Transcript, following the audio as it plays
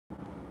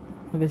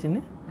Okay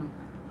చిన్ని,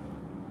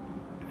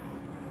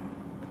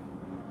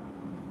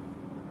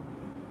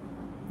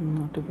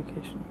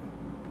 notification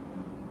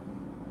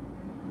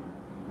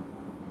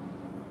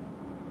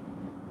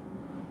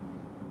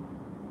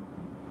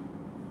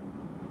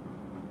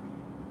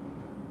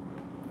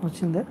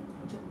వచ్చిందే.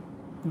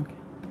 Okay,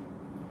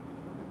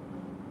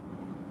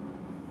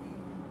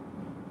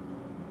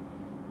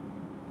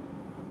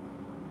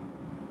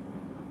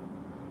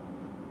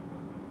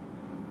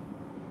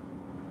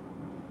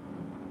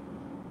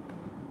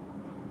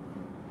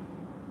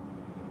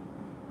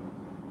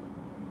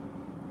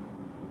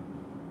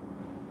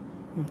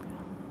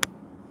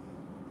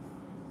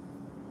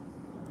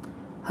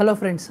 hello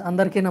friends,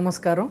 అందరికీ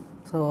నమస్కారం.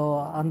 సో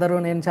అందరూ,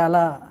 నేను చాలా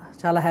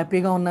చాలా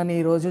హ్యాపీగా ఉన్నాను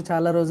ఈరోజు.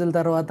 చాలా రోజుల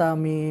తర్వాత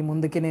మీ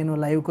ముందుకి నేను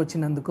లైవ్కి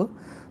వచ్చినందుకు.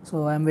 So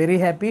I'm very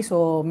happy. So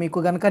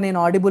మీకు కనుక నేను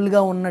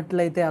ఆడిబుల్గా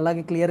ఉన్నట్లయితే,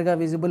 అలాగే క్లియర్గా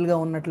విజిబుల్గా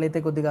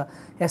ఉన్నట్లయితే కొద్దిగా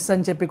ఎస్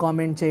అని చెప్పి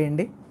కామెంట్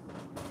చేయండి.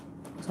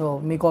 సో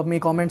మీ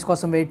కామెంట్స్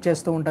కోసం వెయిట్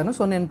చేస్తూ ఉంటాను.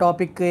 సో నేను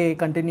టాపిక్కి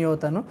కంటిన్యూ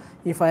అవుతాను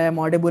if I'm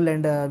audible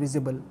and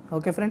visible.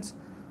 Okay friends.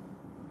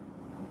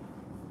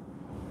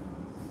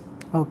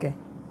 Okay,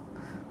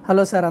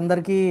 hello sir,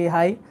 అందరికీ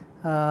హాయ్.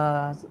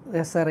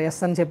 ఎస్ సార్, ఎస్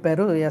అని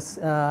చెప్పారు. ఎస్,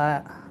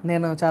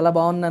 నేను చాలా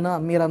బాగున్నాను.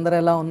 మీరందరూ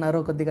ఎలా ఉన్నారో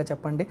కొద్దిగా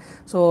చెప్పండి.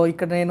 సో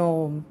ఇక్కడ నేను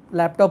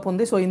ల్యాప్టాప్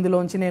ఉంది. సో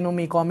ఇందులోంచి నేను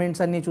మీ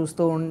కామెంట్స్ అన్నీ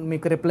చూస్తూ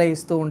మీకు రిప్లై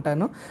ఇస్తూ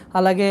ఉంటాను.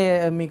 అలాగే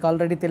మీకు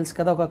ఆల్రెడీ తెలుసు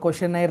కదా, ఒక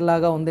క్వశ్చనైర్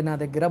లాగా ఉంది నా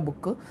దగ్గర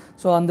బుక్.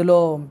 సో అందులో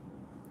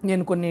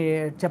నేను కొన్ని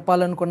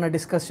చెప్పాలనుకున్న,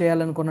 డిస్కస్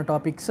చేయాలనుకున్న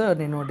టాపిక్స్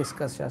నేను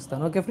డిస్కస్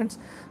చేస్తాను. Okay friends.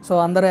 సో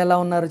అందరూ ఎలా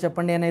ఉన్నారు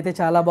చెప్పండి. నేనైతే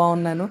చాలా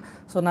బాగున్నాను.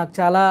 సో నాకు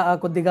చాలా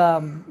కొద్దిగా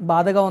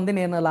బాధగా ఉంది.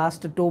 నేను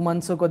లాస్ట్ 2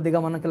 months కొద్దిగా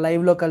మనకి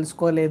లైవ్లో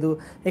కలుసుకోలేదు,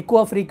 ఎక్కువ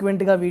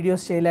ఫ్రీక్వెంట్గా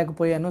వీడియోస్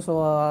చేయలేకపోయాను. సో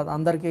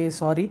అందరికీ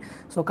సారీ.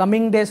 సో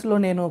కమింగ్ డేస్లో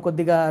నేను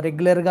కొద్దిగా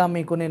రెగ్యులర్గా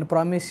మీకు నేను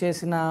ప్రామిస్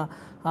చేసిన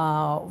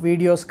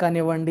వీడియోస్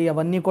కానివ్వండి,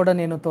 అవన్నీ కూడా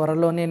నేను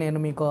త్వరలోనే నేను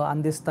మీకు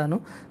అందిస్తాను.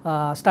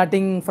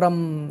 స్టార్టింగ్ ఫ్రమ్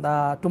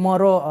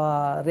టుమారో,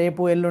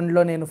 రేపు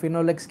ఎల్లుండిలో నేను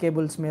ఫినోలెక్స్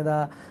కేబుల్స్ మీద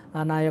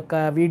నా యొక్క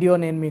వీడియో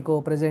నేను మీకు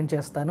ప్రజెంట్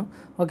చేస్తాను.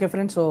 Okay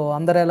friends. సో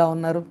అందరు ఎలా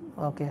ఉన్నారు?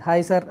 Okay,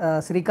 hi sir.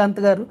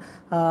 శ్రీకాంత్ గారు,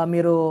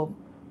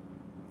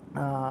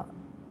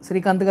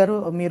 శ్రీకాంత్ గారు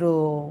మీరు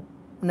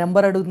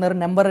నెంబర్ అడుగుతున్నారు.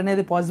 నెంబర్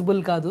అనేది పాసిబుల్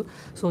కాదు.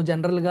 సో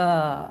జనరల్గా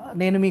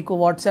నేను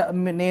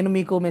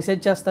మీకు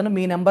మెసేజ్ చేస్తాను.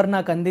 మీ నెంబర్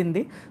నాకు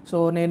అందింది. సో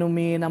నేను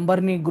మీ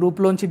నెంబర్ని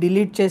గ్రూప్లోంచి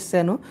డిలీట్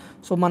చేశాను.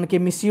 సో మనకి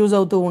మిస్యూజ్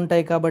అవుతూ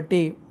ఉంటాయి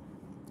కాబట్టి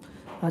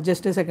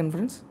just a second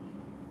friends.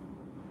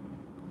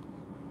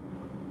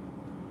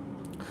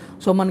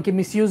 So మనకి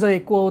మిస్యూజ్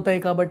ఎక్కువ అవుతాయి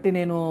కాబట్టి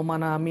నేను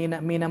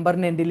మీ నెంబర్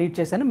నేను డిలీట్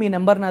చేశాను. మీ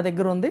నెంబర్ నా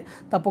దగ్గర ఉంది.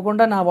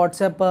 తప్పకుండా నా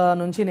వాట్సాప్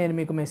నుంచి నేను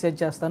మీకు మెసేజ్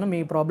చేస్తాను. మీ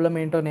ప్రాబ్లం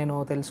ఏంటో నేను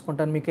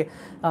తెలుసుకుంటాను. మీకు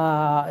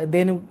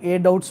ఏ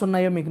డౌట్స్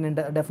ఉన్నాయో మీకు నేను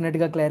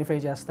డెఫినెట్గా క్లారిఫై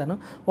చేస్తాను.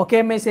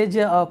 ఒకే మెసేజ్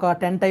ఒక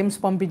 10 times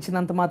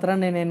పంపించినంత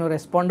మాత్రాన నేను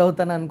రెస్పాండ్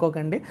అవుతాను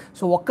అనుకోకండి.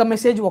 సో ఒక్క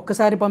మెసేజ్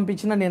ఒక్కసారి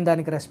పంపించినా నేను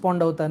దానికి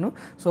రెస్పాండ్ అవుతాను.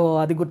 సో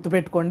అది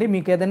గుర్తుపెట్టుకోండి.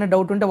 మీకు ఏదైనా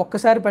డౌట్ ఉంటే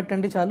ఒక్కసారి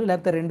పెట్టండి చాలు,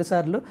 లేకపోతే 2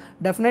 సార్లు.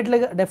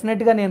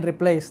 డెఫినెట్గా నేను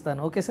రిప్లై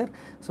ఇస్తాను. Okay sir.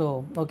 So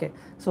okay.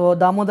 So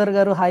Damodar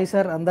గారు హాయ్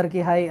సార్,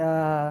 అందరికీ హాయ్.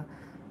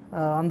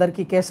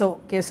 అందరికీ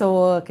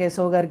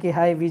కేశవ్ గారికి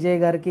హాయ్, విజయ్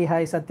గారికి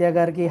హాయ్, సత్య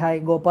గారికి హాయ్,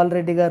 గోపాల్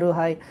రెడ్డి గారు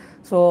హాయ్.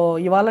 సో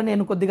ఇవాళ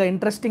నేను కొద్దిగా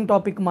ఇంట్రెస్టింగ్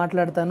టాపిక్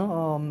మాట్లాడతాను.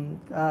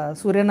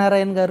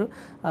 సూర్యనారాయణ గారు,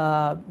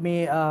 మీ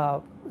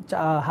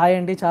హాయ్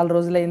అండి. చాలా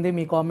రోజులైంది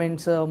మీ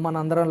కామెంట్స్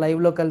మనందరం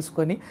లైవ్లో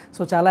కలుసుకొని.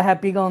 సో చాలా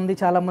హ్యాపీగా ఉంది.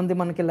 చాలామంది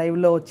మనకి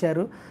లైవ్లో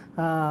వచ్చారు.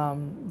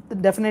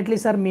 డెఫినెట్లీ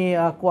సార్, మీ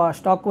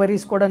స్టాక్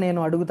క్వైరీస్ కూడా నేను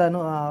అడుగుతాను,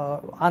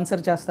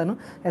 ఆన్సర్ చేస్తాను.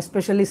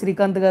 ఎస్పెషల్లీ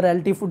శ్రీకాంత్ గారు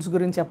ఎల్టీ ఫుడ్స్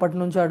గురించి ఎప్పటి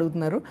నుంచో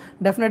అడుగుతున్నారు.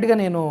 డెఫినెట్గా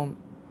నేను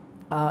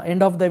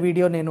ఎండ్ ఆఫ్ ద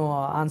వీడియో నేను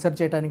ఆన్సర్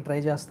చేయడానికి ట్రై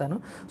చేస్తాను.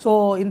 సో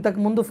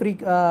ఇంతకుముందు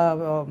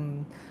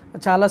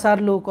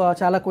చాలాసార్లు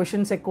చాలా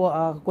క్వశ్చన్స్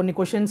కొన్ని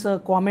క్వశ్చన్స్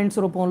కామెంట్స్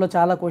రూపంలో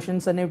చాలా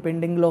క్వశ్చన్స్ అనేవి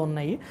పెండింగ్లో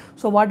ఉన్నాయి.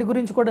 సో వాటి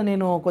గురించి కూడా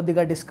నేను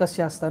కొద్దిగా డిస్కస్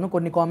చేస్తాను.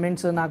 కొన్ని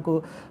కామెంట్స్ నాకు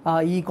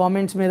ఈ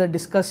కామెంట్స్ మీద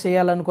డిస్కస్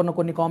చేయాలనుకున్న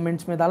కొన్ని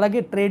కామెంట్స్ మీద,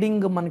 అలాగే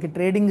మనకి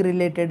ట్రేడింగ్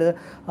రిలేటెడ్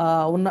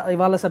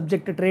ఇవాళ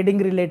సబ్జెక్ట్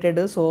ట్రేడింగ్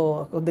రిలేటెడ్. సో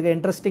కొద్దిగా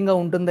ఇంట్రెస్టింగ్గా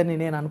ఉంటుందని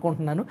నేను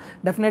అనుకుంటున్నాను.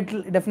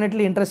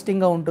 డెఫినెట్లీ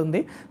ఇంట్రెస్టింగ్గా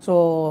ఉంటుంది. సో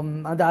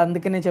అది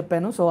అందుకనే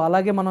చెప్పాను. సో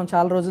అలాగే మనం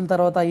చాలా రోజుల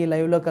తర్వాత ఈ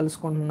లైవ్లో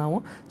కలుసుకుంటున్నాము.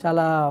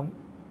 చాలా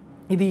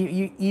ఇది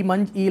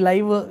ఈ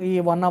లైవ్ ఈ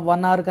 1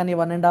 hour కానీ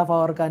 1.5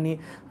 hour కానీ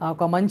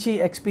ఒక మంచి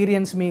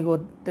ఎక్స్పీరియన్స్ మీకు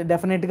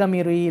డెఫినెట్గా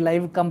మీరు ఈ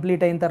లైవ్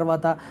కంప్లీట్ అయిన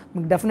తర్వాత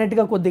మీకు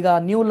డెఫినెట్గా కొద్దిగా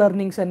న్యూ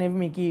లెర్నింగ్స్ అనేవి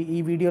మీకు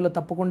ఈ వీడియోలో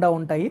తప్పకుండా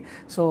ఉంటాయి.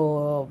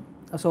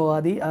 సో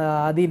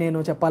అది నేను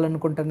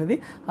చెప్పాలనుకుంటున్నది.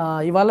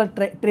 ఇవాళ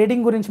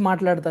ట్రేడింగ్ గురించి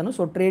మాట్లాడతాను.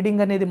 సో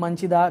ట్రేడింగ్ అనేది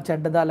మంచిదా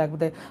చెడ్డదా,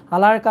 లేకపోతే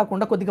అలా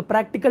కాకుండా కొద్దిగా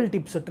ప్రాక్టికల్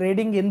టిప్స్,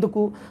 ట్రేడింగ్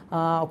ఎందుకు,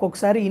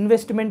 ఒక్కొక్కసారి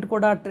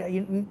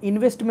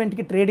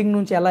ఇన్వెస్ట్మెంట్కి ట్రేడింగ్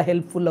నుంచి ఎలా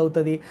హెల్ప్ఫుల్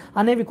అవుతుంది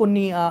అనేవి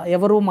కొన్ని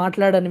ఎవరు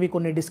మాట్లాడనివి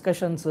కొన్ని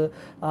డిస్కషన్స్,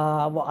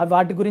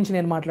 వాటి గురించి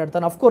నేను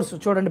మాట్లాడతాను. అఫ్కోర్స్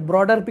చూడండి,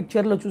 బ్రాడర్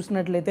పిక్చర్లో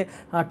చూసినట్లయితే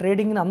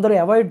ట్రేడింగ్ని అందరూ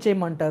అవాయిడ్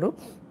చేయమంటారు.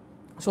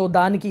 సో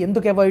దానికి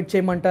ఎందుకు అవాయిడ్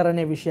చేయమంటారు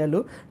అనే విషయాలు,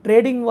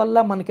 ట్రేడింగ్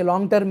వల్ల మనకి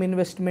లాంగ్ టర్మ్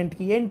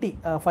ఇన్వెస్ట్మెంట్కి ఏంటి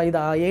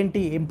ఫైదా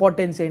ఏంటి,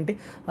 ఇంపార్టెన్స్ ఏంటి,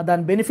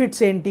 దాని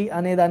బెనిఫిట్స్ ఏంటి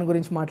అనే దాని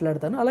గురించి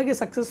మాట్లాడతాను. అలాగే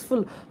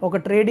ఒక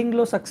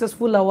ట్రేడింగ్లో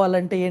సక్సెస్ఫుల్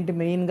అవ్వాలంటే ఏంటి,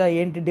 మెయిన్గా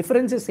ఏంటి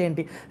డిఫరెన్సెస్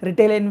ఏంటి,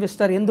 రిటైల్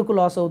ఇన్వెస్టర్ ఎందుకు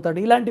లాస్ అవుతాడు,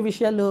 ఇలాంటి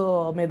విషయాలు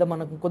మీద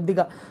మనకు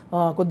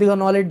కొద్దిగా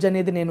నాలెడ్జ్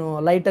అనేది నేను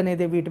లైట్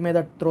అనేది వీటి మీద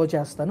త్రో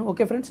చేస్తాను.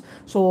 ఓకే ఫ్రెండ్స్,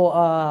 సో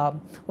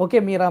ఓకే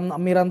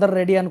మీరందరూ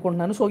రెడీ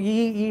అనుకుంటున్నాను. సో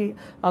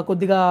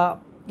కొద్దిగా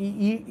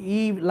ఈ ఈ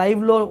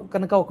లైవ్లో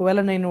కనుక ఒకవేళ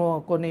నేను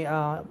కొన్ని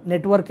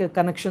నెట్వర్క్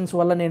కనెక్షన్స్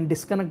వల్ల నేను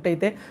డిస్కనెక్ట్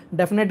అయితే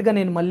డెఫినెట్గా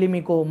నేను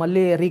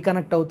మళ్ళీ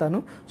రీకనెక్ట్ అవుతాను.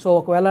 సో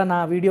ఒకవేళ నా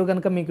వీడియో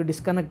కనుక మీకు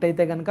డిస్కనెక్ట్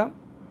అయితే కనుక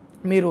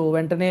మీరు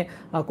వెంటనే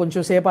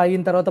కొంచెం సేపు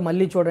అయిన తర్వాత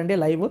మళ్ళీ చూడండి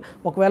లైవ్.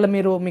 ఒకవేళ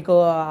మీకు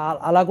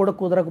అలా కూడా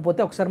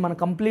కుదరకపోతే ఒకసారి మన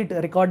కంప్లీట్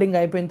రికార్డింగ్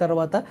అయిపోయిన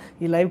తర్వాత,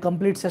 ఈ లైవ్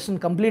సెషన్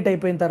కంప్లీట్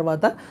అయిపోయిన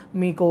తర్వాత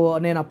మీకు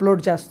నేను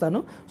అప్లోడ్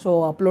చేస్తాను. సో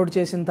అప్లోడ్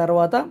చేసిన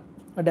తర్వాత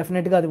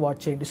డెఫినెట్గా అది వాచ్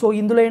చేయండి. సో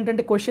ఇందులో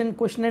ఏంటంటే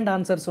క్వశ్చన్ అండ్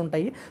ఆన్సర్స్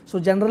ఉంటాయి. సో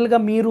జనరల్గా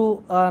మీరు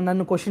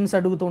నన్ను క్వశ్చన్స్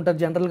అడుగుతూ ఉంటారు.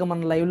 జనరల్గా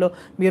మన లైవ్లో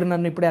మీరు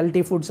నన్ను ఇప్పుడు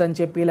ఎల్టీ ఫుడ్స్ అని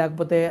చెప్పి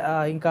లేకపోతే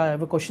ఇంకా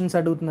క్వశ్చన్స్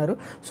అడుగుతున్నారు.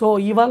 సో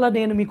ఇవాళ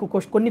నేను మీకు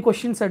కొన్ని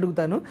క్వశ్చన్స్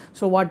అడుగుతాను.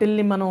 సో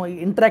వాటిల్ని మనం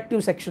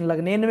ఇంటరాక్టివ్ సెక్షన్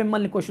లాగా నేను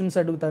మిమ్మల్ని క్వశ్చన్స్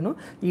అడుగుతాను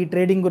ఈ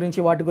ట్రేడింగ్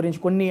గురించి, వాటి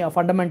గురించి కొన్ని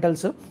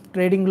ఫండమెంటల్స్,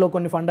 ట్రేడింగ్లో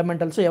కొన్ని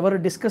ఫండమెంటల్స్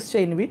ఎవరు డిస్కస్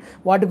చేయనివి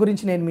వాటి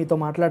గురించి నేను మీతో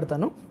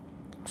మాట్లాడతాను.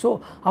 సో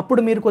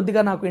అప్పుడు మీరు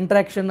కొద్దిగా నాకు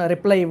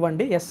రిప్లై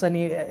ఇవ్వండి.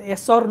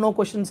 ఎస్ ఆర్ నో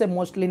క్వశ్చన్సే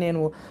మోస్ట్లీ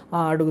నేను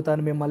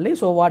అడుగుతాను మిమ్మల్ని.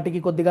 సో వాటికి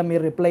కొద్దిగా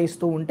మీరు రిప్లై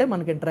ఇస్తూ ఉంటే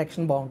మనకి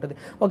ఇంటరాక్షన్ బాగుంటుంది.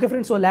 ఓకే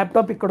ఫ్రెండ్స్, సో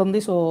ల్యాప్టాప్ ఇక్కడ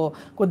ఉంది. సో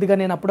కొద్దిగా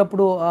నేను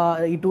అప్పుడప్పుడు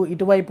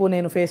ఇటువైపు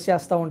నేను ఫేస్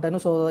చేస్తూ ఉంటాను.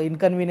 సో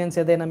ఇన్కన్వీనియన్స్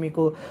ఏదైనా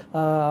మీకు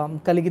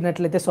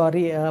కలిగినట్లయితే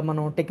సారీ.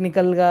 మనం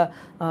టెక్నికల్గా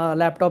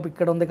ల్యాప్టాప్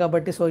ఇక్కడ ఉంది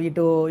కాబట్టి సో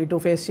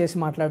ఇటు ఫేస్ చేసి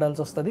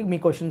మాట్లాడాల్సి వస్తుంది మీ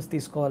క్వశ్చన్స్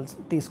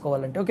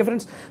తీసుకోవాలంటే. ఓకే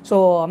ఫ్రెండ్స్, సో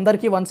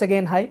అందరికీ వన్స్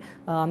అగైన్ హాయ్.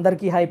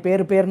 అందరికీ హాయ్,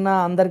 పేరున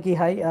అందరికీ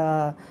హాయ్.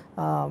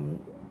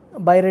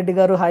 బైరెడ్డి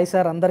గారు హాయ్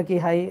సార్, అందరికీ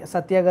హాయ్.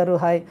 సత్య గారు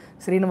హాయ్,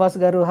 శ్రీనివాస్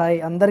గారు హాయ్,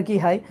 అందరికీ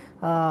హాయ్.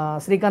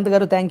 శ్రీకాంత్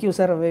గారు thank you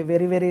sir,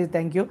 very very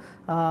thank you.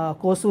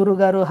 Kosuru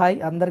గారు హాయ్,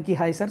 అందరికీ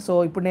హాయ్ సార్. సో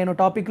ఇప్పుడు నేను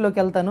టాపిక్లోకి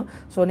వెళ్తాను.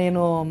 సో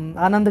నేను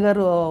ఆనంద్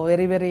గారు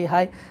వెరీ వెరీ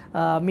హాయ్.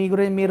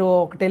 మీరు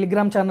ఒక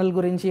టెలిగ్రామ్ ఛానల్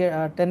గురించి,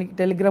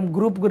 టెలిగ్రామ్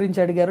గ్రూప్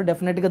గురించి అడిగారు.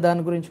 డెఫినెట్గా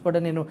దాని గురించి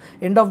కూడా నేను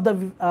ఎండ్ ఆఫ్ ద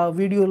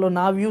వీడియోలో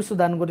నా వ్యూస్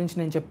దాని గురించి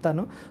నేను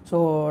చెప్తాను. సో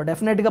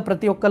డెఫినెట్గా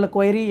ప్రతి ఒక్కళ్ళ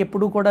క్వైరీ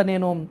ఎప్పుడూ కూడా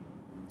నేను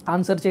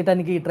ఆన్సర్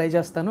చేయడానికి ట్రై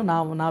చేస్తాను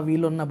నా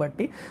వీలున్న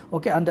బట్టి.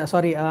 ఓకే, అంటే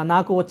సారీ,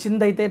 నాకు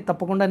వచ్చిందైతే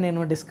తప్పకుండా నేను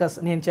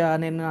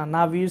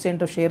నా వ్యూస్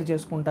ఏంటో షేర్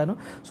చేసుకుంటాను.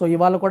 సో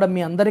ఇవాళ కూడా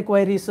మీ అందరి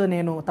క్వైరీస్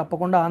నేను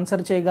తప్పకుండా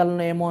ఆన్సర్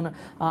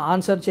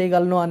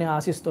చేయగలను అని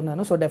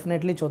ఆశిస్తున్నాను. సో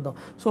డెఫినెట్లీ చూద్దాం.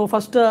 సో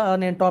ఫస్ట్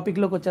నేను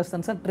టాపిక్లోకి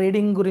వచ్చేస్తాను సార్.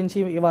 ట్రేడింగ్ గురించి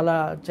ఇవాళ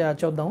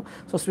చూద్దాం.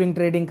 సో స్వింగ్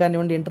ట్రేడింగ్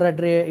కానివ్వండి,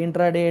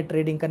 ఇంట్రాడే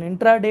ట్రేడింగ్ కానీ,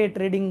 ఇంట్రాడే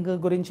ట్రేడింగ్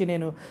గురించి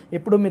నేను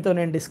ఎప్పుడూ మీతో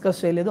నేను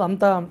డిస్కస్ చేయలేదు.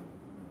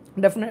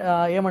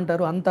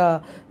 ఏమంటారు,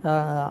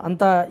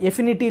 అంత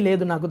ఎఫినిటీ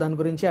లేదు నాకు దాని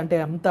గురించి. అంటే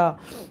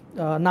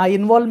నా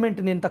ఇన్వాల్వ్మెంట్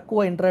నేను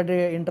తక్కువ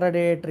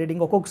ఇంట్రాడే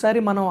ట్రేడింగ్. ఒక్కొక్కసారి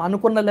మనం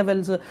అనుకున్న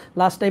లెవెల్స్,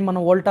 లాస్ట్ టైం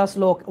మనం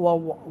వోల్టాస్లో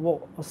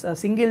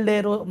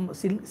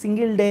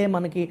సింగిల్ డే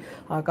మనకి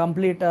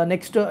కంప్లీట్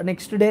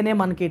నెక్స్ట్ డేనే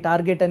మనకి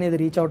టార్గెట్ అనేది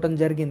రీచ్ అవటం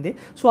జరిగింది.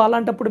 సో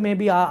అలాంటప్పుడు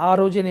మేబీ ఆ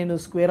రోజే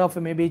నేను స్క్వేర్ ఆఫ్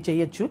మేబీ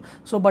చేయొచ్చు.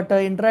 సో బట్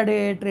ఇంట్రాడే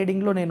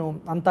ట్రేడింగ్లో నేను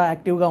అంత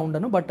యాక్టివ్గా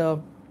ఉండను, బట్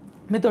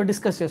మీతో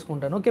డిస్కస్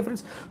చేసుకుంటాను. ఓకే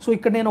ఫ్రెండ్స్, సో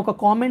ఇక్కడ నేను ఒక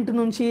కామెంట్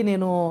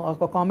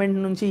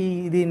నుంచి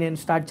ఇది నేను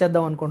స్టార్ట్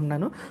చేద్దాం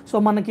అనుకుంటున్నాను. సో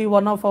మనకి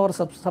వన్ ఆఫ్ అవర్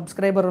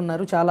సబ్స్క్రైబర్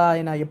ఉన్నారు, చాలా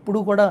ఆయన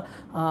ఎప్పుడూ కూడా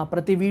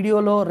ప్రతి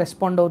వీడియోలో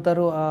రెస్పాండ్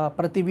అవుతారు.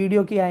 ప్రతి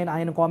వీడియోకి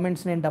ఆయన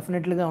కామెంట్స్ నేను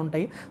డెఫినెట్లీగా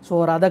ఉంటాయి.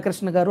 సో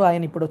రాధాకృష్ణ గారు,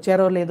 ఆయన ఇప్పుడు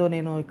వచ్చారో లేదో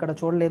నేను ఇక్కడ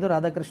చూడలేదు,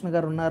 రాధాకృష్ణ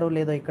గారు ఉన్నారో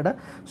లేదో ఇక్కడ.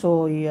 సో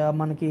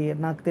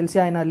నాకు తెలిసి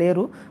ఆయన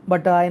లేరు,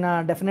 బట్ ఆయన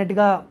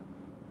డెఫినెట్గా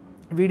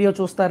వీడియో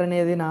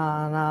చూస్తారనేది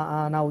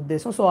నా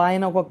ఉద్దేశం. సో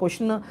ఆయన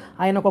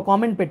ఒక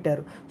కామెంట్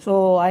పెట్టారు. సో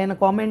ఆయన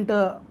కామెంట్,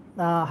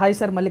 హాయ్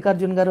సార్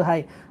మల్లికార్జున్ గారు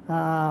హాయ్.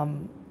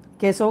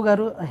 కేశవ్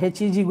గారు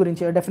హెచ్ఈజీ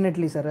గురించి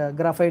డెఫినెట్లీ సార్,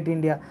 గ్రాఫైట్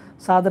ఇండియా,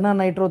 సాధన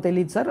నైట్రో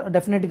తెలియదు సార్.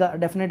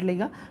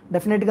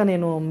 డెఫినెట్గా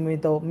నేను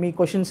మీ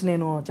క్వశ్చన్స్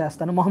నేను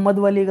చేస్తాను.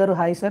 మొహమ్మద్ వలీ గారు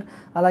హాయ్ సార్,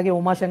 అలాగే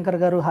ఉమాశంకర్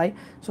గారు హాయ్.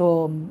 సో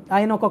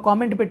ఆయన ఒక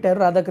కామెంట్ పెట్టారు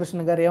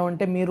రాధాకృష్ణ గారు,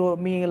 ఏమంటే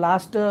మీ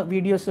last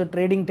videos,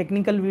 trading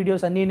technical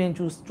videos అన్నీ నేను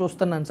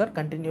చూస్తున్నాను సార్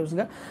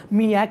కంటిన్యూస్గా.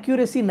 మీ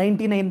యాక్యురసీ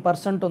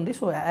 99% ఉంది.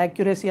 సో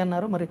యాక్యురసీ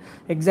అన్నారు, మరి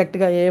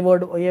ఎగ్జాక్ట్గా ఏ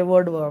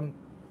వర్డ్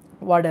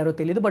వాడారో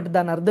తెలియదు, బట్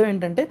దాని అర్థం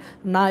ఏంటంటే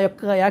నా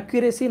యొక్క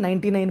యాక్యురసీ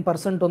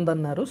 99%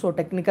 ఉందన్నారు. సో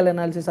టెక్నికల్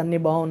అనాలిసిస్ అన్నీ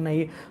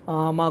బాగున్నాయి.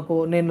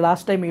 నేను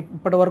లాస్ట్ టైం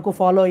ఇప్పటి వరకు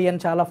ఫాలో అయ్యాను,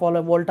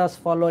 వోల్టాస్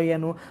ఫాలో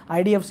అయ్యాను,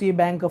 ఐడిఎఫ్సి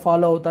బ్యాంక్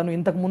ఫాలో అవుతాను.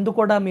 ఇంతకుముందు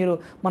కూడా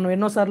మనం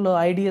ఎన్నోసార్లు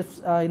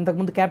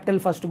ఇంతకుముందు క్యాపిటల్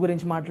ఫస్ట్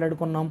గురించి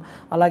మాట్లాడుకున్నాం,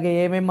 అలాగే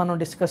ఏమేమి మనం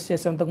డిస్కస్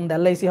చేసాం, ఇంతకుముందు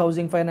ఎల్ఐసి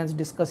హౌసింగ్ ఫైనాన్స్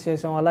డిస్కస్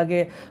చేసాం,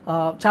 అలాగే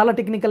చాలా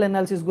టెక్నికల్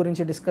అనాలిసిస్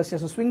గురించి డిస్కస్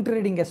చేసాం. స్వింగ్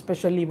ట్రేడింగ్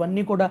ఎస్పెషల్లీ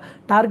ఇవన్నీ కూడా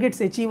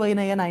టార్గెట్స్ అచీవ్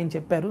అయినాయని ఆయన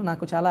చెప్పారు.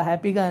 నాకు చాలా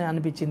హ్యాపీగా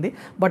అనిపించింది.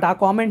 బట్ ఆ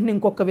కామెంట్ని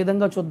ఇంకొక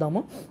విధంగా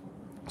చూద్దాము.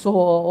 సో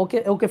ఓకే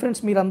ఓకే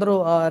ఫ్రెండ్స్, మీరందరూ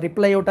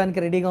రిప్లై ఇవ్వడానికి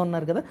రెడీగా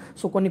ఉన్నారు కదా.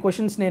 సో కొన్ని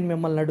క్వశ్చన్స్ నేను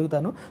మిమ్మల్ని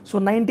అడుగుతాను. సో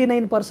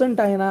 99%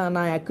 ఆయన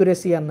నా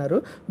యాక్యురసీ అన్నారు.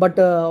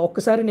 బట్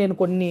ఒక్కసారి నేను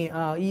కొన్ని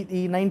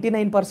ఈ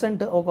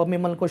 99% ఒక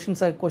మిమ్మల్ని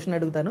క్వశ్చన్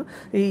అడుగుతాను.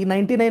 ఈ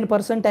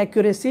 99%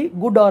 యాక్యురసీ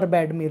గుడ్ ఆర్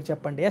బ్యాడ్ మీరు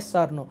చెప్పండి, yes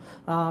are no.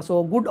 So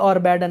good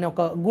or bad అని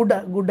ఒక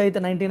గుడ్ అయితే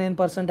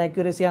 99%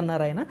 యాక్యురసీ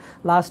అన్నారు ఆయన.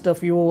 లాస్ట్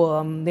ఫ్యూ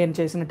నేను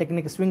చేసిన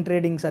టెక్నిక్ స్వింగ్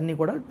ట్రేడింగ్స్ అన్నీ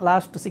కూడా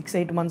లాస్ట్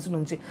 6-8 months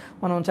నుంచి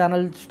మనం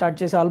ఛానల్ స్టార్ట్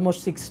చేసి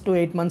ఆల్మోస్ట్ 6 to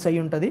 8 months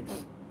అయ్యి ఉంటుంది.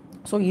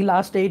 సో ఈ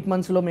లాస్ట్ 8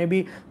 monthsలో మేబీ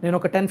నేను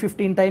ఒక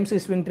 10-15 times ఈ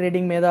స్వింగ్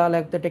ట్రేడింగ్ మీద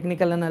లేకపోతే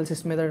టెక్నికల్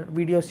అనాలిసిస్ మీద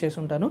వీడియోస్ చేసి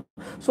ఉంటాను.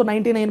 సో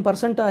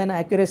 99% ఆయన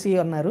యాక్యురసీ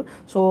అన్నారు.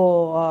 సో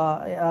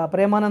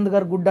ప్రేమానంద్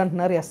గారు గుడ్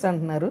అంటున్నారు, ఎస్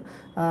అంటున్నారు.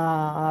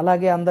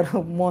 అలాగే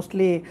అందరూ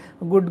మోస్ట్లీ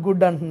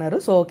గుడ్ అంటున్నారు.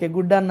 సో ఓకే,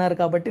 గుడ్ అన్నారు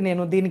కాబట్టి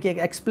నేను దీనికి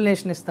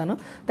ఎక్స్ప్లెనేషన్ ఇస్తాను.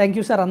 థ్యాంక్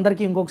యూ సార్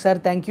అందరికీ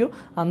ఇంకొకసారి థ్యాంక్ యూ.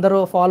 అందరూ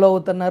ఫాలో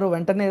అవుతున్నారు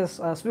వెంటనే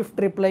Swift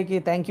రిప్లైకి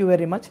thank you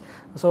very much.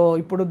 So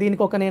ఇప్పుడు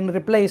దీనికి ఒక నేను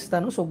రిప్లై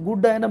ఇస్తాను. సో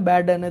గుడ్ అయినా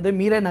బ్యాడ్ అనేది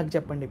మీరే నాకు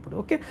చెప్పండి ఇప్పుడు.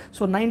 ఓకే,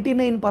 సో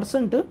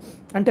 99%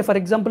 అంటే ఫర్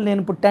ఎగ్జాంపుల్ నేను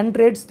ఇప్పుడు 10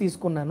 trades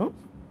తీసుకున్నాను.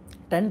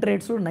 10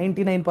 trades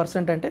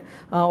 99% అంటే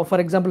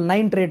ఫర్ ఎగ్జాంపుల్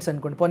 9 trades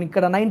అనుకోండి, పోనీ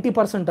ఇక్కడ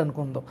 90%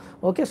 అనుకుందాం.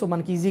 ఓకే, సో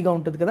మనకి ఈజీగా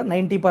ఉంటుంది కదా,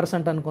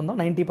 90% అనుకుందాం,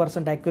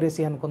 90%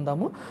 యాక్యురసీ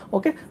అనుకుందాము.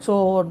 ఓకే, సో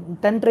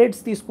 10 trades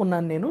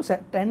తీసుకున్నాను నేను.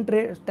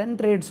 10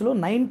 tradesలో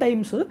 9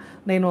 times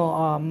నేను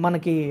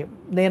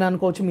నేను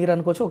అనుకోవచ్చు, మీరు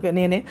అనుకోవచ్చు. ఓకే,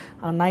 నేనే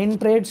 9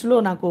 tradesలో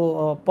నాకు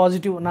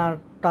పాజిటివ్ నా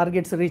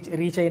టార్గెట్స్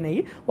రీచ్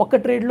అయినాయి. ఒక్క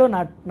ట్రేడ్లో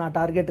నా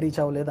టార్గెట్ రీచ్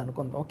అవ్వలేదు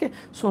అనుకుందాం. ఓకే,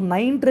 సో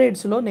 9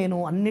 tradesలో నేను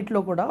అన్నిట్లో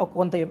కూడా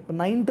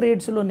 9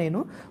 tradesలో నేను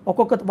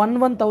ఒక్కొక్క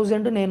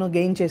 1,000 నేను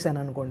గెయిన్ చేశాను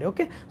అనుకోండి.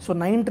 ఓకే, సో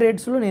 9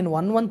 tradesలో నేను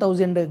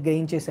 1,000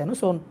 గెయిన్ చేశాను.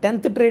 సో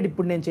 10th trade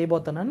ఇప్పుడు నేను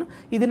చేయబోతున్నాను.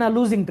 ఇది నా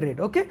losing trade.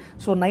 Okay,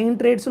 so 9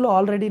 tradesలో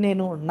already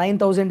నేను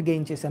 9,000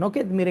 గెయిన్ చేశాను.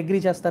 ఓకే, మీరు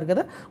అగ్రీ చేస్తారు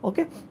కదా.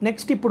 ఓకే,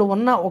 నెక్స్ట్ ఇప్పుడు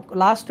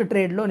లాస్ట్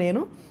ట్రేడ్లో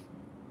నేను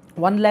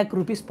 1,00,000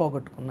 రూపీస్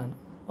పోగొట్టుకున్నాను.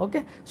 ఓకే,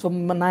 సో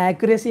నా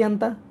యాక్యురసీ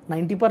ఎంత?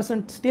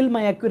 90%. Still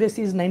my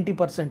accuracy is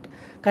 90%.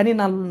 కానీ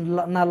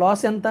నా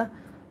లాస్ ఎంత?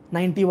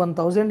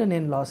 91,000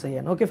 నేను లాస్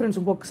అయ్యాను. ఓకే ఫ్రెండ్స్,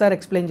 ఇంకొకసారి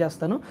ఎక్స్ప్లెయిన్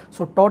చేస్తాను.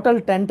 సో టోటల్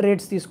 10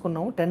 trades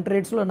తీసుకున్నాము. 10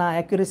 tradesలో నా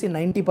యాక్యురసీ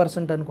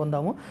 90%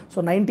 అనుకుందాము.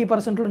 సో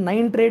 90%లో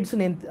 9 trades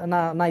నేను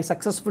నా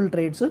సక్సెస్ఫుల్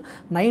ట్రేడ్స్.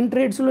 9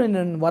 tradesలో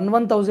నేను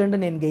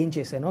 1,000 నేను గెయిన్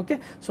చేశాను. ఓకే,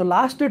 సో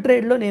లాస్ట్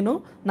ట్రేడ్లో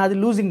నాది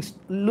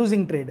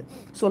లూజింగ్ ట్రేడ్.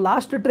 సో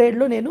లాస్ట్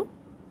ట్రేడ్లో నేను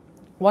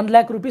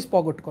 1,00,000 రూపీస్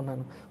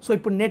పోగొట్టుకున్నాను. సో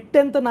ఇప్పుడు నెట్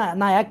ఎంత?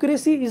 నా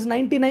accuracy is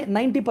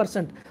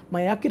 90%.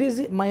 My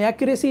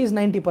accuracy is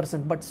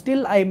 90%, but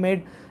still I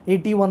made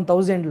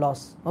 81,000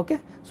 loss. Okay,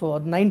 so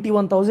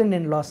 91,000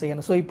 నేను లాస్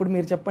అయ్యాను. సో ఇప్పుడు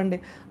మీరు చెప్పండి,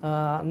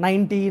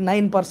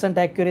 99%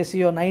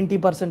 యాక్యురసీయో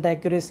 90%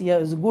 యాక్యురసీయో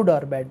is good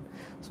or bad?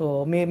 So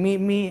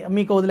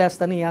మీకు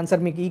వదిలేస్తాను ఈ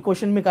ఆన్సర్. మీకు ఈ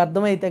క్వశ్చన్ మీకు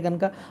అర్థమైతే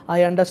కనుక ఐ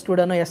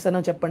అండర్స్టూడ్ అనో ఎస్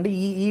అనో చెప్పండి.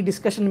 ఈ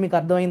డిస్కషన్ మీకు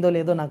అర్థమైందో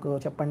లేదో నాకు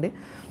చెప్పండి.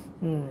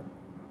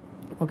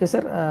 ఓకే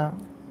సార్,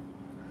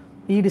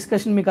 ఈ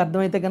డిస్కషన్ మీకు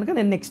అర్థమైతే కనుక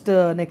నేను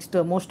next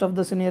most of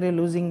the scenario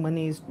losing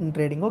money in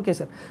trading. Okay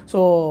sir, so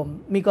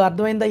మీకు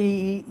అర్థమైందా?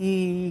 ఈ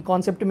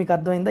కాన్సెప్ట్ మీకు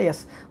అర్థమైందా?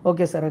 Yes,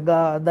 okay sir.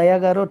 దయా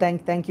గారు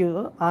థ్యాంక్ యూ,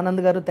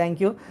 ఆనంద్ గారు థ్యాంక్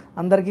యూ,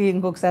 అందరికీ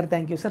ఇంకొకసారి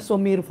థ్యాంక్ యూ సార్. సో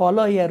మీరు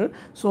ఫాలో అయ్యారు.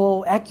 So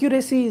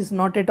accuracy is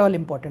not at all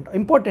important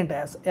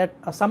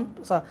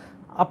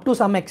up to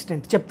some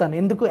extent. చెప్తాను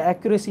ఎందుకు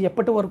యాక్యురసీ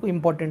ఎప్పటి వరకు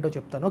ఇంపార్టెంటో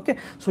చెప్తాను. ఓకే,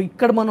 సో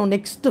ఇక్కడ మనం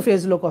నెక్స్ట్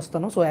ఫేజ్లోకి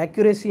వస్తాను. సో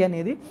యాక్యురసీ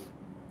అనేది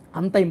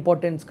అంత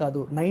ఇంపార్టెన్స్ కాదు.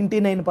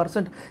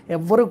 99%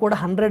 ఎవ్వరు కూడా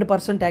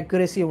 100%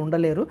 యాక్యురసీ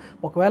ఉండలేరు.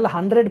 ఒకవేళ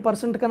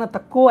 100% కన్నా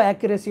తక్కువ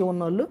యాక్యురసీ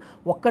ఉన్నోళ్ళు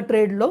ఒక్క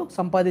ట్రేడ్లో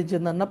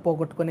సంపాదించిందన్న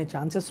పోగొట్టుకునే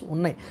ఛాన్సెస్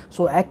ఉన్నాయి.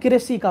 సో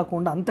యాక్యురసీ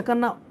కాకుండా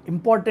అంతకన్నా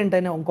ఇంపార్టెంట్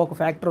అనే ఇంకొక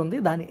ఫ్యాక్టర్ ఉంది,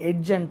 దాని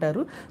ఎడ్జ్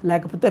అంటారు,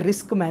 లేకపోతే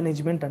రిస్క్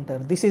మేనేజ్మెంట్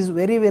అంటారు. This is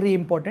very very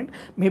important.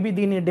 Maybe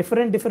దీన్ని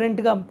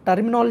డిఫరెంట్గా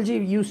టర్మినాలజీ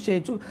యూస్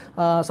చేయొచ్చు.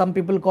 Some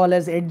people call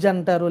as edge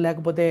అంటారు,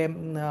 లేకపోతే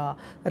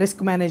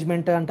రిస్క్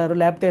మేనేజ్మెంట్ అంటారు,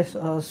 లేకపోతే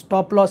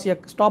స్టాప్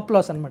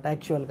లాస్ అనమాట.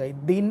 యాక్చువల్గా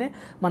దీన్నే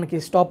మనకి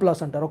స్టాప్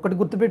లాస్ అంటారు. ఒకటి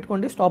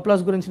గుర్తుపెట్టుకోండి, స్టాప్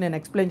లాస్ గురించి నేను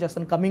ఎక్స్ప్లెయిన్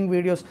చేస్తాను కమింగ్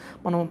వీడియోస్.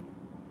 మనం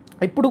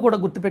ఎప్పుడు కూడా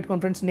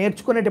గుర్తుపెట్టుకోండి ఫ్రెండ్స్,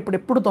 నేర్చుకునేటప్పుడు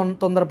ఎప్పుడు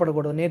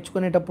తొందరపడకూడదు.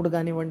 నేర్చుకునేటప్పుడు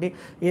కానివ్వండి,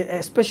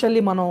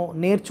 ఎస్పెషల్లీ మనం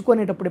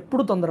నేర్చుకునేటప్పుడు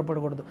ఎప్పుడు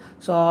తొందరపడకూడదు.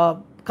 సో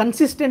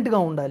కన్సిస్టెంట్గా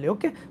ఉండాలి.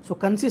 Okay, so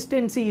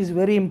consistency is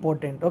very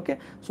important. Okay,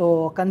 so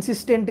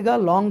కన్సిస్టెంట్గా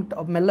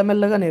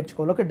మెల్లమెల్లగా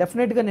నేర్చుకోవాలి. ఓకే,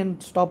 డెఫినెట్గా నేను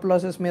స్టాప్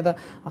లాసెస్ మీద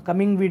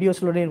కమింగ్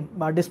వీడియోస్లో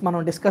మనం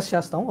డిస్కస్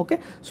చేస్తాం. ఓకే,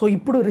 సో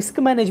ఇప్పుడు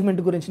రిస్క్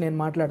మేనేజ్మెంట్ గురించి నేను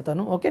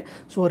మాట్లాడతాను. ఓకే,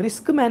 సో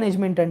రిస్క్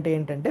మేనేజ్మెంట్ అంటే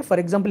ఏంటంటే,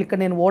 ఫర్ ఎగ్జాంపుల్ ఇక్కడ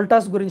నేను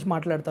వోల్టాస్ గురించి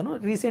మాట్లాడతాను.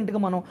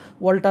 రీసెంట్గా మనం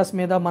వోల్టాస్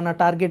మీద మన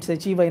టార్గెట్స్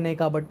అచీవ్ అయినాయి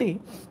కాబట్టి,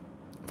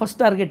 ఫస్ట్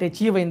టార్గెట్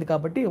అచీవ్ అయింది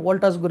కాబట్టి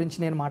వోల్టాస్ గురించి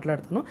నేను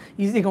మాట్లాడతాను.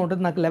 ఈజీగా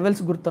ఉంటుంది, నాకు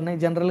లెవెల్స్ గుర్తున్నాయి.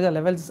 జనరల్గా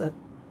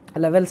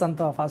లెవెల్స్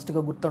అంత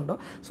ఫాస్ట్గా గుర్తుండవు.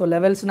 సో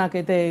లెవెల్స్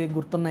నాకైతే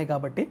గుర్తున్నాయి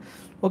కాబట్టి.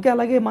 ఓకే,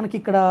 అలాగే మనకి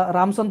ఇక్కడ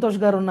రామ్ సంతోష్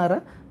గారు ఉన్నారా?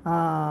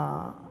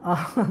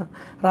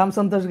 రామ్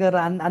సంతోష్ గారు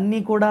అన్నీ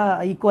కూడా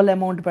ఈక్వల్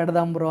అమౌంట్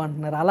పెడదాం బ్రో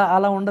అంటున్నారు. అలా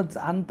అలా ఉండదు,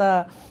 అంత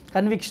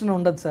కన్విక్షన్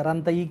ఉండదు సార్.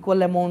 అంత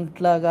ఈక్వల్ అమౌంట్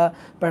లాగా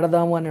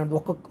పెడదాము అని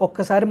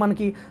ఒక్కసారి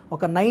మనకి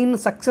ఒక 9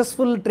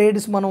 సక్సెస్ఫుల్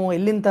ట్రేడ్స్ మనం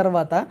వెళ్ళిన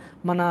తర్వాత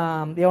మన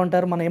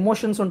ఏమంటారు, మన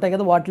ఎమోషన్స్ ఉంటాయి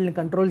కదా, వాటిని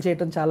కంట్రోల్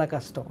చేయడం చాలా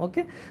కష్టం.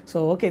 ఓకే, సో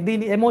ఓకే,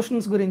 దీని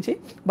ఎమోషన్స్ గురించి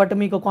బట్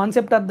మీకు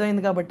కాన్సెప్ట్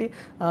అర్థమైంది కాబట్టి.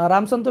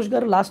 రామ్ సంతోష్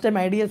గారు లాస్ట్ టైం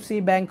ఐడిఎఫ్సి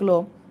బ్యాంక్లో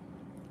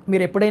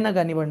మీరు ఎప్పుడైనా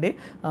కానివ్వండి,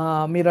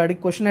 మీరు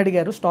క్వశ్చన్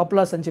అడిగారు స్టాప్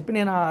లాస్ అని చెప్పి,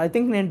 నేను ఐ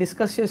థింక్ నేను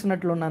డిస్కస్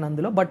చేసినట్లున్నాను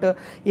అందులో. బట్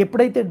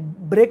ఎప్పుడైతే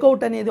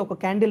బ్రేక్అవుట్ అనేది ఒక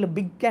క్యాండిల్,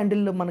 బిగ్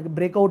క్యాండిల్ మనకి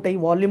బ్రేక్అవుట్ అయ్యి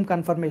వాల్యూమ్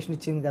కన్ఫర్మేషన్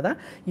ఇచ్చింది కదా,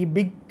 ఈ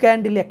బిగ్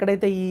క్యాండిల్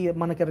ఎక్కడైతే ఈ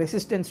మనకి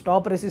రెసిస్టెన్స్,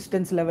 టాప్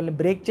రెసిస్టెన్స్ లెవెల్ని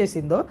బ్రేక్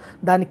చేసిందో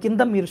దాని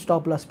కింద మీరు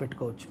స్టాప్ లాస్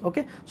పెట్టుకోవచ్చు.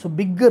 Okay, so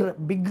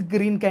big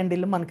green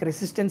candle మనకి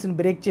రెసిస్టెన్స్ని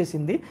బ్రేక్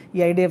చేసింది,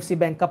 ఈ IDFC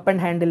bank cup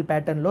and handle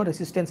ప్యాటర్న్లో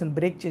రెసిస్టెన్స్ని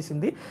బ్రేక్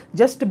చేసింది.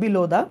 Just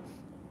below the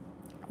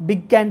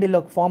big candle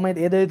form అయితే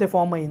ఏదైతే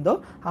ఫామ్ అయిందో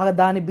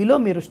దాని బిలో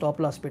మీరు స్టాప్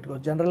లాస్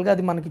పెట్టుకోవచ్చు. జనరల్గా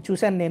అది మనకి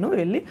చూశాను నేను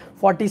వెళ్ళి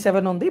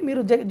 47 ఉంది,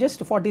 మీరు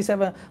జస్ట్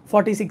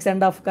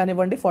 46.5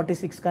 కానివ్వండి,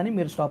 46 కానీ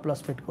మీరు స్టాప్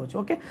లాస్ పెట్టుకోవచ్చు.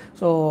 Okay,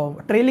 so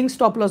trailing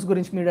stop loss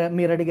గురించి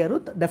మీరు అడిగారు,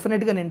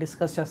 డెఫినెట్గా నేను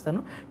డిస్కస్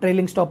చేస్తాను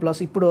ట్రైలింగ్ స్టాప్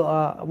లాస్. ఇప్పుడు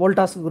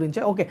వోల్టాస్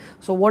గురించే. ఓకే,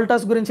 సో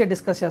వోల్టాస్ గురించే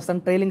డిస్కస్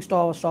చేస్తాను. ట్రైలింగ్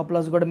స్టాప్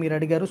లాస్ కూడా మీరు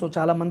అడిగారు, సో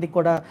చాలామందికి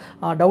కూడా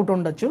డౌట్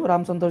ఉండొచ్చు.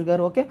 రామ్ సంతోష్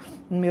గారు ఓకే,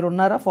 మీరు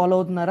ఉన్నారా, ఫాలో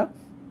అవుతున్నారా?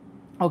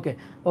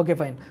 Okay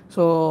fine.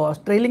 So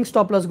trailing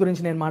stop loss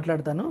గురించి నేను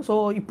మాట్లాడతాను. సో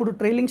ఇప్పుడు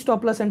ట్రైలింగ్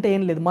స్టాప్ లాస్ అంటే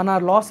ఏం లేదు, మన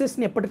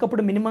లాసెస్ని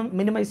ఎప్పటికప్పుడు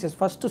మినిమైజ్ చేసి,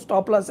 ఫస్ట్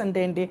స్టాప్ లాస్ అంటే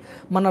ఏంటి,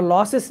 మన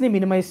లాసెస్ని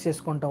మినిమైజ్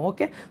చేసుకుంటాం.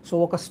 ఓకే, సో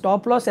ఒక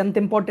స్టాప్ లాస్ ఎంత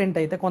ఇంపార్టెంట్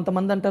అయితే,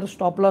 కొంతమంది అంటారు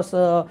స్టాప్ లాస్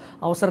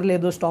అవసరం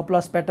లేదు, స్టాప్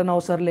లాస్ పెట్టని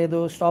అవసరం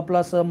లేదు, స్టాప్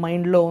లాస్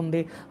మైండ్లో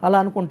ఉంది అలా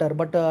అనుకుంటారు.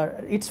 But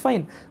it's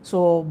fine. సో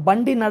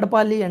బండి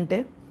నడపాలి అంటే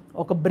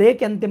ఒక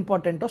బ్రేక్ ఎంత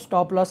ఇంపార్టెంటో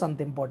స్టాప్ లాస్ అంత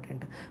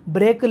ఇంపార్టెంట్.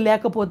 బ్రేక్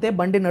లేకపోతే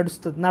బండి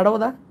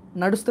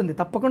నడుస్తుంది,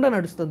 తప్పకుండా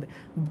నడుస్తుంది.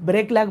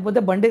 బ్రేక్ లేకపోతే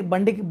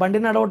బండి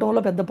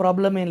నడవటంలో పెద్ద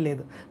ప్రాబ్లం ఏం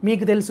లేదు.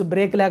 మీకు తెలుసు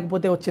బ్రేక్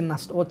లేకపోతే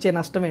వచ్చే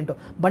నష్టం ఏంటో.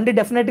 బండి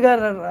డెఫినెట్గా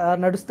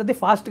నడుస్తుంది,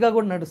 ఫాస్ట్గా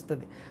కూడా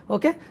నడుస్తుంది.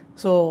 ఓకే,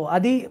 సో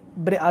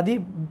అది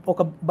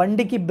ఒక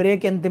బండికి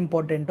బ్రేక్ ఎంత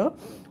ఇంపార్టెంటో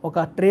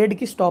ఒక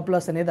ట్రేడ్కి స్టాప్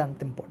లాస్ అనేది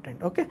అంత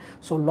ఇంపార్టెంట్. ఓకే,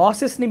 సో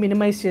లాసెస్ని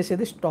మినిమైజ్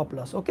చేసేది స్టాప్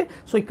లాస్. ఓకే,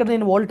 సో ఇక్కడ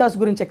నేను వోల్టాస్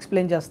గురించి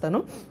ఎక్స్ప్లెయిన్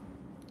చేస్తాను.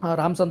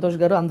 రామ్ సంతోష్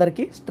గారు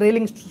అందరికీ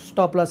ట్రైలింగ్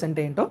స్టాప్ లాస్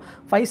అంటే ఏంటో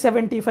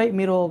 575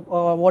 మీరు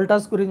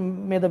వోల్టాస్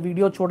మీద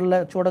వీడియో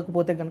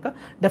చూడకపోతే కనుక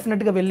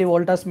డెఫినెట్గా వెళ్ళి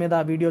వోల్టాస్ మీద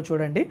ఆ వీడియో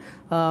చూడండి.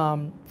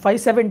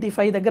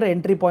 575 దగ్గర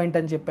ఎంట్రీ పాయింట్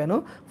అని చెప్పాను.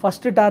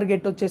 ఫస్ట్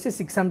టార్గెట్ వచ్చేసి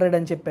 600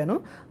 అని చెప్పాను.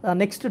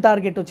 నెక్స్ట్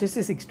టార్గెట్ వచ్చేసి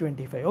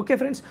 625. ఓకే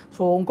ఫ్రెండ్స్,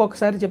 సో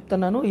ఇంకొకసారి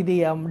చెప్తున్నాను, ఇది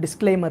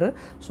డిస్క్లైమర్.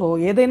 సో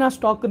ఏదైనా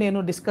స్టాక్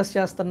నేను డిస్కస్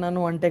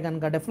చేస్తున్నాను అంటే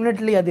కనుక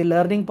డెఫినెట్లీ అది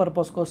లెర్నింగ్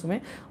పర్పస్ కోసమే.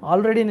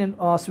 ఆల్రెడీ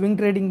నేను స్వింగ్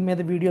ట్రేడింగ్ మీద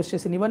వీడియోస్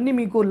చేసిన, ఇవన్నీ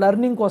మీకు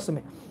లెర్నింగ్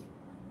కోసమే.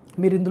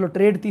 మీరు ఇందులో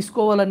ట్రేడ్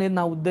తీసుకోవాలనేది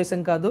నా ఉద్దేశం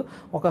కాదు.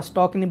 ఒక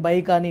స్టాక్ని బై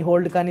కానీ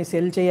హోల్డ్ కానీ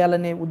సెల్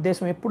చేయాలనే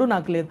ఉద్దేశం ఎప్పుడూ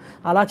నాకు లేదు.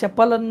 అలా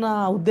చెప్పాలన్న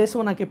ఉద్దేశం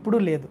నాకు ఎప్పుడూ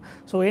లేదు.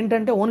 సో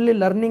ఏంటంటే ఓన్లీ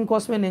లెర్నింగ్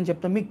కోసమే నేను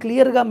చెప్తాను. మీకు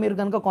క్లియర్గా మీరు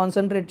కనుక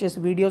కాన్సన్ట్రేట్ చేసి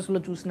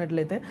వీడియోస్లో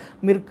చూసినట్లయితే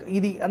మీరు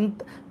ఇది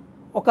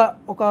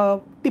ఒక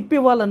టిప్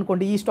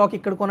ఇవ్వాలనుకోండి, ఈ స్టాక్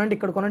ఇక్కడ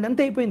కొనండి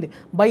అంతే అయిపోయింది.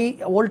 By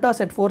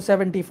Voltas at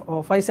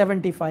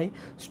 575,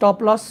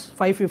 stop loss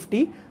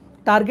 550,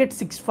 target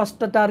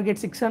first target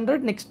 600,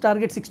 next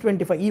target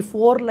 625. ఈ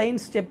 4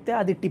 లైన్స్ చెప్తే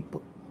అది టిప్.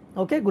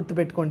 ఓకే,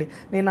 గుర్తుపెట్టుకోండి,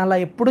 నేను అలా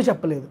ఎప్పుడూ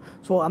చెప్పలేదు.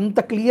 సో అంత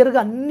క్లియర్గా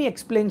అన్నీ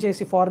ఎక్స్ప్లెయిన్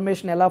చేసి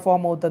ఫార్మేషన్ ఎలా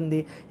ఫామ్ అవుతుంది,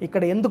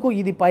 ఇక్కడ ఎందుకు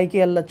ఇది పైకి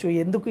వెళ్ళొచ్చు,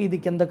 ఎందుకు ఇది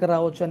కిందకి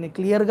రావచ్చు అని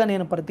క్లియర్గా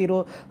నేను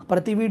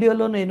ప్రతి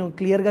వీడియోలో నేను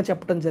క్లియర్గా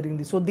చెప్పడం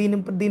జరిగింది. సో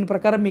దీని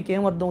ప్రకారం మీకు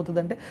ఏం అర్థం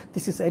అవుతుందంటే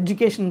this is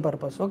education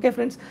purpose. Okay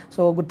friends,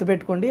 so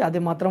గుర్తుపెట్టుకోండి,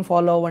 అది మాత్రం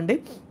ఫాలో అవ్వండి.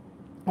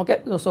 Okay,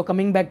 so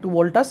coming back to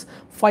Voltas,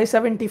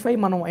 575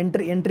 మనం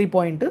ఎంట్రీ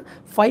పాయింట్,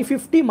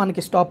 550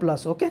 మనకి stop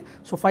loss. Okay,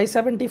 so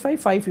 575,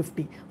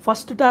 550,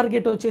 first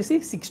target వచ్చేసి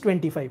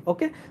 625.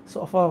 ఓకే,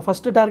 సో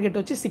ఫస్ట్ టార్గెట్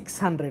వచ్చి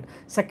 600,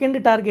 సెకండ్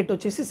టార్గెట్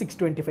వచ్చేసి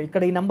 625.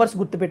 ఇక్కడ ఈ నెంబర్స్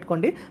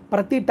గుర్తుపెట్టుకోండి.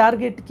 ప్రతి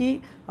టార్గెట్కి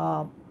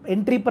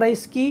ఎంట్రీ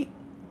ప్రైస్కి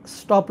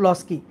స్టాప్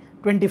లాస్కి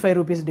 25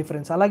 రూపీస్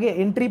డిఫరెన్స్, అలాగే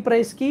ఎంట్రీ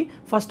ప్రైస్కి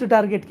ఫస్ట్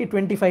టార్గెట్కి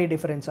 25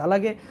 డిఫరెన్స్,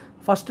 అలాగే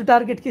first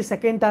టార్గెట్కి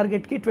second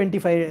టార్గెట్కి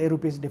 25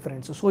 rupees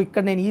difference. So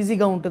ఇక్కడ నేను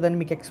ఈజీగా ఉంటుందని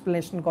మీకు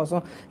ఎక్స్ప్లెనేషన్ కోసం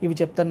ఇవి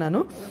చెప్తున్నాను.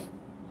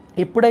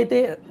 ఎప్పుడైతే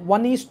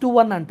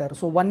 1:1 అంటారు,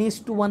 సో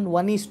 1:1,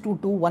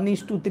 1:2,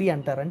 1:3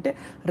 అంటారు, అంటే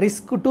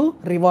risk to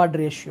reward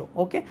ratio.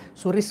 Okay,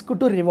 so risk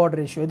to reward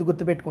ratio ఇది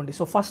గుర్తుపెట్టుకోండి.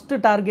 సో ఫస్ట్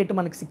టార్గెట్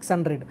మనకి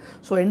 600,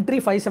 సో ఎంట్రీ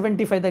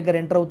 575 దగ్గర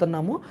ఎంటర్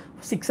అవుతున్నాము,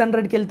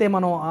 600కి వెళ్తే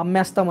మనం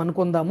అమ్మేస్తాం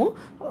అనుకుందాము,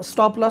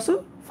 స్టాప్ లాస్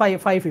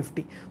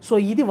 550. సో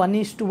ఇది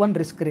 1:1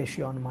 రిస్క్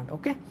రేషియో అనమాట.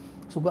 ఓకే,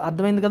 సో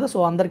అర్థమైంది కదా. సో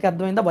అందరికీ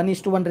అర్థమైందా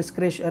 1:1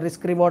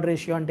 రిస్క్ రివార్డ్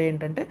రేషియో అంటే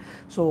ఏంటంటే,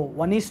 సో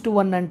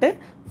 1:1 అంటే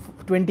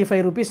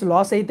 25 రూపీస్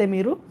లాస్ అయితే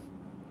మీరు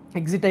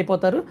ఎగ్జిట్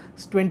అయిపోతారు,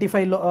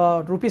 25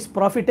 రూపీస్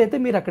ప్రాఫిట్ అయితే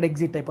మీరు అక్కడ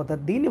ఎగ్జిట్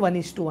అయిపోతారు. దీన్ని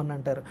 1:1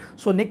 అంటారు.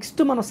 సో నెక్స్ట్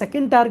మనం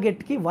second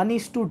టార్గెట్కి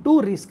 1:2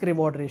 risk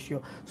reward ratio.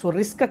 So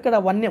risk అక్కడ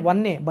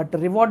 1 బట్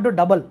రివార్డ్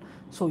డబల్.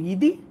 సో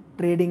ఇది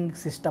ట్రేడింగ్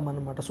సిస్టమ్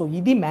అనమాట. సో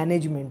ఇది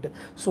మేనేజ్మెంట్,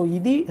 సో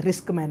ఇది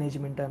రిస్క్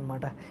మేనేజ్మెంట్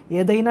అనమాట.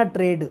 ఏదైనా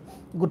ట్రేడ్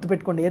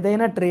గుర్తుపెట్టుకోండి,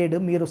 ఏదైనా ట్రేడ్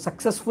మీరు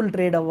సక్సెస్ఫుల్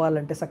ట్రేడ్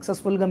అవ్వాలంటే,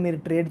 సక్సెస్ఫుల్గా మీరు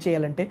ట్రేడ్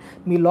చేయాలంటే,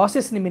 మీ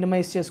లాసెస్ని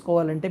మినిమైజ్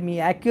చేసుకోవాలంటే మీ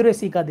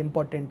యాక్యురసీ కాదు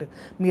ఇంపార్టెంట్,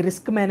 మీ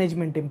రిస్క్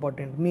మేనేజ్మెంట్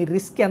ఇంపార్టెంట్, మీ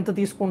రిస్క్ ఎంత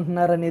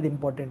తీసుకుంటున్నారు అనేది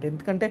ఇంపార్టెంట్.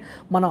 ఎందుకంటే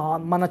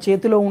మన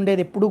చేతిలో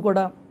ఉండేది ఎప్పుడూ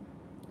కూడా,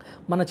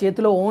 మన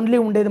చేతిలో ఓన్లీ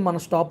ఉండేది మన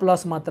స్టాప్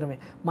లాస్ మాత్రమే.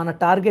 మన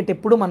టార్గెట్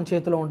ఎప్పుడు మన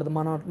చేతిలో ఉండదు.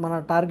 మన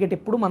టార్గెట్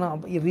ఎప్పుడు మన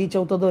రీచ్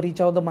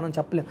అవుతుందో మనం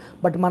చెప్పలేం.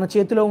 బట్ మన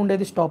చేతిలో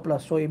ఉండేది స్టాప్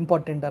లాస్. సో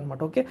ఇంపార్టెంట్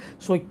అనమాట. ఓకే,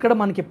 సో ఇక్కడ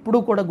మనకి ఎప్పుడూ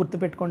కూడా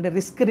గుర్తుపెట్టుకోండి,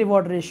 risk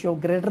reward ratio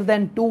greater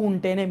than 2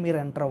 ఉంటేనే మీరు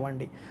ఎంటర్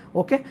అవ్వండి.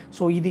 ఓకే,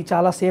 సో ఇది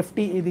చాలా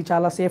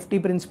సేఫ్టీ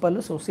ప్రిన్సిపల్.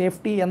 సో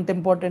సేఫ్టీ ఎంత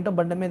ఇంపార్టెంటో,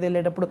 బండి మీద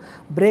వెళ్ళేటప్పుడు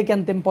బ్రేక్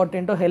ఎంత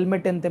ఇంపార్టెంటో,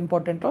 హెల్మెట్ ఎంత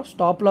ఇంపార్టెంటో,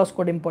 స్టాప్ లాస్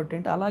కూడా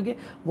ఇంపార్టెంట్. అలాగే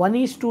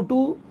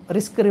 1:2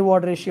 రిస్క్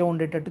రివార్డ్ రేషియో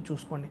ఉండేటట్టు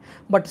చూసుకోండి.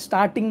 బట్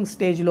స్టార్టింగ్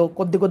స్టేజ్లో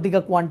కొద్దిగా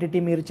క్వాంటిటీ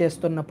మీరు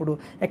చేస్తున్నప్పుడు,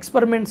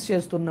 ఎక్స్పెరిమెంట్స్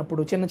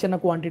చేస్తున్నప్పుడు, చిన్న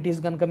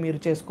క్వాంటిటీస్ కనుక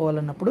మీరు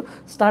చేసుకోవాలన్నప్పుడు,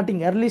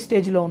 స్టార్టింగ్ ఎర్లీ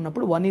స్టేజ్లో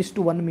ఉన్నప్పుడు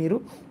 1:1 మీరు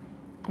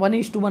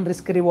 1:1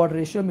 రిస్క్ రివార్డ్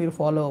రేషియో మీరు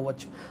ఫాలో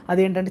అవ్వచ్చు.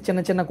 అదేంటంటే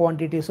చిన్న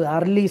క్వాంటిటీస్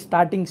అర్లీ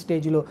స్టార్టింగ్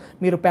స్టేజ్లో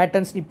మీరు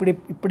ప్యాటర్న్స్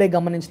ఇప్పుడే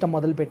గమనించడం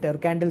మొదలుపెట్టారు.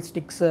 క్యాండిల్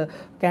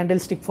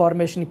స్టిక్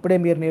ఫార్మేషన్ ఇప్పుడే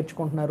మీరు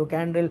నేర్చుకుంటున్నారు.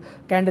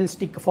 క్యాండిల్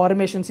స్టిక్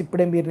ఫార్మేషన్స్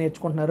ఇప్పుడే మీరు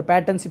నేర్చుకుంటున్నారు.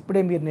 ప్యాటర్న్స్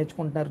ఇప్పుడే మీరు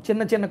నేర్చుకుంటున్నారు.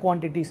 చిన్న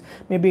క్వాంటిటీస్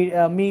మేబీ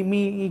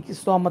మీ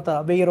స్తోమత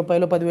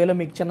 ₹1000 10,000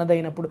 మీకు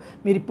చిన్నదైనప్పుడు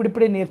మీరు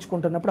ఇప్పుడిప్పుడే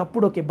నేర్చుకుంటున్నప్పుడు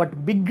అప్పుడు ఓకే. బట్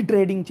బిగ్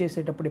ట్రేడింగ్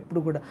చేసేటప్పుడు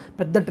ఎప్పుడు కూడా,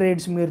 పెద్ద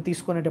ట్రేడ్స్ మీరు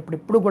తీసుకునేటప్పుడు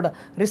ఎప్పుడు కూడా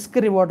risk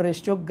reward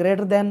ratio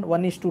greater than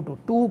 1:2,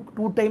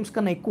 2 times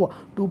కన్నా ఎక్కువ,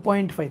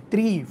 2.5,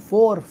 3,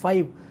 4,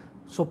 5.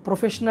 సో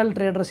ప్రొఫెషనల్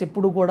ట్రేడర్స్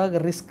ఎప్పుడు కూడా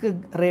risk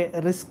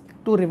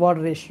to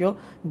reward ratio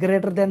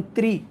greater than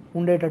 3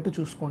 ఉండేటట్టు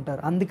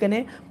చూసుకుంటారు.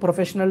 అందుకనే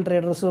ప్రొఫెషనల్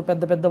ట్రేడర్స్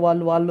పెద్ద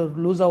వాళ్ళు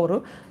లూజ్ అవ్వరు.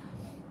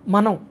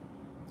 మనం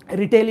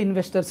రిటైల్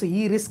ఇన్వెస్టర్స్ ఈ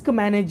రిస్క్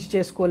మేనేజ్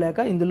చేసుకోలేక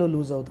ఇందులో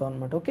లూజ్ అవుతాం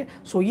అనమాట. ఓకే,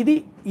 సో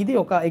ఇది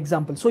ఒక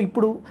ఎగ్జాంపుల్. సో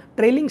ఇప్పుడు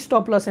ట్రైలింగ్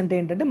స్టాప్ లాస్ అంటే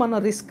ఏంటంటే మన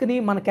రిస్క్ని,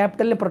 మన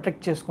క్యాపిటల్ని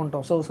ప్రొటెక్ట్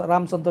చేసుకుంటాం. సో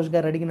రామ్ సంతోష్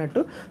గారు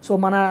అడిగినట్టు, సో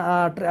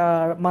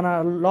మన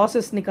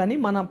లాసెస్ని కానీ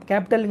మన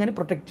క్యాపిటల్ని కానీ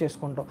ప్రొటెక్ట్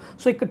చేసుకుంటాం.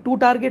 సో ఇక్కడ 2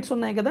 టార్గెట్స్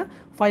ఉన్నాయి కదా,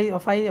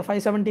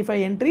 575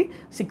 ఎంట్రీ,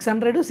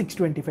 600,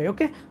 625.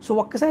 ఓకే, సో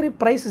ఒక్కసారి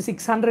ప్రైస్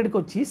 600కి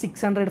వచ్చి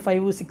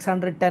 605,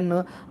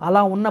 610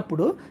 అలా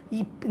ఉన్నప్పుడు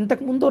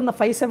ఇంతకుముందు ఉన్న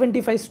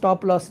 575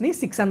 స్టాప్ లాస్ని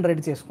 600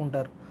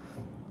 చేసుకుంటారు.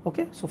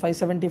 ఓకే, సో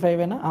 575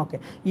 అయినా ఓకే.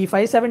 ఈ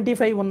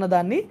 575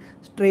 ఉన్నదాన్ని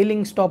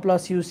ట్రైలింగ్ స్టాప్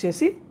లాస్ యూజ్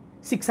చేసి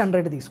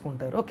 600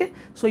 తీసుకుంటారు. ఓకే,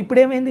 సో ఇప్పుడు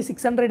ఏమైంది,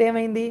 600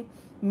 ఏమైంది,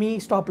 మీ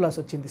స్టాప్ లాస్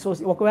వచ్చింది. సో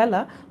ఒకవేళ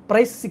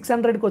ప్రైస్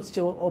 600కి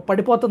వచ్చి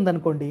పడిపోతుంది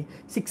అనుకోండి,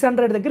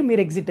 600 దగ్గర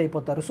మీరు ఎగ్జిట్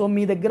అయిపోతారు. సో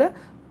మీ దగ్గర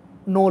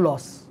నో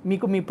లాస్,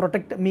 మీకు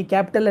మీ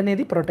క్యాపిటల్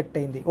అనేది ప్రొటెక్ట్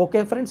అయింది.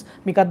 ఓకే ఫ్రెండ్స్,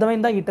 మీకు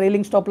అర్థమైందా ఈ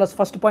trailing stop loss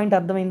first point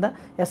అర్థమైందా?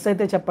 ఎస్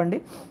అయితే చెప్పండి.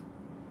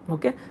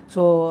 Okay,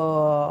 so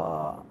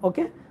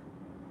okay,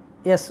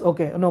 yes,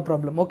 okay, no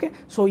problem. Okay,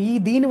 so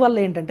దీనివల్ల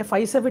ఏంటంటే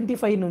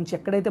 575 నుంచి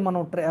ఎక్కడైతే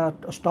మనం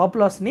స్టాప్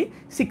లాస్ని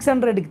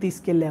 600కి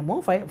తీసుకెళ్ళామో,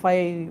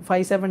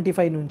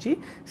 575 నుంచి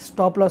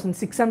స్టాప్ లాస్ని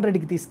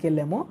 600కి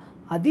తీసుకెళ్ళామో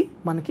అది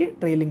మనకి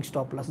ట్రైలింగ్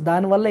స్టాప్ లాస్.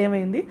 దానివల్ల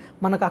ఏమైంది,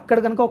 మనకు అక్కడ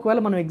కనుక ఒకవేళ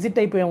మనం ఎగ్జిట్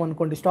అయిపోయాం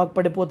అనుకోండి, స్టాక్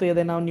పడిపోతే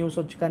ఏదైనా న్యూస్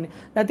వచ్చి కానీ,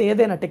 లేకపోతే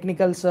ఏదైనా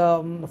టెక్నికల్స్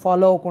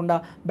ఫాలో అవ్వకుండా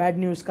బ్యాడ్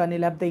న్యూస్ కానీ,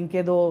 లేకపోతే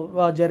ఇంకేదో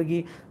జరిగి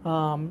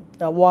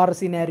వార్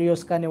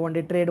సినారియోస్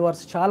కానివ్వండి, ట్రేడ్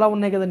వార్స్ చాలా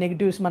ఉన్నాయి కదా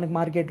నెగిటివ్స్ మనకి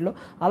మార్కెట్లో,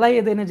 అలా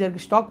ఏదైనా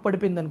జరిగి స్టాక్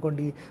పడిపోయింది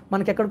అనుకోండి,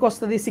 మనకి ఎక్కడికి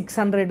వస్తుంది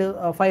 600,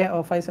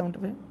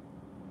 575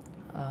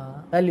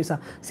 వాల్యూసా,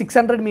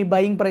 600 మీ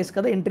బయింగ్ ప్రైస్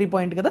కదా, ఎంట్రీ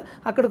పాయింట్ కదా,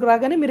 అక్కడికి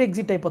రాగానే మీరు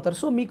ఎగ్జిట్ అయిపోతారు.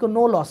 సో మీకు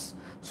no loss.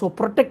 So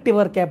protect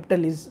your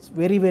capital is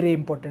very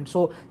important. So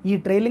ఈ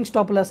ట్రైలింగ్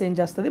స్టాప్ లాస్ ఏం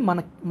చేస్తుంది,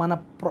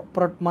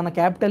 మన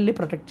క్యాపిటల్ని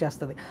ప్రొటెక్ట్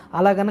చేస్తుంది.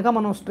 అలా కనుక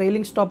మనం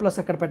ట్రైలింగ్ స్టాప్ లాస్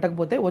అక్కడ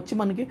పెట్టకపోతే వచ్చి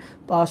మనకి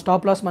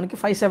స్టాప్ లాస్ మనకి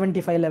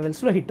 575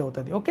 లెవెల్స్లో హిట్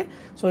అవుతుంది. ఓకే,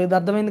 సో ఇది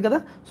అర్థమైంది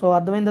కదా. సో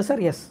అర్థమైందా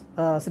సార్? ఎస్.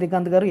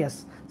 శ్రీకాంత్ గారు ఎస్,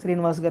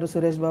 శ్రీనివాస్ గారు,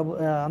 సురేష్ బాబు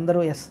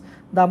అందరూ ఎస్,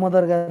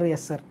 దామోదర్ గారు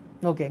yes sir.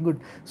 Okay, good.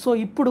 So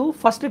ఇప్పుడు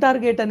ఫస్ట్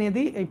టార్గెట్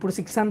అనేది ఇప్పుడు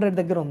 600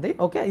 దగ్గర ఉంది.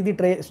 ఓకే, ఇది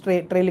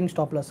ట్రైలింగ్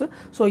స్టాప్ లాస్.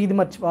 సో ఇది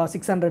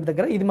 600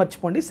 దగ్గర, ఇది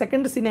మర్చిపోండి.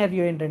 సెకండ్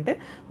సినారియో ఏంటంటే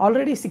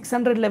ఆల్రెడీ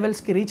 600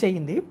 లెవెల్స్కి రీచ్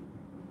అయ్యింది,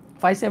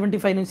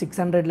 575 నుంచి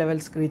 600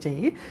 లెవెల్స్కి రీచ్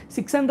అయ్యి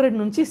 600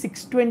 నుంచి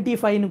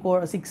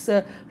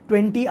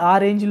 620 ఆ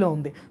రేంజ్లో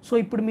ఉంది. సో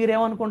ఇప్పుడు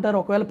మీరేమనుకుంటారు,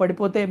 ఒకవేళ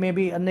పడిపోతే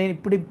మేబీ నేను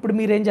ఇప్పుడు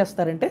మీరేం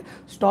చేస్తారంటే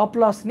స్టాప్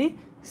లాస్ని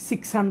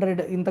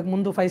 600,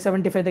 ఇంతకుముందు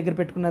 575 దగ్గర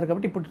పెట్టుకున్నారు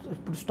కాబట్టి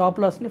ఇప్పుడు స్టాప్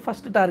లాస్ని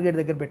ఫస్ట్ టార్గెట్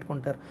దగ్గర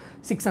పెట్టుకుంటారు.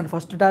 600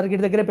 ఫస్ట్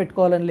టార్గెట్ దగ్గరే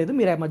పెట్టుకోవాలని లేదు,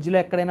 మీరు ఆ మధ్యలో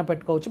ఎక్కడైనా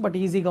పెట్టుకోవచ్చు, బట్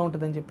ఈజీగా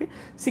ఉంటుందని చెప్పి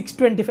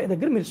 625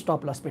 దగ్గర మీరు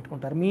స్టాప్ లాస్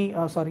పెట్టుకుంటారు.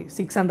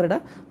 600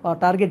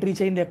 టార్గెట్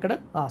రీచ్ అయింది ఎక్కడ,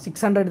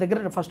 600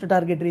 దగ్గర ఫస్ట్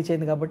టార్గెట్ రీచ్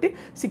అయింది కాబట్టి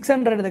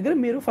 600 దగ్గర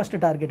మీరు ఫస్ట్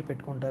టార్గెట్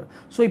పెట్టుకుంటారు.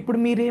 సో ఇప్పుడు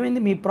మీరు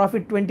ఏమైంది, మీ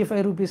ప్రాఫిట్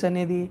 25 రూపీస్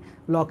అనేది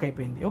లాక్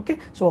అయిపోయింది. ఓకే,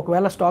 సో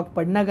ఒకవేళ స్టాక్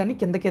పడినా కానీ,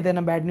 కిందకి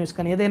ఏదైనా బ్యాడ్ న్యూస్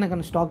కానీ, ఏదైనా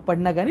కానీ స్టాక్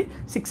పడినా కానీ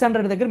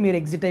 600 దగ్గర మీరు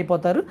ఎగ్జిట్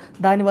అయిపోతారు.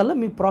 అవుతారు, దానివల్ల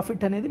మీ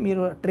ప్రాఫిట్ అనేది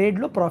మీరు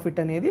ట్రేడ్లో ప్రాఫిట్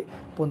అనేది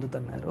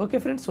పొందుతున్నారు. ఓకే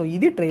ఫ్రెండ్స్, సో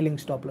ఇది ట్రైలింగ్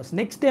స్టాప్ లాస్.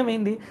 నెక్స్ట్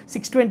ఏమైంది,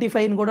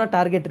 625 కూడా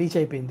టార్గెట్ రీచ్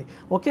అయిపోయింది.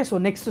 ఓకే, సో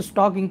నెక్స్ట్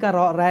స్టాక్ ఇంకా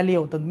ర్యాలీ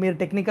అవుతుంది. మీరు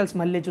టెక్నికల్స్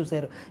మళ్ళీ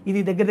చూసారు,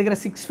 ఇది దగ్గర దగ్గర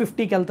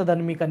 650కి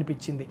వెళ్తుందని మీకు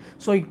అనిపించింది.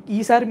 సో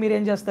ఈసారి మీరు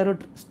ఏం చేస్తారు,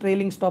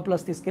 ట్రైలింగ్ స్టాప్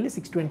లాస్ తీసుకెళ్ళి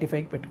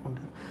 625కి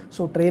పెట్టుకుంటారు.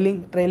 సో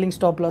ట్రైలింగ్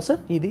స్టాప్ లాస్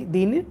ఇది,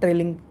 దీన్ని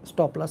ట్రైలింగ్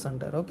స్టాప్ లాస్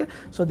అంటారు. ఓకే,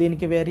 సో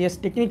దీనికి వేరియస్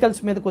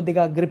టెక్నికల్స్ మీద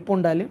కొద్దిగా గ్రిప్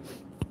ఉండాలి.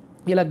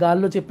 ఇలా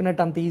గాల్లో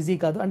చెప్పినట్టు అంత ఈజీ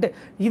కాదు, అంటే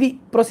ఇది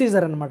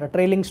ప్రొసీజర్ అనమాట.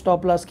 ట్రైలింగ్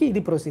స్టాప్ లాస్కి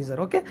ఇది ప్రొసీజర్.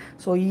 ఓకే,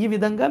 సో ఈ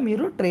విధంగా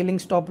మీరు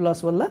ట్రైలింగ్ స్టాప్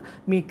లాస్ వల్ల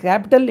మీ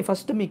క్యాపిటల్ని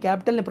ఫస్ట్ మీ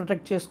క్యాపిటల్ని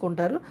ప్రొటెక్ట్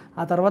చేసుకుంటారు,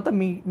 ఆ తర్వాత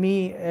మీ మీ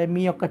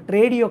మీ యొక్క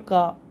ట్రేడ్ యొక్క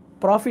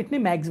ప్రాఫిట్ని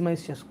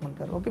మ్యాక్సిమైజ్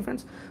చేసుకుంటారు. ఓకే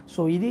ఫ్రెండ్స్,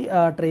 సో ఇది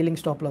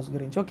ట్రైలింగ్ స్టాప్ లాస్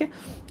గురించి. ఓకే,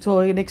 సో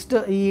నెక్స్ట్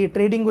ఈ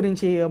ట్రేడింగ్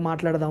గురించి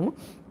మాట్లాడదాము.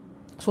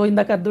 సో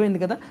ఇందాక అర్థమైంది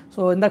కదా.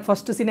 సో ఇందాక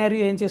ఫస్ట్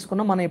సినారియో ఏం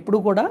చేసుకున్నాం, మనం ఎప్పుడు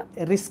కూడా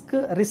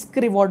రిస్క్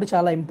రివార్డ్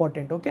చాలా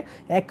ఇంపార్టెంట్. ఓకే,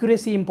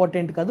 యాక్యురసీ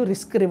ఇంపార్టెంట్ కాదు,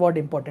 రిస్క్ రివార్డ్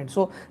ఇంపార్టెంట్.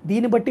 సో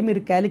దీన్ని బట్టి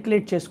మీరు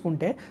క్యాలిక్యులేట్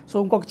చేసుకుంటే, సో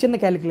ఇంకొక చిన్న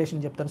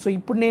క్యాలిక్యులేషన్ చెప్తాను. సో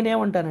ఇప్పుడు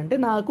నేనేమంటానంటే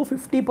నాకు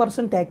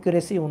 50%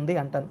 యాక్యురసీ ఉంది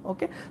అంటాను.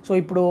 ఓకే, సో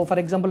ఇప్పుడు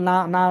ఫర్ ఎగ్జాంపుల్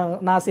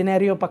నా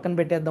సినారియో పక్కన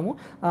పెట్టేద్దాము.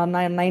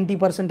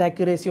 90%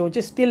 యాక్యురసీ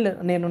వచ్చి స్టిల్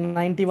నేను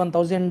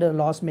 91,000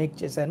 లాస్ మేక్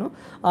చేశాను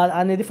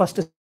అనేది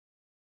ఫస్ట్.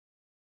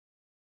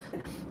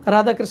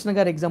 రాధాకృష్ణ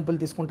గారి ఎగ్జాంపుల్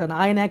తీసుకుంటాను,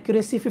 ఆయన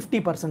యాక్యురసీ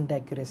 50%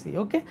 యాక్యురసీ.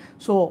 ఓకే,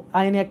 సో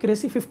ఆయన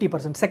యాక్యురసీ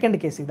 50%. సెకండ్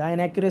కేసు ఇది, ఆయన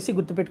యాక్యురసీ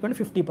గుర్తుపెట్టుకోండి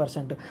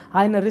 50%.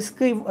 ఆయన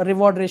risk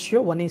reward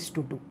ratio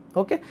 1:2.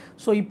 Okay,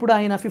 so ఇప్పుడు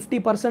ఆయన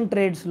 50%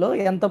 ట్రేడ్స్లో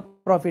ఎంత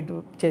ప్రాఫిట్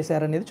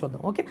చేశారనేది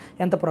చూద్దాం. ఓకే,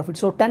 ఎంత ప్రాఫిట్.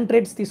 సో 10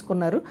 ట్రేడ్స్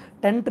తీసుకున్నారు,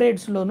 10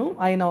 ట్రేడ్స్లోనూ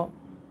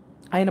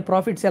ఆయన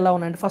ప్రాఫిట్స్ ఎలా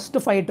ఉన్నాయంటే ఫస్ట్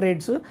 5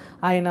 ట్రేడ్స్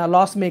ఆయన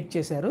లాస్ మేక్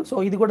చేశారు. సో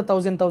ఇది కూడా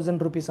 1,000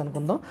 రూపీస్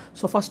అనుకుందాం.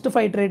 సో ఫస్ట్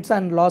 5 ట్రేడ్స్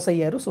ఆయన లాస్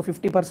అయ్యారు. సో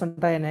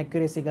 50% ఆయన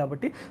యాక్యురసీ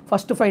కాబట్టి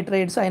ఫస్ట్ 5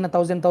 ట్రేడ్స్ ఆయన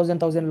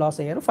 1,000 లాస్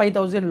అయ్యారు,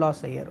 5,000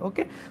 లాస్ అయ్యారు.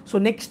 ఓకే, సో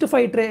నెక్స్ట్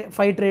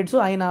 5 ట్రేడ్స్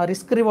ఆయన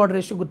risk reward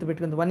ratio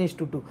గుర్తుపెట్టుకుంది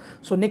 1:2.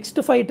 So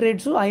next 5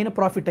 trades ఆయన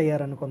ప్రాఫిట్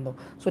అయ్యారు అనుకుందాం.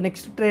 సో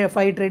నెక్స్ట్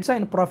 5 ట్రేడ్స్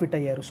ఆయన ప్రాఫిట్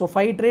అయ్యారు. సో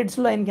 5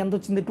 ట్రేడ్స్లో ఆయనకి ఎంత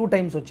వచ్చింది, 2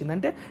 టైమ్స్ వచ్చింది,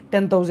 అంటే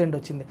 10,000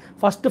 వచ్చింది.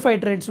 ఫస్ట్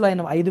 5 ట్రేడ్స్లో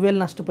ఆయన 5,000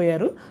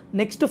 నష్టపోయారు,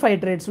 నెక్స్ట్ 5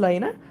 ట్రేడ్స్లో ఆయన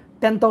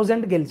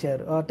 10,000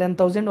 గెలిచారు,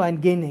 10,000 ఆయన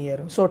గెయిన్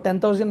అయ్యారు. So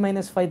 10,000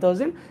 minus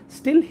 5,000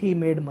 still he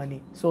made money.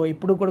 So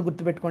ఇప్పుడు కూడా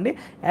గుర్తుపెట్టుకోండి,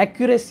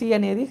 యాక్యురసీ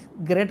అనేది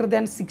గ్రేటర్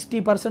దాన్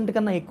 60%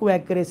 కన్నా ఎక్కువ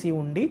యాక్యురసీ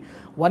ఉండి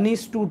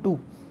 1:2.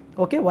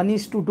 ఓకే,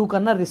 1:2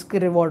 కన్నా రిస్క్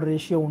రివార్డ్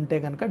రేషియో ఉంటే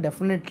కనుక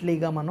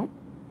డెఫినెట్లీగా మనం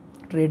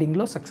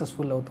ట్రేడింగ్లో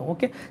సక్సెస్ఫుల్ అవుతాం.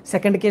 ఓకే,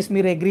 సెకండ్ కేసు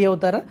మీరు అగ్రీ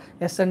అవుతారా?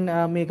 ఎస్ అని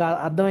మీకు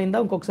అర్థమైందా?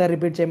 ఇంకొకసారి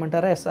రిపీట్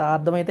చేయమంటారా? ఎస్,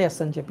 అర్థమైతే ఎస్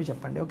అని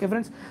చెప్పండి. Okay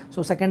friends,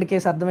 so second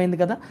case అర్థమైంది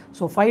కదా.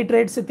 సో 5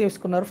 ట్రేడ్స్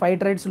తీసుకున్నారు, 5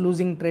 ట్రేడ్స్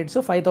లూజింగ్ ట్రేడ్స్,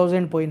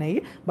 5,000 పోయినాయి.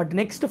 బట్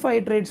నెక్స్ట్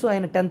 5 ట్రేడ్స్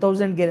ఆయన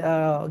 10,000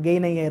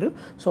 గెయిన్ అయ్యారు.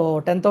 So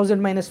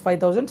 10,000 minus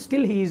 5,000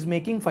 still he is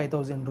making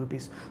 5,000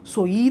 rupees.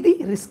 So ఇది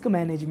రిస్క్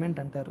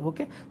మేనేజ్మెంట్ అంటారు.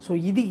 ఓకే, సో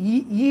ఇది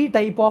ఈ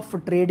టైప్ ఆఫ్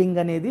ట్రేడింగ్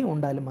అనేది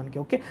ఉండాలి మనకి.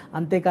 ఓకే,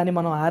 అంతేకాని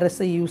మనం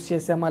ఆర్ఎస్ఐ యూస్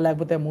చేసామా,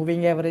 లేకపోతే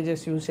మూవింగ్ యావరేజెస్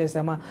యూస్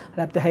చేసామా,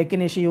 లేకపోతే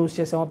హైకినేషి యూస్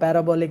చేసామా,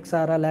 పారాబోలిక్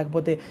సారా,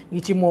 లేకపోతే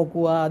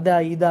ఇచిమోకు అదా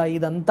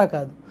ఇదంతా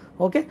కాదు.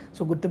 ఓకే,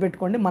 సో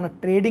గుర్తుపెట్టుకోండి, మన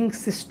ట్రేడింగ్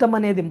సిస్టమ్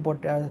అనేది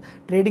ఇంపార్టెంట్.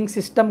 ట్రేడింగ్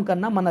సిస్టమ్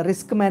కన్నా మన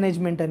రిస్క్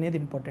మేనేజ్మెంట్ అనేది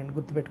ఇంపార్టెంట్.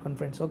 గుర్తుపెట్టుకోండి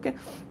ఫ్రెండ్స్. ఓకే,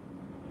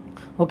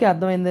 ఓకే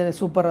అర్థమైంది,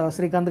 సూపర్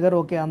శ్రీకాంత్ గారు.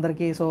 ఓకే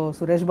అందరికీ. సో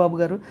సురేష్ బాబు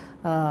గారు,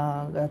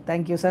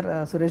 thank you sir.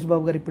 Suresh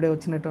Babu గారు ఇప్పుడే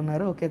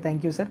వచ్చినట్టున్నారు. Okay,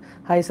 thank you sir.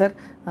 Hi sir.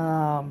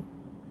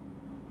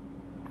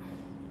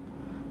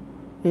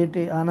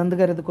 ఏంటి ఆనంద్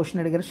గారు ఏదో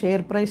క్వశ్చన్ అడిగారు,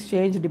 share price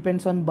change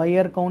depends on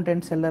buyer count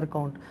and seller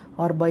count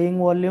are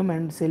buying volume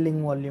and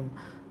selling volume.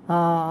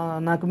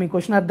 నాకు మీ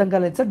క్వశ్చన్ అర్థం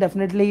కాలేదు సార్.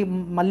 డెఫినెట్లీ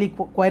మళ్ళీ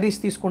క్వైరీస్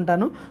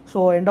తీసుకుంటాను. So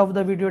end of the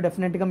video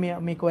డెఫినెట్గా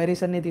మీ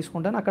క్వైరీస్ అన్నీ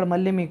తీసుకుంటాను. అక్కడ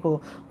మళ్ళీ మీకు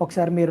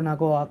ఒకసారి మీరు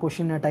నాకు ఆ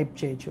క్వశ్చన్ టైప్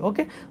చేయొచ్చు.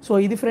 ఓకే, సో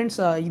ఇది ఫ్రెండ్స్,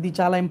 ఇది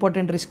చాలా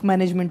ఇంపార్టెంట్. రిస్క్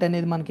మేనేజ్మెంట్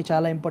అనేది మనకి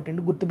చాలా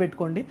ఇంపార్టెంట్,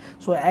 గుర్తుపెట్టుకోండి.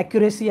 సో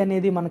యాక్యురసీ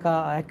అనేది మనకు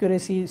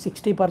accuracy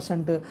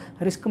 60%,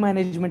 risk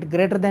management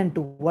greater than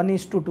 2,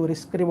 1:2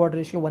 risk reward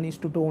ratio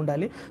 1:2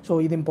 ఉండాలి. సో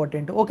ఇది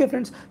ఇంపార్టెంట్. ఓకే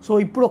ఫ్రెండ్స్, సో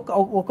ఇప్పుడు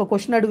ఒక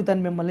క్వశ్చన్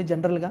అడుగుతాను మిమ్మల్ని.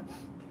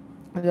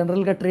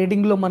 జనరల్గా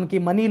ట్రేడింగ్లో మనకి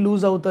మనీ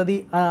లూజ్ అవుతుంది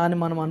అని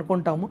మనం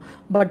అనుకుంటాము.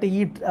 బట్ ఈ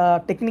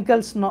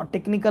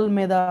టెక్నికల్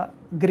మీద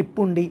గ్రిప్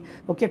ఉండి,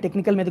 ఓకే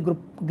టెక్నికల్ మీద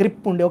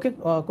గ్రిప్ ఉండి, ఓకే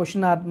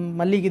క్వశ్చన్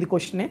మళ్ళీ ఇది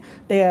క్వశ్చనే,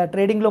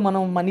 ట్రేడింగ్లో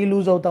మనం మనీ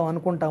లూజ్ అవుతాం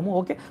అనుకుంటాము.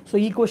 ఓకే, సో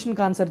ఈ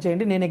క్వశ్చన్కి ఆన్సర్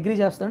చేయండి. నేను అగ్రీ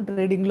చేస్తాను,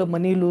 ట్రేడింగ్లో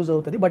మనీ లూజ్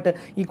అవుతుంది. బట్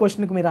ఈ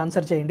క్వశ్చన్కి మీరు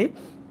ఆన్సర్ చేయండి.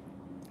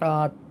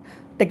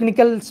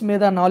 టెక్నికల్స్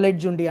మీద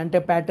నాలెడ్జ్ ఉండి, అంటే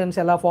ప్యాటర్న్స్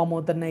ఎలా ఫామ్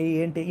అవుతున్నాయి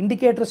ఏంటి,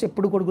 ఇండికేటర్స్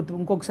ఎప్పుడు కూడా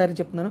ఇంకొకసారి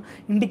చెప్తున్నాను,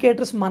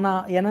 ఇండికేటర్స్ మన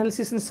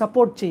ఎనాలిసిస్ని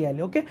సపోర్ట్ చేయాలి.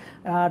 ఓకే,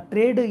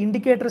 ట్రేడ్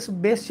ఇండికేటర్స్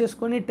బేస్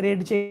చేసుకొని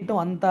ట్రేడ్ చేయటం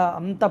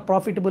అంత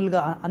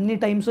ప్రాఫిటబుల్గా అన్ని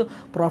టైమ్స్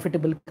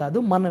ప్రాఫిటబుల్ కాదు.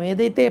 మనం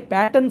ఏదైతే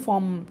ప్యాటర్న్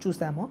ఫామ్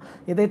చూసామో,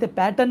 ఏదైతే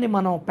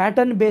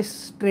ప్యాటర్న్ బేస్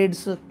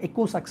ట్రేడ్స్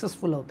ఎక్కువ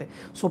సక్సెస్ఫుల్ అవుతాయి.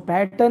 సో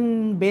ప్యాటర్న్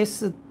బేస్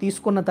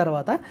తీసుకున్న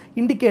తర్వాత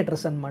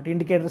ఇండికేటర్స్ అనమాట.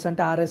 ఇండికేటర్స్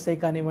అంటే ఆర్ఎస్ఐ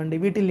కానివ్వండి,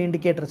 వీటిని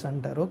ఇండికేటర్స్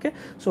అంటారు. ఓకే,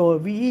 సో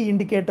ఈ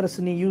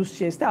ఇండికేటర్స్ని యూస్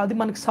చేస్తే అది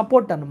మనకి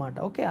సపోర్ట్ అనమాట.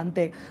 ఓకే,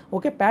 అంతే.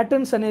 ఓకే,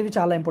 ప్యాటర్న్స్ అనేవి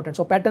చాలా ఇంపార్టెంట్.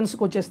 సో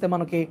ప్యాటర్న్స్కి వచ్చేస్తే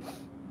మనకి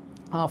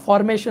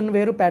ఫార్మేషన్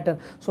వేరు, pattern.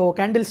 So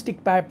candle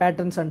stick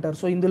patterns అంటారు.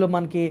 సో ఇందులో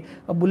మనకి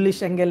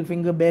bullish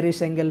engulfing,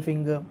 bearish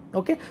engulfing.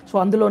 Okay, so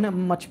అందులోనే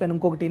మర్చిపోయాను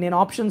ఇంకొకటి, నేను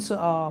ఆప్షన్స్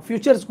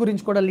ఫ్యూచర్స్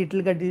గురించి కూడా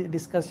లిటిల్గా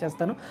డిస్కస్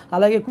చేస్తాను.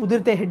 అలాగే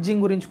కుదిరితే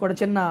హెడ్జింగ్ గురించి కూడా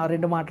చిన్న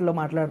 2 మాటల్లో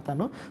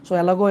మాట్లాడతాను. సో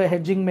ఎలాగో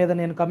హెడ్జింగ్ మీద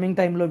నేను కమింగ్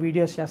టైంలో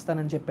వీడియోస్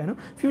చేస్తానని చెప్పాను.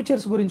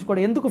 ఫ్యూచర్స్ గురించి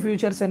కూడా, ఎందుకు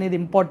ఫ్యూచర్స్ అనేది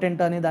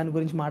ఇంపార్టెంట్ అనే దాని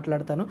గురించి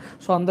మాట్లాడతాను.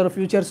 సో అందరూ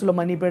ఫ్యూచర్స్లో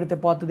మనీ పెడితే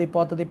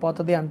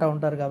పోతుంది అంటూ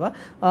ఉంటారు కదా.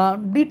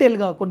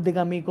 డీటెయిల్గా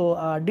కొద్దిగా మీకు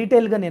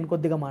డీటెయిల్గా నేను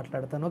కొద్దిగా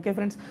మాట్లాడతాను. ఓకే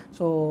ఫ్రెండ్స్,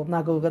 సో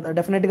నాకు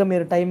డెఫినెట్గా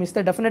మీరు టైం ఇస్తే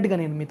డెఫినెట్గా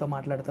నేను మీతో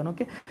మాట్లాడతాను.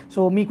 ఓకే,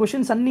 సో మీ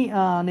క్వశ్చన్స్ అన్నీ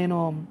నేను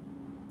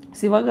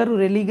శివ గారు,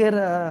 రెలీ గారు,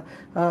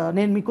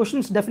 నేను మీ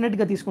క్వశ్చన్స్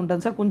డెఫినెట్గా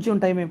తీసుకుంటాను సార్, కొంచెం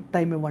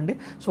టైం ఇవ్వండి.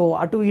 సో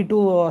అటు ఇటు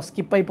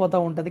స్కిప్ అయిపోతూ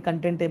ఉంటుంది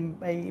కంటెంట్,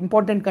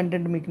 ఇంపార్టెంట్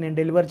కంటెంట్ మీకు నేను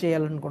డెలివర్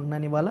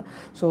చేయాలనుకుంటున్నాను ఇవాళ.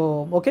 సో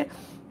ఓకే,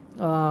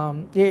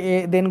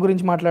 దేని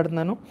గురించి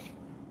మాట్లాడుతున్నాను.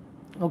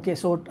 ఓకే,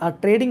 సో ఆ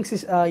ట్రేడింగ్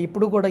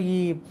ఇప్పుడు కూడా ఈ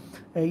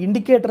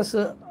ఇండికేటర్స్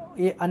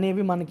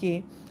అనేవి మనకి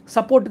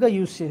సపోర్ట్గా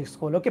యూస్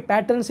చేసుకోవాలి. Okay,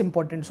 patterns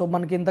important. సో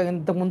మనకి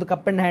ఇంతకుముందు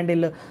కప్ అండ్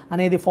హ్యాండిల్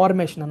అనేది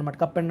ఫార్మేషన్ అనమాట.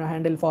 Cup and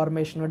handle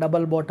formation,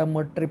 double bottom,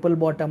 triple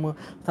bottom,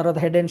 తర్వాత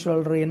head and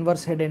shoulder,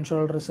 inverse head and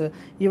shoulders,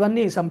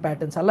 ఇవన్నీ సమ్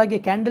ప్యాటర్న్స్. అలాగే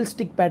క్యాండిల్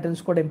స్టిక్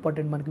ప్యాటర్న్స్ కూడా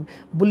ఇంపార్టెంట్ మనకి.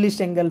 Bullish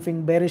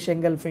engulfing, bearish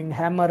engulfing,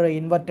 hammer,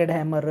 inverted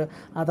hammer,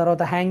 ఆ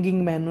తర్వాత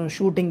hanging man,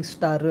 shooting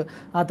star,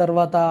 ఆ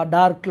తర్వాత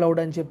dark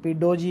cloud అని చెప్పి,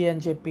 డోజీ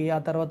అని చెప్పి,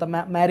 ఆ తర్వాత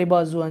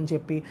మ్యారిబాజు అని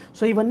చెప్పి.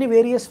 సో ఇవన్నీ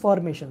వేరియస్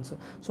ఫార్మేషన్స్.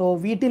 సో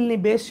వీటిల్ని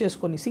బేస్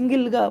చేసుకొని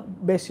సింగిల్గా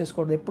బేస్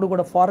చేసుకోవద్దు, ఎప్పుడు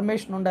కూడా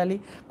ఫార్మేషన్ ఉండాలి,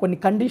 కొన్ని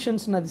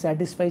కండిషన్స్ని అది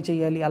సాటిస్ఫై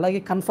చేయాలి, అలాగే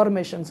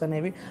కన్ఫర్మేషన్స్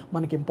అనేవి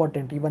మనకి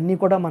ఇంపార్టెంట్. ఇవన్నీ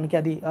కూడా మనకి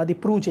అది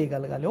ప్రూవ్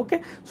చేయగలగాలి. ఓకే,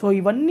 సో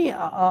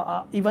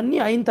ఇవన్నీ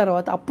అయిన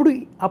తర్వాత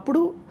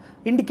అప్పుడు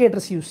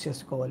ఇండికేటర్స్ యూస్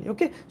చేసుకోవాలి.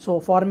 ఓకే, సో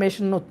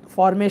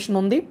ఫార్మేషన్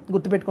ఉంది,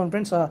 గుర్తుపెట్టుకోండి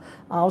ఫ్రెండ్స్.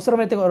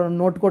 అవసరమైతే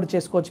నోట్ కూడా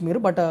చేసుకోవచ్చు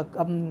మీరు, బట్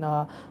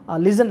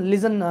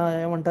లిజన్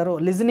ఏమంటారు,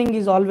 listening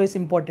is always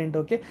important.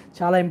 Okay,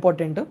 చాలా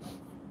ఇంపార్టెంట్.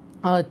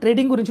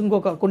 ట్రేడింగ్ గురించి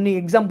కొన్ని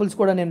ఎగ్జాంపుల్స్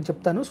కూడా నేను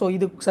చెప్తాను. సో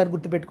ఇది ఒకసారి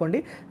గుర్తుపెట్టుకోండి.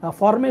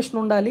 ఫార్మేషన్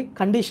ఉండాలి,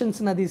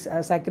 కండిషన్స్ని అది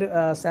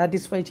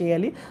సాటిస్ఫై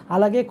చేయాలి,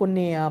 అలాగే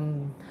కొన్ని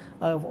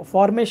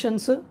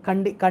ఫార్మేషన్స్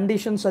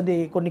కండిషన్స్, అది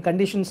కొన్ని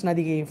కండిషన్స్ని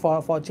అది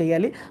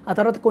చేయాలి. ఆ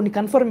తర్వాత కొన్ని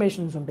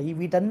కన్ఫర్మేషన్స్ ఉంటాయి.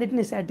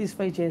 వీటన్నిటిని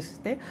సాటిస్ఫై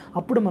చేస్తే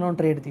అప్పుడు మనం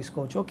ట్రేడ్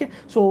తీసుకోవచ్చు. ఓకే,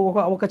 సో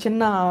ఒక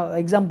చిన్న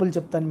ఎగ్జాంపుల్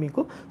చెప్తాను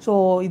మీకు. సో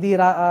ఇది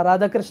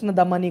రాధాకృష్ణ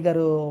దమాని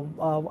గారు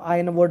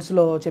ఆయన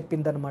వర్డ్స్లో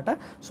చెప్పిందనమాట.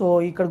 సో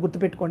ఇక్కడ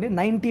గుర్తుపెట్టుకోండి,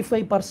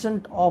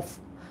 95% of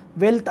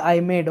wealth I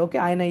made. Okay,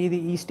 ఆయన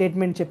ఈ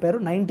స్టేట్మెంట్ చెప్పారు,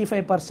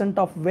 95%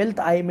 of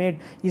wealth I made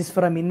is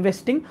from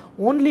investing,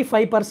 only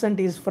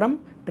 5% is from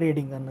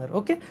trading అన్నారు.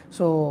 ఓకే,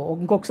 సో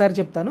ఇంకొకసారి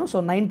చెప్తాను. సో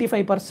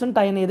 95%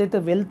 ఆయన ఏదైతే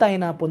వెల్త్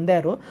ఆయన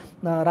పొందారో,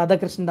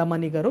 రాధాకృష్ణ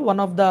దమాని గారు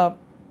వన్ ఆఫ్ ద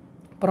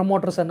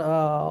ప్రమోటర్స్,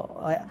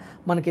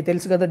 మనకి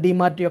తెలుసు కదా,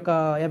 డిమార్ట్ యొక్క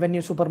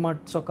ఎవెన్యూ సూపర్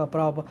మార్ట్స్ యొక్క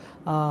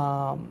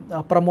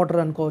ప్రమోటర్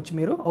అనుకోవచ్చు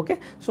మీరు. ఓకే,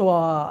 సో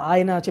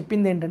ఆయన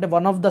చెప్పింది ఏంటంటే,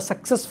 one of the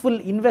successful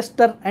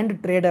investor and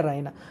trader,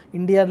 ఆయన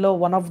ఇండియాలో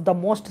one of the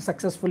most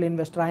successful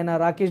investor. ఆయన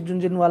రాకేష్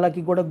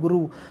జుంజున్వాలాకి కూడా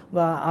గురువు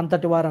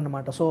అంతటి వారు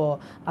అనమాట. సో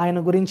ఆయన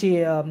గురించి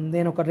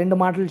నేను ఒక 2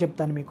 మాటలు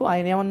చెప్తాను మీకు.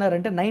 ఆయన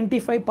ఏమన్నారంటే,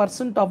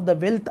 95% of the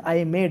wealth I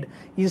made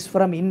is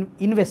from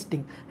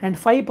investing and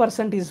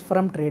 5% is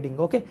from trading.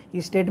 Okay,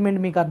 ఈ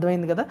స్టేట్మెంట్ మీకు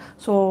అర్థమైంది కదా.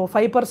 సో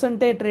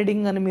 5% ట్రేడింగ్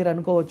అని మీరు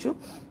అనుకోవచ్చు.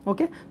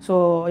 ఓకే, సో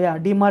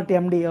డిమార్ట్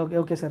ఎండి,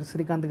 ఓకే సార్,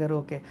 శ్రీకాంత్ గారు.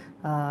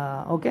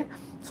 ఓకే,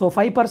 సో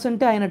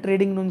 5% ఆయన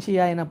ట్రేడింగ్ నుంచి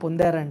ఆయన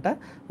పొందారంట.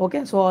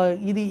 ఓకే, సో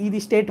ఇది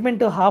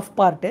స్టేట్మెంట్ హాఫ్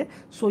పార్టే.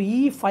 సో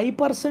ఈ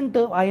 5%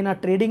 ఆయన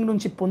ట్రేడింగ్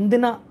నుంచి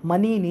పొందిన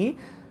మనీని,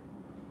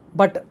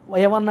 బట్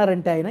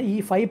ఏమన్నారంటే, ఆయన ఈ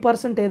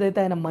 5%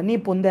 ఏదైతే ఆయన మనీ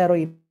పొందారో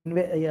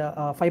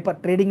 5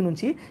 ట్రేడింగ్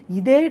నుంచి,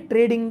 ఇదే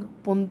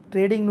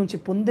ట్రేడింగ్ నుంచి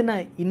పొందిన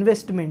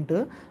ఇన్వెస్ట్మెంట్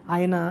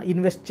ఆయన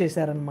ఇన్వెస్ట్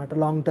చేశారనమాట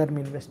లాంగ్ టర్మ్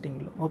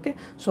ఇన్వెస్టింగ్లో. ఓకే,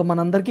 సో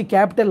మనందరికీ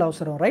క్యాపిటల్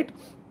అవసరం, రైట్.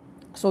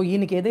 సో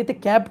ఈయనకి ఏదైతే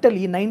క్యాపిటల్,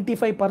 ఈ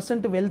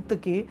 95%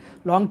 వెల్త్కి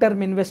లాంగ్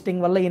టర్మ్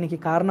ఇన్వెస్టింగ్ వల్ల ఈయనకి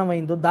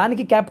కారణమైందో,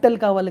 దానికి క్యాపిటల్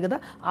కావాలి కదా,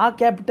 ఆ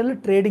క్యాపిటల్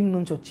ట్రేడింగ్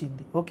నుంచి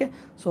వచ్చింది. ఓకే,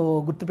 సో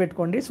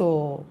గుర్తుపెట్టుకోండి. సో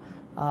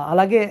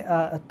అలాగే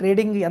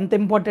ట్రేడింగ్ ఎంత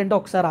ఇంపార్టెంటో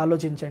ఒకసారి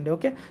ఆలోచించండి.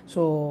 ఓకే,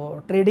 సో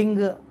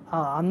ట్రేడింగ్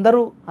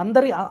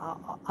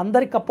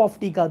అందరి కప్ ఆఫ్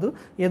టీ కాదు.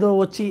 ఏదో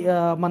వచ్చి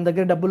మన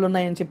దగ్గర డబ్బులు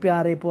ఉన్నాయని చెప్పి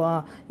రేపు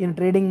ఈయన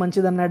ట్రేడింగ్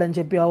మంచిది అన్నాడని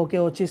చెప్పి ఓకే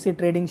వచ్చేసి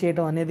ట్రేడింగ్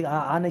చేయడం అనేది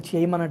ఆయన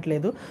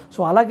చేయమనట్లేదు. సో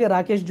అలాగే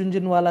రాకేష్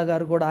జుంజున్వాలా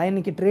గారు కూడా,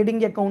 ఆయనకి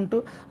ట్రేడింగ్ అకౌంట్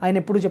ఆయన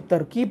ఎప్పుడు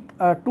చెప్తారు, కీప్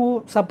 2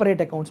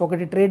 సపరేట్ అకౌంట్స్,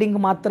 ఒకటి ట్రేడింగ్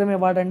మాత్రమే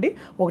వాడండి,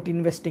 ఒకటి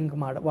ఇన్వెస్టింగ్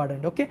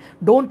వాడండి. Okay,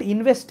 don't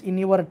invest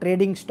in your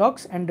trading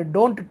stocks and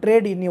don't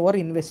trade in your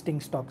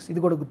investing stocks. ఇది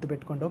కూడా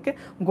గుర్తుపెట్టుకోండి. ఓకే,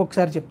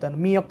 ఇంకొకసారి చెప్తాను,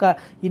 మీ యొక్క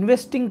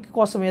ఇన్వెస్టింగ్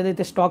కోసం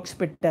ఏదైతే స్టాక్స్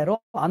పెట్టారో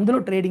అందులో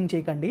ట్రేడింగ్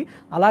చేయకండి.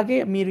 అలాగే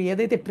మీరు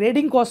ఏదైతే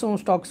ట్రేడింగ్ కోసం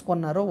స్టాక్స్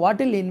కొన్నారో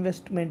వాటిని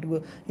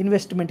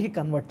ఇన్వెస్ట్మెంట్కి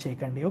కన్వర్ట్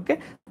చేయకండి. ఓకే,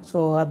 సో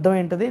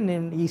అర్థమేంటది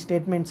నేను ఈ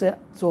స్టేట్మెంట్స్.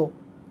 సో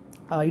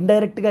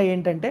ఇండైరెక్ట్గా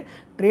ఏంటంటే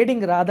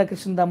ట్రేడింగ్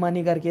రాధాకృష్ణ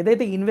దమానీ గారికి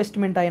ఏదైతే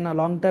ఇన్వెస్ట్మెంట్ అయినా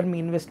లాంగ్ టర్మ్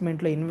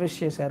ఇన్వెస్ట్మెంట్లో ఇన్వెస్ట్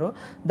చేశారో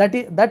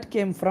దట్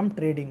కేమ్ ఫ్రమ్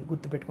ట్రేడింగ్,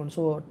 గుర్తుపెట్టుకోండి.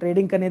 సో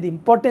ట్రేడింగ్ అనేది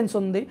ఇంపార్టెన్స్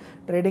ఉంది.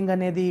 ట్రేడింగ్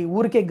అనేది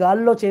ఊరికే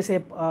గాల్లో చేసే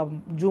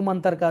జూమ్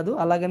అంతర్ కాదు,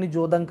 అలాగని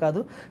జోదం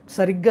కాదు.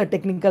 సరిగ్గా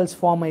టెక్నికల్స్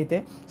ఫామ్ అయితే,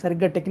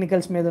 సరిగ్గా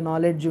టెక్నికల్స్ మీద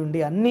నాలెడ్జ్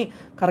ఉండి అన్నీ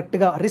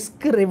కరెక్ట్గా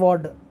రిస్క్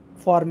రివార్డ్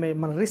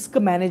మన రిస్క్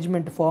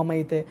మేనేజ్మెంట్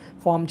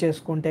ఫామ్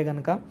చేసుకుంటే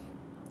కనుక,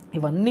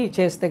 ఇవన్నీ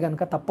చేస్తే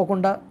కనుక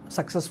తప్పకుండా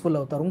సక్సెస్ఫుల్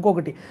అవుతారు.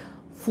 ఇంకొకటి,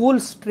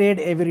 ఫూల్స్ ట్రేడ్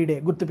ఎవ్రీడే,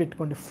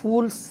 గుర్తుపెట్టుకోండి.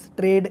 ఫూల్స్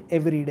ట్రేడ్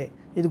ఎవ్రీడే,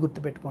 ఇది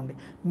గుర్తుపెట్టుకోండి.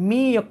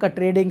 మీ యొక్క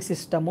ట్రేడింగ్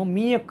సిస్టము,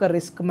 మీ యొక్క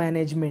రిస్క్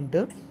మేనేజ్మెంట్,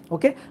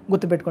 ఓకే,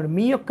 గుర్తుపెట్టుకోండి.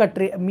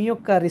 మీ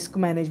యొక్క రిస్క్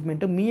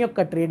మేనేజ్మెంట్, మీ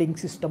యొక్క ట్రేడింగ్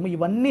సిస్టము,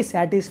 ఇవన్నీ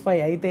సాటిస్ఫై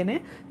అయితేనే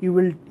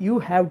you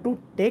have to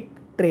take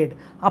trade.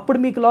 అప్పుడు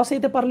మీకు లాస్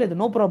అయితే పర్లేదు,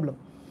 నో ప్రాబ్లం.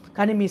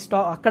 కానీ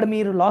అక్కడ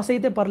మీరు లాస్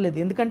అయితే పర్లేదు,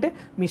 ఎందుకంటే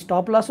మీ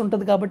స్టాప్ లాస్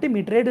ఉంటుంది కాబట్టి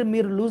మీ ట్రేడ్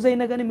మీరు లూజ్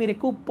అయినా కానీ మీరు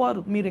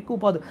ఎక్కువ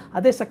పోదు.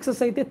 అదే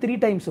సక్సెస్ అయితే 3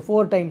 times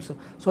 4 times.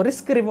 So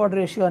risk reward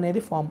ratio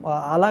అనేది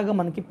అలాగా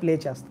మనకి ప్లే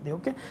చేస్తుంది.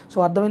 ఓకే, సో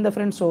అర్థమైందా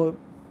ఫ్రెండ్స్?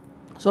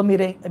 సో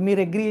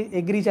మీరు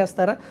అగ్రీ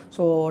చేస్తారా?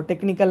 సో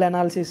టెక్నికల్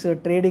అనాలిసిస్,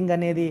 ట్రేడింగ్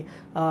అనేది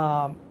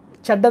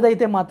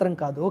చెడ్డదైతే మాత్రం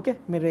కాదు. ఓకే,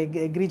 మీరు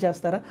అగ్రీ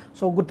చేస్తారా?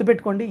 సో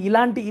గుర్తుపెట్టుకోండి,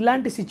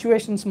 ఇలాంటి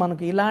సిచ్యువేషన్స్,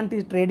 మనకు ఇలాంటి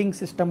ట్రేడింగ్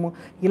సిస్టము,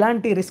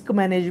 ఇలాంటి రిస్క్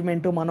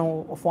మేనేజ్మెంట్ మనం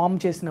ఫామ్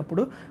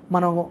చేసినప్పుడు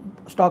మనం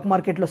స్టాక్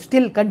మార్కెట్లో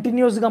స్టిల్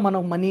కంటిన్యూస్గా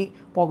మనం మనీ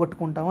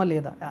పోగొట్టుకుంటామా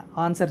లేదా?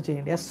 ఆన్సర్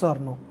చేయండి, ఎస్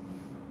ఆర్ నో.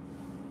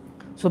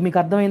 సో మీకు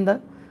అర్థమైందా?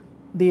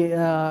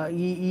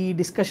 ఈ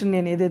డిస్కషన్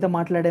నేను ఏదైతే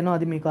మాట్లాడానో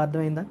అది మీకు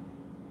అర్థమైందా?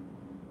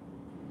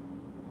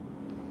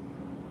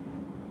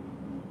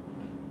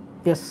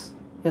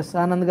 ఎస్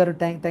ఆనంద్ గారు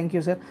థ్యాంక్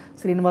యూ సార్.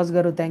 శ్రీనివాస్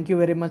గారు thank you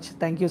very much.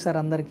 Thank you sir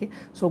అందరికీ.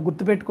 సో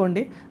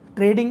గుర్తుపెట్టుకోండి,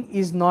 ట్రేడింగ్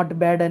ఈజ్ నాట్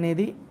బ్యాడ్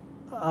అనేది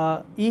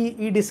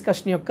ఈ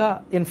డిస్కషన్ యొక్క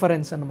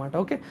ఇన్ఫరెన్స్ అనమాట.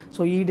 ఓకే,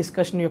 సో ఈ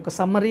డిస్కషన్ యొక్క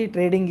summary,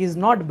 trading is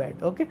not bad.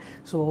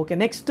 Okay,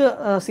 next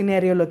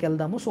సినారియోలోకి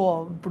వెళ్దాము. సో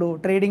ఇప్పుడు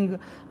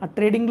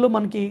ట్రేడింగ్లో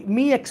మనకి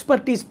మీ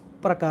ఎక్స్పర్టీస్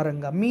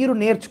ప్రకారంగా మీరు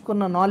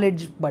నేర్చుకున్న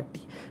నాలెడ్జ్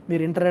బట్టి,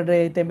 మీరు ఇంట్రాడే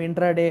అయితే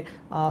ఇంట్రాడే,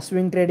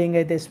 స్వింగ్ ట్రేడింగ్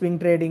అయితే స్వింగ్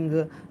ట్రేడింగ్,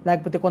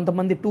 లేకపోతే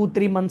కొంతమంది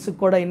 2-3 months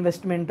కూడా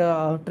ఇన్వెస్ట్మెంట్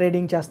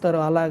ట్రేడింగ్ చేస్తారు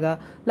అలాగా,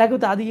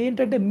 లేకపోతే అది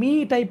ఏంటంటే మీ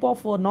టైప్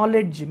ఆఫ్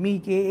నాలెడ్జ్,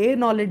 మీకు ఏ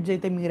నాలెడ్జ్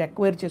అయితే మీరు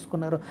ఎక్వైర్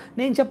చేసుకున్నారో.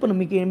 నేను చెప్పను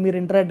మీరు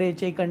ఇంట్రాడే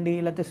చేయకండి,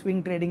 లేకపోతే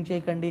స్వింగ్ ట్రేడింగ్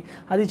చేయకండి,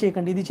 అది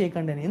చేయకండి, ఇది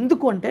చేయకండి అని.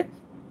 ఎందుకు అంటే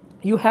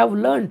you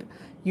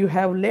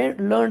have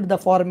learned the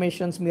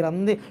formations, మీరు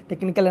అన్ని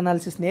టెక్నికల్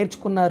అనాలిసిస్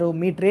నేర్చుకున్నారు.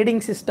 మీ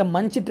ట్రేడింగ్ సిస్టమ్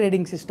మంచి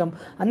ట్రేడింగ్ సిస్టమ్,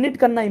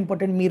 అన్నిటికన్నా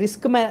ఇంపార్టెంట్ మీ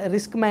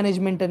రిస్క్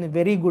మేనేజ్మెంట్ అనేది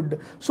వెరీ గుడ్.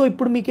 సో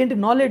ఇప్పుడు మీకేంటి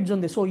నాలెడ్జ్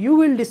ఉంది. So you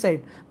will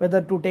decide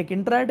whether to take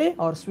intraday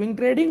are swing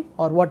trading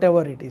are what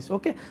ever it is.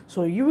 Okay,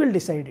 so you will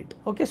decide it.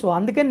 Okay, so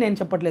అందుకని నేను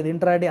చెప్పట్లేదు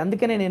intraday,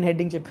 అందుకనే నేను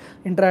heading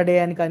intraday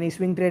అని కానీ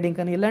స్వింగ్ ట్రేడింగ్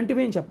కానీ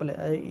ఇలాంటివి ఏం చెప్పలేదు.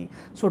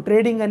 సో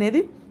ట్రేడింగ్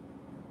అనేది,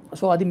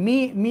 సో అది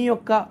మీ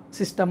యొక్క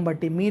సిస్టమ్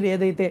బట్టి మీరు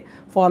ఏదైతే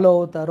ఫాలో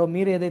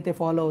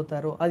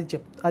అవుతారో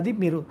అది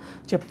మీరు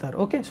చెప్తారు.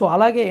 ఓకే, సో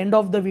అలాగే ఎండ్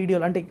ఆఫ్ ద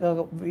వీడియోలో, అంటే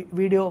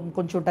వీడియో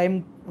కొంచెం టైం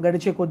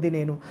గడిచే కొద్దీ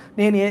నేను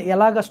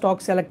ఎలాగ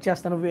స్టాక్ సెలెక్ట్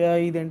చేస్తాను,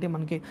 ఇదేంటి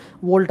మనకి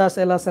వోల్టాస్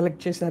ఎలా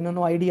సెలెక్ట్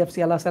చేశాను,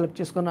 ఐడిఎఫ్సి ఎలా సెలెక్ట్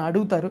చేసుకుని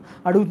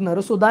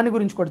అడుగుతున్నారు. సో దాని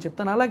గురించి కూడా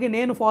చెప్తాను. అలాగే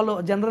నేను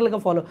జనరల్గా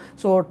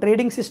సో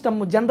ట్రేడింగ్ సిస్టమ్,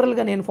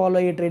 జనరల్గా నేను ఫాలో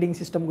అయ్యే ట్రేడింగ్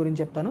సిస్టమ్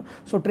గురించి చెప్తాను.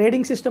 సో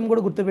ట్రేడింగ్ సిస్టమ్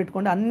కూడా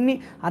గుర్తుపెట్టుకోండి,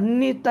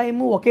 అన్ని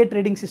టైము ఒకే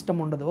ట్రేడింగ్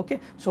సిస్టమ్ ఉండదు. ఓకే,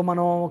 సో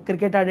మనం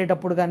క్రికెట్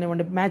ఆడేటప్పుడు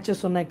కానివ్వండి,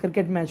 మ్యాచెస్ ఉన్నాయి, క్రికెట్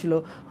మ్యాచ్లో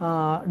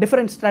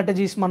డిఫరెంట్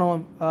స్ట్రాటజీస్ మనం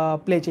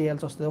ప్లే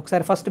చేయాల్సి వస్తుంది.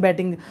 ఒకసారి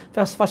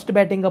ఫస్ట్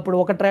బ్యాటింగ్ అప్పుడు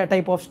ఒక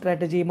టైప్ ఆఫ్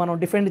స్ట్రాటజీ, మనం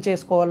డిఫెండ్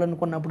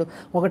చేసుకోవాలనుకున్నప్పుడు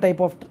ఒక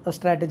టైప్ ఆఫ్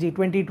స్ట్రాటజీ,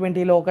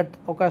 2020లో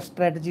ఒక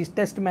స్ట్రాటజీ,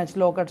 టెస్ట్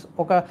మ్యాచ్లో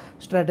ఒక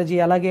స్ట్రాటజీ,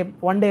 అలాగే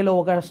వన్డేలో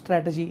ఒక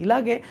స్ట్రాటజీ,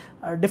 ఇలాగే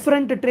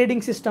డిఫరెంట్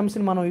ట్రేడింగ్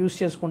సిస్టమ్స్ని మనం యూస్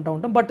చేసుకుంటూ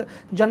ఉంటాం. బట్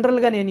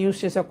జనరల్గా నేను యూస్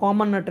చేసే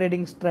common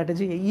trading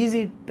strategy,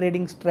 easy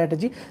trading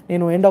strategy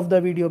నేను ఎండ్ ఆఫ్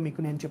ద వీడియో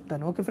మీకు నేను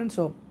చెప్తాను. Okay friends,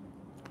 so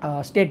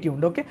stay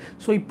tuned. Okay,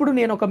 so ఇప్పుడు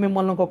నేను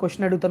మిమ్మల్ని ఒక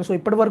క్వశ్చన్ అడుగుతాను. సో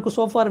ఇప్పటివరకు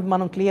సోఫార్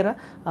మనం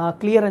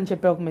క్లియర్ అని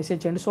చెప్పి ఒక మెసేజ్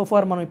చేయండి.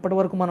 సోఫార్ మనం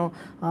ఇప్పటివరకు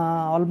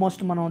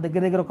ఆల్మోస్ట్ మనం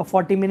దగ్గర ఒక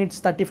 40 minutes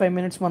 35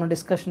 minutes మనం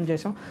డిస్కషన్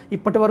చేసాం.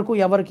 ఇప్పటివరకు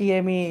ఎవరికి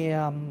ఏమి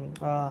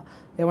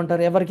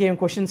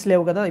క్వశ్చన్స్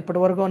లేవు కదా?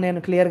 ఇప్పటివరకు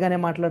నేను క్లియర్గానే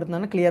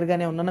మాట్లాడుతున్నాను,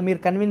 క్లియర్గానే ఉన్నాను.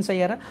 మీరు కన్విన్స్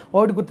అయ్యారా?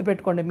 ఒకటి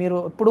గుర్తుపెట్టుకోండి, మీరు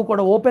ఎప్పుడు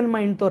కూడా ఓపెన్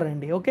మైండ్తో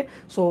రండి. ఓకే,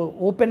 సో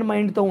ఓపెన్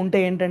మైండ్తో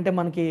ఉంటే ఏంటంటే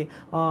మనకి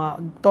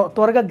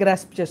త్వరగా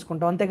గ్రాస్ప్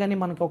చేసుకుంటాం. అంతేగాని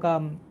మనకి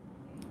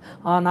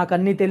నాకు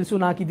అన్నీ తెలుసు,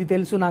 నాకు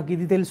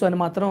ఇది తెలుసు అని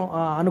మాత్రం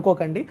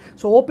అనుకోకండి.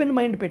 సో ఓపెన్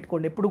మైండ్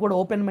పెట్టుకోండి, ఎప్పుడు కూడా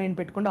ఓపెన్ మైండ్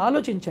పెట్టుకోండి,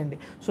 ఆలోచించండి.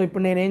 సో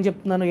ఇప్పుడు నేనేం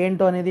చెప్తున్నాను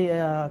ఏంటో అనేది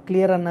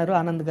క్లియర్ అన్నారు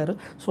ఆనంద్ గారు.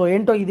 సో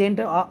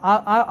ఇదేంటో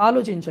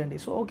ఆలోచించండి.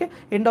 So okay,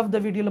 end of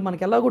the వీడియోలో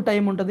మనకి ఎలాగో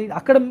టైం ఉంటుంది,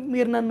 అక్కడ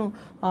మీరు నన్ను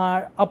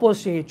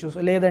అపోజ్ చేయొచ్చు.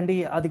 సో లేదండి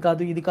అది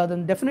కాదు ఇది కాదు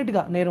అని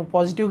డెఫినెట్గా నేను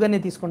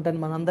పాజిటివ్గానే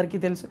తీసుకుంటాను. మనందరికీ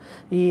తెలుసు,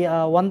 ఈ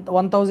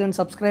 1000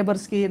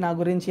 సబ్స్క్రైబర్స్కి నా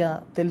గురించి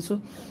తెలుసు.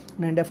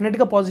 నేను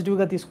డెఫినెట్గా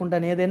పాజిటివ్గా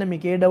తీసుకుంటాను. ఏదైనా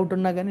మీకు ఏ డౌట్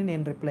ఉన్నా కానీ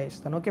నేను రిప్లై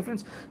ఇస్తాను. ఓకే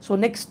ఫ్రెండ్స్, సో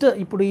నెక్స్ట్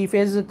ఇప్పుడు ఈ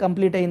ఫేజ్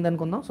కంప్లీట్ అయింది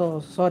అనుకుందాం. సో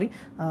సారీ,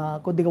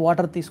 కొద్దిగా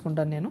వాటర్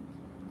తీసుకుంటాను నేను.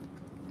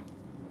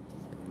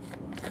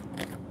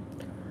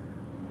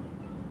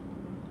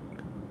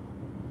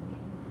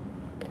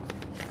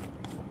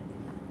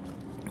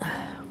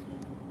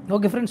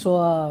 Okay friends. So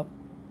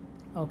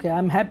okay,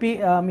 I'm happy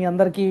మీ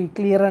అందరికీ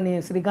క్లియర్ అని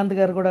శ్రీకాంత్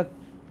గారు కూడా,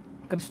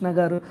 కృష్ణ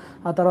గారు,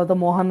 ఆ తర్వాత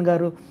మోహన్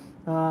గారు,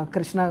 ఆ,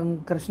 కృష్ణ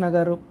కృష్ణ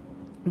గారు,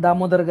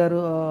 దామోదర్ గారు,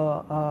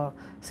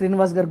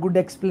 శ్రీనివాస్ గారు గుడ్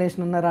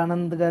ఎక్స్ప్లెనేషన్ అన్నారు,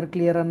 ఆనంద్ గారు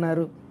క్లియర్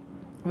అన్నారు.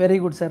 Very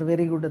good sir,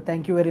 very good,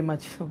 thank you very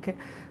much. Okay,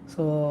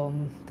 so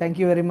thank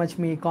you very much.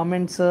 Me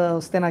comments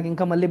వస్తే నాకు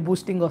ఇంకా మళ్ళీ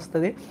బూస్టింగ్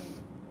వస్తుంది.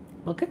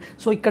 ఓకే,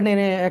 సో ఇక్కడ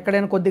నేను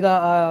ఎక్కడైనా కొద్దిగా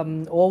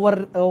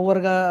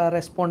ఓవర్గా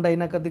రెస్పాండ్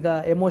అయినా, కొద్దిగా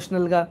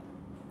ఎమోషనల్గా,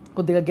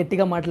 కొద్దిగా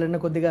గట్టిగా మాట్లాడిన,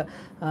 కొద్దిగా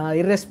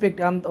ఇర్రెస్పెక్ట్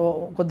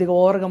కొద్దిగా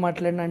ఓవర్గా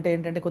మాట్లాడిన అంటే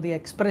ఏంటంటే కొద్దిగా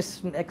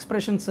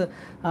ఎక్స్ప్రెషన్స్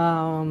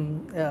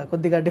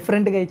కొద్దిగా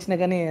డిఫరెంట్గా ఇచ్చినా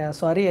కానీ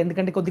సారీ.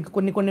 ఎందుకంటే కొద్దిగా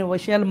కొన్ని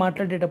విషయాలు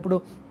మాట్లాడేటప్పుడు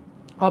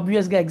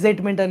ఆబ్వియస్గా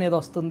ఎగ్జైట్మెంట్ అనేది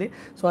వస్తుంది.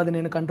 సో అది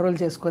నేను కంట్రోల్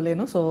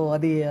చేసుకోలేను. సో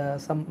అది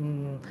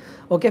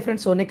ఓకే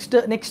ఫ్రెండ్స్. సో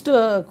నెక్స్ట్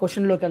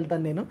క్వశ్చన్లోకి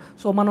వెళ్తాను నేను.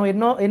 సో మనం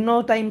ఎన్నో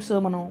టైమ్స్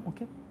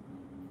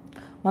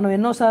మనం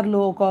ఎన్నోసార్లు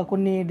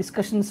కొన్ని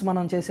డిస్కషన్స్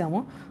మనం చేసాము.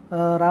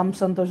 రామ్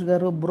సంతోష్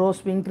గారు, బ్రో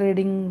స్వింగ్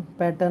ట్రేడింగ్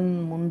ప్యాటర్న్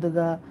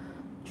ముందుగా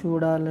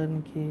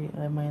చూడాలని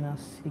ఏమైనా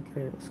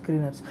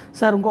స్క్రీనర్స్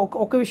సార్.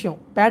 ఒక విషయం,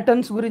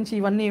 ప్యాటర్న్స్ గురించి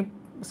ఇవన్నీ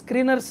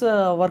స్క్రీనర్స్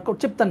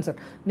వర్కౌట్ చెప్తాను సార్.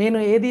 నేను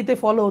ఏదైతే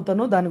ఫాలో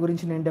అవుతానో దాని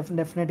గురించి నేను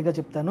డెఫినెట్గా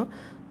చెప్తాను.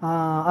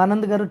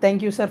 ఆనంద్ గారు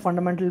thank you sir,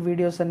 fundamental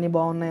videos అన్నీ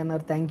బాగున్నాయి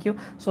అన్నారు, థ్యాంక్ యూ.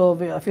 సో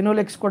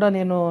ఫినోలెక్స్ కూడా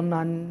నేను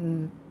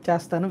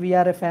చేస్తాను,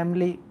 వీఆర్ ఏ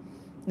ఫ్యామిలీ.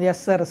 Yes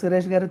sir.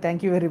 సురేష్ గారు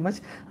thank you very much.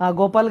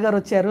 Gopal గారు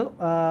వచ్చారు,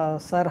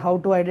 sir how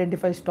to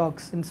identify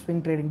stocks in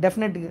swing trading.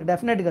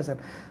 డెఫినెట్గా సార్.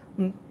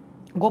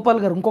 గోపాల్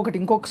గారు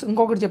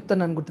ఇంకొకటి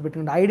చెప్తాను,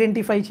 గుర్తుపెట్టుకోండి.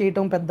 ఐడెంటిఫై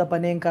చేయటం పెద్ద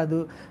పనేం కాదు,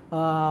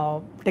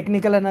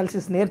 టెక్నికల్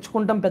అనాలిసిస్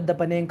నేర్చుకుంటాం పెద్ద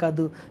పనేం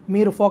కాదు.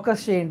 మీరు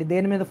ఫోకస్ చేయండి,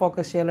 దేని మీద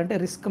ఫోకస్ చేయాలంటే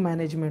రిస్క్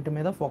మేనేజ్మెంట్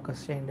మీద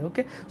ఫోకస్ చేయండి.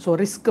 Okay, so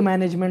risk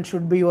management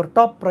should be your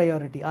top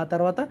priority. ఆ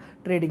తర్వాత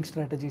ట్రేడింగ్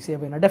స్ట్రాటజీస్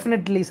ఏవైనా.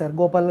 డెఫినెట్లీ సార్,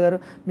 గోపాల్ గారు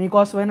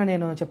మీకోసమైనా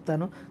నేను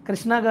చెప్తాను.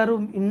 కృష్ణ గారు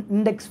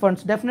index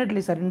funds.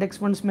 Definitely sir, index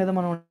funds మీద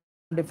మనం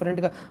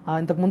డిఫరెంట్గా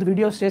ఇంతకుముందు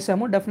వీడియోస్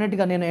చేశాము.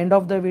 డెఫినెట్గా నేను ఎండ్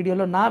ఆఫ్ ద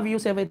వీడియోలో నా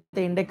వ్యూస్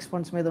ఏవైతే ఇండెక్స్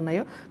ఫండ్స్ మీద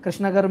ఉన్నాయో,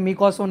 కృష్ణ గారు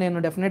మీకోసం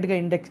నేను డెఫినెట్గా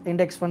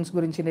ఇండెక్స్ ఫండ్స్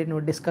గురించి నేను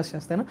డిస్కస్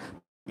చేస్తాను.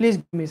 Please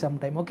give me some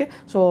time. Okay,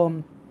 so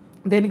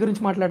దేని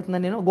గురించి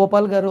మాట్లాడుతున్నాను నేను.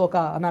 గోపాల్ గారు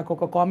నాకు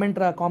ఒక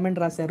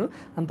కామెంట్ రాశారు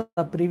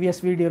అంత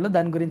ప్రీవియస్ వీడియోలో,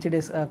 దాని గురించి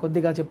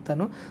కొద్దిగా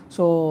చెప్తాను.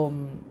 సో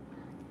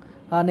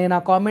నేను ఆ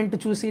కామెంట్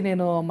చూసి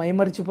నేను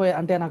మైమరిచిపోయి,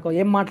 అంటే నాకు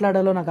ఏం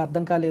మాట్లాడాలో నాకు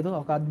అర్థం కాలేదు.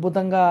 ఒక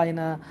అద్భుతంగా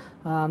ఆయన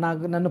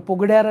నన్ను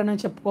పొగిడారని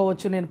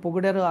చెప్పుకోవచ్చు. నేను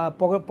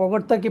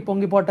పొగడ్తకి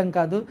పొంగిపోవటం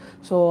కాదు.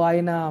 సో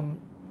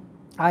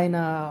ఆయన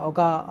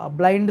ఒక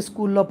బ్లైండ్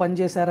స్కూల్లో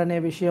పనిచేశారనే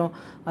విషయం,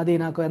 అది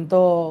నాకు ఎంతో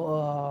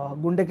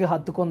గుండెకి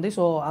హత్తుకుంది.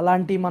 సో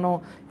అలాంటి మనం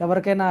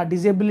ఎవరికైనా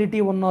డిజబిలిటీ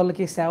ఉన్న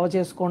వాళ్ళకి సేవ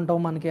చేసుకుంటాం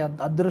మనకి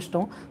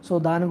అదృష్టం. సో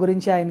దాని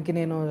గురించి ఆయనకి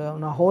నేను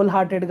నా హోల్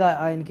హార్టెడ్గా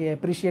ఆయనకి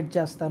అప్రిషియేట్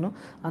చేస్తాను.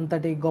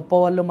 అంతటి గొప్ప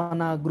వాళ్ళు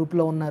మన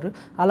గ్రూప్లో ఉన్నారు.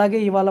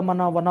 అలాగే ఇవాళ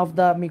వన్ ఆఫ్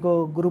ద మీకు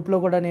గ్రూప్లో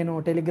కూడా నేను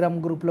టెలిగ్రామ్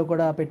గ్రూప్లో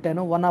కూడా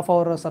పెట్టాను. వన్ ఆఫ్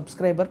అవర్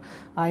సబ్స్క్రైబర్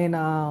ఆయన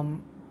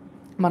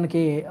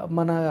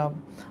మన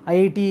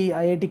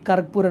ఐఐటి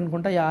ఖరగ్పూర్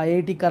అనుకుంటా,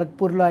 ఐఐటి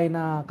ఖరగ్పూర్లో ఆయన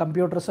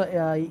కంప్యూటర్స్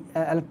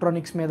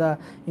ఎలక్ట్రానిక్స్ మీద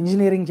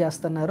ఇంజనీరింగ్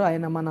చేస్తున్నారు.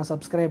 ఆయన మన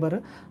సబ్స్క్రైబర్.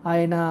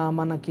 ఆయన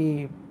మనకి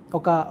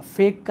ఒక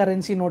ఫేక్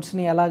కరెన్సీ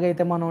నోట్స్ని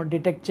ఎలాగైతే మనం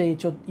డిటెక్ట్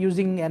చేయొచ్చు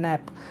యూజింగ్ ఎన్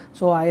యాప్.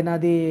 సో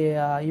ఆయనది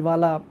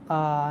ఇవాళ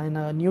ఆయన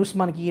న్యూస్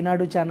మనకి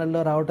ఈనాడు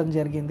ఛానల్లో రావటం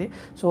జరిగింది.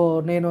 సో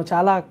నేను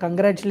చాలా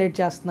కంగ్రాచులేట్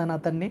చేస్తున్నాను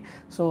అతన్ని.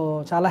 సో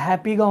చాలా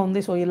హ్యాపీగా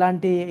ఉంది. సో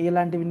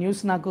ఇలాంటివి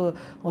న్యూస్ నాకు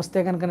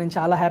వస్తే కనుక నేను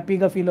చాలా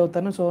హ్యాపీగా ఫీల్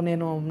అవుతాను. సో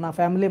నేను మా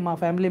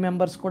ఫ్యామిలీ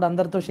మెంబర్స్ కూడా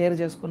అందరితో షేర్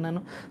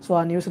చేసుకున్నాను. సో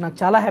ఆ న్యూస్ నాకు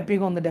చాలా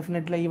హ్యాపీగా ఉంది.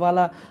 డెఫినెట్లీ ఇవాళ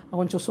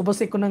కొంచెం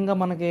శుభశకునంగా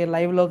మనకి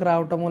లైవ్లోకి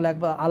రావటము,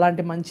 లేకపోతే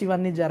అలాంటి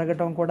మంచివన్నీ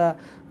జరగటం కూడా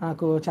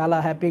నాకు చాలా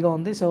హ్యాపీగా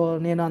ఉంది. సో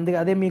నేను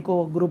అదే మీకు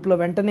గ్రూప్లో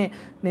వెంటనే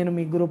నేను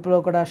మీ గ్రూప్లో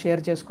కూడా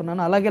షేర్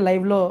చేసుకున్నాను. అలాగే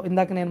లైవ్లో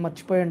ఇందాక నేను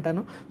మర్చిపోయి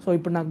ఉంటాను, సో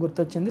ఇప్పుడు నాకు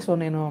గుర్తొచ్చింది. సో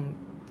నేను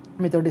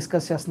మీతో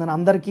డిస్కస్ చేస్తున్నాను.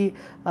 అందరికీ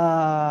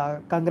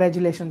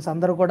కంగ్రాచ్యులేషన్స్.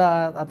 అందరూ కూడా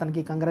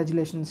అతనికి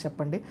కంగ్రాచ్యులేషన్స్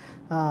చెప్పండి.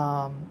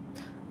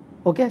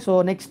 ఓకే, సో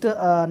నెక్స్ట్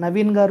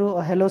నవీన్ గారు,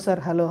 hello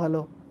sir.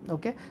 Hello.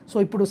 Okay, so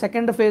ఇప్పుడు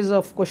సెకండ్ ఫేజ్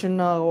ఆఫ్ క్వశ్చన్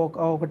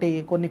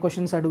కొన్ని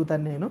క్వశ్చన్స్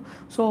అడుగుతాను నేను.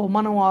 సో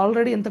మనం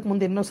ఆల్రెడీ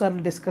ఇంతకుముందు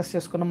ఎన్నోసార్లు డిస్కస్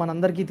చేసుకున్నాం.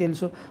 మనందరికీ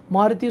తెలుసు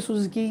మారుతి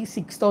సుజుకి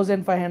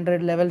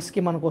 6500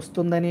 లెవెల్స్కి మనకు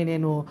వస్తుందని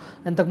నేను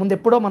ఇంతకుముందు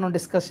ఎప్పుడో మనం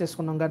డిస్కస్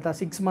చేసుకున్నాం గత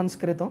 6 months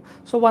క్రితం.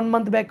 So 1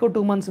 month back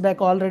 2 months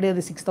back already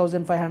అది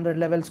 6500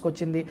 లెవెల్స్కి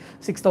వచ్చింది.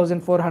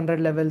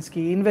 6400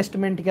 లెవెల్స్కి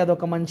ఇన్వెస్ట్మెంట్కి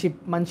అదొక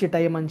మంచి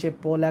టైం అని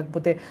చెప్పో,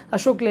 లేకపోతే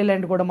అశోక్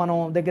లేలాండ్ కూడా మనం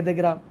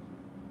దగ్గర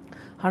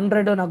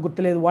 100 నాకు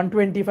గుర్తులేదు,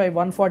 125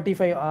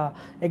 145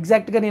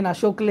 ఎగ్జాక్ట్గా నేను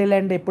అశోక్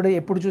లేలాండ్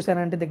ఎప్పుడు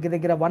చూశానంటే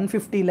దగ్గర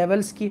 150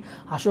 లెవెల్స్కి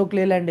అశోక్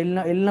లేలాండ్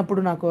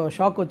వెళ్ళినప్పుడు నాకు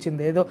షాక్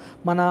వచ్చింది. ఏదో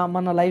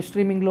మన లైవ్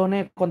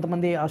స్ట్రీమింగ్లోనే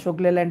కొంతమంది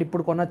అశోక్ లేలాండ్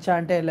ఇప్పుడు కొనొచ్చా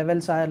అంటే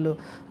లెవెల్స్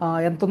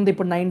ఎంత ఉంది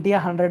ఇప్పుడు, 90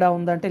 100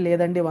 ఉందంటే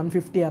లేదండి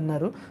 150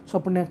 అన్నారు. సో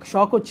అప్పుడు నాకు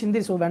షాక్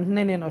వచ్చింది. సో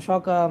వెంటనే నేను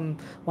అశోక్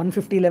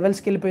 150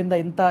 లెవెల్స్కి వెళ్ళిపోయిందా,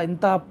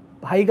 ఇంత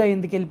హైగా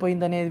ఎందుకు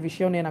వెళ్ళిపోయింది అనే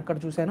విషయం నేను అక్కడ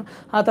చూశాను.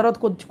 ఆ తర్వాత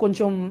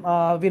కొంచెం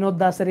వినోద్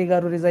దాసరి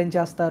గారు రిజైన్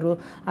చేస్తారు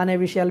అనే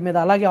విషయాల మీద,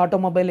 అలాగే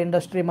ఆటోమొబైల్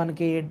ఇండస్ట్రీ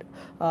మనకి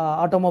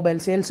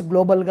ఆటోమొబైల్ సేల్స్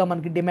గ్లోబల్గా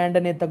మనకి డిమాండ్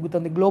అనేది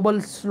తగ్గుతుంది,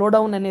 గ్లోబల్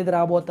స్లోడౌన్ అనేది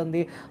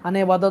రాబోతుంది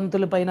అనే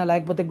వదంతుల పైన,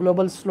 లేకపోతే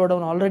గ్లోబల్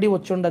స్లోడౌన్ ఆల్రెడీ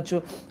వచ్చి ఉండొచ్చు,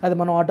 అది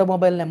మనం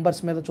ఆటోమొబైల్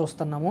నెంబర్స్ మీద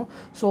చూస్తున్నాము.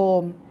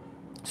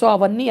 సో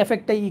అవన్నీ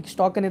ఎఫెక్ట్ అయ్యి ఈ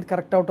స్టాక్ అనేది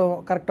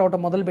కరెక్ట్ అవటం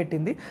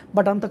మొదలుపెట్టింది.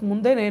 బట్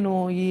అంతకుముందే నేను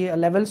ఈ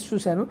లెవెల్స్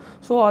చూశాను.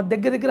 సో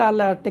దగ్గర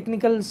వాళ్ళ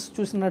టెక్నికల్స్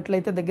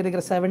చూసినట్లయితే దగ్గర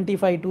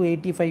 75 to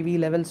 85 ఈ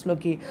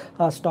లెవెల్స్లోకి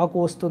స్టాక్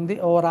వస్తుంది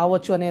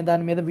రావచ్చు అనే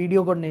దాని మీద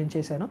వీడియో కూడా నేను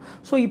చేశాను.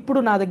 సో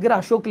ఇప్పుడు నా దగ్గర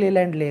అశోక్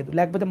లేలాండ్ లేదు,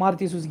 లేకపోతే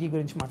మారుతి సుజుకి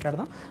గురించి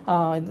మాట్లాడదాం.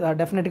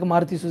 డెఫినెట్గా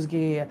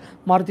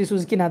మారుతి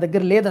సుజుకి నా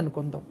దగ్గర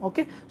లేదనుకుందాం.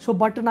 ఓకే, సో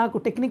బట్ నాకు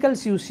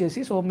టెక్నికల్స్ యూస్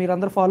చేసి, సో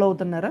మీరందరూ ఫాలో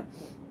అవుతున్నారా?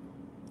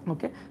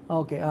 ఓకే,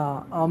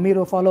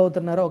 మీరు ఫాలో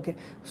అవుతున్నారా? ఓకే,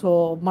 సో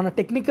మన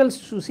టెక్నికల్స్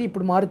చూసి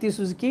ఇప్పుడు మారుతి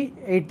సుజుకి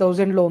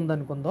 8000లో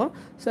ఉందనుకుందాం.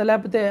 సో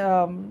లేకపోతే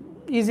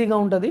ఈజీగా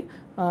ఉంటుంది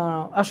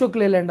అశోక్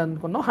లేలాండ్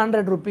అనుకున్నాం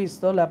 100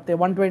 రూపీస్తో, లేకపోతే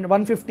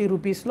 150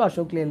 రూపీస్లో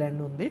అశోక్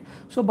లేలాండ్ ఉంది.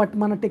 సో బట్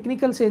మన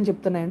టెక్నికల్స్ ఏం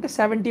చెప్తున్నాయంటే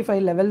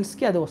 75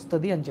 లెవెల్స్కి అది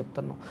వస్తుంది అని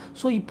చెప్తున్నాం.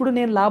 సో ఇప్పుడు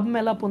నేను లాభం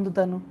ఎలా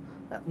పొందుతాను?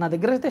 నా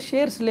దగ్గర అయితే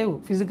షేర్స్ లేవు,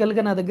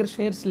 ఫిజికల్గా నా దగ్గర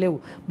షేర్స్ లేవు.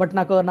 బట్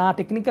నాకు నా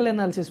టెక్నికల్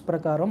అనాలిసిస్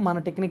ప్రకారం మన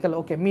టెక్నికల్,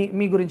 ఓకే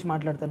మీ గురించి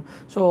మాట్లాడతాను.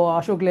 సో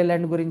అశోక్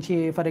లేలాండ్ గురించి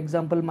ఫర్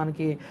ఎగ్జాంపుల్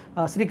మనకి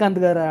శ్రీకాంత్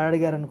గారు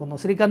అడిగారు అనుకుందాం.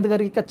 శ్రీకాంత్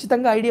గారికి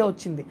ఖచ్చితంగా ఐడియా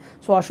వచ్చింది,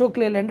 సో అశోక్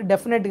లేలాండ్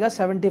డెఫినెట్గా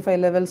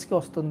 75 లెవెల్స్కి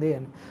వస్తుంది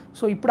అని.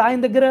 సో ఇప్పుడు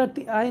ఆయన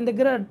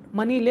దగ్గర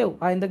మనీ లేవు,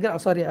 ఆయన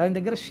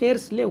దగ్గర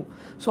షేర్స్ లేవు.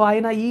 సో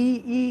ఆయన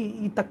ఈ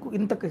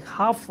ఇంతకు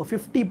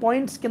 50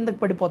 పాయింట్స్ కిందకి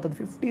పడిపోతుంది.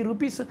 50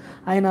 రూపీస్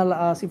ఆయన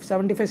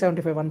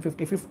 75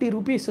 150 రూపీస్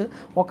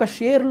ఒక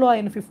షేర్లో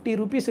ఆయన 50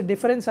 రూపీస్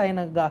డిఫరెన్స్ ఆయన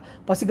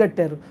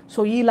పసిగట్టారు. సో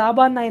ఈ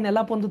లాభాన్ని ఆయన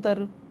ఎలా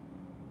పొందుతారు?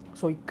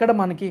 సో ఇక్కడ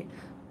మనకి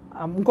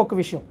ఇంకొక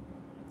విషయం,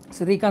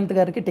 శ్రీకాంత్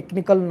గారికి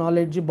టెక్నికల్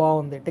నాలెడ్జ్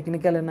బాగుంది,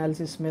 టెక్నికల్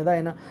అనాలిసిస్ మీద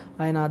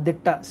ఆయన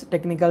దిట్ట,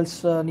 టెక్నికల్స్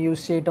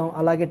యూస్ చేయటం,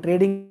 అలాగే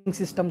ట్రేడింగ్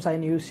సిస్టమ్స్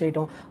ఆయన యూస్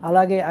చేయటం,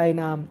 అలాగే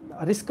ఆయన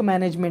రిస్క్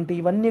మేనేజ్మెంట్,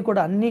 ఇవన్నీ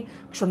కూడా అన్నీ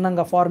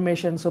క్షుణ్ణంగా,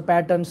 ఫార్మేషన్స్,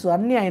 ప్యాటర్న్స్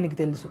అన్నీ ఆయనకి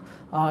తెలుసు.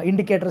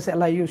 ఇండికేటర్స్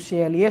ఎలా యూస్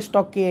చేయాలి, ఏ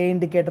స్టాక్కి ఏ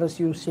ఇండికేటర్స్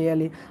యూస్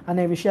చేయాలి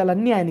అనే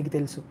విషయాలన్నీ ఆయనకి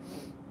తెలుసు.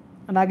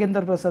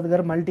 నాగేంద్ర ప్రసాద్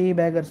గారు multi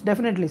baggers,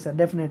 definitely sir,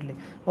 definitely.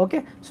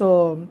 Okay, so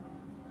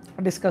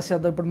discuss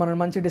చేద్దాం. ఇప్పుడు మనం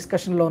మంచి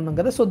డిస్కషన్లో ఉన్నాం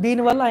కదా. సో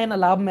దీనివల్ల ఆయన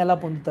లాభం ఎలా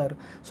పొందుతారు?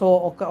 సో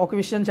ఒక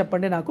విషయం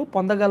చెప్పండి, నాకు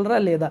పొందగలరా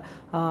లేదా?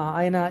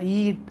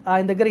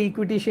 ఆయన దగ్గర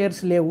ఈక్విటీ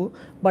షేర్స్ లేవు,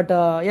 బట్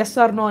ఎస్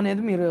ఆర్ నో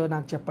అనేది మీరు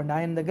నాకు చెప్పండి.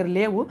 ఆయన దగ్గర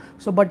లేవు,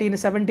 సో బట్ ఈయన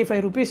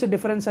 75 రూపీస్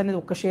డిఫరెన్స్ అనేది,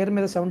 ఒక షేర్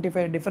మీద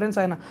 75 డిఫరెన్స్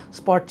ఆయన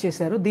స్పాట్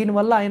చేశారు.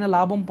 దీనివల్ల ఆయన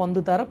లాభం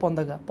పొందుతారా?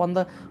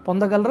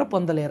 పొందగలరా,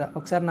 పొందలేరా?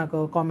 ఒకసారి నాకు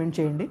కామెంట్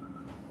చేయండి.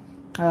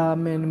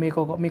 నేను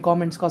మీ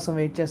కామెంట్స్ కోసం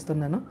వెయిట్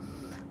చేస్తున్నాను.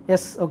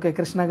 ఎస్, ఓకే,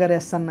 కృష్ణ గారు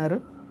ఎస్ అన్నారు.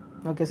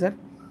 ఓకే సార్,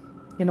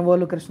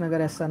 ఇనవోలు కృష్ణ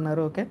గారు ఎస్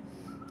అన్నారు.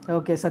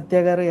 ఓకే, సత్య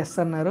గారు ఎస్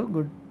అన్నారు.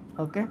 గుడ్.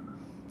 ఓకే,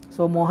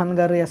 సో మోహన్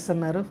గారు ఎస్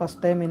అన్నారు. First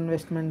time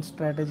investment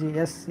strategy,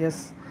 yes.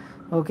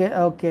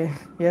 Okay,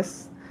 yes.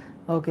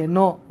 Okay,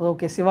 no.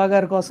 Okay, Shiva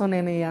గారి కోసం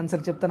నేను ఈ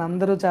ఆన్సర్ చెప్తాను.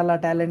 అందరూ చాలా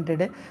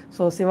టాలెంటెడే.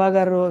 సో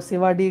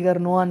శివాడి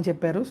గారు నో అని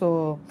చెప్పారు. సో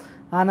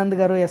ఆనంద్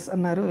గారు ఎస్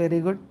అన్నారు.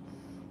 Very good.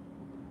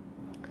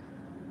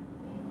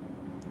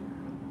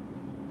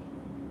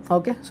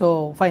 Okay, so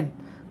fine.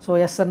 So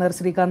yes అన్నారు.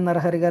 శ్రీకాంత్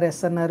నరహరి గారు ఎస్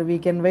అన్నారు. We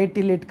can wait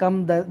till it come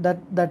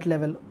that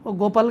level.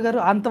 Gopal గారు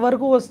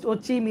అంతవరకు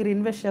వచ్చి మీరు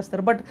ఇన్వెస్ట్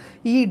చేస్తారు, బట్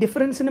ఈ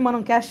డిఫరెన్స్ని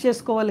మనం క్యాష్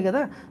చేసుకోవాలి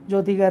కదా.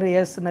 జ్యోతి గారు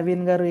ఎస్,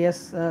 నవీన్ గారు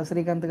ఎస్,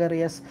 శ్రీకాంత్ గారు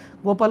ఎస్,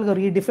 గోపాల్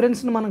గారు ఈ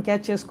డిఫరెన్స్ని మనం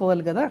క్యాచ్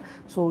చేసుకోవాలి కదా.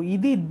 సో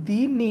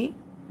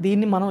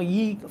దీన్ని మనం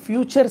ఈ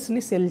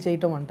ఫ్యూచర్స్ని సెల్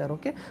చేయటం అంటారు.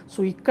 ఓకే, సో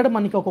ఇక్కడ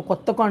మనకి ఒక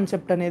కొత్త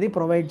కాన్సెప్ట్ అనేది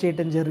ప్రొవైడ్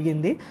చేయడం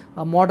జరిగింది.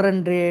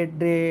 మోడర్న్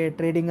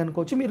ట్రేడింగ్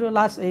అనుకోవచ్చు. మీరు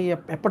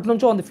ఎప్పటి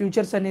నుంచో ఉంది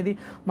ఫ్యూచర్స్ అనేది.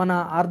 మన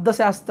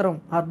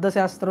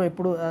అర్థశాస్త్రం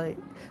ఎప్పుడు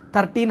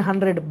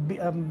 1300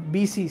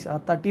 BC,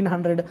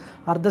 1300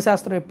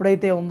 అర్థశాస్త్రం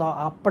ఎప్పుడైతే ఉందో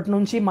అప్పటి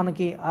నుంచి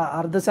మనకి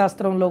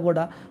అర్థశాస్త్రంలో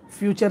కూడా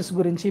ఫ్యూచర్స్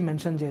గురించి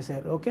మెన్షన్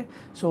చేశారు. ఓకే,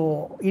 సో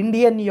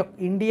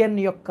ఇండియన్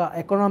యొక్క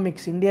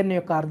ఎకనామిక్స్, ఇండియన్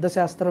యొక్క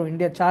అర్థశాస్త్రం,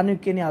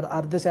 చాణక్యుని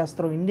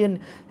అర్థశాస్త్రం, ఇండియన్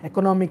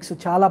ఎకనామిక్స్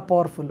చాలా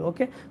పవర్ఫుల్.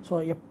 ఓకే, సో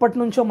ఎప్పటి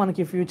నుంచో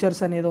మనకి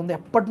ఫ్యూచర్స్ అనేది ఉంది,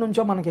 ఎప్పటి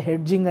నుంచో మనకి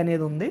హెడ్జింగ్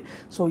అనేది ఉంది.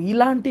 సో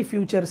ఇలాంటి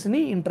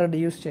ఫ్యూచర్స్ని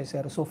ఇంట్రడ్యూస్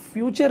చేశారు. సో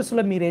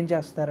ఫ్యూచర్స్లో మీరు ఏం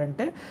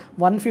చేస్తారంటే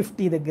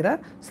 150 దగ్గర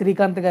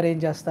శ్రీకాంత్ గారు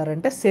ఏం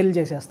చేస్తారంటే సెల్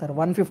చేసేస్తారు.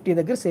 150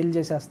 దగ్గర సెల్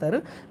చేసేస్తారు.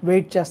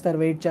 వెయిట్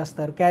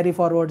చేస్తారు, క్యారీ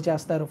ఫార్వర్డ్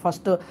చేస్తారు.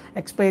 First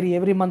expiry,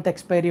 every month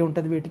expiry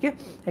ఉంటుంది వీటికి.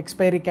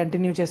 ఎక్స్పైరీ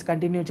కంటిన్యూ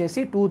చేసి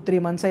 2-3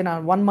 మంత్స్ అయినా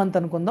 1 మంత్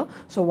అనుకుందాం.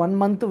 సో 1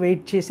 మంత్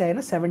వెయిట్ చేసి ఆయన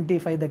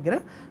 75 దగ్గర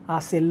ఆ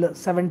సెల్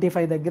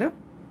 75 దగ్గర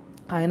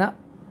ఆయన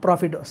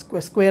ప్రాఫిట్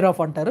స్క్వేర్ ఆఫ్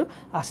అంటారు.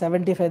 ఆ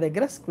 75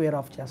 దగ్గర స్క్వేర్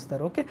ఆఫ్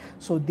చేస్తారు. ఓకే,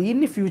 సో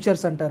దీన్ని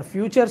ఫ్యూచర్స్ అంటారు.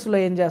 ఫ్యూచర్స్లో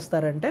ఏం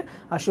చేస్తారంటే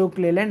అశోక్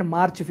లేలాండ్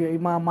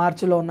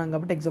మార్చ్లో ఉన్నాం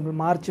కాబట్టి example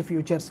March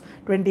futures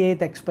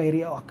 28th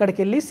expiry, అక్కడికి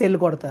వెళ్ళి సెల్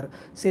కొడతారు.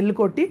 సెల్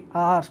కొట్టి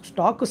ఆ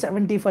స్టాక్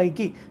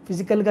 75కి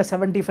ఫిజికల్గా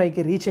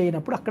 75కి రీచ్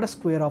అయినప్పుడు అక్కడ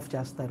స్క్వేర్ ఆఫ్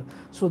చేస్తారు.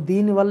 సో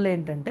దీనివల్ల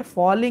ఏంటంటే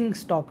ఫాలింగ్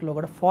స్టాక్లో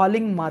కూడా,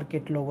 ఫాలింగ్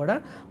మార్కెట్లో కూడా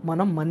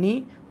మనం మనీ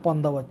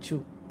పొందవచ్చు.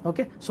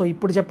 ఓకే. సో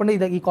ఇప్పుడు చెప్పండి,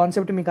 ఈ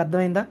కాన్సెప్ట్ మీకు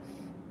అర్థమైందా?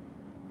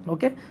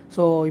 ఓకే.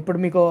 సో ఇప్పుడు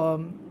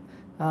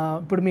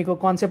మీకు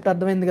కాన్సెప్ట్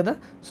అర్థమైంది కదా.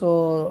 సో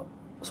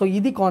సో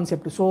ఇది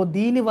కాన్సెప్ట్. సో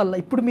దీనివల్ల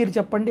ఇప్పుడు మీరు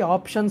చెప్పండి,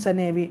 ఆప్షన్స్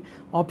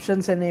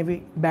అనేవి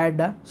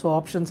బ్యాడా? సో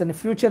ఆప్షన్స్ అనే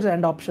ఫ్యూచర్స్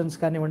అండ్ ఆప్షన్స్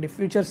కానివ్వండి,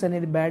 ఫ్యూచర్స్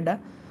అనేది బ్యాడా?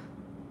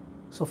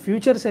 సో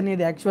ఫ్యూచర్స్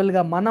అనేది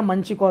యాక్చువల్గా మన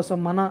మంచి కోసం,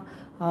 మన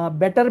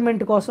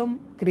బెటర్మెంట్ కోసం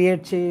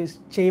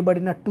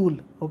చేయబడిన టూల్.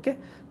 ఓకే.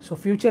 సో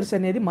ఫ్యూచర్స్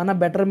అనేది మన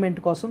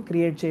బెటర్మెంట్ కోసం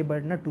క్రియేట్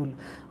చేయబడిన టూల్.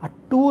 ఆ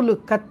టూల్,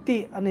 కత్తి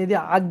అనేది,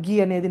 అగ్గి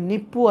అనేది,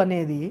 నిప్పు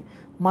అనేది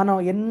మనం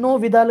ఎన్నో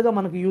విధాలుగా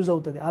మనకు యూజ్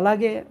అవుతుంది.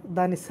 అలాగే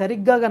దాన్ని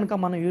సరిగ్గా కనుక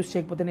మనం యూజ్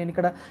చేయకపోతే, నేను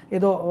ఇక్కడ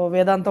ఏదో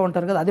వేదాంతం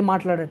ఉంటారు కదా, అది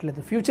మాట్లాడట్లేదు.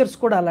 ఫ్యూచర్స్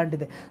కూడా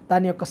అలాంటిదే.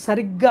 దాని యొక్క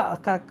సరిగ్గా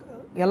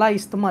ఎలా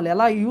ఇస్తమాలి,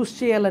 ఎలా యూజ్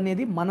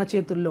చేయాలనేది మన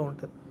చేతుల్లో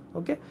ఉంటుంది.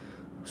 ఓకే.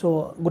 సో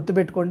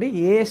గుర్తుపెట్టుకోండి,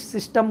 ఏ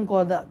సిస్టమ్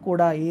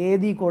కూడా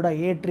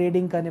ఏ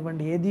ట్రేడింగ్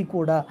కానివ్వండి, ఏది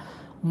కూడా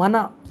మన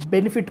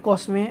బెనిఫిట్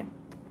కోసమే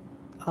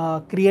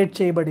క్రియేట్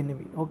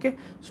చేయబడినవి. ఓకే.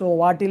 సో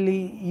వాటిల్ని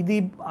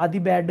అది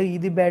బ్యాడ్,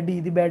 ఇది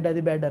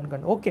బ్యాడ్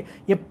అనుకోండి. ఓకే.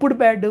 ఎప్పుడు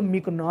బ్యాడ్?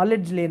 మీకు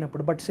నాలెడ్జ్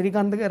లేనప్పుడు. బట్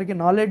శ్రీకాంత్ గారికి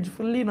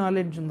ఫుల్లీ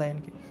నాలెడ్జ్ ఉంది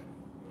ఆయనకి.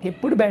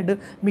 ఎప్పుడు బ్యాడ్?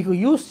 మీకు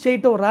యూస్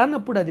చేయటం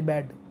రానప్పుడు అది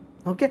బ్యాడ్.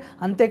 ఓకే.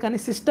 అంతేకాని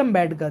సిస్టమ్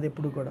బ్యాడ్ కాదు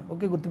ఎప్పుడు కూడా.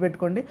 ఓకే,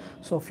 గుర్తుపెట్టుకోండి.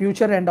 సో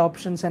ఫ్యూచర్ అండ్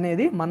ఆప్షన్స్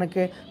అనేది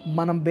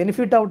మనం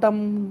బెనిఫిట్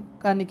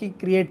అవటానికి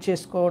క్రియేట్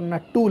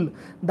చేసుకున్న టూల్.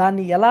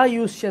 దాన్ని ఎలా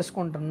యూస్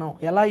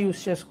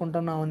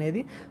చేసుకుంటున్నాం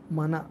అనేది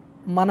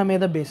మన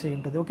మీద బేస్ అయి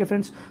ఉంటుంది. Okay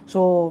friends. సో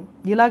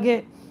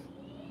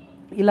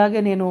ఇలాగే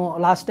నేను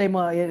లాస్ట్ టైం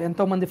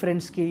ఎంతోమంది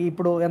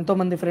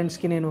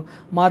ఫ్రెండ్స్కి నేను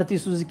మారుతి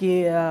సుజుకి,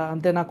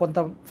 అంతే నా కొంత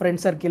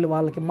ఫ్రెండ్ సర్కిల్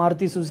వాళ్ళకి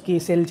మారుతి సుజుకి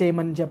సెల్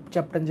చేయమని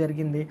చెప్పడం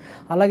జరిగింది.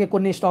 అలాగే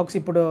కొన్ని స్టాక్స్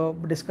ఇప్పుడు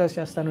డిస్కస్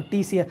చేస్తాను.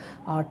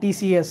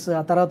 టీసీఎస్,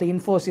 ఆ తర్వాత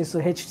ఇన్ఫోసిస్,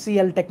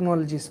 హెచ్సిఎల్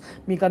టెక్నాలజీస్.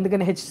 మీకు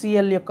అందుకని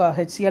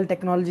హెచ్సిఎల్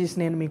టెక్నాలజీస్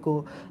నేను మీకు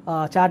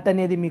చార్ట్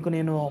అనేది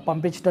నేను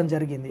పంపించడం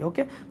జరిగింది.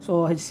 ఓకే. సో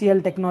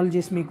హెచ్సిఎల్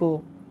టెక్నాలజీస్ మీకు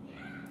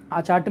ఆ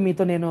చార్ట్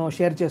మీతో నేను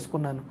షేర్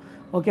చేసుకున్నాను.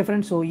 Okay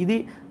friends.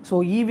 సో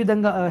ఈ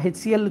విధంగా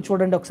హెచ్సిఎల్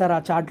చూడండి ఒకసారి.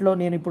 ఆ చార్ట్లో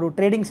నేను ఇప్పుడు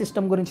ట్రేడింగ్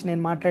సిస్టమ్ గురించి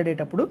నేను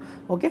మాట్లాడేటప్పుడు,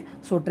 ఓకే,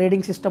 సో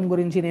ట్రేడింగ్ సిస్టమ్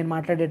గురించి నేను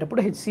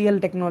మాట్లాడేటప్పుడు హెచ్సిఎల్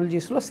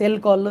టెక్నాలజీస్లో సెల్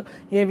కాల్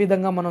ఏ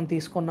విధంగా మనం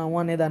తీసుకున్నాము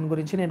అనే దాని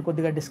గురించి నేను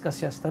కొద్దిగా డిస్కస్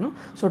చేస్తాను.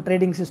 సో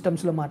ట్రేడింగ్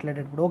సిస్టమ్స్లో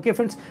మాట్లాడేటప్పుడు. ఓకే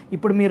ఫ్రెండ్స్,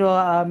 ఇప్పుడు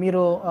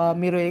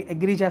మీరు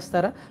అగ్రీ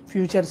చేస్తారా?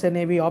 ఫ్యూచర్స్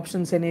అనేవి,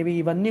 ఆప్షన్స్ అనేవి,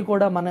 ఇవన్నీ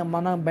కూడా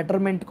మన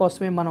బెటర్మెంట్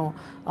కోసమే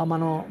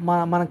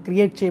మనం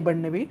క్రియేట్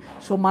చేయబడినవి.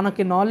 సో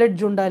మనకి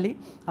నాలెడ్జ్ ఉండాలి,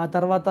 ఆ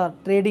తర్వాత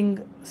ట్రేడింగ్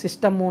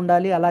సిస్టమ్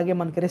ఉండాలి, అలాగే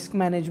మనకి రిస్క్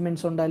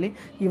మేనేజ్మెంట్స్ ఉండాలి.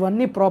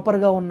 ఇవన్నీ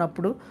ప్రాపర్గా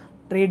ఉన్నప్పుడు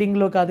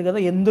ట్రేడింగ్లో కాదు కదా,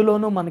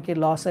 ఎందులోనూ మనకి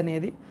లాస్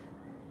అనేది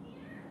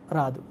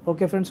రాదు.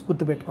 ఓకే ఫ్రెండ్స్,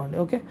 గుర్తుపెట్టుకోండి.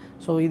 ఓకే.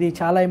 సో ఇది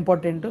చాలా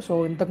ఇంపార్టెంట్. సో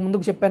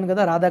ఇంతకుముందుకు చెప్పాను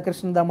కదా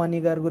రాధాకృష్ణ దమానీ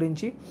గారి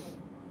గురించి.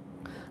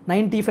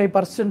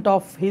 95%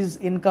 of his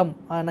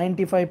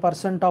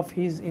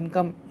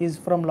income is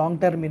from long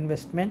term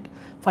investment,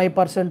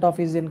 5% of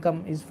his income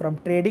is from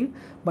trading.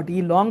 But ఈ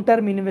లాంగ్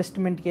టర్మ్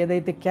ఇన్వెస్ట్మెంట్కి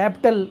ఏదైతే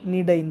క్యాపిటల్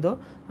నీడ్ అయిందో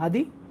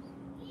అది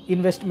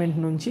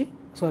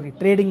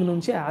ట్రేడింగ్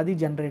నుంచి అది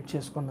జనరేట్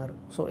చేసుకున్నారు.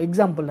 సో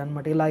ఎగ్జాంపుల్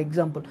అనమాట, ఇలా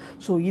ఎగ్జాంపుల్.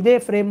 సో ఇదే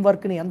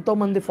ఫ్రేమ్వర్క్ని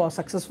ఎంతోమంది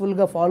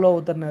సక్సెస్ఫుల్గా ఫాలో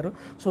అవుతున్నారు.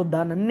 సో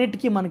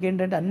దానన్నిటికీ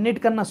మనకేంటంటే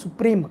అన్నిటికన్నా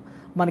సుప్రీం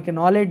మనకి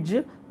knowledge,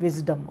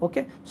 wisdom.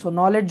 Okay. So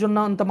knowledge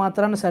ఉన్నంత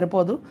మాత్రాన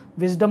సరిపోదు,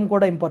 విజ్డమ్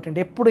కూడా ఇంపార్టెంట్.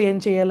 ఎప్పుడు ఏం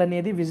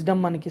చేయాలనేది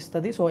విజ్డమ్ మనకి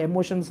ఇస్తుంది. సో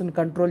ఎమోషన్స్ని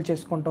కంట్రోల్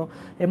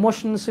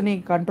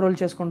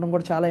చేసుకుంటాం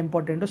కూడా చాలా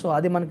ఇంపార్టెంట్. సో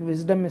అది మనకి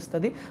విజ్డమ్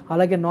ఇస్తుంది.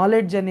 అలాగే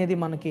నాలెడ్జ్ అనేది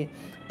మనకి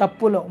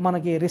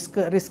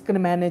రిస్క్ని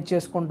మేనేజ్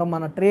చేసుకుంటాం,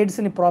 మన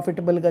ట్రేడ్స్ని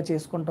ప్రాఫిటబుల్గా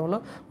చేసుకుంటాంలో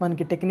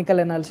మనకి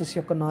టెక్నికల్ అనాలిసిస్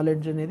యొక్క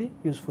నాలెడ్జ్ అనేది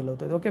యూస్ఫుల్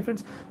అవుతుంది. Okay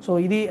friends. సో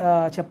ఇది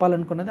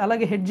చెప్పాలనుకున్నది.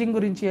 అలాగే హెడ్జింగ్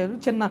గురించి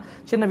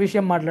చిన్న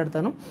విషయం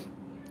మాట్లాడతాను.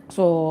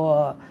 సో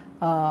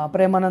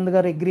ప్రేమానంద్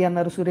గారు ఎగ్రీ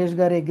అన్నారు, సురేష్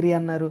గారు ఎగ్రీ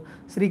అన్నారు,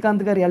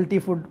 శ్రీకాంత్ గారు ఎల్టీ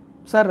ఫుడ్.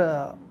 సార్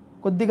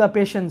కొద్దిగా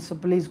పేషెన్స్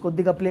ప్లీజ్,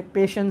 కొద్దిగా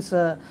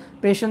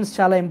పేషెన్స్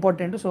చాలా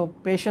ఇంపార్టెంట్. సో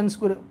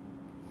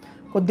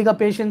కొద్దిగా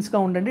పేషెన్స్గా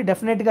ఉండండి.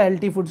 డెఫినెట్గా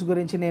ఎల్టీ ఫుడ్స్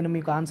గురించి నేను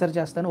మీకు ఆన్సర్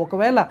చేస్తాను.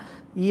 ఒకవేళ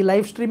ఈ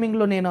లైవ్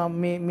స్ట్రీమింగ్లో నేను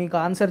మీకు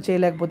ఆన్సర్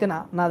చేయలేకపోతే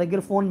నా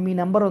దగ్గర మీ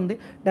నెంబర్ ఉంది,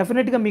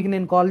 డెఫినెట్గా మీకు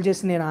నేను కాల్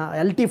చేసి నేను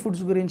ఎల్టీ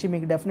ఫుడ్స్ గురించి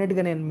మీకు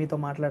డెఫినెట్గా నేను మీతో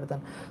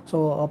మాట్లాడతాను. సో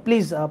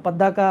ప్లీజ్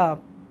పద్దాకా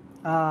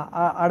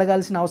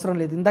అడగాల్సిన అవసరం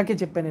లేదు. ఇందాకే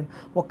చెప్పాను నేను,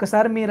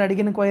 ఒక్కసారి మీరు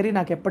అడిగిన క్వైరీ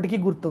నాకు ఎప్పటికీ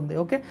గుర్తుంది.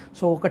 ఓకే.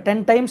 సో ఒక 10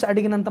 times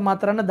అడిగినంత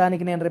మాత్రాన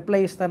దానికి నేను రిప్లై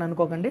ఇస్తాను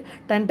అనుకోకండి.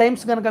 10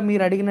 times కనుక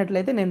మీరు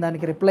అడిగినట్లయితే నేను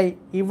దానికి రిప్లై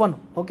ఇవ్వను.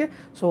 ఓకే.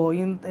 సో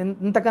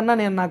ఇంతకన్నా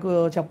నాకు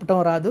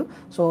చెప్పటం రాదు.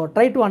 So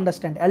try to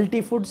understand.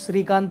 LT food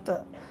Srikanth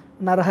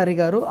Narahari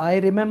గారు, I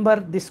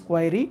remember this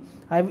query.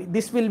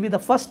 This will be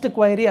the first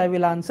query I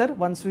will answer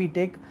once we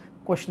take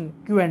question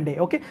Q&A.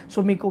 Okay. So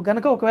మీకు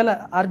కనుక ఒకవేళ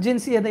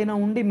అర్జెన్సీ ఏదైనా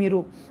ఉండి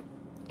మీరు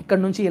ఇక్కడ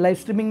నుంచి లైవ్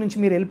స్ట్రీమింగ్ నుంచి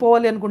మీరు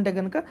వెళ్ళిపోవాలి అనుకుంటే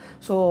కనుక,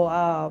 సో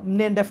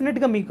నేను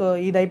డెఫినెట్గా మీకు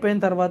ఇది అయిపోయిన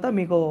తర్వాత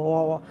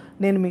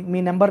మీ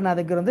నెంబర్ నా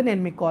దగ్గర ఉంది,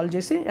 నేను మీకు కాల్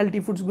చేసి ఎల్టీ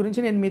ఫుడ్స్ గురించి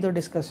నేను మీతో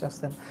డిస్కస్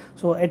చేస్తాను.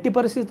 సో ఎట్టి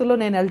పరిస్థితుల్లో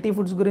నేను ఎల్టీ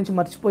ఫుడ్స్ గురించి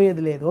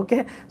మర్చిపోయేది లేదు. Okay.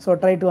 So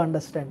try to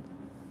understand.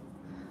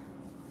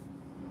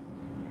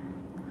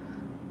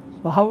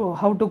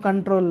 How to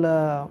control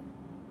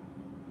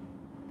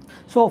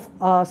so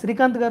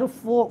Srikanth గారు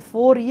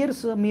 4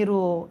 ఇయర్స్ మీరు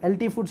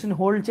ఎల్టీ ఫుడ్స్ని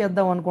హోల్డ్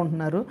చేద్దాం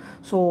అనుకుంటున్నారు.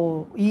 సో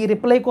ఈ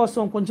రిప్లై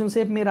కోసం కొంచెం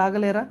సేపు మీరు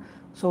ఆగలేరా?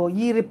 సో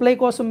ఈ రిప్లై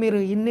కోసం మీరు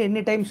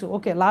ఎన్ని టైమ్స్,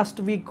 ఓకే లాస్ట్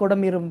వీక్ కూడా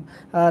మీరు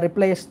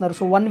రిప్లై ఇస్తున్నారు.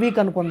 సో 1 వీక్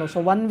అనుకుందాం. సో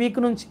 1 వీక్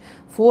నుంచి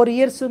 4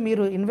 ఇయర్స్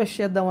మీరు ఇన్వెస్ట్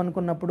చేద్దాం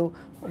అనుకున్నప్పుడు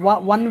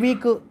 1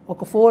 వీక్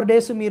ఒక 4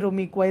 డేస్ మీరు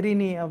మీ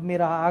క్వైరీని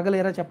మీరు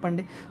ఆగలేరా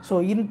చెప్పండి? సో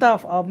ఇంత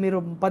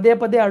మీరు పదే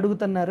పదే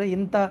అడుగుతున్నారు,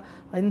 ఇంత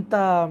ఇంత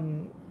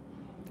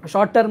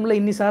షార్ట్ టర్మ్లో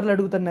ఇన్నిసార్లు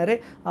అడుగుతున్నారే,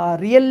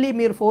 రియల్లీ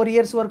మీరు 4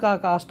 ఇయర్స్ వరకు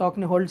ఆ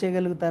స్టాక్ని హోల్డ్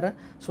చేయగలుగుతారా?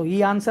 సో ఈ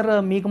ఆన్సర్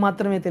మీకు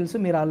మాత్రమే తెలుసు,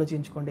 మీరు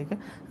ఆలోచించుకోండి.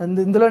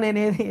 ఇందులో నేను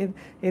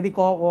ఏది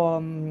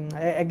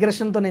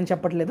అగ్రెషన్తో నేను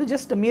చెప్పట్లేదు,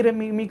 జస్ట్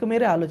మీకు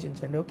మీరే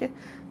ఆలోచించండి.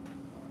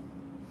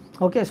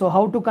 Okay. So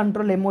how to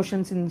control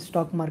emotions in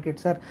stock market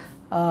sir.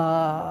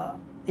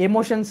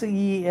 Emotions,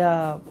 ఈ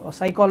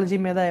సైకాలజీ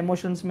మీద,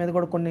 ఎమోషన్స్ మీద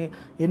కూడా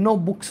ఎన్నో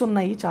బుక్స్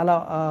ఉన్నాయి,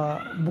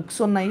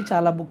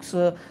 చాలా బుక్స్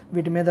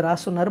వీటి మీద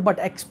రాస్తున్నారు.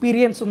 బట్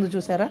ఎక్స్పీరియన్స్ ఉంది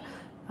చూసారా,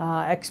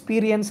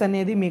 ఎక్స్పీరియన్స్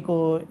అనేది మీకు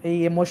ఈ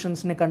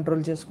ఎమోషన్స్ని కంట్రోల్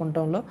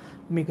చేసుకుంటంలో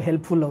మీకు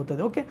హెల్ప్ఫుల్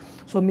అవుతుంది. ఓకే.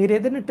 సో మీరు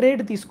ఏదైనా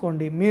ట్రేడ్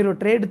తీసుకోండి, మీరు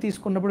ట్రేడ్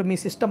తీసుకున్నప్పుడు మీ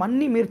సిస్టమ్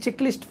అన్నీ మీరు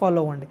చెక్ లిస్ట్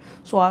ఫాలో అవ్వండి.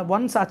 సో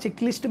వన్స్ ఆ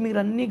చెక్ లిస్ట్ మీరు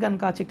అన్నీ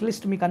కనుక ఆ చెక్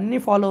లిస్ట్ మీకు అన్నీ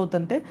ఫాలో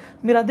అవుతుంటే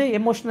మీరు అదే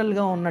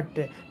ఎమోషనల్గా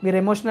ఉన్నట్టే, మీరు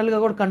ఎమోషనల్గా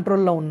కూడా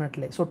కంట్రోల్లో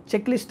ఉన్నట్లే. సో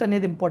చెక్ లిస్ట్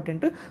అనేది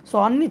ఇంపార్టెంట్. సో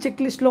అన్ని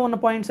చెక్ లిస్ట్లో ఉన్న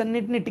పాయింట్స్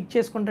అన్నింటినీ టిక్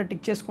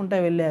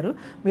చేసుకుంటూ వెళ్ళారు,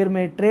 మీరు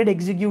మీ ట్రేడ్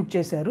ఎగ్జిక్యూట్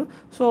చేశారు.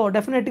 సో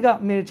డెఫినెట్గా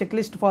మీరు చెక్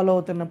లిస్ట్ ఫాలో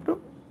అవుతున్నప్పుడు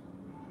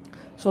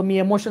సో మీ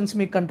ఎమోషన్స్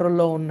మీ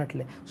కంట్రోల్లో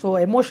ఉన్నట్లే. సో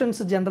ఎమోషన్స్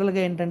జనరల్గా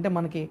ఏంటంటే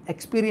మనకి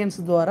ఎక్స్పీరియన్స్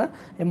ద్వారా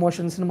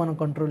ఎమోషన్స్ని మనం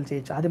కంట్రోల్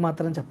చేయొచ్చు, అది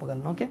మాత్రం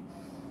చెప్పగలను. Okay.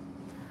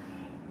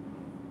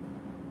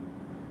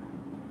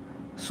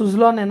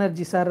 Suzlon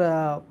energy sir,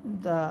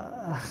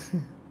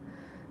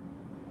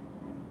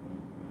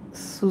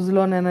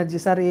 Suzlon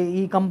energy sir,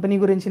 ఈ కంపెనీ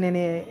గురించి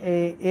నేను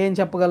ఏం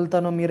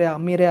చెప్పగలుగుతానో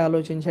మీరే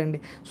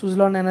ఆలోచించండి.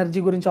 సుజ్లాన్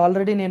ఎనర్జీ గురించి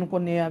ఆల్రెడీ నేను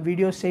కొన్ని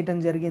వీడియోస్ చేయటం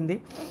జరిగింది.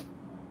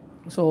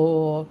 సో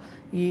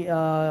ఈ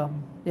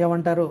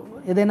ఏమంటారు,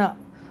 ఏదైనా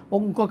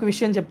ఇంకొక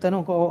విషయం చెప్తాను,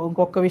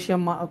 ఇంకొక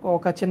విషయం,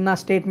 ఒక చిన్న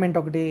స్టేట్మెంట్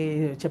ఒకటి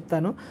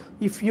చెప్తాను.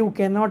 If you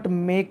cannot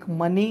make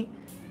money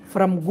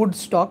from good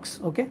stocks,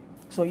 okay,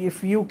 so if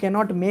you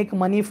cannot make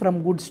money from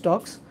good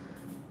stocks,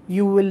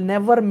 you will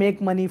never make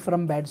money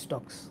from bad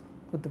stocks,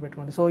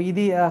 గుర్తుపెట్టుకోండి. సో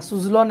ఇది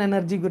సుజ్లాన్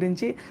ఎనర్జీ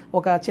గురించి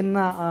ఒక చిన్న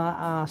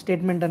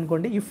స్టేట్మెంట్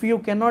అనుకోండి. If you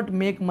cannot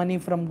make money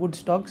from good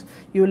stocks,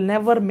 you will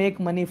never make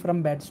money from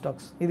bad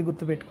stocks, ఇది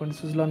గుర్తుపెట్టుకోండి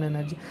Suzlon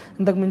energy.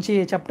 ఇంతకుమించి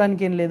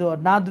చెప్పడానికి ఏం లేదు.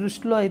 నా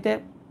దృష్టిలో అయితే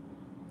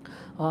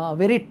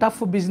వెరీ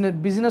టఫ్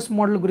బిజినెస్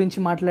మోడల్ గురించి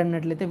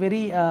మాట్లాడినట్లయితే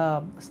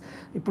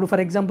ఇప్పుడు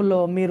ఫర్ ఎగ్జాంపుల్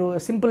మీరు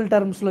సింపుల్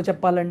టర్మ్స్లో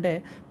చెప్పాలంటే,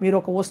 మీరు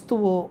ఒక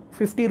వస్తువు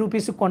 50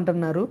 రూపీస్కి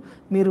కొంటున్నారు,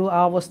 మీరు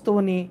ఆ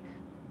వస్తువుని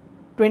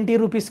 20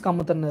 రూపీస్కి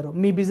అమ్ముతున్నారు.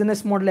 మీ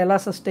బిజినెస్ మోడల్ ఎలా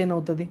సస్టైన్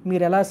అవుతుంది?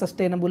 మీరు ఎలా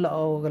సస్టైనబుల్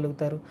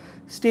అవ్వగలుగుతారు?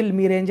 స్టిల్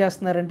మీరు ఏం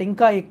చేస్తున్నారంటే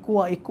ఇంకా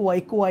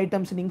ఎక్కువ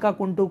ఐటమ్స్ని ఇంకా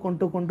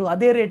కొంటూ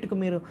అదే రేటుకు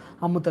మీరు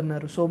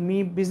అమ్ముతున్నారు. సో మీ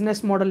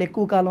బిజినెస్ మోడల్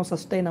ఎక్కువ కాలం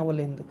సస్టైన్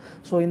అవ్వలేదు.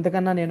 సో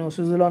ఇంతకన్నా నేను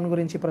సుజులాన్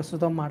గురించి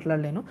ప్రస్తుతం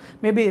మాట్లాడలేను.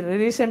 మేబీ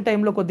రీసెంట్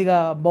టైంలో కొద్దిగా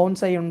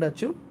బౌన్స్ అయ్యి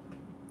ఉండొచ్చు,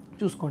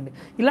 చూసుకోండి.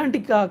 ఇలాంటి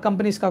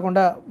కంపెనీస్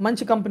కాకుండా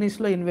మంచి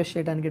కంపెనీస్లో ఇన్వెస్ట్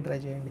చేయడానికి ట్రై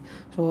చేయండి.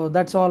 So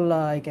that's all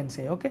I can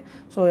say. Okay.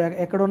 So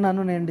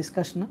ఎక్కడున్నాను నేను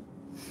డిస్కషన్,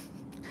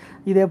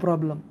 ఇదే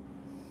ప్రాబ్లం.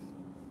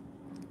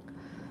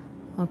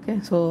 ఓకే.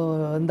 సో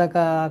ఇందాక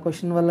ఆ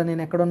క్వశ్చన్ వల్ల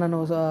నేను ఎక్కడున్నాను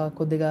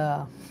కొద్దిగా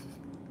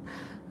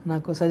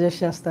నాకు సజెస్ట్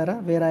చేస్తారా?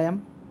 Where I am.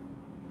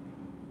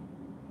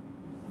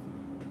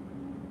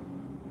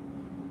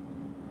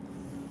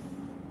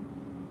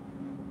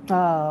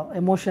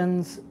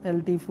 Emotions,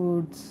 LT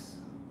foods.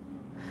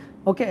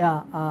 Okay.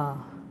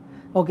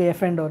 Okay,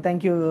 ఎఫ్&ఓ.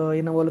 Thank you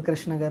ఇనవోలు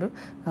Krishna గారు.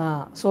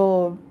 సో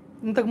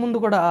ఇంతకుముందు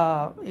కూడా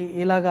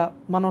ఇలాగా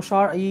మనం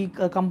ఈ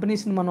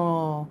కంపెనీస్ని మనం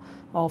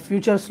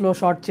ఫ్యూచర్స్లో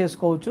షార్ట్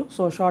చేసుకోవచ్చు.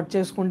 సో షార్ట్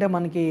చేసుకుంటే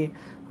మనకి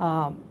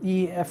ఈ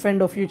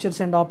ఎఫ్&ఓ ఫ్యూచర్స్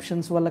అండ్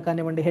ఆప్షన్స్ వల్ల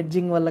కానివ్వండి,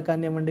 హెడ్జింగ్ వల్ల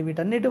కానివ్వండి,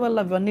 వీటన్నిటి వల్ల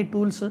ఇవన్నీ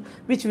tools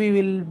which we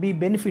will be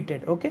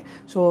benefited. Okay.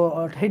 So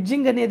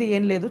hedging అనేది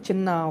ఏం లేదు,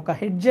 చిన్న ఒక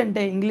హెడ్జ్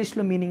అంటే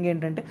ఇంగ్లీష్లో మీనింగ్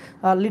ఏంటంటే,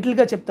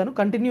 లిటిల్గా చెప్తాను,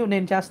 కంటిన్యూ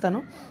నేను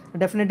చేస్తాను.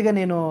 డెఫినెట్గా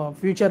నేను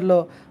ఫ్యూచర్లో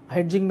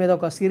హెడ్జింగ్ మీద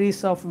ఒక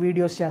సిరీస్ ఆఫ్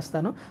వీడియోస్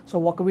చేస్తాను. సో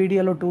ఒక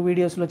వీడియోలో 2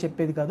 వీడియోస్లో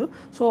చెప్పేది కాదు.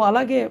 సో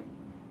అలాగే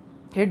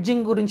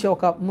హెడ్జింగ్ గురించి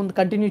ముందు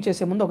కంటిన్యూ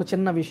చేసే ముందు ఒక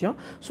చిన్న విషయం.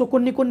 సో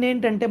కొన్ని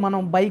ఏంటంటే మనం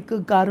బైక్,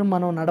 కారు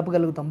మనం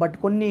నడపగలుగుతాం, బట్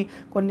కొన్ని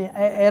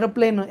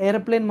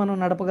ఏరోప్లేన్ మనం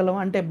నడపగలం.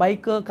 అంటే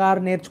బైక్,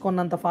 కారు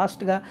నేర్చుకున్నంత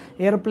ఫాస్ట్గా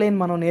ఏరోప్లేన్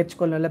మనం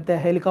నేర్చుకోలేము, లేకపోతే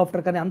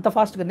హెలికాప్టర్ కానీ అంత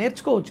ఫాస్ట్గా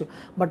నేర్చుకోవచ్చు,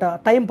 బట్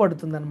టైం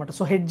పడుతుంది అనమాట.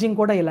 సో హెడ్జింగ్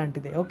కూడా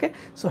ఇలాంటిదే. ఓకే.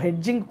 సో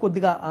హెడ్జింగ్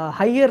కొద్దిగా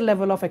హయ్యర్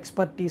లెవెల్ ఆఫ్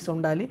ఎక్స్పర్టీస్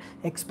ఉండాలి,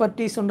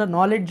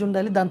 నాలెడ్జ్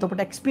ఉండాలి,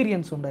 దాంతోపాటు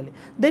ఎక్స్పీరియన్స్ ఉండాలి.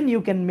 Then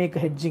you can make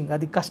hedging.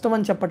 అది కష్టం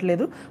అని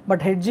చెప్పట్లేదు,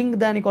 బట్ హెడ్జింగ్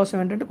దానికోసం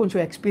ఏంటంటే కొంచెం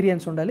ఎక్స్పీరియన్స్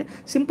ఉండాలి.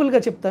 సింపుల్గా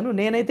చెప్తాను,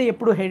 నేనైతే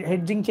ఎప్పుడు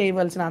హెడ్జింగ్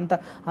చేయవలసిన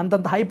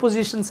అంతంత హై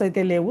పొజిషన్స్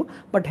అయితే లేవు,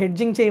 బట్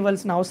హెడ్జింగ్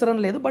చేయవలసిన అవసరం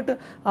లేదు. బట్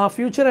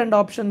ఫ్యూచర్ అండ్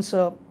ఆప్షన్స్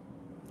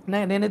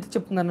నేనైతే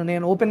చెప్తున్నాను,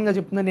 నేను ఓపెన్గా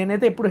చెప్తున్నాను,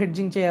 నేనైతే ఎప్పుడు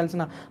హెడ్జింగ్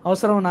చేయాల్సిన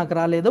అవసరం నాకు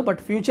రాలేదు.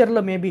 బట్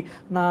ఫ్యూచర్లో మేబీ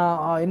నా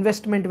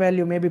ఇన్వెస్ట్మెంట్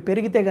వాల్యూ మేబీ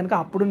పెరిగితే కనుక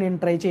అప్పుడు నేను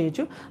ట్రై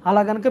చేయొచ్చు.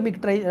 అలా కనుక మీకు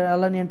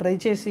అలా నేను ట్రై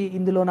చేసి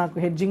ఇందులో నాకు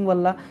హెడ్జింగ్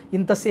వల్ల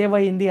ఇంత సేవ్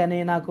అయ్యింది అని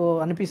నాకు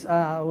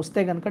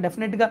వస్తే కనుక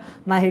డెఫినెట్గా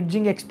నా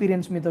హెడ్జింగ్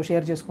ఎక్స్పీరియన్స్ మీతో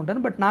షేర్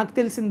చేసుకుంటాను. బట్ నాకు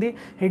తెలిసింది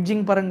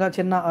హెడ్జింగ్ పరంగా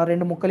చిన్న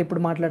 2 ముక్కలు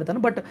ఇప్పుడు మాట్లాడతాను.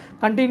 బట్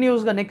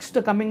కంటిన్యూస్గా నెక్స్ట్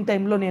కమింగ్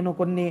టైంలో నేను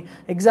కొన్ని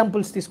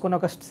ఎగ్జాంపుల్స్ తీసుకొని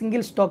ఒక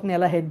సింగిల్ స్టాక్ని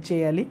ఎలా హెడ్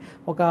చేయాలి,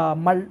 ఒక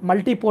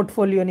మల్టీ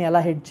పోర్ట్ఫోలియోని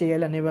ఎలా హెడ్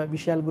చేయాలి అనే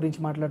విషయాల గురించి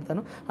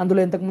మాట్లాడతాను. అందులో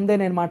ఇంతకుముందే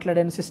నేను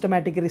మాట్లాడాను,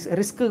 సిస్టమేటిక్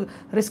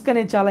రిస్క్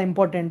అనేది చాలా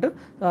ఇంపార్టెంట్.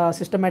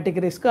 సిస్టమేటిక్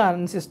రిస్క్,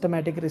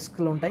 అన్సిస్టమేటిక్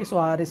రిస్క్లు ఉంటాయి. సో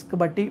ఆ రిస్క్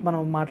బట్టి మనం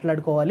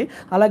మాట్లాడుకోవాలి.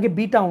 అలాగే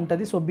బీటా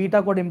ఉంటుంది. సో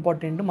బీటా కూడా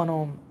ఇంపార్టెంట్ మనం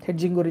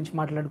హెడ్జింగ్ గురించి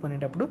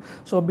మాట్లాడుకునేటప్పుడు.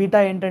 సో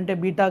బీటా ఏంటంటే,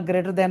 బీటా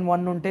గ్రేటర్ దాన్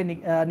 1 ఉంటే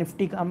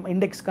నిఫ్టీ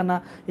ఇండెక్స్ కన్నా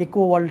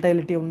ఎక్కువ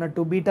వాలటైలిటీ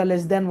ఉన్నట్టు, బీటా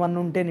లెస్ దాన్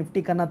 1 ఉంటే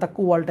నిఫ్టీ కన్నా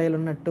తక్కువ వాలటైల్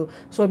ఉన్నట్టు.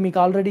 సో మీకు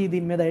ఆల్రెడీ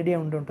దీని మీద ఐడియా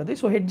ఉంటుంది.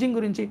 సో హెడ్జింగ్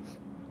గురించి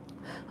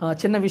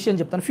చిన్న విషయం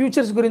చెప్తాను.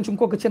 ఫ్యూచర్స్ గురించి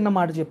ఇంకొక చిన్న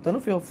మాట చెప్తాను.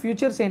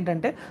 ఫ్యూచర్స్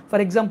ఏంటంటే,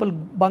 ఫర్ ఎగ్జాంపుల్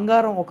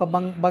బంగారం, ఒక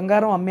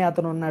బంగారం అమ్మే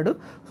అతను ఉన్నాడు.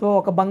 సో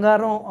ఒక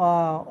బంగారం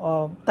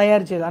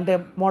తయారు అంటే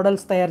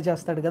మోడల్స్ తయారు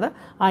చేస్తాడు కదా,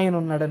 ఆయన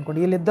ఉన్నాడు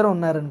అనుకోండి, వీళ్ళిద్దరూ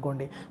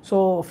ఉన్నారనుకోండి. సో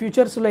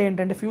ఫ్యూచర్స్లో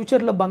ఏంటంటే,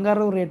 ఫ్యూచర్లో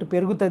బంగారం రేటు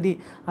పెరుగుతుంది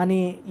అని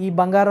ఈ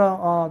బంగారం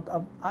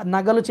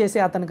నగలు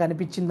చేసే అతనికి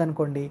అనిపించింది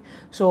అనుకోండి.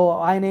 సో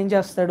ఆయన ఏం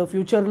చేస్తాడు,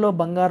 ఫ్యూచర్లో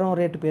బంగారం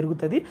రేటు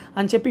పెరుగుతుంది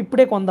అని చెప్పి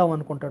ఇప్పుడే కొందాం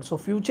అనుకుంటాడు. సో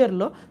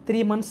ఫ్యూచర్లో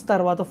 3 months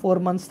తర్వాత 4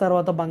 months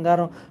తర్వాత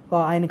బంగారం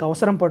ఆయనకు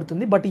అవసరం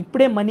పడుతుంది. బట్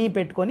ఇప్పుడే మనీ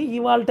పెట్టుకొని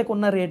ఇవాళకి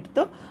ఉన్న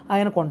రేటుతో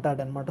ఆయన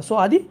కొంటాడనమాట. సో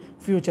అది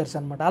ఫ్యూచర్స్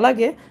అనమాట.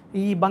 అలాగే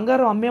ఈ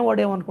బంగారం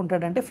అమ్మేవాడు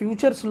ఏమనుకుంటాడంటే,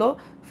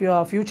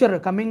 ఫ్యూచర్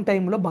కమింగ్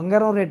టైంలో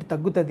బంగారం రేటు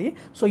తగ్గుతుంది.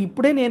 సో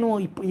ఇప్పుడే నేను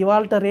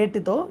ఇవాళ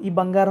రేటుతో ఈ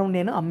బంగారం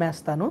నేను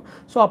అమ్మేస్తాను.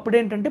 సో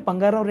అప్పుడేంటంటే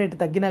బంగారం రేటు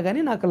తగ్గినా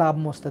కానీ నాకు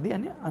లాభం వస్తుంది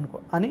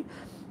అని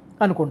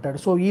అనుకుంటాడు.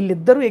 సో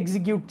వీళ్ళిద్దరూ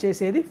ఎగ్జిక్యూట్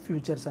చేసేది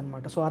ఫ్యూచర్స్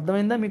అనమాట. సో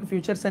అర్థమైందా మీకు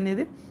ఫ్యూచర్స్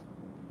అనేది?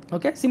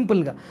 ఓకే,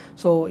 సింపుల్గా.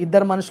 సో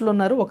ఇద్దరు మనుషులు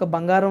ఉన్నారు, ఒక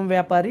బంగారం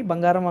వ్యాపారి,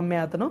 బంగారం అమ్మే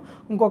అతను,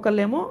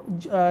 ఇంకొకళ్ళేమో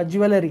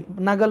జ్యువెలరీ,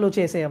 నగలు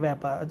చేసే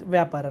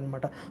వ్యాపారం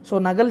అనమాట. సో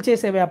నగలు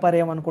చేసే వ్యాపారం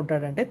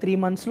ఏమనుకుంటాడంటే, 3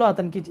 monthsలో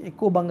అతనికి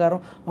ఎక్కువ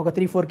బంగారం, ఒక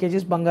 3-4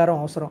 kgs బంగారం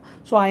అవసరం.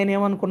 సో ఆయన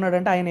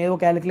ఏమనుకున్నాడంటే, ఆయన ఏదో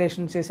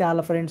క్యాలిక్యులేషన్ చేసి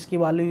వాళ్ళ ఫ్రెండ్స్కి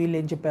వీళ్ళు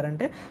ఏం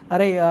చెప్పారంటే,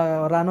 అరే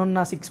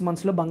రానున్న 6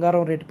 monthsలో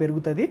బంగారం రేటు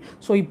పెరుగుతుంది,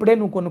 సో ఇప్పుడే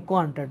నువ్వు కొనుక్కో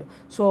అంటాడు.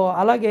 సో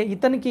అలాగే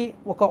ఇతనికి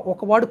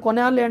ఒక వాడు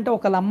కొనాలి అంటే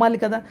ఒకళ్ళు అమ్మాలి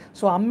కదా.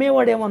 సో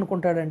అమ్మేవాడు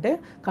ఏమనుకుంటాడంటే,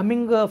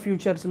 కమింగ్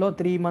ఫ్యూచర్స్లో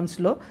 3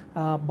 monthsలో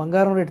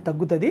బంగారం రేటు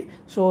తగ్గుతుంది,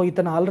 సో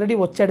ఇతను ఆల్రెడీ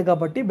వచ్చాడు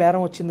కాబట్టి,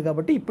 బేరం వచ్చింది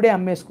కాబట్టి ఇప్పుడే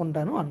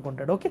అమ్మేసుకుంటాను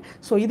అనుకుంటాడు. ఓకే,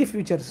 సో ఇది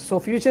ఫ్యూచర్స్. సో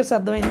ఫ్యూచర్స్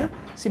అర్థమైందా?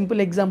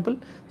 Simple example.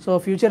 సో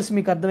ఫ్యూచర్స్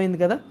మీకు అర్థమైంది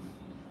కదా.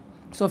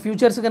 సో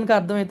ఫ్యూచర్స్ కనుక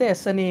అర్థమైతే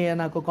ఎస్ అని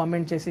నాకు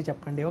కామెంట్ చేసి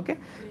చెప్పండి. ఓకే,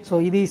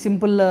 సో ఇది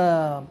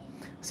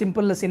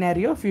సింపుల్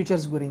సినారియో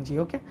ఫ్యూచర్స్ గురించి.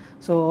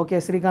 ఓకే,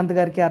 శ్రీకాంత్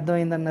గారికి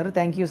అర్థమైందన్నారు.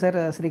 థ్యాంక్ యూ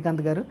సార్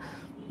శ్రీకాంత్ గారు,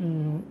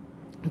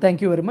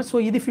 thank you very much. So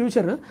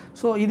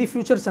ఇది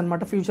ఫ్యూచర్స్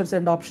అనమాట. ఫ్యూచర్స్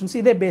అండ్ ఆప్షన్స్,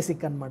 ఇదే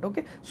బేసిక్ అనమాట.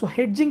 ఓకే, సో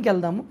హెడ్జింగ్కి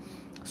వెళ్దాము.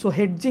 సో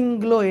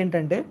హెడ్జింగ్లో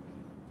ఏంటంటే,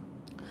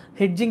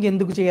 హెడ్జింగ్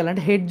ఎందుకు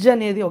చేయాలంటే, హెడ్జ్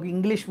అనేది ఒక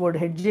ఇంగ్లీష్ వర్డ్.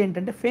 హెడ్జ్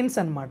ఏంటంటే ఫెన్స్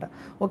అనమాట.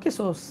 ఓకే,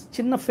 సో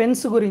చిన్న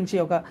ఫెన్స్ గురించి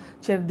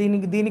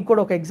దీనికి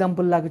కూడా ఒక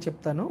ఎగ్జాంపుల్ లాగా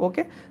చెప్తాను.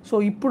 ఓకే,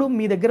 సో ఇప్పుడు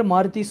మీ దగ్గర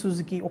మారుతి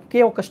సుజుకి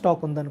ఒకే ఒక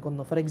స్టాక్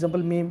ఉందనుకుందాం. ఫర్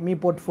ఎగ్జాంపుల్ మీ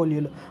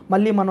పోర్ట్ఫోలియోలో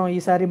మళ్ళీ మనం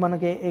ఈసారి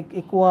మనకి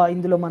ఎక్కువ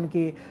ఇందులో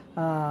మనకి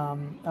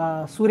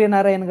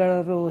సూర్యనారాయణ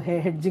గారు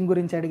హెడ్జింగ్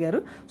గురించి అడిగారు.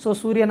 సో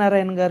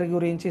సూర్యనారాయణ గారి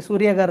గురించి,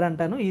 సూర్య గారు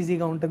అంటాను,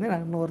 ఈజీగా ఉంటుంది,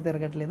 నాకు నోరు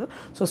తిరగట్లేదు.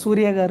 సో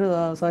సూర్య గారు,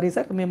 సారీ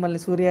సార్,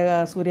 మిమ్మల్ని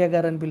సూర్య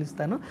గారు అని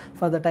పిలుస్తాను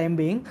ఫర్ ద టైం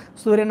బీయింగ్.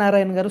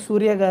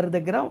 సూర్య గారి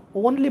దగ్గర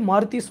ఓన్లీ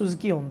మారుతి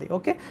సుజుకి ఉంది.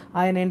 ఓకే,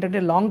 ఆయన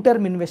ఏంటంటే లాంగ్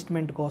టర్మ్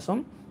ఇన్వెస్ట్మెంట్ కోసం,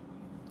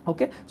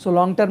 okay, so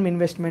long term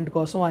investment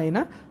కోసం ఆయన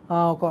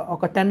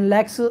ఒక 10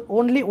 lakhs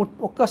ఓన్లీ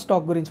ఒక్క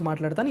స్టాక్ గురించి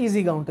మాట్లాడతాను,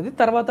 ఈజీగా ఉంటుంది.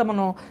 తర్వాత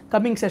మనం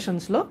కమింగ్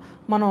సెషన్స్లో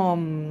మనం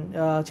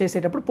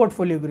చేసేటప్పుడు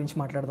పోర్ట్ఫోలియో గురించి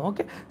మాట్లాడదాం.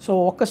 ఓకే, సో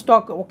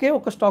ఒకే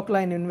ఒక స్టాక్లో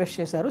ఆయన ఇన్వెస్ట్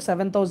చేశారు.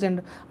 7,000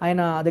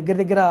 ఆయన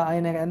దగ్గర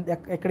ఆయన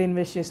ఎక్కడ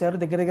ఇన్వెస్ట్ చేశారు,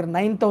 దగ్గర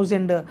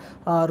 9,000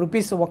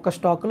 రూపీస్ ఒక్క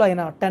స్టాక్లో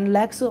ఆయన 10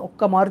 lakhs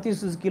ఒక్క మారుతి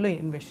సుజుకిలో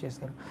ఇన్వెస్ట్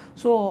చేశారు.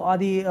 సో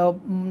అది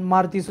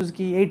మారుతి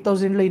సుజుకి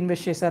 8,000లో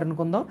ఇన్వెస్ట్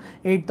చేశారనుకుందాం.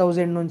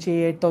 8,000 నుంచి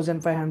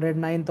 8,500,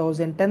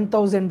 9,000,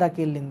 10,000 దాకా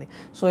వెళ్ళింది.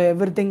 సో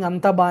ఎవ్రీథింగ్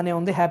అంతా బాగానే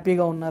ఉంది,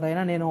 హ్యాపీగా ఉన్నారు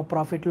ఆయన, నేను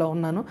ప్రాఫిట్లో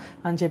ఉన్నాను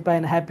అని చెప్పి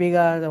ఆయన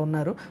హ్యాపీగా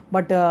ఉన్నారు.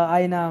 బట్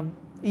ఆయన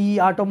ఈ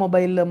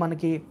ఆటోమొబైల్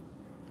మనకి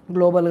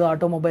గ్లోబల్గా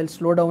ఆటోమొబైల్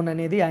స్లో డౌన్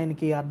అనేది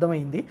ఆయనకి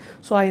అర్థమైంది.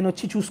 సో ఆయన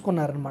వచ్చి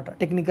చూసుకున్నారనమాట,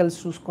 టెక్నికల్స్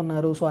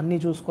చూసుకున్నారు, సో అన్నీ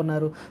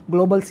చూసుకున్నారు,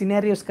 గ్లోబల్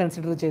సినారియోస్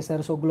కన్సిడర్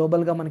చేశారు. సో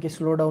గ్లోబల్గా మనకి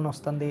స్లో డౌన్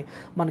వస్తుంది,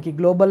 మనకి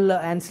global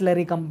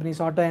ancillary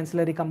companies, auto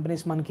ancillary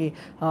companies మనకి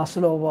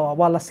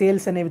వాళ్ళ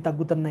సేల్స్ అనేవి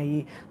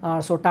తగ్గుతున్నాయి.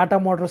 సో టాటా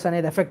మోటార్స్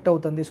అనేది ఎఫెక్ట్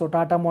అవుతుంది. So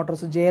Tata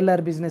Motors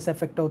JLR business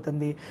effect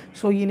అవుతుంది.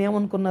 సో ఈయన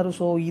ఏమనుకున్నారు,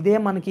 సో ఇదే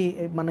మనకి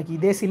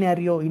ఇదే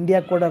సినారియో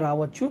ఇండియాకి కూడా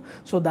రావచ్చు.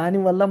 సో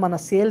దానివల్ల మన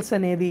సేల్స్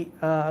అనేది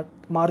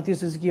మారుతి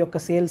సుజుకి యొక్క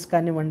సేల్స్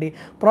కానివ్వండి,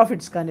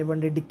 ప్రాఫిట్స్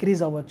కానివ్వండి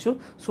డిక్రీజ్ అవ్వచ్చు.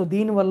 సో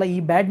దీనివల్ల ఈ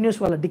బ్యాడ్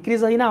న్యూస్ వల్ల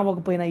డిక్రీజ్ అయినా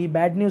అవ్వకపోయినా ఈ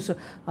bad news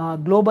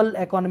global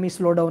economy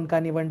slow down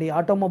కానివ్వండి,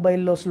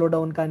 ఆటోమొబైల్లో స్లో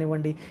డౌన్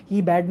కానివ్వండి,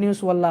 ఈ బ్యాడ్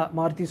న్యూస్ వల్ల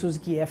మారుతి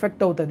సుజుకి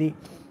ఎఫెక్ట్ అవుతుంది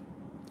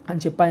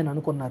అని చెప్పి ఆయన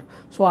అనుకున్నారు.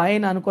 సో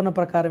ఆయన అనుకున్న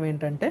ప్రకారం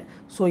ఏంటంటే,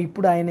 సో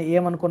ఇప్పుడు ఆయన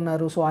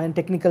ఏమనుకున్నారు, సో ఆయన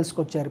టెక్నికల్స్కి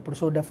వచ్చారు ఇప్పుడు.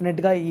 సో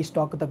డెఫినెట్గా ఈ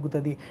స్టాక్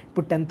తగ్గుతుంది,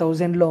 ఇప్పుడు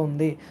 10,000లో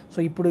ఉంది. సో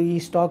ఇప్పుడు ఈ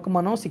స్టాక్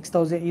మనం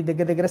 6,000 ఈ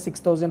దగ్గర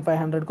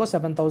 6,500కో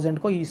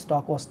 7,000కో ఈ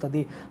స్టాక్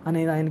వస్తుంది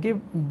అనేది ఆయనకి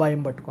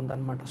భయం పట్టుకుంది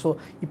అనమాట. సో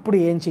ఇప్పుడు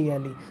ఏం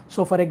చేయాలి?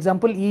 సో ఫర్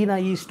ఎగ్జాంపుల్ ఈయన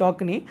ఈ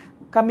స్టాక్ని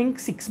కమింగ్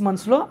 6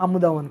 మంత్స్లో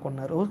అమ్ముదాం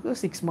అనుకున్నారు,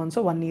 6 మంత్స్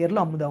 1 ఇయర్లో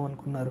అమ్ముదాం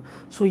అనుకున్నారు.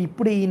 సో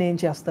ఇప్పుడు ఈయన ఏం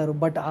చేస్తారు?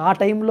 బట్ ఆ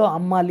టైంలో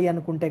అమ్మాలి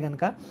అనుకుంటే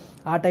కనుక,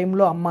 ఆ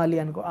టైంలో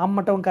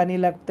అమ్మటం కానీ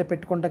లేకపోతే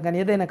పెట్టుకుంటాం కానీ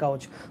ఏదైనా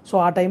కావచ్చు. సో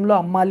ఆ టైంలో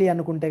అమ్మాలి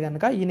అనుకుంటే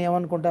కనుక ఈయన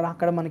ఏమనుకుంటారు,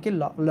 అక్కడ మనకి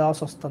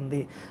లాస్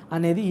వస్తుంది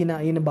అనేది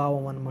ఈయన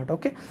భావం అనమాట.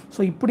 ఓకే, సో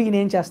ఇప్పుడు ఈయన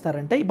ఏం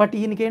చేస్తారంటే, బట్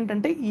ఈయనకి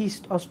ఏంటంటే ఈ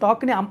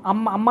స్టాక్ని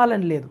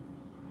అమ్మాలని లేదు.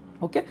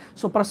 ఓకే,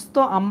 సో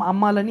ప్రస్తుతం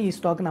అమ్మాలని ఈ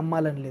స్టాక్ని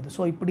అమ్మాలని లేదు.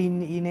 సో ఇప్పుడు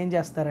ఈయన ఏం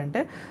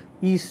చేస్తారంటే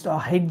ఈ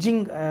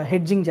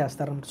హెడ్జింగ్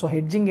చేస్తారన్నమాట. సో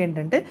హెడ్జింగ్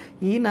ఏంటంటే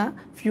ఈయన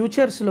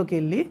ఫ్యూచర్స్లోకి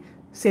వెళ్ళి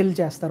సెల్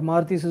చేస్తారు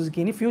మారుతి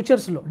సుజుకీని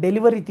ఫ్యూచర్స్లో,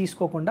 డెలివరీ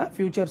తీసుకోకుండా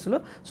ఫ్యూచర్స్లో.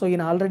 సో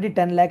ఈయన ఆల్రెడీ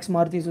 10 lakhs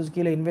మారుతి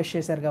సుజుకీలో ఇన్వెస్ట్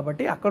చేశారు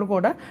కాబట్టి అక్కడ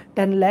కూడా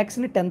 10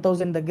 lakhsని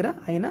 10,000 దగ్గర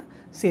ఆయన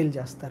సేల్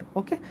చేస్తారు.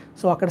 ఓకే,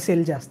 సో అక్కడ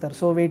సేల్ చేస్తారు.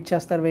 సో వెయిట్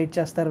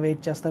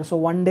చేస్తారు. సో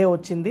 1 day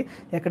వచ్చింది,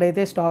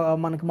 ఎక్కడైతే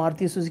మనకి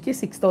మారుతి సుజుకి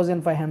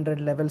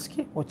 6,500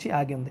 లెవెల్స్కి వచ్చి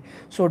ఆగింది.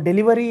 సో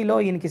డెలివరీలో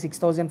ఈయనకి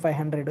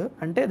 6,500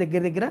 అంటే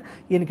దగ్గర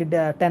ఈయనకి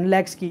 10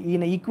 lakhsకి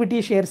ఈయన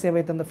ఈక్విటీ షేర్స్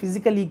ఏవైతే ఉందో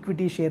ఫిజికల్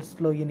ఈక్విటీ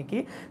షేర్స్లో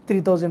ఈయనకి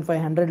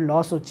 3,500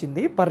 లాస్ వచ్చింది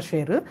పర్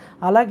షేర్.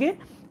 అలాగే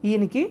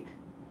ఈయనకి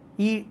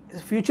ఈ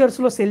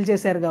ఫ్యూచర్స్లో సెల్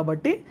చేశారు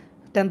కాబట్టి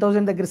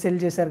 10,000 దగ్గర సెల్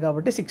చేశారు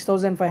కాబట్టి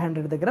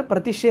 6,500 దగ్గర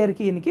ప్రతి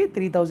షేర్కి ఈయనకి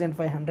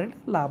 3,500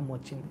 లాభం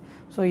వచ్చింది.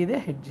 సో ఇదే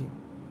హెడ్జింగ్.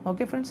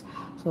 ఓకే ఫ్రెండ్స్,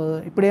 సో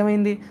ఇప్పుడు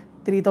ఏమైంది,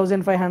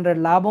 3,500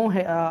 లాభం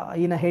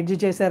ఈయన హెడ్జ్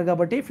చేశారు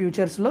కాబట్టి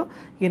ఫ్యూచర్స్లో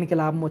ఈయనకి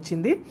లాభం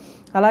వచ్చింది.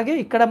 అలాగే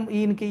ఇక్కడ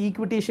ఈయనకి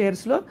ఈక్విటీ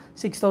షేర్స్లో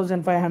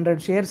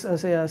 6,500 షేర్స్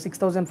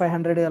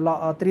 6,500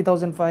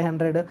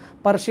 3,500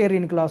 పర్ షేర్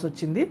ఈయనకి లాస్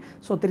వచ్చింది.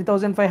 సో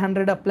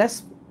 3,500 ప్లస్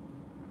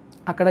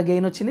అక్కడ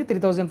గెయిన్ వచ్చింది,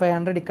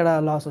 3,500 ఇక్కడ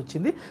లాస్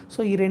వచ్చింది. సో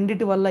ఈ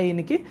రెండిటి వల్ల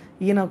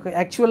ఈయన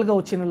యాక్చువల్గా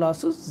వచ్చిన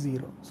లాస్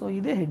 0. సో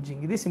ఇదే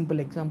హెడ్జింగ్, ఇది సింపుల్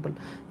ఎగ్జాంపుల్,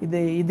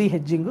 ఇది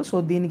హెడ్జింగ్. సో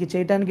దీనికి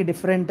చేయడానికి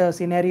డిఫరెంట్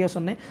సినారియోస్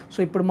ఉన్నాయి. సో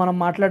ఇప్పుడు మనం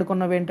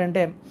మాట్లాడుకున్నవి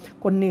ఏంటంటే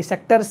కొన్ని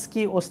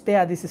సెక్టర్స్కి వస్తే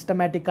అది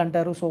సిస్టమేటిక్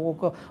అంటారు. సో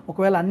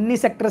ఒకవేళ అన్ని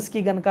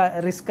సెక్టర్స్కి కనుక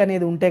రిస్క్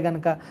అనేది ఉంటే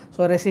కనుక,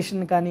 సో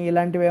రెసిషన్ కానీ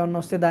ఇలాంటివి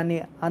ఏమన్నా వస్తే దాన్ని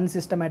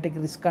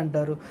అన్సిస్టమేటిక్ రిస్క్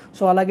అంటారు.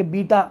 సో అలాగే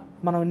బీటా,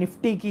 మనం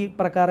నిఫ్టీకి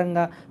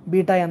ప్రకారంగా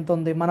బీటా ఎంత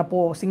ఉంది, మన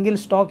సింగిల్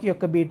స్టాక్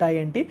యొక్క బీటా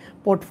ఏంటి,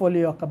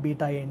 పోర్ట్ఫోలియో యొక్క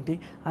బీటా ఏంటి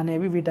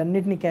అనేవి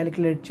వీటన్నిటిని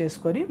క్యాలిక్యులేట్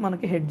చేసుకొని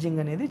మనకి హెడ్జింగ్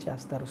అనేది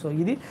చేస్తారు. సో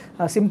ఇది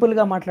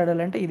సింపుల్గా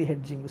మాట్లాడాలంటే ఇది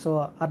హెడ్జింగ్. సో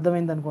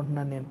అర్థమైంది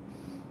అనుకుంటున్నాను నేను.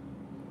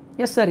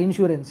 Yes sir,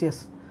 insurance,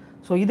 yes.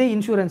 So ఇదే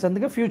ఇన్సూరెన్స్,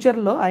 అందుకే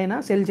ఫ్యూచర్లో ఆయన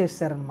సెల్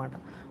చేస్తారనమాట.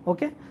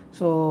 ఓకే,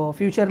 సో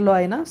ఫ్యూచర్లో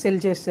ఆయన సెల్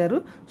చేశారు.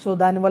 సో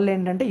దానివల్ల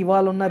ఏంటంటే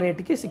ఇవాళ ఉన్న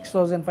రేటుకి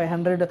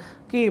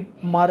 6,500కి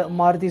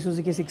మారుతి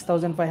సుజుకి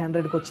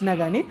 6,500కి వచ్చినా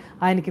కానీ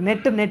ఆయనకి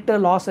నెట్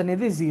లాస్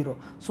అనేది 0.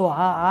 సో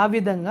ఆ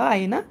విధంగా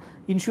ఆయన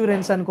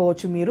ఇన్సూరెన్స్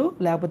అనుకోవచ్చు మీరు,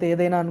 లేకపోతే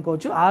ఏదైనా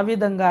అనుకోవచ్చు. ఆ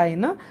విధంగా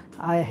ఆయన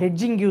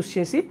హెడ్జింగ్ యూస్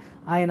చేసి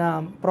ఆయన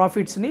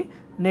ప్రాఫిట్స్ని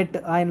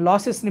ఆయన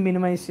లాసెస్ని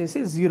మినిమైజ్ చేసి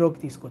 0కి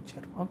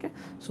తీసుకొచ్చారు. ఓకే,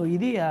 సో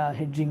ఇది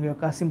హెడ్జింగ్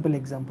యొక్క సింపుల్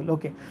ఎగ్జాంపుల్.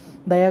 ఓకే,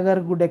 దయా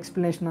గారు గుడ్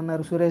ఎక్స్ప్లెనేషన్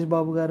అన్నారు. సురేష్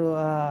బాబు గారు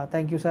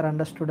థ్యాంక్ యూ సార్,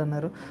 అండర్స్టూడ్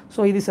అన్నారు. సో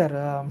ఇది సార్,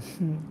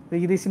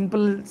 ఇది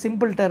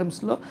సింపుల్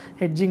టర్మ్స్లో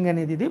హెడ్జింగ్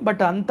అనేది ఇది.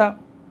 బట్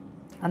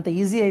అంత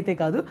ఈజీ అయితే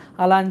కాదు,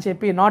 అలా అని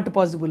చెప్పి నాట్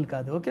పాసిబుల్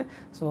కాదు. ఓకే,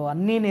 సో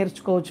అన్నీ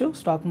నేర్చుకోవచ్చు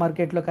స్టాక్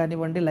మార్కెట్లో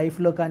కానివ్వండి,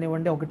 లైఫ్లో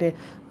కానివ్వండి. ఒకటే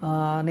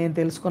నేను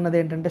తెలుసుకున్నది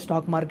ఏంటంటే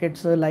స్టాక్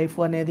మార్కెట్స్, లైఫ్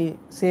అనేది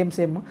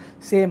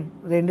సేమ్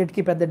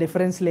రెండిటికి పెద్ద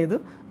డిఫరెన్స్ లేదు.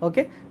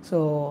 ఓకే, సో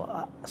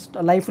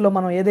లైఫ్లో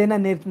మనం ఏదైనా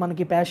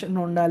మనకి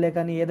ప్యాషన్ ఉండాలి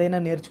కానీ ఏదైనా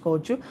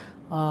నేర్చుకోవచ్చు.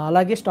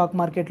 అలాగే స్టాక్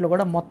మార్కెట్లో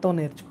కూడా మొత్తం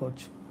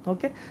నేర్చుకోవచ్చు.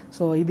 ఓకే,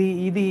 సో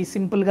ఇది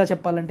సింపుల్గా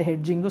చెప్పాలంటే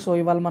హెడ్జింగ్. సో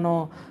ఇవాళ మనం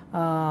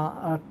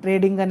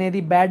ట్రేడింగ్ అనేది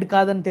బ్యాడ్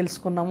కాదని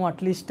తెలుసుకున్నాము,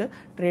 at least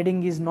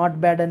trading is not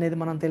bad అనేది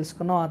మనం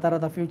తెలుసుకున్నాం. ఆ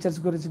తర్వాత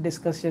ఫ్యూచర్స్ గురించి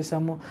డిస్కస్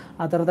చేసాము,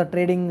 ఆ తర్వాత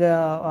ట్రేడింగ్,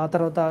 ఆ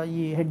తర్వాత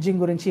ఈ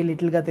హెడ్జింగ్ గురించి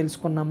లిటిల్గా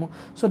తెలుసుకున్నాము.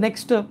 సో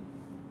నెక్స్ట్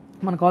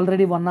మనకు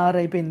ఆల్రెడీ 1 hour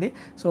అయిపోయింది.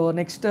 సో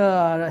నెక్స్ట్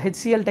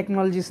హెచ్సిఎల్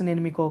టెక్నాలజీస్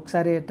నేను మీకు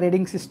ఒకసారి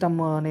ట్రేడింగ్ సిస్టమ్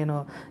నేను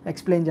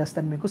ఎక్స్ప్లెయిన్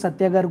చేస్తాను మీకు.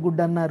 సత్య గారు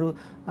గుడ్ అన్నారు,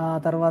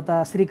 తర్వాత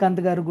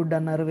శ్రీకాంత్ గారు గుడ్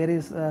అన్నారు.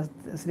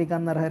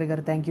 శ్రీకాంత్ నరహరి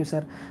గారు థ్యాంక్ యూ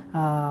సార్.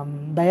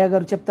 దయా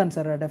గారు చెప్తాను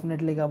సార్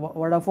డెఫినెట్లీగా,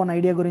 వడాఫోన్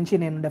ఐడియా గురించి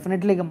నేను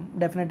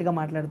డెఫినెట్గా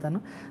మాట్లాడతాను.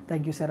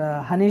 Thank you sir.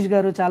 హనీష్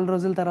గారు చాలా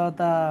రోజుల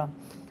తర్వాత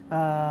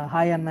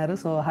హాయ్ అన్నారు.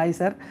 సో హాయ్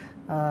సార్,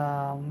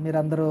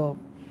 మీరందరూ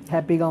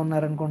హ్యాపీగా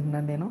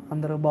ఉన్నారనుకుంటున్నాను, నేను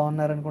అందరూ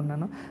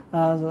బాగున్నారనుకుంటున్నాను.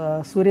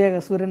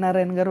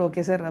 సూర్యనారాయణ గారు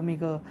ఓకే సార్,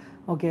 మీకు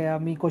ఓకే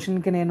మీ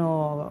క్వశ్చన్కి నేను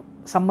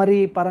సమ్మరీ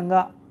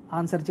పరంగా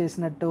ఆన్సర్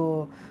చేసినట్టు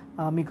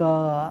మీకు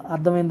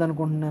అర్థమైంది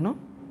అనుకుంటున్నాను.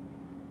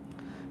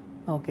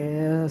 ఓకే.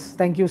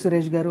 థ్యాంక్ యూ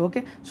సురేష్ గారు.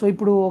 ఓకే. సో,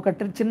 ఇప్పుడు ఒక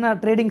చిన్న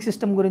ట్రేడింగ్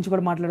సిస్టమ్ గురించి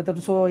కూడా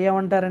మాట్లాడతారు. సో,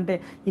 ఏమంటారంటే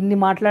ఇన్ని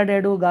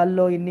మాట్లాడాడు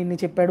గాల్లో ఇన్నిన్ని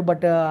చెప్పాడు.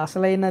 బట్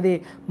అసలైనది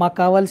మాకు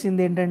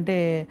కావాల్సిందేంటంటే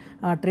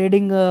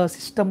ట్రేడింగ్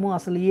సిస్టము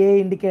అసలు ఏ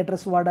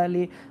ఇండికేటర్స్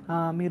వాడాలి?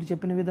 మీరు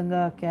చెప్పిన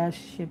విధంగా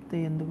క్యాష్ చెప్తే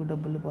ఎందుకు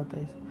డబ్బులు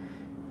పోతాయి?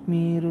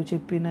 మీరు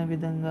చెప్పిన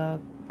విధంగా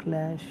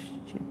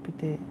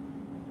చెప్పితే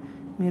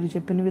మీరు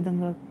చెప్పిన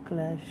విధంగా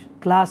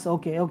క్లాస్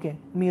ఓకే.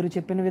 మీరు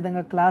చెప్పిన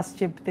విధంగా క్లాస్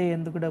చెప్తే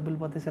ఎందుకు డబ్బులు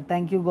పోతాయి సార్?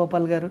 థ్యాంక్ యూ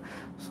గోపాల్ గారు.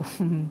 So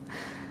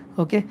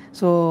okay.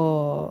 So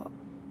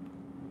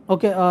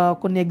okay.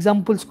 కొన్ని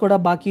ఎగ్జాంపుల్స్ కూడా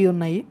బాకీ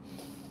ఉన్నాయి.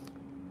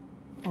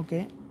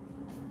 Okay.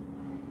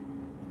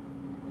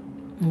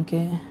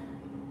 Okay.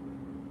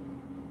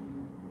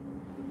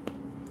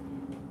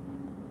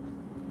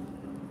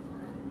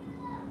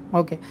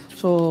 Okay.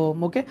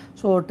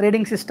 So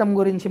trading system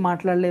గురించి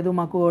మాట్లాడలేదు.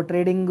 మాకు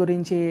ట్రేడింగ్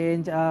గురించి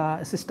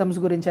సిస్టమ్స్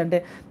గురించి అంటే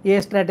ఏ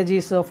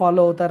స్ట్రాటజీస్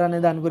ఫాలో అవుతారనే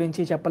దాని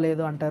గురించి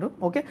చెప్పలేదు అంటారు.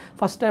 ఓకే.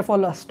 ఫస్ట్ ఆఫ్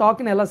ఆల్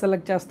స్టాక్ని ఎలా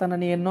సెలెక్ట్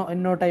చేస్తానని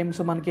ఎన్నో టైమ్స్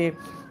మనకి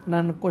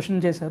నన్ను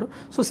క్వశ్చన్ చేశారు.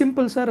 సో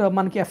సింపుల్ సార్,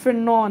 మనకి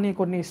ఎఫ్ఎన్ఓ అని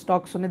కొన్ని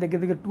స్టాక్స్ ఉన్నాయి,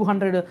 దగ్గర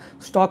 200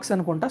 స్టాక్స్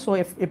అనుకుంటా. సో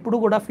ఎప్పుడు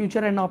కూడా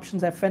ఫ్యూచర్ అండ్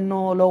ఆప్షన్స్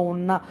ఎఫ్ఎన్ఓలో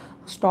ఉన్న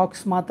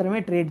స్టాక్స్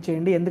మాత్రమే ట్రేడ్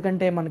చేయండి.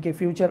 ఎందుకంటే మనకి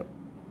ఫ్యూచర్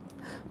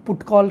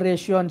పుట్ కాల్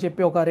రేషియో అని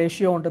చెప్పి ఒక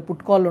రేషియో ఉంటుంది,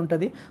 పుట్ కాల్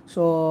ఉంటుంది.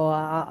 సో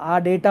ఆ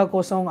డేటా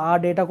కోసం ఆ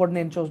డేటా కూడా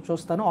నేను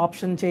చూస్తాను.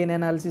 ఆప్షన్ చైన్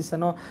అనాలిసిస్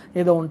అనో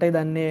ఏదో ఉంటాయి,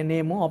 దాన్ని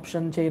నేము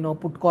option chain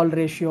put call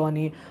ratio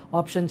అని,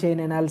 ఆప్షన్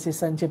చైన్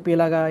అనాలిసిస్ అని చెప్పి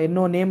ఇలాగా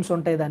ఎన్నో నేమ్స్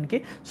ఉంటాయి దానికి.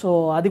 సో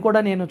అది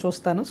కూడా నేను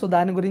చూస్తాను. సో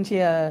దాని గురించి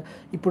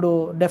ఇప్పుడు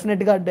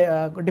డెఫినెట్గా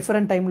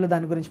డిఫరెంట్ టైంలో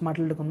దాని గురించి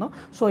మాట్లాడుకుందాం.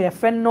 సో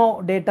ఎఫ్ఎన్ఓ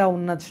డేటా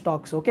ఉన్న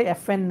స్టాక్స్, ఓకే,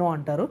 ఎఫ్ఎన్ఓ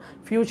అంటారు,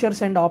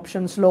 ఫ్యూచర్స్ అండ్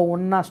ఆప్షన్స్లో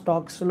ఉన్న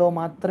స్టాక్స్లో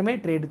మాత్రమే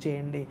ట్రేడ్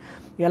చేయండి.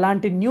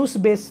 ఎలాంటి న్యూస్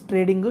బేస్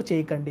ట్రేడింగ్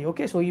చేయకండి.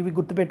 ఓకే. సో ఇవి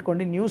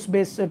గుర్తుపెట్టుకోండి. న్యూస్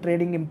బేస్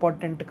ట్రేడింగ్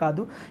ఇంపార్టెంట్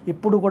కాదు.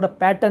 ఎప్పుడు కూడా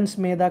ప్యాటర్న్స్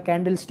మీద,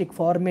 క్యాండిల్ స్టిక్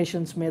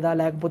ఫార్మేషన్స్ మీద,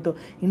 లేకపోతే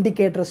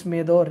ఇండికేటర్స్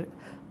మీద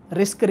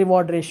risk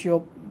reward ratio,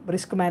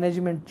 risk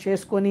management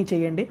చేసుకొని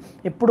చేయండి.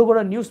 ఎప్పుడు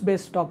కూడా న్యూస్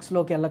బేస్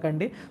స్టాక్స్లోకి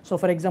వెళ్ళకండి. So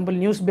for example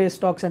news base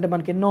stocks అంటే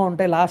మనకి ఎన్నో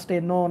ఉంటాయి, లాస్ట్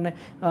ఎన్నో ఉన్నాయి.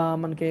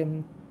 మనకి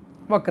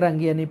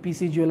వక్రంగి అని,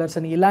 పీసీ జ్యువెలర్స్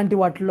అని, ఇలాంటి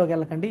వాటిల్లోకి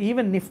వెళ్ళకండి.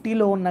 ఈవెన్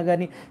నిఫ్టీలో ఉన్నా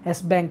కానీ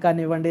ఎస్ బ్యాంక్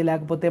కానివ్వండి,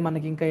 లేకపోతే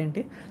మనకి ఇంకా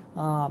ఏంటి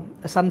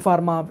sun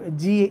pharma,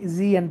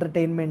 G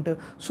entertainment.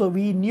 So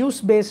ఈ న్యూస్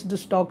బేస్డ్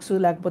స్టాక్స్,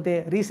 లేకపోతే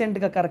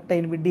రీసెంట్గా కరెక్ట్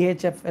అయినవి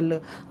డిహెచ్ఎఫ్ఎల్,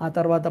 ఆ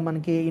తర్వాత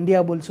మనకి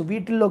ఇండియా బుల్స్,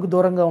 వీటిల్లోకి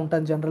దూరంగా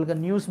ఉంటాను జనరల్గా.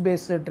 న్యూస్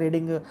బేస్డ్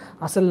ట్రేడింగ్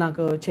అసలు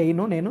నాకు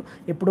చేయను. నేను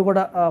ఎప్పుడు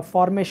కూడా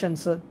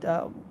ఫార్మేషన్స్,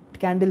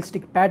 క్యాండిల్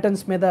స్టిక్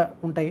ప్యాటర్న్స్ మీద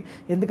ఉంటాయి.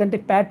 ఎందుకంటే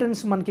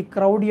ప్యాటర్న్స్ మనకి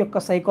క్రౌడ్ యొక్క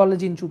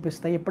సైకాలజీని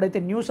చూపిస్తాయి. ఎప్పుడైతే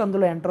న్యూస్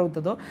అందులో ఎంటర్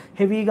అవుతుందో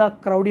హెవీగా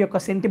క్రౌడ్ యొక్క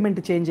సెంటిమెంట్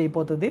చేంజ్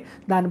అయిపోతుంది.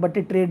 దాన్ని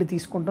బట్టి ట్రేడ్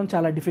తీసుకుంటాం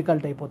చాలా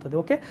డిఫికల్ట్ అయిపోతుంది.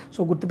 ఓకే.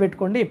 సో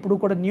గుర్తుపెట్టుకోండి, ఎప్పుడు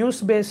కూడా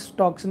న్యూస్ బేస్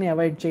స్టాక్స్ని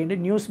అవాయిడ్ చేయండి.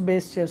 న్యూస్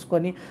బేస్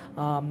చేసుకొని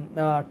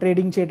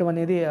ట్రేడింగ్ చేయడం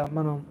అనేది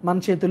మన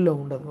చేతుల్లో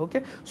ఉండదు.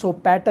 Okay. So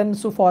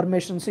patterns,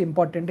 formations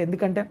important.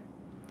 ఎందుకంటే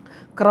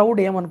క్రౌడ్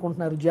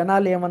ఏమనుకుంటున్నారు,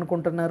 జనాలు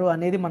ఏమనుకుంటున్నారు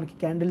అనేది మనకి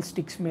క్యాండిల్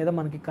స్టిక్స్ మీద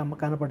మనకి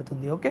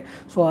కనపడుతుంది. ఓకే.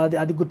 సో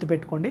అది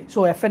గుర్తుపెట్టుకోండి. సో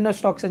ఎఫ్ఎన్ఓ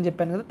స్టాక్స్ అని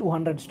చెప్పాను కదా,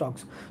 200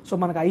 స్టాక్స్. సో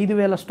మనకు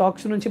 5,000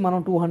 స్టాక్స్ నుంచి మనం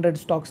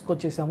 200 స్టాక్స్కి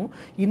వచ్చేసాము.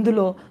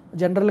 ఇందులో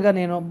జనరల్గా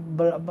నేను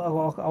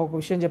ఒక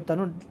విషయం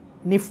చెప్తాను.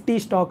 నిఫ్టీ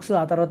స్టాక్స్,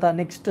 ఆ తర్వాత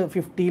నెక్స్ట్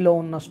 50లో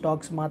ఉన్న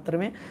స్టాక్స్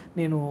మాత్రమే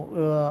నేను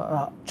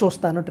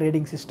చూస్తాను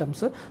ట్రేడింగ్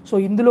సిస్టమ్స్. సో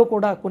ఇందులో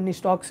కూడా కొన్ని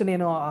స్టాక్స్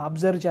నేను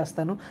అబ్జర్వ్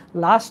చేస్తాను.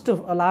 లాస్ట్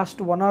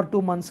 1 or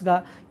 2 మంత్స్గా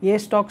ఏ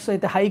స్టాక్స్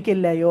అయితే హైకి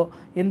వెళ్ళాయో,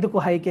 ఎందుకు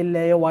హైకి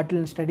వెళ్ళాయో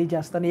వాటిని స్టడీ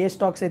చేస్తాను. ఏ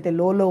స్టాక్స్ అయితే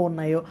లోలో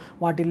ఉన్నాయో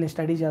వాటిని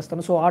స్టడీ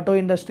చేస్తాను. సో ఆటో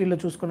ఇండస్ట్రీలో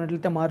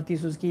చూసుకున్నట్లయితే మారుతి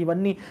సుజుకి,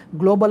 ఇవన్నీ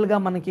గ్లోబల్గా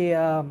మనకి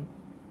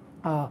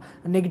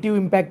నెగిటివ్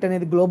ఇంపాక్ట్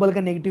అనేది,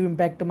 గ్లోబల్గా నెగిటివ్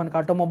ఇంపాక్ట్ మనకు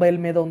ఆటోమొబైల్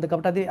మీద ఉంది.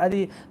 కాబట్టి అది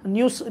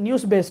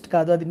న్యూస్ బేస్డ్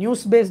కాదు. అది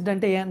న్యూస్ బేస్డ్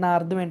అంటే నా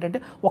అర్థం ఏంటంటే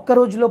ఒక్క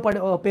రోజులో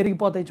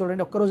పెరిగిపోతాయి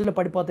చూడండి, ఒక్క రోజులో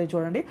పడిపోతాయి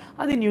చూడండి,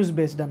 అది న్యూస్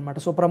బేస్డ్ అనమాట.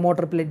 సో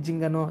ప్రమోటర్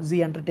ప్లెడ్జింగ్ అనో జీ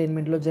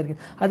ఎంటర్టైన్మెంట్లో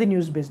జరిగింది, అది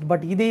న్యూస్ బేస్డ్.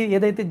 బట్ ఇది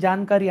ఏదైతే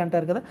జాన్కారీ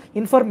అంటారు కదా,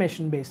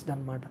 ఇన్ఫర్మేషన్ బేస్డ్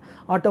అనమాట.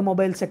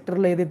 ఆటోమొబైల్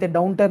సెక్టర్లో ఏదైతే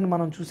డౌన్ టర్న్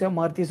మనం చూసాం,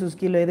 మారుతి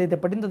సుజుకీలో ఏదైతే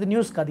పడిందో అది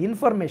న్యూస్ కాదు,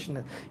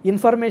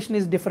 information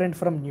is different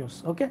from news.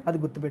 Okay. అది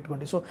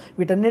గుర్తుపెట్టుకోండి. సో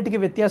వీటన్నిటికీ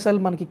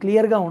వ్యత్యాసాలు మనకి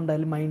క్లియర్గా ఉండాలి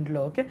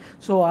మైండ్లో. ఓకే.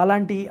 సో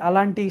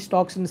అలాంటి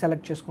స్టాక్స్ని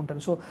సెలెక్ట్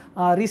చేసుకుంటారు. సో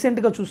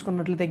రీసెంట్గా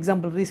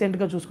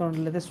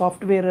చూసుకున్నట్లయితే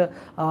సాఫ్ట్వేర్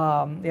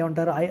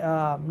ఏమంటారు,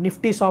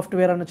 నిఫ్టీ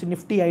సాఫ్ట్వేర్ అనొచ్చు,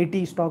 నిఫ్టీ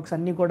ఐటీ స్టాక్స్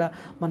అన్నీ కూడా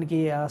మనకి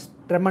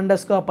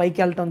ట్రెమండస్గా పైకి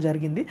వెళ్ళటం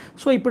జరిగింది.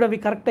 సో ఇప్పుడు అవి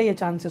కరెక్ట్ అయ్యే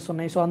ఛాన్సెస్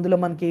ఉన్నాయి. సో అందులో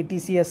మనకి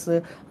టీసీఎస్,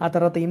 ఆ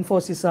తర్వాత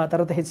ఇన్ఫోసిస్, ఆ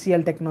తర్వాత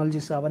హెచ్సిఎల్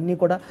టెక్నాలజీస్, అవన్నీ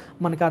కూడా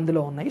మనకి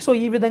అందులో ఉన్నాయి. సో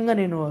ఈ విధంగా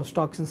నేను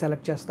స్టాక్స్ని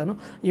సెలెక్ట్ చేస్తాను.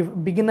 ఈ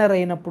బిగినర్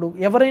అయినప్పుడు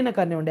ఎవరైనా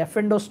కానివ్వండి,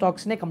 ఎఫ్ఎన్ఓ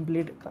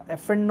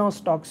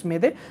స్టాక్స్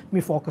మీదే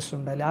మీ ఫోకస్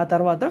ఉండాలి. ఆ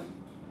తర్వాత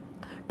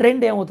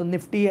ట్రెండ్ ఏమవుతుంది,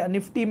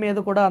 నిఫ్టీ మీద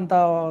కూడా అంత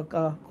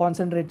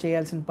కాన్సన్ట్రేట్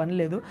చేయాల్సిన పని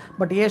లేదు.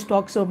 బట్ ఏ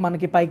స్టాక్స్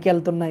మనకి పైకి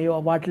వెళ్తున్నాయో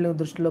వాటిని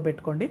దృష్టిలో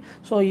పెట్టుకోండి.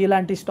 సో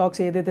ఇలాంటి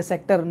స్టాక్స్ ఏదైతే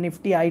సెక్టర్,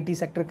 నిఫ్టీ ఐటీ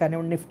సెక్టర్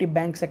కానివ్వండి, నిఫ్టీ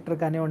బ్యాంక్ సెక్టర్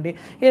కానివ్వండి,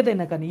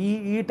 ఏదైనా కానీ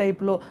ఈ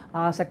టైప్లో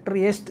ఆ సెక్టర్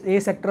ఏ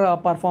సెక్టర్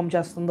పర్ఫామ్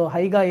చేస్తుందో,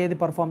 హైగా ఏది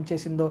పర్ఫామ్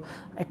చేసిందో,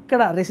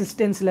 ఎక్కడ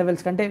రెసిస్టెన్స్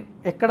లెవెల్స్ కంటే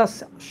ఎక్కడ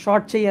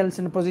షార్ట్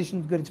చేయాల్సిన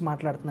పొజిషన్స్ గురించి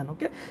మాట్లాడుతున్నాను.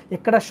 ఓకే,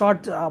 ఎక్కడ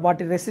షార్ట్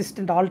వాటి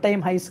రెసిస్టెంట్ ఆల్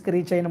టైమ్ హైస్కి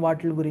రీచ్ అయిన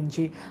వాటి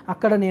గురించి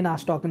అక్కడ నేను ఆ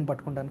స్టాక్ని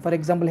పట్టుకుంటాను. ఫర్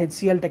ఎగ్జాంపుల్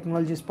హెచ్సిఎల్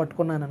టెక్నాలజీస్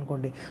పట్టుకున్నాను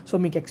అనుకోండి, సో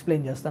మీకు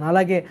ఎక్స్ప్లెయిన్ చేస్తాను.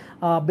 అలాగే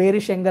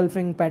బేరిష్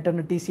ఎంగల్ఫింగ్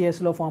ప్యాటర్న్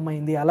టీసీఎస్లో ఫామ్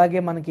అయింది.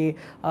 అలాగే మనకి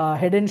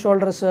హెడ్ అండ్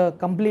షోల్డర్స్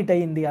కంప్లీట్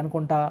అయ్యింది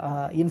అనుకుంటా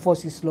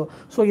ఇన్ఫోసిస్లో.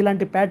 సో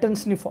ఇలాంటి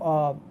ప్యాటర్న్స్ని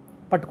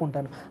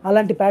పట్టుకుంటాను.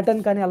 అలాంటి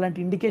ప్యాటర్న్ కానీ అలాంటి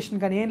ఇండికేషన్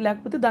కానీ ఏం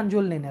లేకపోతే దాని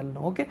జోలు నేను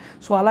వెళ్ళను. ఓకే,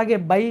 సో అలాగే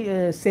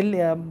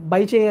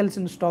బై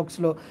చేయాల్సిన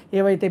స్టాక్స్లో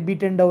ఏవైతే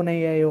బీట్ అండ్ డౌన్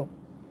అయ్యాయో,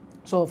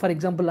 సో ఫర్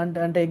ఎగ్జాంపుల్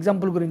అంటే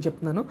ఎగ్జాంపుల్ గురించి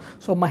చెప్తున్నాను.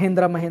 సో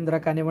మహీంద్రా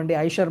కానివ్వండి,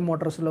 ఐషర్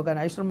మోటార్స్లో కానీ,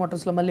 ఐషర్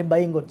మోటార్స్లో మళ్ళీ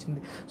బయింగ్ వచ్చింది.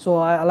 సో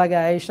అలాగే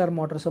ఐషర్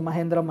మోటార్స్,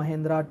 మహీంద్రా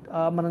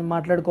మనం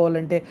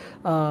మాట్లాడుకోవాలంటే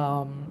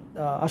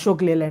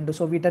అశోక్ లేలాండ్,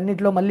 సో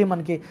వీటన్నిటిలో మళ్ళీ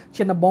మనకి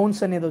చిన్న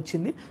బౌన్స్ అనేది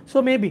వచ్చింది. సో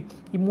మేబీ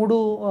ఈ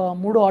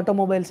మూడు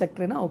ఆటోమొబైల్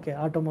సెక్టరేనా, ఓకే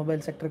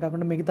ఆటోమొబైల్ సెక్టర్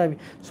కాకుండా మిగతావి,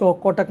 సో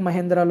కోటక్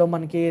మహీంద్రాలో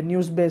మనకి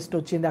న్యూస్ బేస్డ్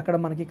వచ్చింది, అక్కడ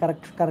మనకి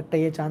కరెక్ట్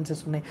అయ్యే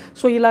ఛాన్సెస్ ఉన్నాయి.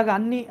 సో ఇలాగ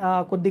అన్నీ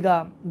కొద్దిగా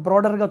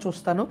బ్రాడర్గా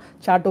చూస్తాను,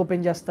 చార్ట్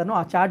ఓపెన్ చేస్తాను.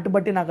 ఆ చార్ట్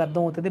బట్టి నాకు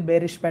అర్థమవుతుంది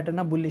బేరిష్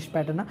ప్యాటర్నా, బుల్లిష్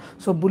ప్యాటర్నా.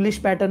 సో బుల్లిష్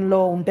ప్యాటర్న్లో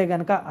ఉంటే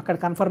కనుక అక్కడ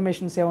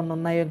కన్ఫర్మేషన్స్ ఏమైనా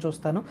ఉన్నాయని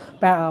చూస్తాను,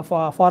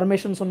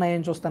 ఫార్మేషన్స్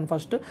ఉన్నాయని చూస్తాను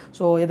ఫస్ట్.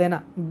 సో ఏదైనా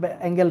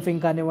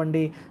ఎంగల్ఫింగ్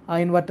కానివ్వండి,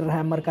 ఇన్వర్టర్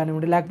హ్యామర్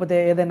కానివ్వండి, లేకపోతే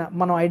ఏదైనా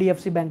మనం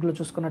ఐడిఎఫ్సి బ్యాంకులో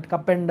చూసుకున్నట్టు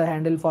కప్ అండ్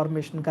హ్యాండిల్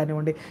ఫార్మేషన్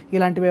కానివ్వండి,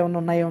 ఇలాంటివి ఏమైనా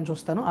ఉన్నాయో అని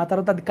చూస్తాను. ఆ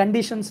తర్వాత అది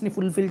కండిషన్స్ని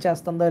ఫుల్ఫిల్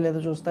చేస్తుందో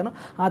లేదో చూస్తాను.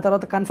 ఆ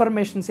తర్వాత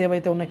కన్ఫర్మేషన్స్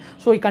ఏవైతే ఉన్నాయి,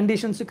 సో ఈ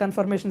కండిషన్స్,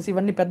 కన్ఫర్మేషన్స్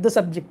ఇవన్నీ పెద్ద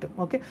subject.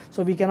 Okay, so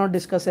we cannot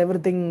discuss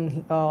everything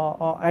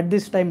at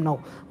this time now.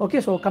 Okay,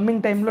 so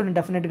coming టైంలో నేను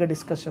డెఫినెట్గా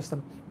డిస్కస్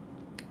చేస్తాను.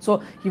 సో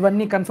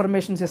ఇవన్నీ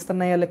కన్ఫర్మేషన్స్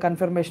ఇస్తున్నాయా,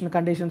 కన్ఫర్మేషన్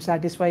కండిషన్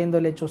సాటిస్ఫై అయిందో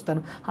లేదు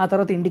చూస్తాను. ఆ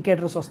తర్వాత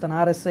ఇండికేటర్స్ వస్తాను,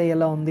 ఆర్ఎస్ఐ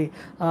ఎలా ఉంది,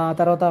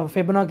 తర్వాత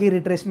ఫిబొనాకీ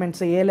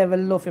రిట్రేస్మెంట్స్ ఏ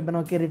లెవెల్లో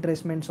ఫిబొనాకీ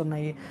రిట్రేస్మెంట్స్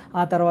ఉన్నాయి,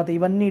 ఆ తర్వాత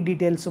ఇవన్నీ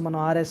డీటెయిల్స్ మనం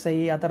ఆర్ఎస్ఐ,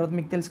 ఆ తర్వాత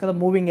మీకు తెలుసు కదా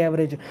మూవింగ్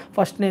యావరేజ్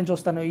ఫస్ట్ నేను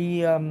చూస్తాను.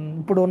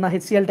 ఇప్పుడు ఉన్న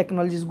హెచ్సిఎల్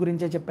టెక్నాలజీస్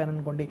గురించే చెప్పాను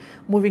అనుకోండి,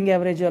 moving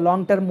average,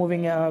 long term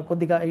moving,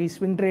 కొద్దిగా ఈ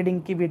స్వింగ్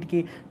ట్రేడింగ్కి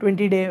వీటికి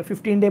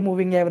 15 day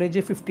moving average,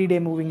 50 day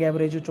moving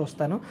average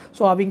చూస్తాను.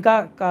 సో అవి ఇంకా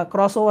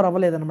క్రాస్ ఓవర్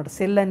అవ్వలేదన్నమాట,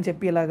 సెల్ అని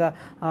చెప్పి ఇలాగా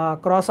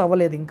క్రాస్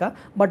అవ్వలేదు ఇంకా.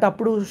 బట్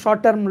అప్పుడు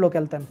షార్ట్ టర్మ్లోకి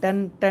వెళ్తాను,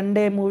 10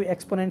 day movie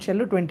exponential,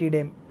 20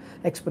 day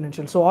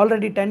exponential. So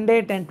already 10 day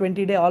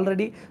 20 day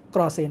already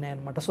cross అయినాయి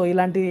అనమాట. సో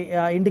ఇలాంటి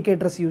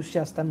ఇండికేటర్స్ యూస్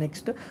చేస్తాను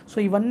నెక్స్ట్. సో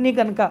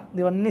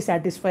ఇవన్నీ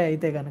సాటిస్ఫై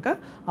అయితే కనుక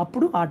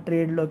అప్పుడు ఆ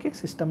ట్రేడ్లోకి,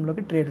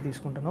 సిస్టంలోకి ట్రేడ్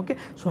తీసుకుంటాను. ఓకే,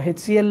 సో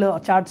హెచ్సిఎల్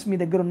చార్ట్స్ మీ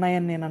దగ్గర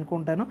ఉన్నాయని నేను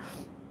అనుకుంటాను.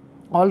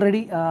 ఆల్రెడీ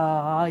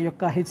ఆ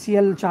యొక్క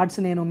హెచ్సిఎల్ చార్ట్స్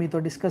నేను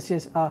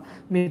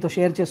మీతో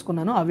షేర్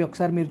చేసుకున్నాను, అవి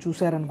ఒకసారి మీరు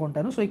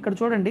చూసారనుకుంటాను. సో ఇక్కడ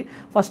చూడండి,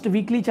 ఫస్ట్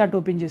వీక్లీ చార్ట్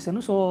ఓపెన్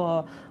చేశాను. సో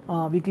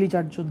వీక్లీ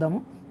చార్ట్ చూద్దాము.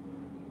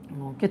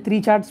 ఓకే, 3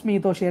 చార్ట్స్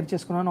మీతో షేర్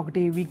చేసుకున్నాను.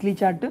 ఒకటి వీక్లీ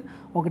చార్ట్,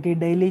 ఒకటి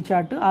డైలీ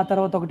చార్ట్, ఆ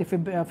తర్వాత ఒకటి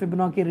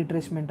ఫిబొనాకీ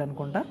రిట్రేస్మెంట్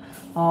అనుకుంటా,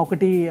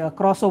 ఒకటి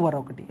క్రాస్ ఓవర్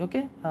ఒకటి.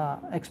 Okay,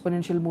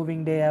 exponential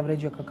moving day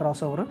average యొక్క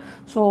క్రాస్ ఓవర్.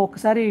 సో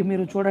ఒకసారి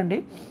మీరు చూడండి,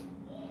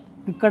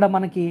 ఇక్కడ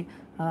మనకి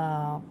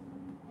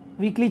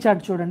వీక్లీ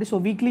చార్ట్ చూడండి. సో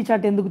వీక్లీ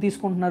చార్ట్ ఎందుకు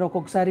తీసుకుంటున్నారు,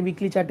 ఒక్కొక్కసారి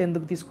వీక్లీ చార్ట్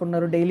ఎందుకు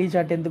తీసుకుంటున్నారు, డైలీ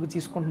చార్ట్ ఎందుకు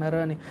తీసుకుంటున్నారు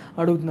అని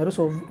అడుగుతున్నారు.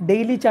 సో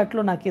డైలీ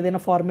చార్ట్లో నాకు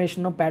ఏదైనా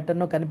ఫార్మేషనో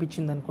ప్యాటర్నో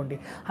కనిపించింది అనుకోండి,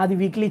 అది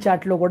వీక్లీ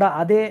చార్ట్లో కూడా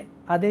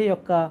అదే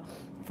యొక్క,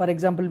 for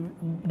example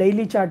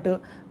daily chart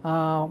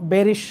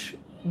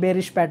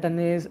bearish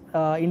ప్యాటర్న్ని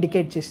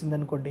indicate చేసింది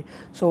అనుకోండి,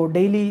 సో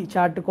డైలీ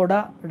చార్ట్ కూడా,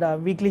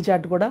 వీక్లీ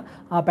చార్ట్ కూడా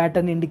ఆ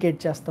ప్యాటర్న్ ఇండికేట్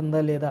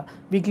చేస్తుందా లేదా,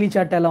 వీక్లీ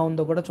చార్ట్ ఎలా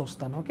ఉందో కూడా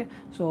చూస్తాను. ఓకే,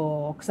 సో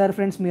ఒకసారి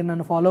ఫ్రెండ్స్ మీరు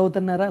నన్ను ఫాలో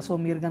అవుతున్నారా? సో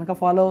మీరు కనుక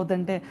ఫాలో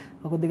అవుతుంటే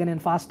కొద్దిగా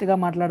నేను ఫాస్ట్గా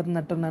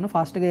మాట్లాడుతున్నట్టున్నాను,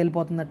 ఫాస్ట్గా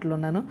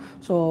వెళ్ళిపోతున్నట్లున్నాను.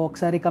 సో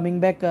ఒకసారి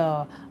కమింగ్ బ్యాక్,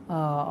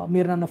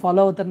 మీరు నన్ను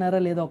ఫాలో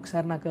అవుతున్నారా లేదా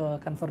ఒకసారి నాకు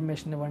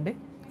కన్ఫర్మేషన్ ఇవ్వండి.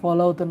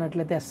 ఫాలో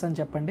అవుతున్నట్లయితే ఎస్ అని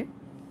చెప్పండి.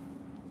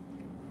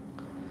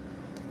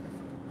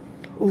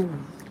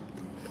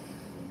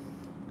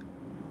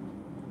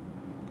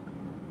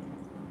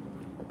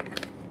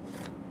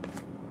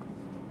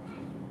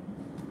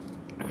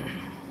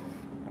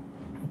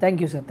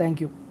 Thank you sir, thank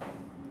you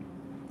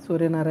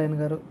Suryanarayana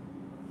గారు,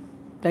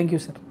 thank you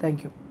sir,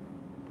 thank you.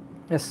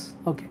 Yes,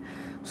 okay.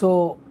 So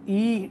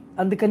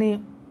అందుకని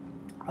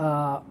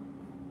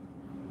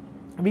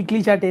వీక్లీ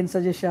చార్ట్ ఏం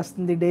సజెస్ట్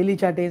చేస్తుంది, డైలీ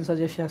చార్ట్ ఏం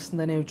సజెస్ట్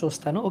చేస్తుంది అనేవి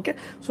చూస్తాను. ఓకే,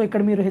 సో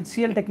ఇక్కడ మీరు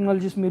హెచ్సిఎల్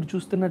టెక్నాలజీస్ మీరు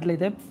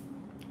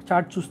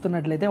చార్ట్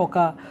చూస్తున్నట్లయితే ఒక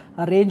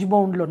రేంజ్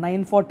బౌండ్లో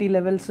 940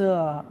 లెవెల్స్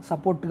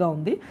సపోర్ట్గా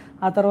ఉంది.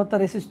 ఆ తర్వాత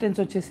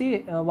రెసిస్టెన్స్ వచ్చేసి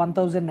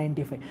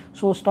 1095.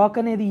 సో స్టాక్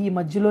అనేది ఈ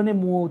మధ్యలోనే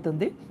మూవ్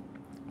అవుతుంది.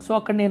 సో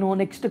అక్కడ నేను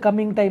నెక్స్ట్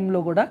కమింగ్ టైంలో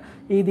కూడా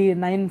ఇది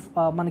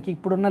మనకి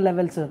ఇప్పుడున్న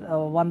లెవెల్స్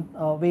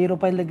 1000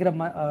 రూపాయల దగ్గర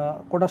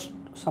కూడా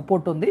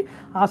సపోర్ట్ ఉంది.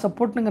 ఆ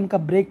సపోర్ట్ని కనుక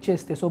బ్రేక్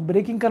చేస్తే, సో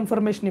బ్రేకింగ్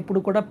కన్ఫర్మేషన్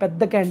ఇప్పుడు కూడా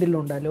పెద్ద క్యాండిల్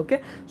ఉండాలి. ఓకే,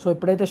 సో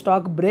ఎప్పుడైతే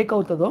స్టాక్ బ్రేక్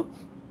అవుతుందో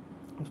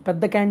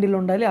పెద్ద క్యాండిల్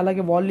ఉండాలి,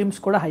 అలాగే వాల్యూమ్స్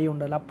కూడా హై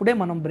ఉండాలి, అప్పుడే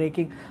మనం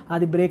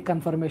అది బ్రేక్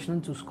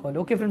కన్ఫర్మేషన్ చూసుకోవాలి.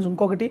 ఓకే ఫ్రెండ్స్,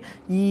 ఇంకొకటి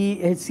ఈ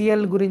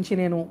హెచ్సిఎల్ గురించి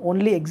నేను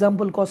ఓన్లీ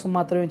ఎగ్జాంపుల్ కోసం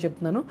మాత్రమే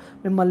చెప్తున్నాను,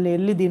 మిమ్మల్ని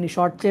వెళ్ళి దీన్ని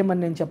షార్ట్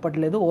చేయమని నేను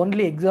చెప్పట్లేదు.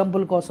 ఓన్లీ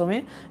ఎగ్జాంపుల్ కోసమే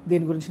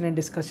దీని గురించి నేను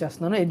డిస్కస్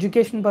చేస్తున్నాను,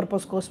 ఎడ్యుకేషన్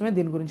పర్పస్ కోసమే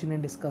దీని గురించి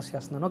నేను డిస్కస్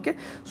చేస్తున్నాను. ఓకే,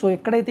 సో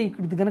ఎక్కడైతే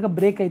ఇది కనుక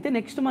బ్రేక్ అయితే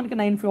నెక్స్ట్ మనకి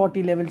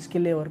 940 లెవెల్స్కి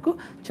వెళ్ళే వరకు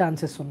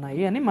ఛాన్సెస్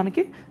ఉన్నాయి అని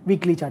మనకి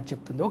వీక్లీ చార్ట్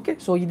చెప్తుంది. ఓకే,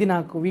 సో ఇది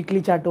నాకు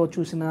వీక్లీ చార్ట్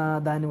చూసిన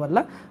దానివల్ల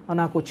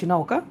నాకు వచ్చిన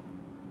ఒక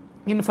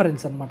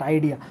ఇన్ఫరెన్స్ అనమాట,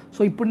 ఐడియా.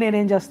 సో ఇప్పుడు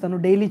నేనేం చేస్తాను,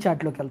 డైలీ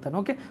చార్ట్లోకి వెళ్తాను.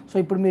 ఓకే, సో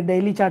ఇప్పుడు మీరు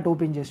డైలీ చార్ట్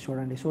ఓపెన్ చేసి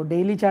చూడండి. సో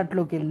డైలీ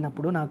చార్ట్లోకి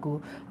వెళ్ళినప్పుడు నాకు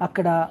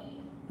అక్కడ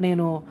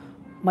నేను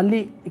మళ్ళీ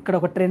ఇక్కడ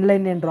ఒక ట్రెండ్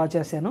లైన్ నేను డ్రా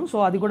చేశాను. సో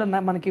అది కూడా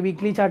మనకి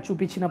వీక్లీ చార్ట్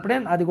చూపించినప్పుడే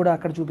అది కూడా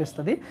అక్కడ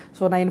చూపిస్తుంది.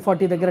 సో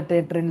 940 దగ్గర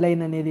ట్రెండ్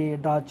లైన్ అనేది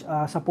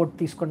సపోర్ట్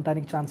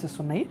తీసుకోవడానికి ఛాన్సెస్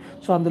ఉన్నాయి.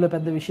 సో అందులో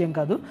పెద్ద విషయం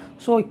కాదు.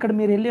 సో ఇక్కడ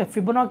మీరు వెళ్ళి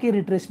ఫిబొనాకీ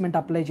రిట్రేస్మెంట్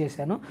అప్లై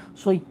చేశాను.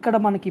 సో ఇక్కడ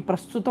మనకి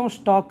ప్రస్తుతం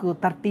స్టాక్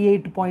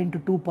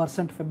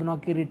 38.2%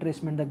 ఫిబొనాకీ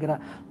రిట్రేస్మెంట్ దగ్గర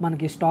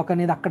మనకి స్టాక్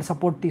అనేది అక్కడ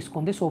సపోర్ట్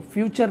తీసుకుంది. సో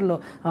ఫ్యూచర్లో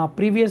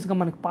ప్రీవియస్గా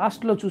మనకి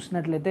పాస్ట్లో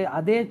చూసినట్లయితే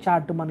అదే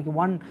చార్ట్ మనకి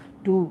 1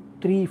 2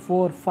 3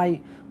 4 5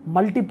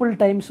 మల్టిపుల్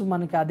టైమ్స్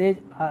మనకి అదే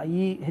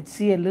ఈ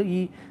హెచ్సిఎల్ ఈ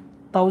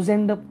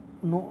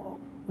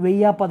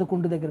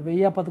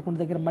 1011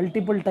 దగ్గర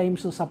multiple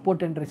times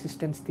support and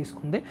resistance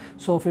తీసుకుంది.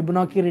 సో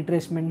ఫిబొనాకీ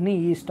రిట్రేస్మెంట్ని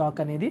ఈ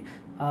స్టాక్ అనేది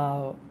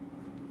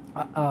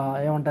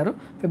ఏమంటారు,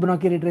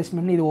 ఫిబొనాకీ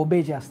రిట్రేస్మెంట్ని ఇది ఒబే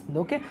చేస్తుంది.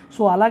 ఓకే,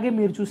 సో అలాగే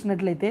మీరు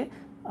చూసినట్లయితే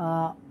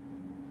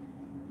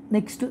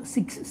నెక్స్ట్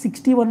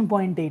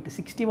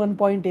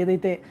 61.8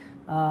 ఏదైతే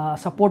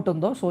సపోర్ట్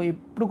ఉందో, సో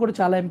ఇప్పుడు కూడా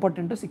చాలా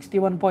ఇంపార్టెంట్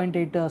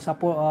 61.8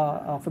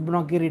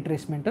 ఫిబొనాకీ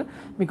రిట్రేస్మెంట్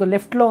మీకు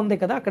లెఫ్ట్లో ఉంది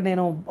కదా, అక్కడ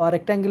నేను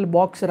రెక్టాంగిల్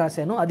బాక్స్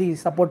రాశాను, అది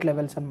సపోర్ట్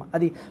లెవెల్స్ అనమాట,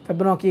 అది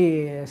ఫిబొనాకీ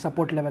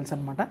సపోర్ట్ లెవెల్స్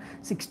అనమాట.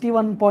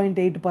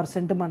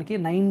 61.8% మనకి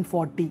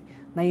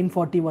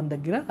 941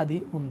 దగ్గర అది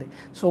ఉంది.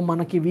 సో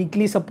మనకి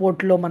వీక్లీ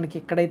సపోర్ట్లో మనకి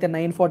ఎక్కడైతే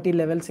 940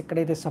 లెవెల్స్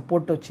ఎక్కడైతే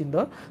సపోర్ట్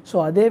వచ్చిందో, సో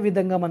అదే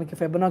విధంగా మనకి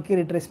ఫిబొనాకీ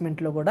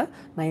రిట్రేస్మెంట్లో కూడా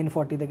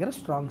 940 దగ్గర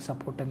స్ట్రాంగ్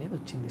సపోర్ట్ అనేది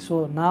వచ్చింది. సో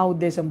నా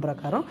ఉద్దేశం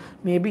ప్రకారం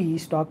మేబీ ఈ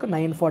స్టాక్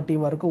 940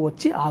 వరకు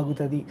వచ్చి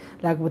ఆగుతుంది,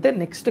 లేకపోతే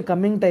నెక్స్ట్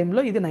కమింగ్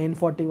టైంలో ఇది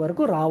 940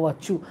 వరకు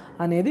రావచ్చు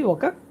అనేది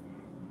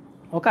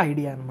ఒక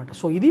ఐడియా అనమాట.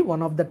 సో ఇది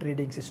one of the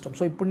trading system.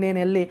 So ఇప్పుడు నేను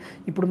వెళ్ళి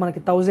ఇప్పుడు మనకి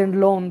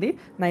 1000లో ఉంది,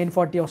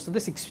 940 వస్తుంది,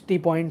 60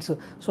 పాయింట్స్.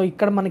 సో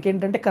ఇక్కడ మనకి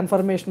ఏంటంటే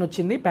కన్ఫర్మేషన్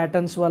వచ్చింది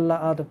ప్యాటర్న్స్ వల్ల,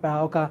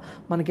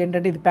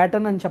 మనకేంటంటే ఇది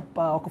ప్యాటర్న్ అని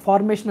ఒక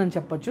ఫార్మేషన్ అని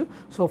చెప్పొచ్చు.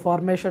 సో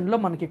ఫార్మేషన్లో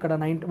మనకి ఇక్కడ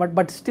 9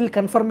 బట్ స్టిల్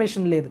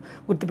కన్ఫర్మేషన్ లేదు,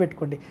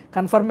 గుర్తుపెట్టుకోండి.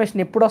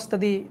 కన్ఫర్మేషన్ ఎప్పుడు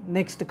వస్తుంది,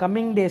 నెక్స్ట్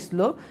కమింగ్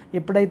డేస్లో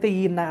ఎప్పుడైతే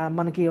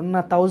మనకి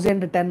ఉన్న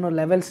 1010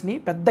 లెవెల్స్ని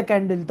పెద్ద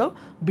క్యాండిల్తో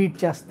బీట్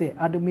చేస్తే,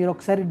 అటు మీరు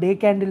ఒకసారి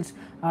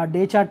డే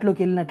చార్ట్లోకి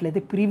వెళ్ళినట్లయితే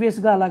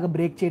ప్రీవియస్గా అలాగ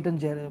బ్రేక్ చేయడం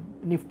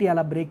నిఫ్టీ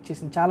అలా బ్రేక్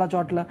చేసింది చాలా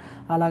చోట్ల,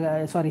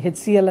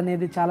 హెచ్సిఎల్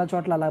అనేది చాలా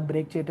చోట్ల అలా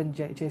బ్రేక్ చేయడం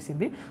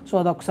చేసింది. సో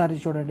అది ఒకసారి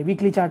చూడండి,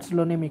 వీక్లీ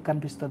చార్ట్స్లోనే మీకు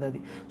కనిపిస్తుంది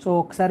అది. సో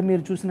ఒకసారి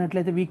మీరు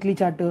చూసినట్లయితే వీక్లీ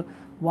చార్ట్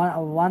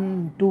 1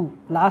 2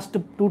 లాస్ట్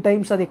 2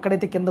 టైమ్స్ అది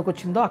ఎక్కడైతే కిందకు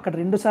వచ్చిందో అక్కడ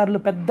 2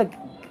 సార్లు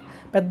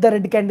పెద్ద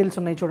రెడ్ క్యాండిల్స్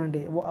ఉన్నాయి చూడండి,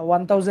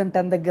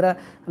 1010 దగ్గర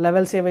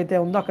లెవెల్స్ ఏవైతే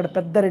ఉందో అక్కడ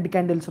పెద్ద రెడ్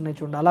క్యాండిల్స్ ఉన్నాయి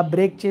చూడండి, అలా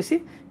బ్రేక్ చేసి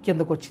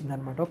కిందకు వచ్చింది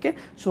అనమాట. ఓకే,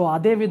 సో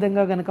అదే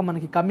విధంగా కనుక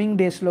మనకి కమింగ్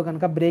డేస్లో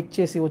కనుక బ్రేక్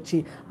చేసి వచ్చి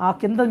ఆ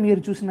కింద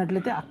మీరు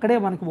చూసినట్లయితే అక్కడే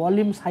మనకి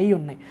వాల్యూమ్స్ హై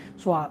ఉన్నాయి.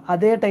 సో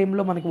అదే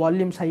టైంలో మనకి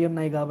వాల్యూమ్స్ హై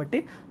ఉన్నాయి కాబట్టి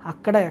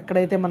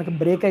ఎక్కడైతే మనకి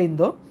బ్రేక్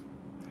అయిందో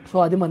సో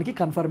అది మనకి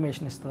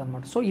కన్ఫర్మేషన్ ఇస్తుంది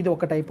అనమాట. సో ఇది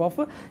ఒక టైప్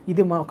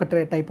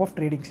ఆఫ్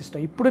ట్రేడింగ్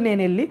సిస్టమ్. ఇప్పుడు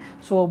నేను వెళ్ళి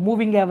సో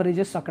మూవింగ్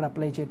యావరేజెస్ అక్కడ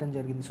అప్లై చేయడం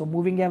జరిగింది. సో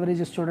మూవింగ్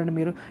యావరేజెస్ చూడండి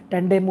మీరు,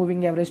 10 day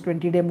moving average,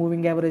 20 day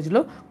moving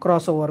యావరేజ్లో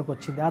cross ఓవర్కి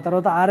వచ్చింది. ఆ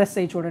తర్వాత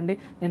ఆర్ఎస్ఐ చూడండి,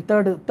 నేను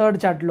థర్డ్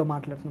చార్ట్లో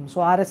మాట్లాడుతున్నాను.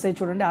 సో ఆర్ఎస్ఐ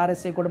చూడండి,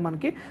 ఆర్ఎస్ఐ కూడా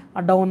మనకి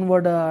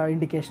డౌన్వర్డ్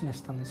ఇండికేషన్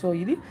ఇస్తుంది. సో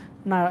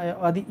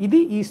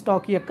ఇది ఈ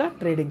స్టాక్ యొక్క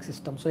ట్రేడింగ్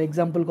సిస్టమ్. సో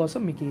ఎగ్జాంపుల్ కోసం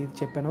మీకు ఇది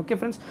చెప్పాను. ఓకే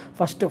ఫ్రెండ్స్,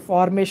 ఫస్ట్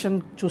ఫార్మేషన్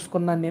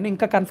చూసుకున్నాను నేను,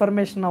 ఇంకా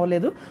కన్ఫర్మేషన్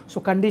అవ్వలేదు. సో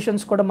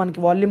కండిషన్స్ కూడా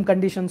మనకి వాల్యూమ్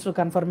కండిషన్స్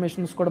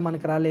కన్ఫర్మేషన్స్ కూడా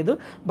మనకి రాలేదు,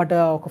 బట్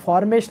ఒక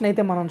ఫార్మేషన్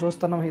అయితే మనం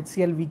చూస్తున్నాం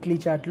హెచ్సిఎల్ వీక్లీ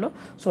చార్ట్లో.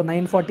 సో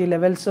 940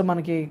 లెవెల్స్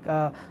మనకి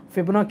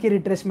ఫిబొనాకీ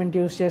రిట్రేస్మెంట్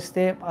యూస్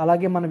చేస్తే,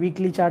 అలాగే మన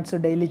వీక్లీ చార్ట్స్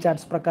డైలీ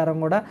చార్ట్స్ ప్రకారం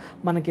కూడా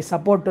మనకి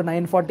సపోర్ట్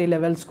 940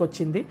 లెవెల్స్కి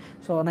వచ్చింది.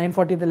 సో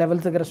 940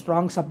 లెవెల్స్ దగ్గర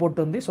స్ట్రాంగ్ సపోర్ట్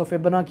ఉంది. సో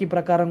ఫిబొనాకీ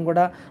ప్రకారం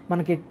కూడా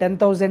మనకి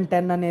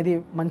 10,010 అనేది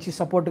మంచి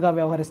సపోర్ట్గా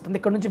వ్యవహరిస్తుంది.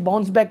 ఇక్కడ నుంచి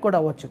బౌన్స్ బ్యాక్ కూడా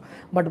అవ్వచ్చు,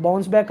 బట్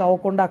బౌన్స్ బ్యాక్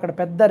అవ్వకుండా అక్కడ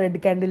పెద్ద రెడ్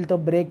క్యాండిల్తో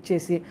బ్రేక్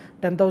చేసి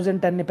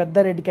 10,010ని పెద్ద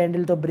రెడ్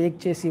క్యాండిల్తో బ్రేక్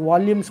చేసి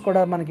వాల్యూమ్స్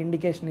కూడా మనకి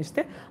ఇండికేషన్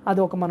ఇస్తే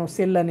అది మనం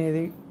సెల్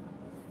అనేది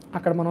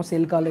అక్కడ మనం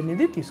సెల్ కాల్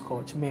అనేది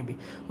తీసుకోవచ్చు మేబీ.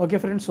 ఓకే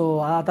ఫ్రెండ్స్, సో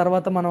ఆ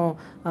తర్వాత మనం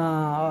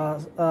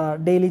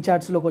డైలీ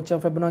చార్ట్స్లోకి వచ్చాం,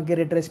 ఫిబొనాకీ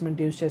రిట్రేస్మెంట్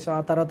యూస్ చేసాం.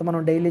 ఆ తర్వాత మనం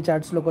డైలీ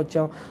చార్ట్స్లోకి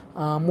వచ్చాం,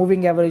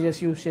 మూవింగ్ యావరేజెస్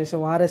యూస్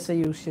చేసాం, ఆర్ఎస్ఐ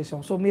యూస్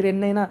చేసాం. సో మీరు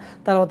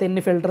తర్వాత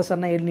ఎన్ని ఫిల్టర్స్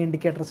అన్నా ఎన్ని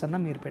ఇండికేటర్స్ అన్నా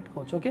మీరు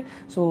పెట్టుకోవచ్చు. ఓకే,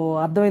 సో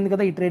అర్థమైంది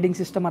కదా, ఈ ట్రేడింగ్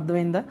సిస్టమ్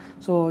అర్థమైందా?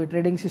 సో ఈ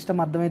ట్రేడింగ్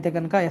సిస్టమ్ అర్థమైతే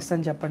కనుక ఎస్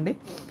అని చెప్పండి.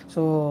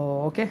 So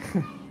okay,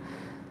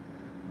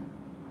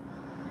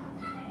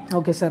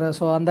 okay sir.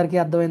 So అందరికీ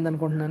అర్థమైంది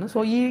అనుకుంటున్నాను. సో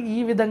ఈ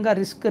విధంగా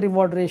రిస్క్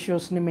రివార్డ్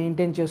రేషియోస్ని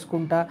మెయింటైన్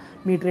చేసుకుంటా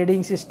మీ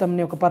ట్రేడింగ్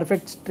సిస్టమ్ని ఒక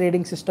పర్ఫెక్ట్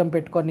ట్రేడింగ్ సిస్టమ్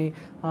పెట్టుకొని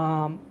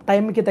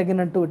టైంకి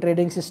తగినట్టు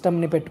ట్రేడింగ్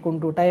సిస్టమ్ని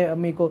పెట్టుకుంటూ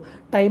మీకు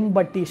టైం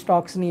బట్టి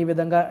స్టాక్స్ని ఈ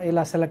విధంగా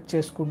ఇలా సెలెక్ట్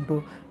చేసుకుంటూ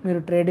మీరు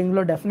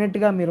ట్రేడింగ్లో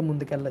డెఫినెట్గా మీరు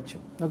ముందుకెళ్ళచ్చు.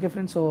 Okay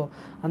friends. సో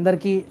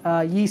అందరికీ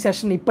ఈ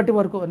సెషన్ ఇప్పటి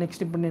వరకు,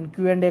 నెక్స్ట్ ఇప్పుడు నేను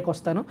Q&Aకి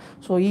వస్తాను.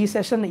 సో ఈ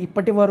సెషన్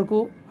ఇప్పటి వరకు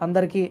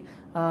అందరికీ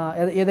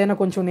ఏదైనా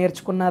కొంచెం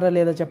నేర్చుకున్నారా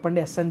లేదా చెప్పండి,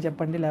 ఎస్ అని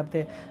చెప్పండి.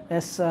 లేకపోతే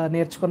ఎస్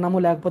నేర్చుకున్నాము,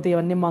 లేకపోతే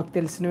ఇవన్నీ మాకు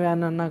తెలిసినవి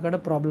అని అన్నా కూడా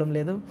ప్రాబ్లం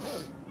లేదు,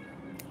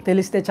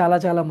 తెలిస్తే చాలా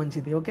చాలా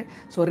మంచిది. ఓకే.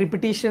 సో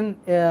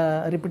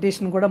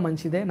రిపిటేషన్ కూడా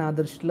మంచిదే నా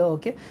దృష్టిలో.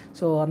 ఓకే.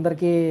 సో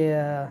అందరికీ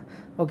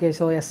ఓకే.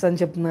 సో ఎస్ అని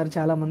చెప్తున్నారు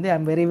చాలామంది.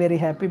 I'm very very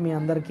happy. మీ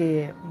అందరికీ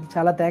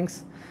చాలా థ్యాంక్స్.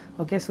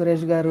 ఓకే.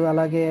 సురేష్ గారు,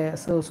 అలాగే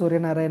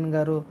సూర్యనారాయణ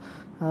గారు,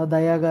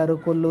 దయా గారు,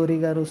 కొల్లూరి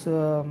గారు,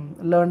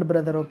 learned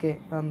brother. Okay.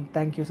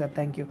 Thank you sir,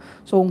 thank you.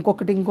 So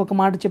ఇంకొక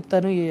మాట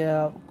చెప్తాను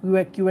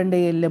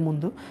Q&A వెళ్ళే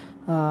ముందు.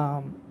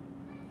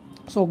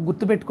 సో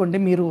గుర్తుపెట్టుకోండి,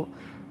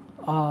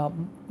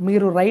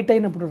 మీరు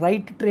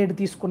రైట్ ట్రేడ్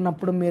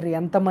తీసుకున్నప్పుడు మీరు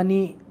ఎంత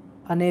మనీ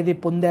అనేది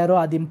పొందారో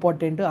అది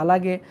ఇంపార్టెంట్.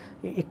 అలాగే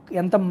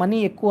ఎంత మనీ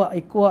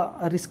ఎక్కువ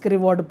రిస్క్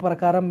రివార్డ్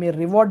ప్రకారం మీరు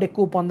రివార్డ్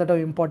ఎక్కువ పొందడం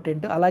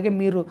ఇంపార్టెంట్. అలాగే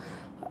మీరు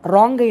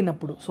రాంగ్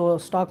అయినప్పుడు, సో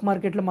స్టాక్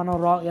మార్కెట్లో మనం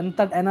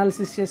ఎంత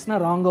అనాలిసిస్ చేసినా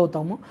రాంగ్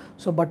అవుతాము.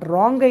 సో బట్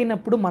రాంగ్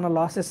అయినప్పుడు మన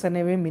లాసెస్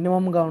అనేవి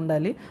మినిమంగా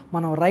ఉండాలి.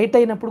 మనం రైట్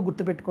అయినప్పుడు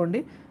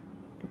గుర్తుపెట్టుకోండి,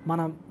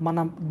 మన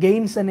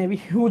గెయిన్స్ అనేవి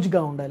హ్యూజ్గా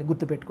ఉండాలి,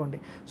 గుర్తుపెట్టుకోండి.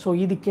 సో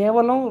ఇది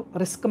కేవలం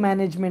రిస్క్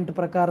మేనేజ్మెంట్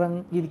ప్రకారం,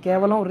 ఇది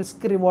కేవలం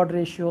రిస్క్ రివార్డ్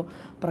రేషియో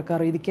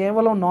ప్రకారం, ఇది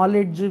కేవలం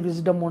నాలెడ్జ్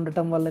విజ్డమ్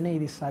ఉండటం వల్లనే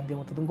ఇది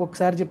సాధ్యమవుతుంది.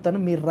 ఇంకొకసారి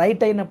చెప్తాను, మీరు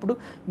రైట్ అయినప్పుడు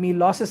మీ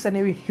లాసెస్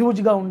అనేవి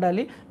హ్యూజ్గా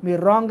ఉండాలి.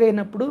 మీరు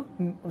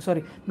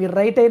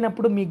రైట్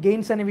అయినప్పుడు మీ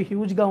గెయిన్స్ అనేవి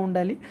హ్యూజ్గా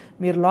ఉండాలి.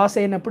 మీరు లాస్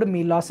అయినప్పుడు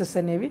మీ లాసెస్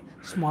అనేవి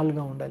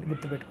స్మాల్గా ఉండాలి,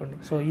 గుర్తుపెట్టుకోండి.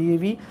 సో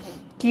ఇవి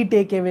కీ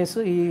టేక్ అవేస్.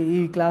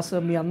 ఈ క్లాస్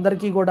మీ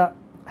అందరికీ కూడా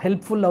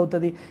హెల్ప్ఫుల్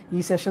అవుతుంది. ఈ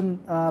సెషన్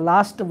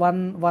లాస్ట్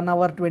 1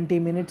 hour 20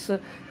 minutes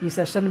ఈ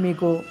సెషన్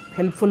మీకు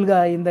హెల్ప్ఫుల్గా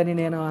అయిందని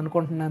నేను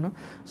అనుకుంటున్నాను.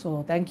 So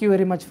thank you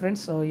very much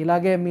friends. So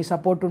ఇలాగే మీ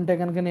సపోర్ట్ ఉంటే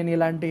కనుక నేను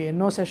ఇలాంటి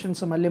ఎన్నో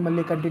సెషన్స్ మళ్ళీ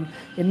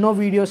ఎన్నో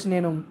వీడియోస్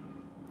నేను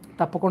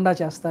తప్పకుండా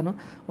చేస్తాను.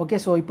 ఓకే.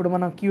 సో ఇప్పుడు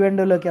మనం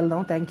Q&Aలోకి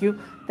వెళ్దాం.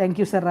 థ్యాంక్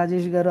యూ సార్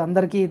రాజేష్ గారు,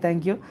 అందరికీ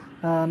థ్యాంక్ యూ.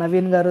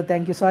 నవీన్ గారు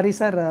thank you. Sorry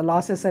sir,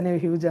 losses అనేవి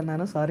హ్యూజ్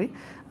అన్నాను, sorry.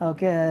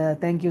 Okay.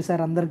 Thank you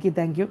sir, అందరికీ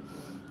థ్యాంక్ యూ.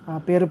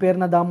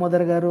 పేరున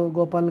దామోదర్ గారు,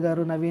 గోపాల్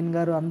గారు, నవీన్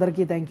గారు,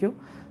 అందరికీ థ్యాంక్ యూ.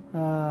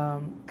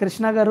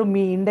 కృష్ణ గారు,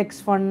 మీ index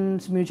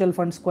funds, mutual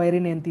funds query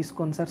నేను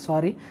తీసుకోను సార్,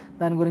 సారీ,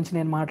 దాని గురించి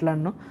నేను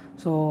మాట్లాడను.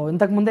 సో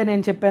ఇంతకుముందే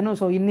నేను చెప్పాను.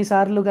 సో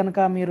ఇన్నిసార్లు కనుక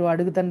మీరు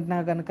అడుగుతున్నా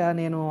కనుక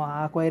నేను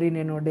ఆ క్వైరీ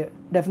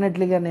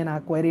డెఫినెట్లీగా నేను ఆ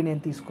క్వైరీ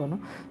నేను తీసుకోను.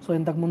 సో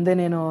ఇంతకుముందే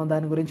నేను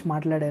దాని గురించి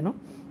మాట్లాడాను.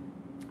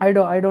 I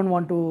don't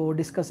want to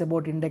discuss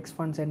about index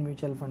funds and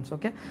mutual funds.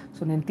 Okay.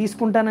 So నేను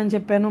తీసుకుంటానని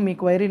చెప్పాను, మీ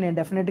క్వైరీ నేను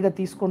డెఫినెట్గా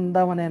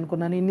తీసుకుందామని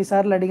అనుకున్నాను.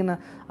 ఇన్నిసార్లు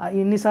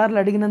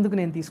అడిగినందుకు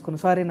నేను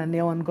తీసుకున్నాను, సారీ, నన్ను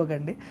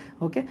ఏమనుకోకండి.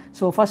 ఓకే.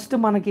 సో ఫస్ట్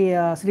మనకి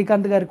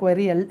శ్రీకాంత్ గారి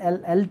క్వైరీ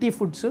LT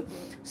ఫుడ్స్.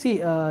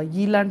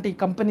 ఇలాంటి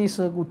కంపెనీస్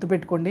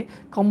గుర్తుపెట్టుకోండి,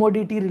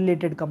 కమోడిటీ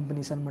రిలేటెడ్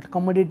కంపెనీస్ అనమాట.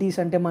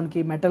 కమోడిటీస్ అంటే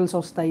మనకి మెటల్స్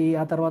వస్తాయి,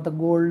 ఆ తర్వాత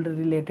gold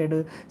related,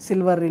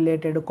 silver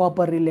related,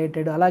 copper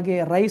related, అలాగే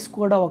రైస్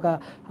కూడా ఒక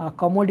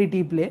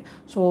కమోడిటీ ప్లే.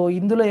 సో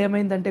ఇందులో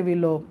ఏమైందంటే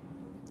వీళ్ళు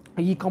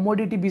ఈ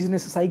కమోడిటీ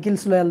బిజినెస్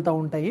సైకిల్స్లో వెళ్తూ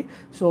ఉంటాయి.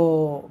 సో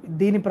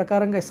దీని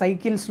ప్రకారంగా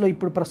సైకిల్స్లో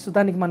ఇప్పుడు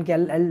ప్రస్తుతానికి మనకి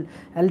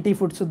LT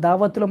ఫుడ్స్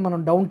దావత్లో మనం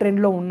డౌన్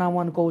ట్రెండ్లో ఉన్నాము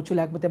అనుకోవచ్చు,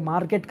 లేకపోతే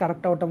మార్కెట్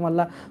కరెక్ట్ అవటం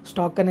వల్ల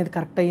స్టాక్ అనేది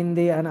కరెక్ట్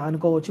అయ్యింది అని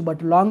అనుకోవచ్చు.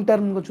 బట్ లాంగ్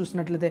టర్మ్గా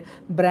చూసినట్లయితే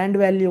బ్రాండ్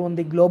వాల్యూ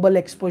ఉంది, గ్లోబల్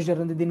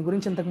ఎక్స్పోజర్ ఉంది. దీని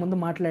గురించి ఇంతకుముందు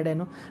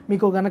మాట్లాడాను.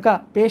 మీకు కనుక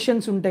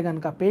పేషెన్స్ ఉంటే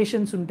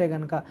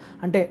కనుక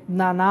అంటే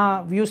నా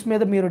వ్యూస్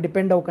మీద మీరు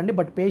డిపెండ్ అవ్వకండి,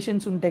 బట్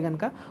పేషెన్స్ ఉంటే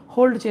కనుక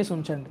హోల్డ్ చేసి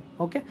ఉంచండి.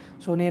 ఓకే.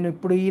 సో నేను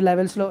ఇప్పుడు ఈ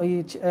లెవెల్స్లో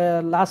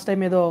లాస్ట్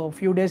టైం ఏదో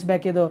ఫ్యూ డేస్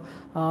బ్యాక్ ఏదో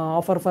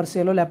ఆఫర్ ఫర్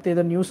సేలో లేకపోతే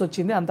ఏదో న్యూస్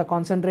వచ్చింది, అంత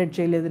కాన్సన్ట్రేట్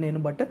చేయలేదు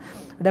నేను. బట్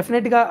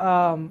డెఫినెట్గా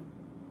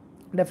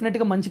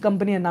మంచి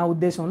కంపెనీ నా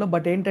ఉద్దేశంలో.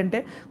 బట్ ఏంటంటే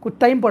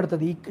టైం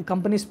పడుతుంది, ఈ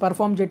కంపెనీస్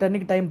పర్ఫామ్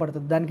చేయడానికి టైం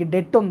పడుతుంది. దానికి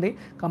డెట్ ఉంది,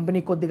 కంపెనీ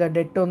కొద్దిగా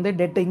డెట్ ఉంది,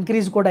 డెట్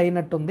ఇంక్రీజ్ కూడా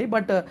అయినట్టుంది.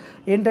 బట్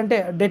ఏంటంటే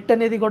డెట్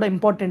అనేది కూడా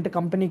ఇంపార్టెంట్,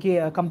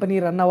 కంపెనీ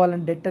రన్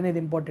అవ్వాలంటే డెట్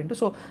అనేది ఇంపార్టెంట్.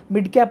 సో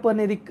మిడ్ క్యాప్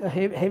అనేది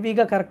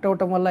హెవీగా కరెక్ట్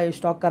అవ్వటం వల్ల ఈ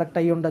స్టాక్ కరెక్ట్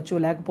అయ్యి ఉండొచ్చు,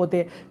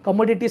 లేకపోతే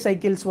కమోడిటీ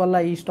సైకిల్స్ వల్ల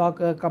ఈ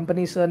స్టాక్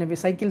కంపెనీస్ అనేవి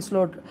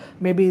సైకిల్స్లో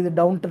మేబీ ఇది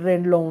డౌన్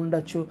ట్రెండ్లో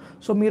ఉండొచ్చు.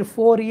 సో మీరు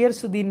 4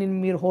 years దీన్ని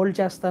మీరు హోల్డ్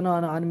చేస్తాను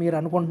అని మీరు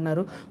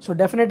అనుకుంటున్నారు. సో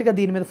డెఫినెట్గా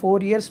దీని మీద 4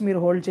 years మీరు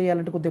హోల్డ్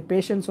చేయాలంటే కొద్దిగా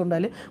పేషెన్స్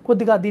ఉండాలి,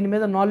 కొద్దిగా దీని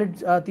మీద నాలెడ్జ్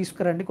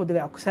తీసుకురండి.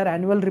 కొద్దిగా ఒకసారి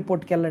యాన్యువల్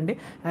రిపోర్ట్కి వెళ్ళండి,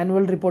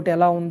 యాన్యువల్ రిపోర్ట్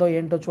ఎలా ఉందో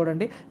ఏంటో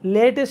చూడండి.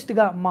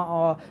 లేటెస్ట్గా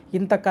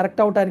ఇంత కరెక్ట్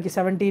అవడానికి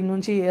 17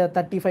 నుంచి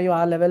 35 ఆ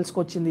లెవెల్స్కి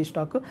వచ్చింది ఈ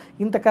స్టాక్.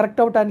 ఇంత కరెక్ట్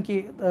అవడానికి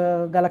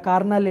గల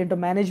కారణాలు ఏంటో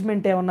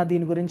మేనేజ్మెంట్ ఏమన్నా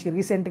దీని గురించి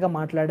రీసెంట్గా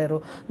మాట్లాడారు,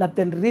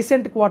 లేకపోతే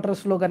రీసెంట్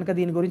క్వార్టర్స్లో కనుక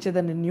దీని గురించి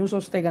ఏదైనా న్యూస్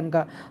వస్తే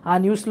కనుక ఆ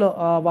న్యూస్లో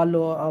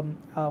వాళ్ళు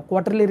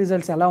క్వార్టర్లీ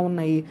రిజల్ట్స్ ఎలా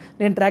ఉన్నాయి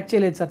నేను ట్రాక్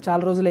చేయలేదు సార్,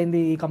 చాలా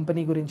రోజులైంది ఈ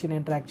కంపెనీ గురించి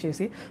నేను ట్రాక్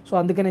చేసి. సో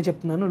అందుకనే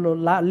చెప్తున్నాను.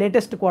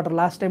 లేటెస్ట్ క్వార్టర్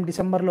లాస్ట్ టైం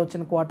డిసెంబర్లో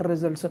వచ్చిన క్వార్టర్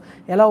రిజల్ట్స్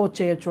ఎలా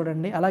వచ్చాయో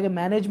చూడండి. అలాగే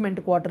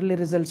మేనేజ్మెంట్ క్వార్టర్లీ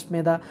రిజల్ట్స్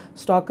మీద,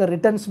 స్టాక్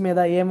రిటర్న్స్ మీద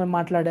ఏమేమి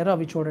మాట్లాడారో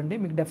అవి చూడండి.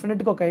 మీకు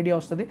డెఫినెట్గా ఒక ఐడియా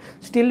వస్తుంది.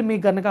 స్టిల్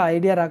మీకు కనుక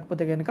ఐడియా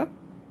రాకపోతే కనుక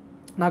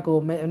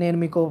నేను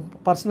మీకు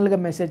పర్సనల్గా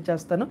మెసేజ్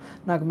చేస్తాను,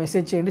 నాకు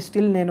మెసేజ్ చేయండి.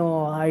 స్టిల్ నేను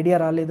ఐడియా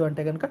రాలేదు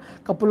అంటే కనుక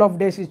కపుల్ ఆఫ్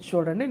డేస్ ఇచ్చి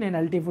చూడండి, నేను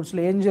ఎల్టీ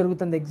ఫుడ్స్లో ఏం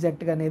జరుగుతుంది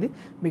ఎగ్జాక్ట్గా అనేది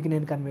మీకు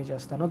నేను కన్వే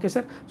చేస్తాను. Okay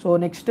sir. So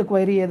next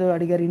query ఏదో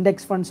అడిగారు,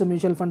 ఇండెక్స్ ఫండ్స్,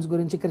 మ్యూచువల్ ఫండ్స్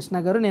గురించి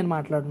కృష్ణ గారు నేను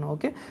మాట్లాడను.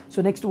 Okay.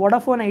 So next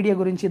Vodafone idea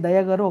గురించి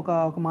దయా గారు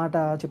ఒక మాట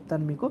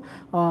చెప్తాను మీకు,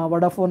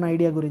 వడాఫోన్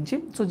ఐడియా గురించి.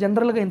 సో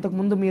జనరల్గా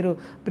ఇంతకుముందు మీరు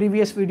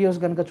ప్రీవియస్ వీడియోస్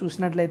కనుక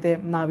చూసినట్లయితే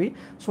నావి,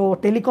 సో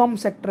టెలికాం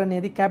సెక్టర్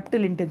అనేది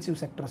capital intensive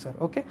sector sir.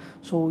 Okay.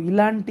 So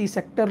ఇలాంటి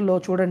సెక్టర్లో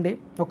చూడండి,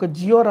 ఒక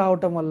జియో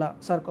రావటం వల్ల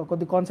సార్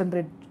కొద్ది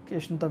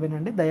కాన్సన్ట్రేషన్తో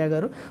వినండి దయా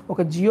గారు,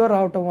 ఒక జియో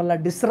రావటం వల్ల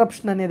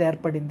డిస్రప్షన్ అనేది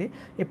ఏర్పడింది.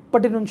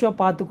 ఎప్పటి నుంచో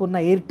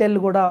పాతుకున్న ఎయిర్టెల్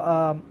కూడా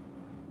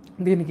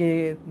దీనికి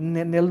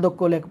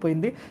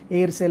నిలదొక్కోలేకపోయింది.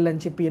 ఎయిర్సెల్ అని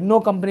చెప్పి ఎన్నో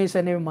కంపెనీస్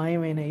అనేవి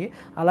మాయమైనాయి.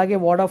 అలాగే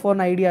వోడాఫోన్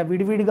ఐడియా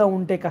విడివిడిగా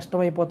ఉంటే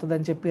కష్టమైపోతుంది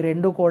అని చెప్పి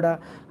రెండు కూడా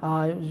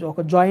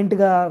ఒక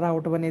జాయింట్గా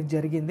రావటం అనేది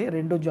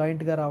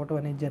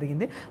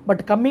జరిగింది.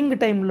 బట్ కమింగ్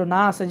టైంలో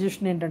నా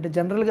సజెషన్ ఏంటంటే,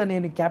 జనరల్గా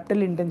నేను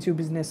క్యాపిటల్ ఇంటెన్సివ్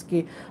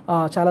బిజినెస్కి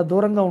చాలా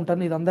దూరంగా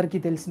ఉంటాను. ఇది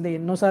అందరికీ తెలిసిందే.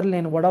 ఎన్నోసార్లు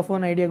నేను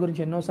వోడాఫోన్ ఐడియా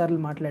గురించి ఎన్నోసార్లు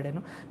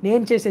మాట్లాడాను.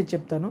 నేను చేసేది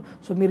చెప్తాను.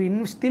 సో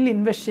మీరు స్టిల్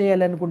ఇన్వెస్ట్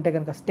చేయాలనుకుంటే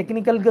కనుక,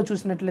 టెక్నికల్గా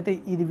చూసినట్లయితే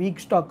ఇది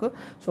వీక్ స్టాక్.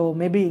 సో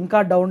మేబీ ఇంకా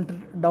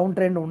డౌన్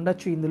ట్రెండ్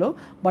ఉండొచ్చు ఇందులో.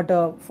 బట్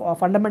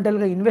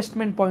ఫండమెంటల్గా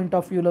ఇన్వెస్ట్మెంట్ పాయింట్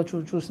ఆఫ్ వ్యూలో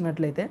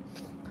చూసినట్లయితే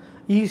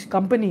ఈ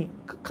కంపెనీ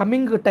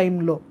కమింగ్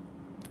టైంలో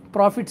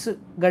ప్రాఫిట్స్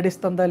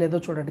గడిస్తుందా లేదో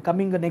చూడండి.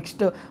 Coming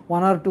next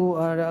 1 or 2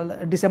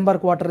 December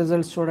quarter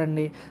results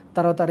చూడండి,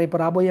 తర్వాత రేపు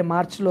రాబోయే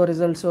మార్చ్లో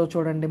రిజల్ట్స్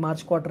చూడండి,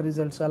 మార్చ్ క్వార్టర్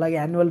రిజల్ట్స్, అలాగే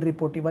యాన్యువల్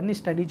రిపోర్ట్, ఇవన్నీ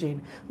స్టడీ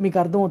చేయండి. మీకు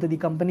అర్థమవుతుంది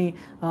ఈ కంపెనీ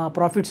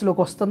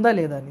ప్రాఫిట్స్లోకి వస్తుందా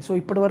లేదా అని. సో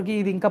ఇప్పటివరకు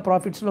ఇది ఇంకా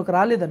ప్రాఫిట్స్లోకి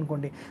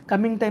రాలేదనుకోండి,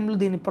 కమింగ్ టైంలో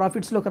దీని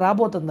ప్రాఫిట్స్లోకి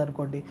రాబోతుంది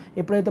అనుకోండి,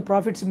 ఎప్పుడైతే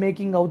ప్రాఫిట్స్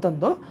మేకింగ్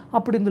అవుతుందో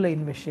అప్పుడు ఇందులో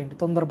ఇన్వెస్ట్ చేయండి,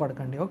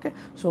 తొందరపడకండి. Okay.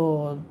 So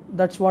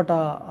that's what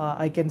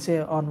I can say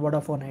on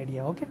Vodafone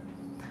idea. Okay.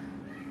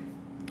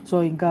 So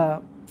ఇంకా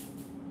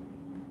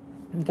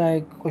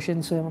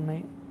క్వశ్చన్స్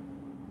ఏమున్నాయి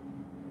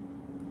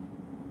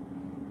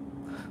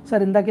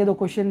సార్? ఇందాక ఏదో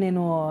క్వశ్చన్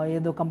నేను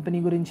ఏదో కంపెనీ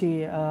గురించి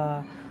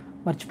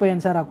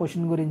మర్చిపోయాను సార్, ఆ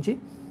క్వశ్చన్ గురించి.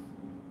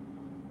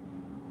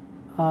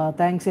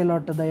 థ్యాంక్స్ ఏ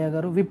లాట్ దయా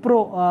గారు. విప్రో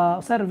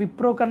సార్,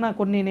 విప్రో కన్నా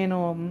కొన్ని నేను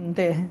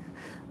అంటే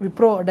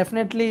Wipro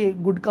definitely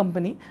good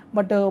company,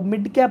 but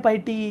mid cap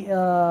IT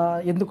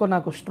ఎందుకో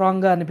నాకు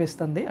స్ట్రాంగ్గా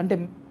అనిపిస్తుంది. అంటే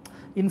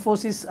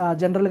ఇన్ఫోసిస్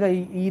జనరల్గా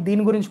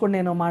దీని గురించి కూడా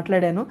నేను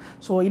మాట్లాడాను.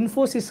 సో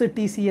ఇన్ఫోసిస్,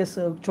 టీసీఎస్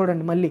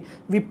చూడండి, మళ్ళీ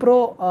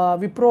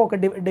విప్రో ఒక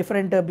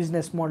different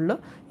business model,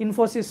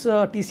 Infosys,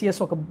 TCS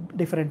ఒక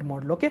different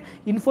model. Okay.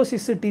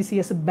 Infosys,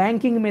 TCS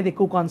banking మీద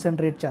ఎక్కువ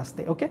కాన్సన్ట్రేట్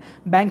చేస్తాయి. ఓకే.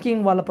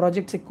 బ్యాంకింగ్ వాళ్ళ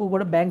ప్రాజెక్ట్స్ ఎక్కువ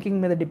కూడా బ్యాంకింగ్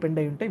మీద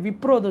డిపెండ్ అయి ఉంటాయి.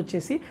 విప్రోది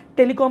వచ్చేసి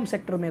టెలికాం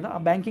సెక్టర్ మీద,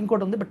 ఆ బ్యాంకింగ్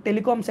కూడా ఉంది బట్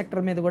టెలికాం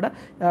సెక్టర్ మీద కూడా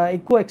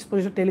ఎక్కువ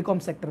ఎక్స్పోజర్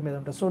టెలికాం సెక్టర్ మీద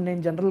ఉంటుంది. సో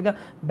నేను జనరల్గా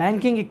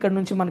బ్యాంకింగ్ ఇక్కడ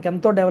నుంచి మనకి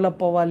ఎంతో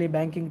డెవలప్ అవ్వాలి,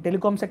 బ్యాంకింగ్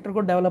టెలికాం సెక్టర్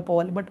కూడా డెవలప్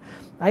అవ్వాలి, but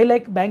I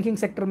like banking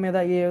sector మీద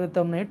ఏవైతే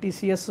ఉన్నాయో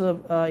టీసీఎస్,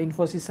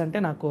 ఇన్ఫోసిస్ అంటే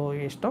నాకు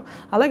ఇష్టం.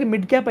 అలాగే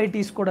మిడ్ క్యాప్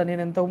ఐటీస్ కూడా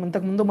నేను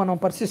ఇంతకుముందు మనం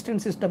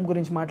పర్సిస్టెంట్ సిస్టమ్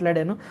గురించి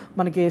మాట్లాడాను.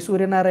 మనకి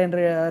సూర్యనారాయణ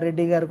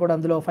రెడ్డి గారు కూడా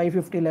అందులో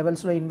 550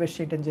 లెవెల్స్లో ఇన్వెస్ట్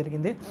చేయడం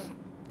జరిగింది.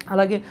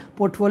 అలాగే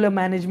పోర్ట్ఫోలియో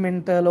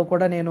మేనేజ్మెంట్లో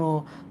కూడా నేను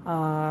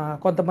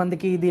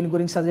కొంతమందికి దీని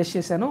గురించి సజెస్ట్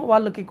చేశాను.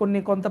 వాళ్ళకి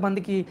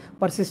కొంతమందికి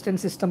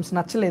పర్సిస్టెంట్ సిస్టమ్స్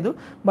నచ్చలేదు,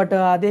 బట్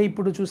అదే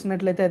ఇప్పుడు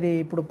చూసినట్లయితే అది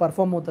ఇప్పుడు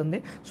పర్ఫామ్ అవుతుంది.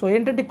 సో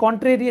ఏంటంటే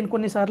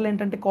కొన్నిసార్లు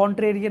ఏంటంటే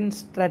కాంట్రేరియన్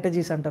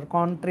స్ట్రాటజీస్ అంటారు,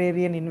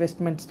 కాంట్రేరియన్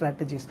ఇన్వెస్ట్మెంట్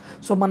స్ట్రాటజీస్.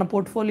 సో మన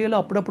పోర్ట్ఫోలియోలో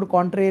అప్పుడప్పుడు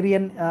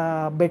కాంట్రేరియన్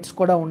బెట్స్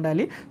కూడా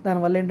ఉండాలి.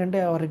 దానివల్ల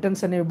ఏంటంటే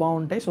రిటర్న్స్ అనేవి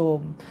బాగుంటాయి. సో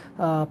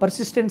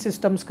పర్సిస్టెంట్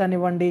సిస్టమ్స్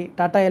కానివ్వండి,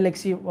 Tata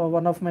LXI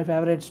one of my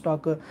favourite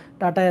stock,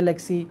 Tata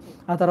LXI,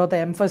 ఆ తర్వాత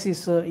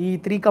ఎంఫసిస్, ఈ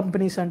 3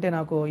 కంపెనీస్ అంటే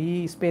నాకు ఈ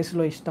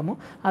స్పేస్లో ఇష్టము.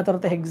 ఆ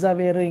తర్వాత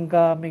హెగ్జావేర్,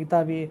 ఇంకా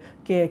మిగతావి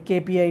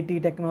కేపీఐటీ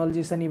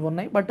టెక్నాలజీస్ అని ఇవి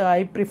ఉన్నాయి. But I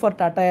prefer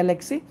Tata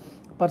LXI,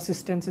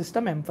 persistent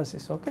system,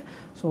 emphasis. Okay.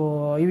 So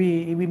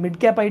ఇవి మిడ్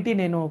క్యాప్ ఐటీ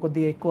నేను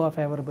కొద్దిగా ఎక్కువ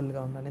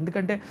ఫేవరబుల్గా ఉన్నాను.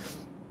 ఎందుకంటే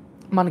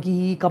మనకి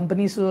ఈ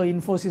కంపెనీస్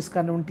ఇన్ఫోసిస్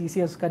కానివ్వండి,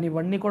 టీసీఎస్ కానీ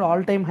ఇవన్నీ కూడా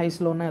ఆల్ టైమ్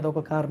హైస్లో ఉన్నాయి,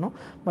 అదొక కారణం.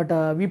 బట్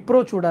విప్రో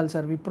చూడాలి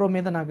సార్, విప్రో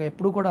మీద నాకు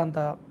ఎప్పుడు కూడా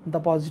అంత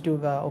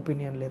పాజిటివ్గా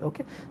ఒపీనియన్ లేదు.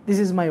 Okay.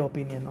 This is my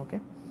opinion. Okay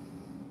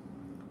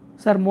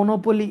sir.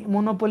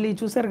 Monopoly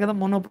చూసారు కదా,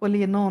 మోనోపోలీ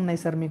ఎన్నో ఉన్నాయి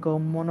సార్ మీకు.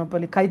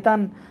 మోనోపోలీ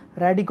ఖైతాన్,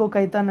 రాడికో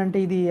ఖైతాన్ అంటే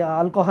ఇది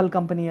ఆల్కహాల్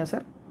కంపెనీయా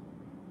సార్?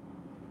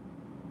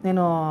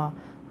 నేను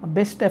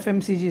best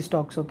FMCG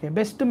stocks. Okay.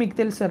 Best మీకు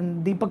తెలుసు సార్,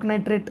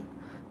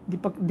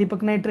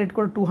 దీపక్ నైట్రేట్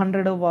కూడా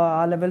 200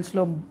 ఆ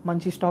లెవెల్స్లో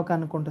మంచి స్టాక్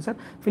అనుకుంటా సార్.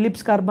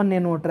 ఫిలిప్స్ కార్బన్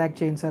నేను ట్రాక్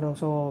చేయను సార్.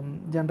 సో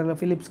జనరల్గా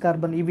ఫిలిప్స్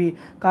కార్బన్, ఇవి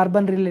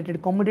కార్బన్ రిలేటెడ్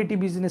కమోడిటీ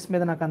బిజినెస్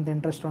మీద నాకు అంత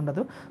ఇంట్రెస్ట్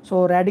ఉండదు. సో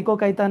రాడికో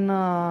ఖైతాన్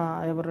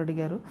ఎవరు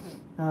అడిగారు?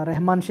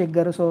 రెహమాన్ షేక్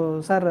గారు. సో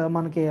సార్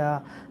మనకి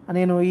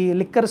నేను ఈ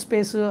లిక్కర్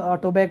స్పేస్,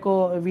 టొబాకో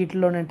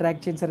వీటిలో నేను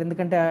ట్రాక్ చేయను సార్,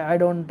 ఎందుకంటే ఐ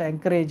డోంట్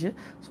ఎంకరేజ్.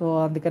 సో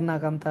అందుకని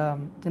నాకు అంత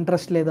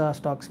ఇంట్రెస్ట్ లేదు ఆ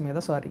స్టాక్స్ మీద,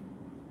 సారీ.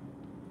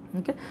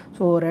 ఓకే.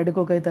 సో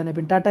రాడికోకి అయితే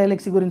అయిపోయింది. టాటా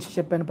ఎలక్సీ గురించి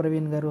చెప్పాను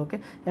ప్రవీణ్ గారు. ఓకే.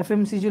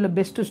 ఎఫ్ఎంసీజీలో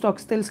బెస్ట్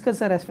స్టాక్స్ తెలుసు కదా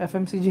సార్.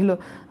 ఎఫ్ఎంసీజీలో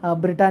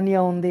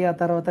బ్రిటానియా ఉంది, ఆ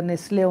తర్వాత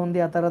నెస్లే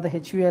ఉంది, ఆ తర్వాత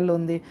హెచ్యుఎల్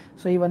ఉంది.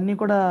 సో ఇవన్నీ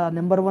కూడా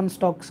నెంబర్ 1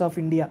 స్టాక్స్ ఆఫ్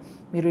ఇండియా.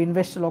 మీరు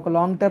ఒక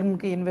లాంగ్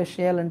టర్మ్కి ఇన్వెస్ట్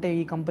చేయాలంటే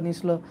ఈ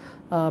కంపెనీస్లో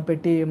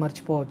పెట్టి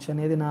మర్చిపోవచ్చు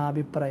అనేది నా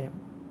అభిప్రాయం.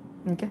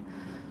 ఓకే.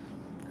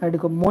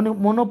 అడిగో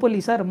monopoly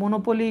sir.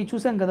 మోనోపోలీ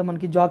చూసాం కదా,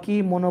 మనకి జాకీ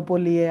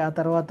మోనోపోలీ, ఆ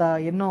తర్వాత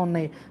ఎన్నో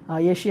ఉన్నాయి.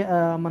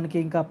 మనకి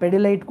ఇంకా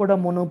పెడిలైట్ కూడా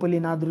మోనోపోలీ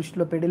నా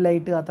దృష్టిలో.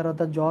 పెడిలైట్, ఆ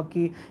తర్వాత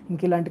జాకీ, ఇంక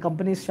ఇలాంటి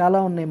కంపెనీస్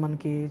చాలా ఉన్నాయి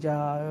మనకి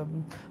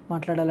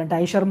మాట్లాడాలంటే.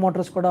 ఐషర్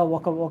మోటార్స్ కూడా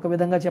ఒక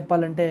విధంగా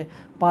చెప్పాలంటే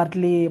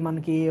పార్ట్లీ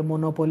మనకి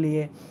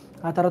మోనోపోలీయే.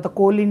 ఆ తర్వాత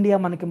కోల్ ఇండియా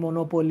మనకి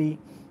మోనోపోలీ.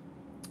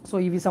 సో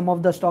ఇవి some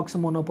of the stocks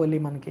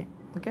monopoly మనకి.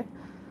 ఓకే.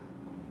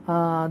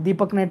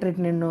 దీపక్ నైట్రేట్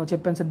నేను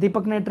చెప్పాను సార్.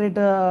 దీపక్ నైట్రేట్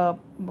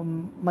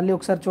మళ్ళీ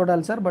ఒకసారి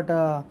చూడాలి సార్, బట్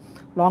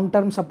లాంగ్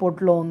టర్మ్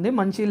సపోర్ట్లో ఉంది.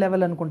 మంచి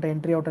లెవెల్ అనుకుంటా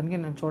ఎంట్రీ అవడానికి,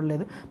 నేను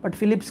చూడలేదు. But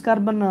Philips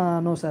carbon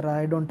no sir,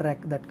 I don't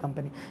track that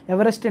company.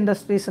 Everest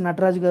industries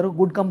Nataraj గారు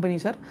good company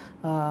sir.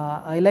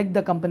 I like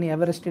the company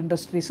Everest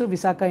industries.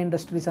 Visakha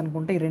industries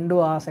అనుకుంటే ఈ రెండు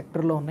ఆ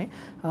సెక్టర్లో ఉన్నాయి.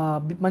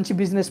 మంచి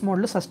business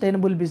model,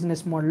 sustainable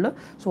business model.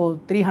 So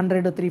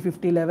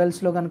 300-350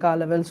 లెవెల్స్లో కనుక ఆ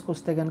లెవెల్స్కి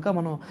వస్తే కనుక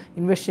మనం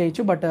ఇన్వెస్ట్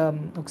చేయొచ్చు. బట్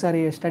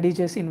ఒకసారి స్టడీ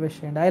చేసి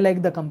ఇన్వెస్ట్ చేయండి. I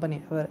like the company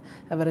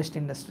Everest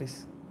industries.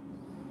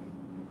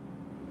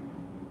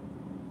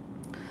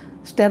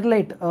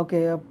 Sterlite, okay.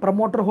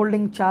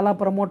 చాలా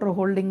ప్రమోటర్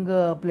హోల్డింగ్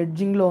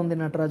ప్లెడ్జింగ్లో ఉంది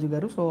నటరాజు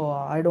గారు. So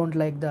I don't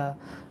like the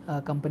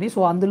company. So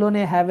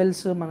అందులోనే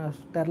హ్యావెల్స్, మన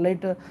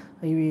స్టెర్లైట్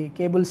ఇవి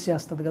కేబుల్స్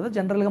చేస్తుంది కదా.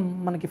 జనరల్గా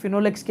మనకి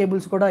ఫినోలెక్స్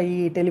కేబుల్స్ కూడా, ఈ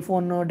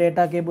telephone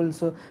data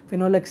cables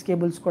Finolex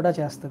cables కూడా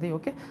చేస్తుంది.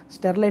 ఓకే.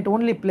 స్టెర్లైట్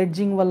ఓన్లీ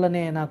ప్లెడ్జింగ్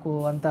వల్లనే నాకు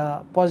అంత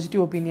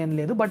పాజిటివ్ ఒపీనియన్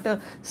లేదు. బట్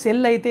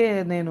సెల్ అయితే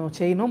నేను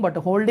చేయను. బట్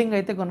హోల్డింగ్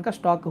అయితే కనుక,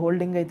 స్టాక్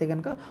హోల్డింగ్ అయితే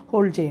కనుక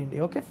హోల్డ్ చేయండి.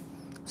 ఓకే.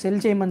 సెల్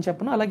చేయమని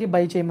చెప్పను, అలాగే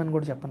బై చేయమని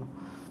కూడా చెప్పను.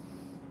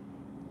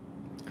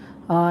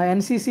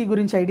 ఎన్సీసీ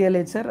గురించి ఐడియా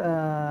లేదు sir.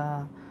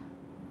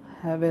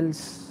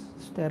 Havells,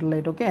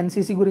 Sterlite, okay.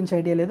 NCC గురించి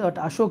ఐడియా లేదు. బట్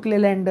అశోక్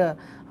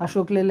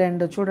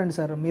లేలాండ్ చూడండి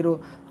సార్. మీరు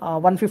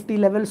 150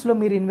 లెవెల్స్లో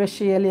మీరు ఇన్వెస్ట్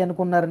చేయాలి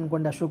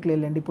అనుకున్నారనుకోండి. అశోక్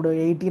లేలాండ్ ఇప్పుడు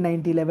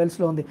 80-90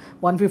 లెవెల్స్లో ఉంది.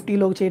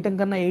 150లో చేయటం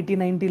కన్నా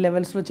 80-90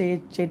 లెవెల్స్లో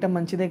చేయటం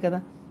మంచిదే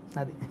కదా.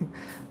 అది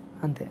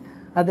అంతే.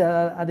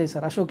 అదే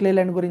సార్. అశోక్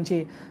లేలాండ్ గురించి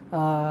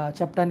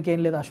చెప్పడానికి ఏం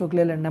లేదు. Ashok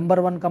Leyland number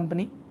 1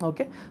 company.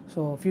 Okay. So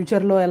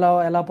ఫ్యూచర్లో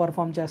ఎలా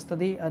పర్ఫామ్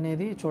చేస్తుంది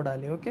అనేది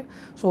చూడాలి. ఓకే.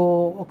 సో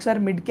ఒకసారి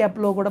మిడ్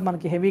క్యాప్లో కూడా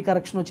మనకి హెవీ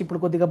కరెక్షన్ వచ్చి ఇప్పుడు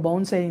కొద్దిగా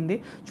బౌన్స్ అయ్యింది.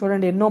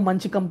 చూడండి, ఎన్నో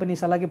మంచి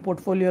కంపెనీస్, అలాగే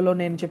పోర్ట్ఫోలియోలో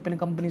నేను చెప్పిన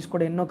కంపెనీస్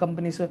కూడా ఎన్నో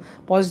కంపెనీస్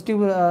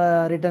పాజిటివ్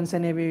రిటర్న్స్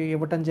అనేవి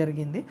ఇవ్వటం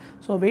జరిగింది.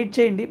 సో వెయిట్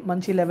చేయండి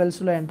మంచి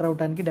లెవెల్స్లో ఎంటర్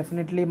అవడానికి.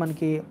 డెఫినెట్లీ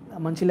మనకి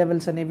మంచి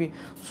లెవెల్స్ అనేవి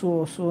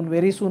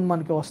వెరీ సూన్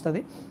మనకి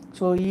వస్తుంది.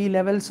 సో ఈ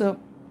లెవెల్స్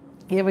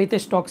ఏవైతే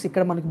స్టాక్స్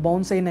ఇక్కడ మనకి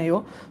బౌన్స్ అయినాయో,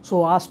 సో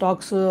ఆ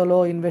స్టాక్స్లో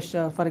ఇన్వెస్ట్,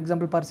 ఫర్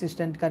ఎగ్జాంపుల్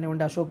పర్సిస్టెంట్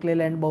కానివ్వండి, అశోక్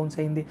లేలాండ్ బౌన్స్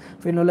అయింది,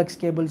 ఫినోలెక్స్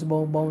కేబుల్స్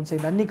బౌన్స్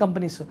అయింది. అన్ని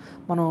కంపెనీస్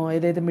మనం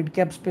ఏదైతే మిడ్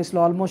క్యాప్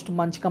స్పేస్లో ఆల్మోస్ట్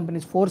మంచి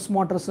కంపెనీస్, ఫోర్స్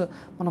మోటార్స్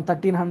మనం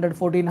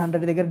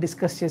 1300-1400 దగ్గర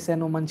డిస్కస్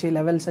చేశాను మంచి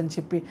లెవెల్స్ అని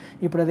చెప్పి.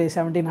 ఇప్పుడు అదే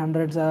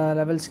 1700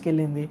 లెవెల్స్కి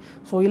వెళ్ళింది.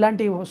 సో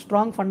ఇలాంటి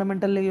స్ట్రాంగ్,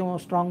 ఫండమెంటల్లీ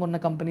స్ట్రాంగ్ ఉన్న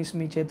కంపెనీస్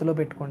మీ చేతిలో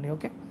పెట్టుకోండి.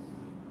 ఓకే.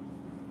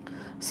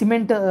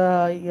 సిమెంట్,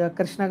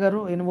 కృష్ణ గారు,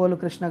 ఎనువోలు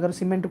కృష్ణ గారు,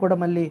 సిమెంట్ కూడా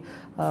మళ్ళీ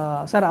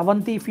సార్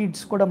అవంతి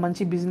ఫీడ్స్ కూడా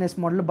మంచి బిజినెస్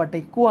మోడల్. బట్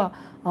ఎక్కువ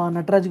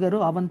నటరాజ్ గారు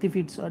అవంతి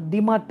ఫీడ్స్,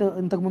 డిమార్ట్,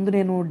 ఇంతకుముందు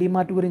నేను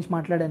డిమార్ట్ గురించి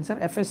మాట్లాడాను సార్.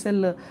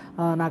 ఎఫ్ఎస్ఎల్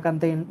నాకు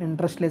అంత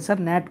ఇంట్రెస్ట్ లేదు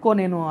సార్. నాట్కో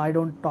నేను ఐ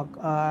డోంట్ టాక్.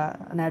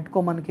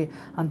 నాట్కో మనకి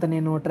అంత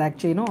నేను ట్రాక్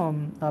చేయను.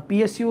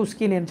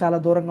 పిఎస్యూస్కి నేను చాలా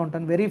దూరంగా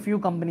ఉంటాను. వెరీ ఫ్యూ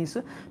కంపెనీస్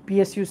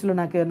పిఎస్యూస్లో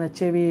నాకు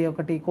నచ్చేవి.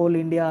 ఒకటి కోల్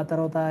ఇండియా,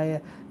 తర్వాత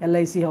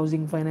ఎల్ఐసి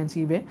హౌసింగ్ ఫైనాన్స్,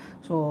 ఇవే.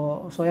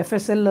 So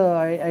FSL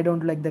I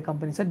don't like the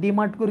company sir.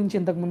 DMart గురించి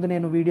ఇంతకుముందు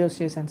నేను వీడియోస్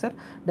చేశాను సార్.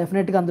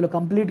 డెఫినెట్గా అందులో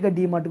కంప్లీట్గా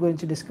డిమార్ట్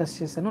గురించి డిస్కస్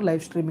చేశాను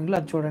లైవ్ స్ట్రీమింగ్లో,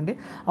 అది చూడండి.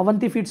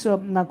 అవంతి ఫీడ్స్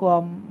నాకు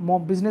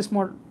బిజినెస్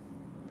మోడల్,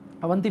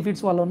 అవంతి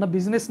ఫీడ్స్ వాళ్ళు ఉన్న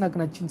బిజినెస్ నాకు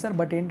నచ్చింది సార్.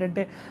 బట్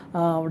ఏంటంటే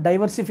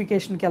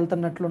డైవర్సిఫికేషన్కి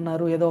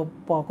వెళ్తున్నట్లున్నారు. ఏదో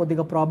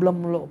కొద్దిగా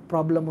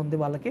ప్రాబ్లం ఉంది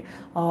వాళ్ళకి.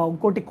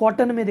 ఇంకోటి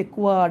కాటన్ మీద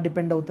ఎక్కువ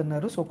డిపెండ్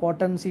అవుతున్నారు. సో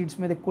కాటన్ సీడ్స్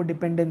మీద ఎక్కువ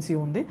డిపెండెన్సీ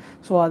ఉంది.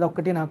 సో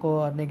అదొక్కటి నాకు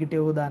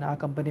నెగిటివ్ ఆ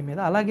కంపెనీ మీద.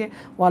 అలాగే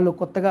వాళ్ళు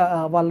కొత్తగా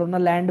వాళ్ళు ఉన్న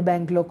ల్యాండ్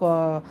బ్యాంక్లో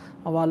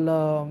వాళ్ళ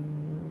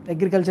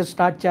అగ్రికల్చర్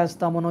స్టార్ట్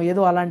చేస్తామనో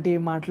ఏదో అలాంటి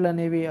మాటలు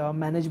అనేవి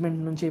మేనేజ్మెంట్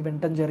నుంచి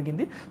వినటం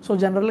జరిగింది. సో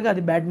జనరల్గా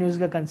అది బ్యాడ్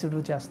న్యూస్గా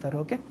కన్సిడర్ చేస్తారు.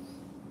 ఓకే.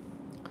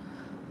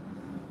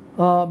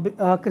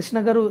 కృష్ణ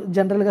గారు,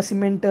 జనరల్గా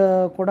సిమెంట్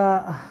కూడా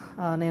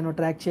నేను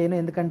ట్రాక్ చేయను,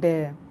 ఎందుకంటే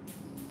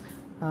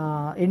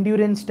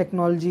ఎండ్యూరెన్స్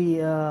టెక్నాలజీ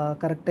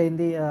కరెక్ట్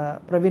అయింది.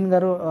 ప్రవీణ్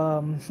గారు,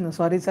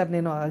 సారీ సార్,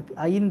 నేను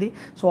అయ్యింది.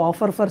 సో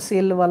ఆఫర్ ఫర్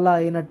సేల్ వల్ల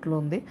అయినట్లు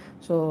ఉంది.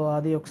 సో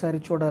అది ఒకసారి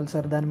చూడాలి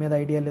సార్, దాని మీద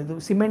ఐడియా లేదు.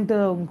 సిమెంట్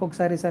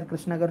ఇంకొకసారి సార్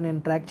కృష్ణ గారు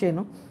నేను ట్రాక్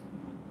చేయను,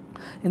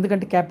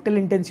 ఎందుకంటే capital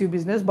intensive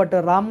business. But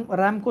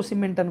Ramco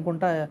cement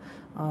అనుకుంటా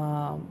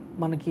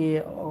మనకి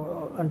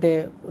అంటే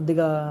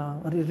కొద్దిగా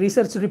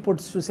రీసెర్చ్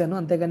రిపోర్ట్స్ చూశాను,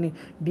 అంతేగాని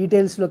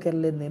డీటెయిల్స్లోకి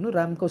వెళ్ళలేదు నేను.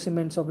 రామ్కో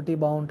సిమెంట్స్ ఒకటి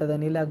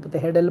బాగుంటుందని, లేకపోతే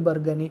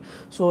హెడెల్బర్గ్ అని.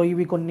 సో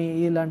ఇవి కొన్ని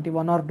ఇలాంటి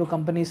 1 or 2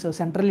 కంపెనీస్.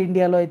 సెంట్రల్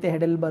ఇండియాలో అయితే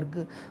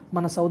హెడెల్బర్గ్,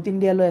 మన సౌత్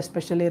ఇండియాలో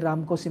ఎస్పెషల్లీ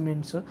రామ్కో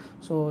సిమెంట్స్.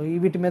 సో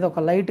వీటి మీద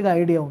ఒక లైట్గా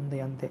ఐడియా ఉంది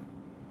అంతే.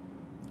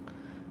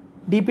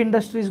 డీప్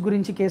ఇండస్ట్రీస్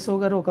గురించి కేశవ్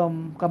గారు ఒక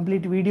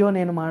కంప్లీట్ వీడియో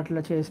నేను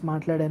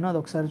మాట్లాడాను, అది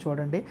ఒకసారి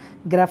చూడండి.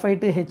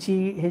 గ్రాఫైట్,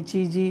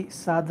 హెచ్ఈజీ,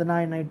 సాధన,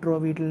 నైట్రో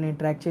వీటిని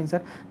ట్రాక్ చేయండి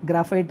సార్.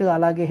 గ్రాఫైట్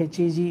అలాగే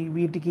హెచ్ఈజీ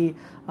వీటికి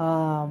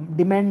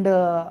డిమాండ్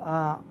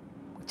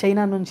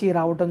చైనా నుంచి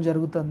రావటం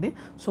జరుగుతుంది.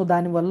 సో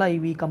దానివల్ల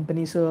ఇవి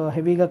కంపెనీస్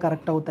హెవీగా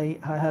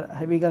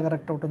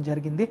కరెక్ట్ అవటం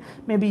జరిగింది.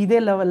 మేబీ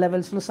ఇదే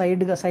లెవెల్స్లో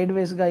సైడ్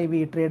వేస్గా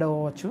ఇవి ట్రేడ్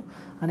అవ్వచ్చు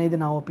అనేది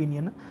నా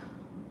ఒపీనియన్.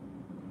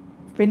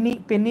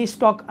 పెన్నీ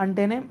స్టాక్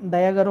అంటేనే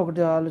దయా గారు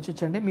ఒకటి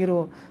ఆలోచించండి, మీరు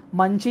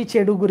మంచి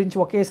చెడు గురించి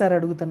ఒకేసారి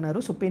అడుగుతున్నారు.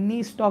 సో పెన్నీ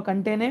స్టాక్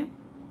అంటేనే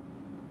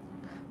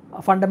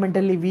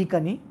ఫండమెంటల్లీ వీక్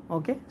అని.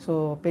 ఓకే, సో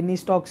పెన్నీ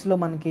స్టాక్స్లో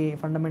మనకి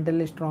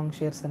ఫండమెంటల్లీ స్ట్రాంగ్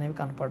షేర్స్ అనేవి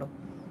కనపడవు.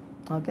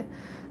 ఓకే,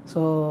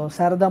 సో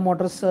శారదా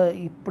మోటార్స్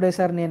ఇప్పుడే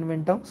సార్ నేను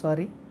వింటాం,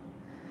 sorry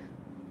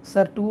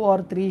sir. 2 or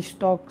 3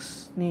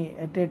 స్టాక్స్ని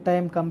at a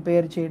time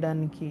compare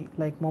చేయడానికి,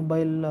 లైక్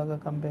మొబైల్ లాగా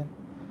కంపేర్.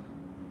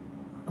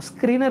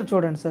 స్క్రీనర్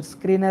చూడండి సార్,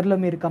 స్క్రీనర్లో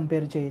మీరు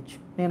కంపేర్ చేయొచ్చు,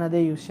 నేను అదే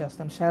యూస్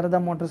చేస్తాను. శారదా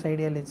మోటార్స్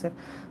ఐడియా లేదు సార్.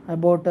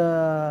 అబౌట్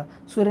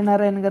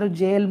సూర్యనారాయణ గారు,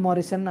 జేఎల్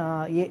మారిసన్,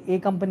 ఏ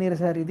కంపెనీ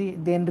సార్ ఇది,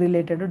 దేని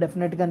రిలేటెడ్?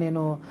 డెఫినెట్గా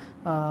నేను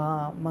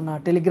మన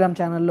టెలిగ్రామ్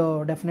ఛానల్లో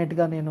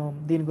డెఫినెట్గా నేను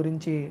దీని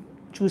గురించి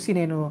చూసి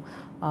నేను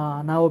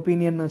నా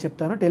ఒపీనియన్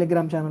చెప్తాను,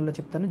 టెలిగ్రామ్ ఛానల్లో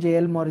చెప్తాను.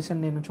 జేఎల్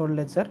మారిసన్ నేను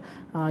చూడలేదు సార్.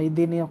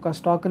 దీని యొక్క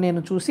స్టాక్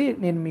నేను చూసి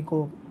నేను మీకు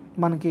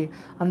మనకి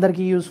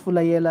అందరికీ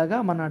యూస్ఫుల్ అయ్యేలాగా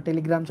మన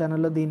టెలిగ్రామ్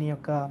ఛానల్లో దీని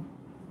యొక్క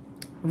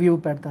వ్యూ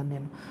పెడతాను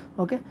నేను.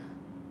 ఓకే,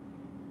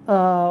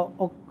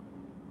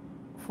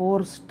 4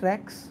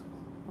 స్ట్రాక్స్,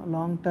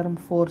 లాంగ్ టర్మ్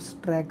 4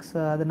 స్ట్రాక్స్,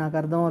 అది నాకు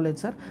అర్థం అవ్వలేదు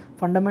sir.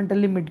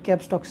 Fundamentally mid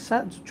cap stocks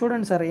sir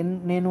చూడండి సార్.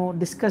 నేను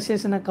డిస్కస్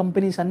చేసిన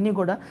కంపెనీస్ అన్నీ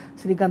కూడా,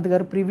 శ్రీకాంత్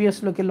గారు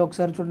ప్రీవియస్లోకి వెళ్ళి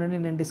ఒకసారి చూడండి,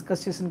 నేను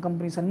డిస్కస్ చేసిన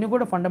కంపెనీస్ అన్నీ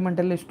కూడా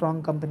ఫండమెంటల్లీ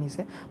స్ట్రాంగ్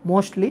కంపెనీసే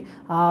మోస్ట్లీ.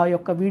 ఆ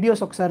యొక్క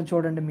వీడియోస్ ఒకసారి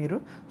చూడండి మీరు,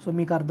 సో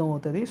మీకు అర్థం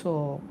అవుతుంది. సో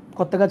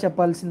కొత్తగా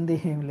చెప్పాల్సింది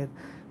ఏం లేదు.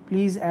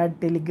 Please add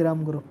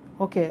Telegram group.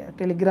 Okay,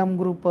 Telegram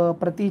group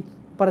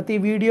ప్రతి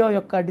వీడియో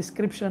యొక్క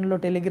డిస్క్రిప్షన్లో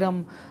టెలిగ్రామ్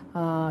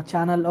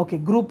ఛానల్. ఓకే,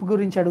 గ్రూప్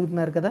గురించి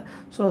అడుగుతున్నారు కదా.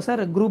 సో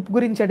సార్ గ్రూప్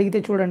గురించి అడిగితే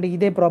చూడండి,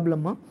 ఇదే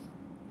ప్రాబ్లమ్.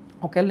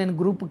 ఒకవేళ నేను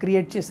గ్రూప్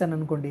క్రియేట్ చేశాను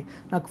అనుకోండి,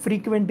 నాకు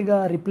ఫ్రీక్వెంట్గా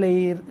రిప్లై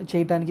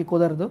చేయడానికి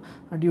కుదరదు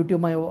due to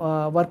my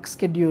work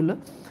schedule.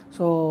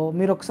 So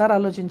మీరు ఒకసారి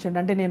ఆలోచించండి,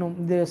 అంటే నేను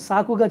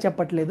సాకుగా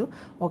చెప్పట్లేదు.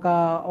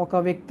 ఒక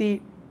వ్యక్తి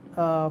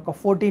ఒక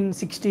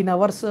 14-16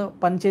 అవర్స్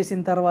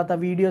పనిచేసిన తర్వాత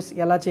వీడియోస్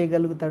ఎలా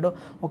చేయగలుగుతాడో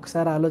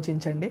ఒకసారి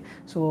ఆలోచించండి.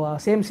 సో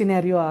సేమ్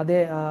సినారియో అదే.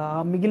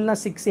 మిగిలిన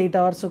 6-8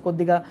 అవర్స్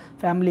కొద్దిగా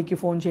ఫ్యామిలీకి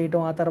ఫోన్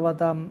చేయటం, ఆ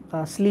తర్వాత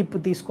స్లీప్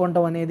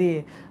తీసుకోవటం అనేది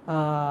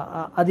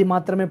అది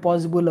మాత్రమే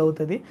పాసిబుల్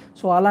అవుతుంది.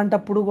 సో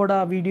అలాంటప్పుడు కూడా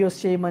వీడియోస్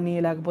చేయమని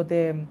లేకపోతే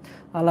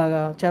అలాగా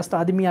చేస్తా,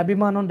 అది మీ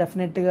అభిమానం.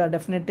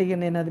 డెఫినెట్గా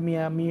నేను అది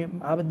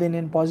అది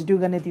నేను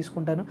పాజిటివ్గానే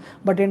తీసుకుంటాను.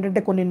 బట్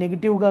ఏంటంటే కొన్ని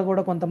నెగిటివ్గా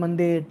కూడా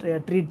కొంతమంది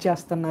ట్రీట్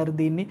చేస్తున్నారు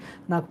దీన్ని.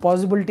 నాకు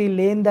పాసిబిలిటీ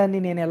లేని దాన్ని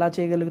నేను ఎలా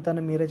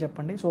చేయగలుగుతానో మీరే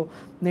చెప్పండి. సో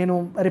నేను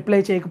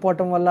రిప్లై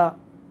చేయకపోవటం వల్ల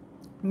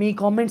మీ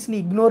కామెంట్స్ని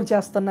ఇగ్నోర్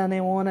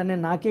చేస్తున్నానేమో అని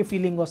నాకే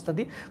ఫీలింగ్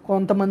వస్తుంది,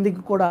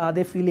 కొంతమందికి కూడా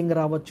అదే ఫీలింగ్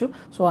రావచ్చు.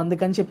 సో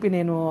అందుకని చెప్పి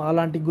నేను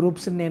అలాంటి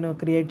గ్రూప్స్ని నేను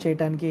క్రియేట్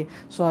చేయడానికి,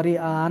 సారీ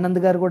ఆనంద్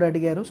గారు కూడా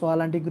అడిగారు, సో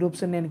అలాంటి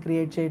గ్రూప్స్ని నేను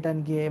క్రియేట్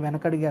చేయడానికి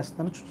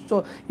వెనకడిగేస్తాను. సో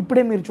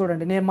ఇప్పుడే మీరు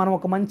చూడండి, మనం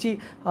ఒక మంచి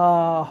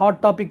హాట్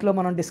టాపిక్లో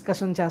మనం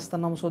డిస్కషన్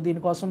చేస్తున్నాం. సో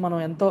దీనికోసం మనం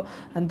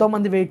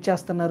ఎంతోమంది వెయిట్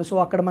చేస్తున్నారు. సో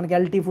అక్కడ మనకి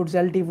ఎల్టీ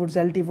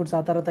ఫుడ్స్,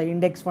 ఆ తర్వాత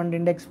ఇండెక్స్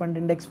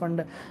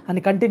ఫండ్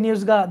అని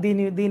కంటిన్యూస్గా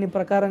దీని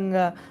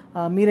ప్రకారంగా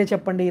మీరే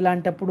చెప్పండి.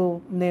 ఇలాంటప్పుడు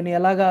నేను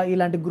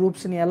ఇలాంటి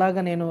గ్రూప్స్ని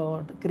నేను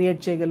క్రియేట్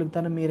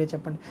చేయగలుగుతానో మీరే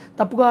చెప్పండి.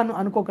 తప్పుగా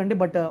అనుకోకండి,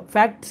 బట్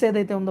ఫ్యాక్ట్స్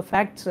ఏదైతే ఉందో,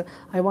 facts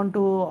I want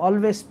to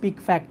always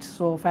speak facts.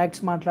 So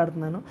facts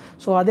మాట్లాడుతున్నాను.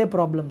 సో అదే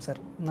ప్రాబ్లం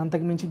సార్,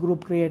 అంతకుమించి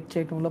గ్రూప్ క్రియేట్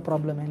చేయడంలో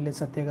ప్రాబ్లం ఏం లేదు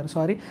సత్య గారు,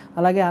 సారీ.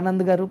 అలాగే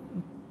ఆనంద్ గారు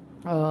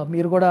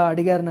మీరు కూడా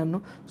అడిగారు నన్ను.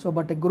 సో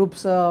బట్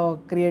గ్రూప్స్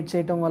క్రియేట్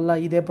చేయటం వల్ల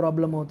ఇదే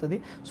ప్రాబ్లం అవుతుంది.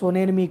 సో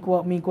నేను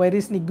మీ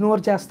క్వైరీస్ని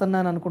ఇగ్నోర్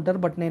చేస్తున్నాను అనుకుంటారు,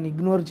 బట్ నేను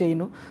ఇగ్నోర్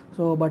చేయను.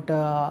 సో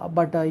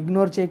బట్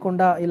ఇగ్నోర్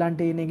చేయకుండా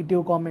ఇలాంటి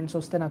నెగిటివ్ కామెంట్స్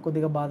వస్తే నాకు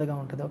కొద్దిగా బాధగా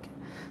ఉంటుంది. ఓకే,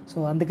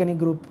 సో అందుకని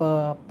గ్రూప్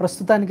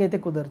ప్రస్తుతానికైతే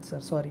కుదరదు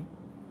sir, sorry.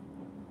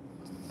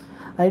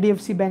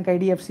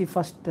 IDFC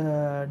first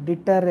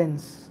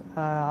deterrence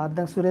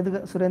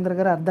Surendra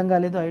గారు అర్థం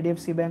కాలేదు.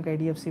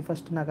 ఐడిఎఫ్సి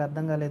ఫస్ట్ నాకు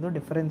అర్థం కాలేదు.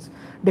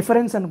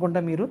 డిఫరెన్స్ అనుకుంటా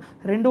మీరు.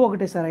 రెండు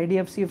ఒకటే sir,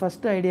 IDFC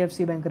first,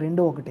 IDFC bank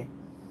రెండు ఒకటే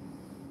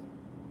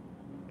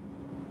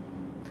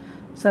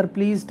sir.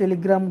 Please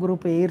Telegram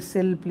group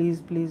Aircel please.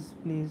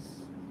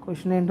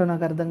 Question ఏంటో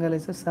నాకు అర్థం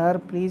కాలేదు sir.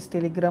 Please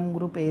Telegram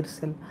group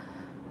Aircel.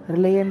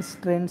 Reliance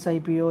trends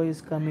IPO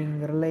is coming.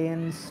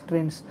 Reliance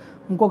trends.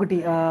 ఇంకొకటి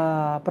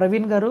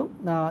ప్రవీణ్ గారు,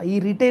 ఈ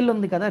రిటైల్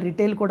ఉంది కదా,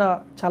 రిటైల్ కూడా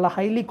చాలా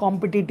హైలీ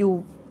కాంపిటేటివ్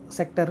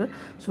సెక్టర్.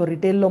 సో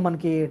రిటైల్లో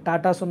మనకి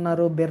టాటాస్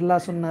ఉన్నారు,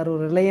 బిర్లాస్ ఉన్నారు,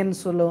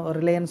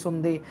 రిలయన్స్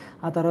ఉంది,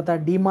 ఆ తర్వాత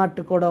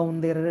డీమార్ట్ కూడా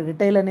ఉంది.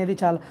 రిటైల్ అనేది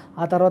చాలా,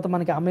 ఆ తర్వాత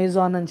మనకి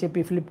అమెజాన్ అని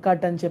చెప్పి,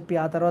 ఫ్లిప్కార్ట్ అని చెప్పి,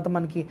 ఆ తర్వాత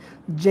మనకి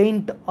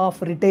జైంట్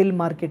ఆఫ్ రిటైల్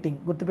మార్కెటింగ్,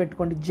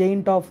 గుర్తుపెట్టుకోండి,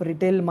 giant of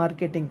retail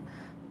marketing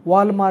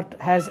Walmart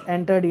has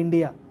entered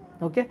India.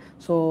 Okay,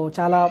 so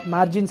చాలా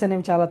మార్జిన్స్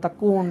అనేవి చాలా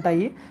తక్కువ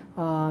ఉంటాయి,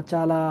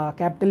 చాలా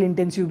క్యాపిటల్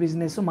ఇంటెన్సివ్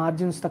బిజినెస్,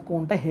 మార్జిన్స్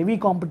తక్కువ ఉంటాయి, హెవీ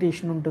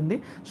కాంపిటీషన్ ఉంటుంది.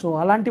 సో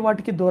అలాంటి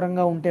వాటికి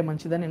దూరంగా ఉంటే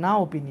మంచిదని నా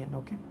ఒపీనియన్.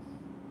 ఓకే,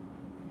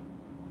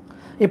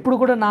 ఎప్పుడు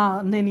కూడా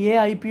నేను ఏ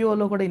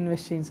ఐపీఓలో కూడా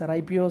ఇన్వెస్ట్ చేయను సార్,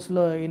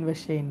 ఐపీఓస్లో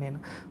ఇన్వెస్ట్ చేయను నేను.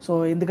 సో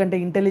ఎందుకంటే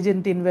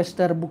ఇంటెలిజెంట్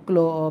ఇన్వెస్టర్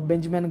బుక్లో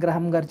బెంజమిన్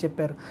గ్రహం గారు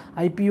చెప్పారు,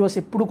 ఐపీఓస్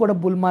ఎప్పుడు కూడా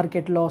బుల్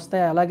మార్కెట్లో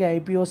వస్తాయి, అలాగే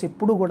ఐపీఓస్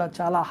ఎప్పుడు కూడా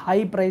చాలా హై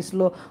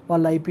ప్రైస్లో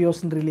వాళ్ళు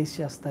ఐపీఓస్ని రిలీజ్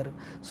చేస్తారు.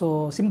 సో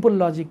సింపుల్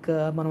లాజిక్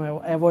మనం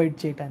అవాయిడ్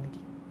చేయడానికి.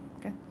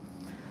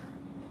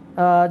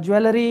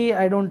 Jewellery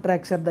I don't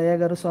track sir, దయా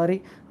గారు, సారీ.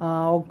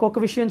 ఒక్కొక్క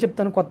విషయం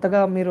చెప్తాను,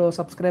 కొత్తగా మీరు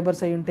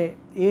సబ్స్క్రైబర్స్ అయి ఉంటే,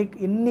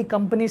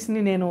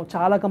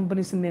 చాలా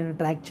కంపెనీస్ని నేను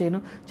ట్రాక్ చేయను,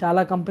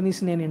 చాలా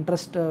కంపెనీస్ నేను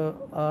ఇంట్రెస్ట్,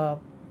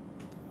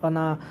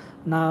 నా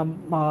నా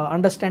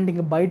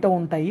అండర్స్టాండింగ్ బయట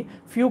ఉంటాయి.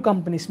 ఫ్యూ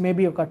కంపెనీస్,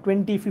 మేబీ ఒక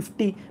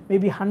 20-50,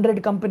 మేబీ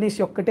 100 కంపెనీస్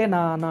ఒక్కటే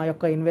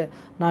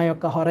నా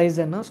యొక్క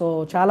హొరైజన్. సో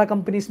చాలా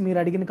కంపెనీస్, మీరు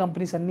అడిగిన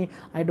కంపెనీస్ అన్నీ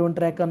ఐ డోంట్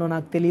ట్రాక్ అనో,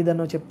 నాకు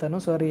తెలియదనో చెప్తాను,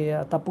 సారీ,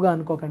 తప్పుగా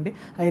అనుకోకండి.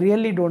 I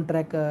really don't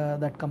track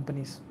that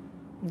companies.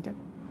 Okay,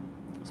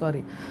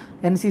 sorry.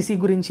 NCC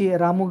గురించి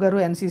రాము గారు,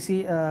 ఎన్సీసీ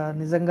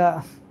నిజంగా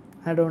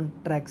I don't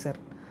track sir.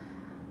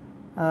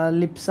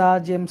 లిప్సా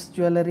James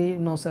jewellery,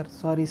 no sir,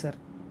 sorry sir.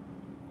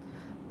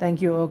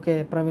 Thank you. Okay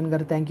Praveen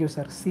గారు, thank you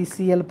sir.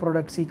 CCL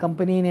products, ఈ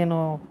కంపెనీ నేను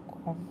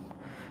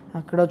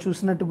అక్కడ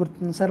చూసినట్టు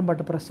గుర్తుంది సార్,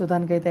 బట్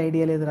ప్రస్తుతానికైతే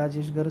ఐడియా లేదు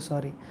రాజేష్ గారు,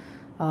 సారీ.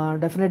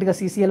 డెఫినెట్గా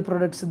సిసిఎల్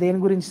ప్రొడక్ట్స్ దేని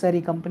గురించి సార్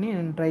ఈ కంపెనీ,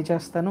 నేను ట్రై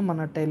చేస్తాను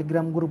మన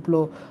టెలిగ్రామ్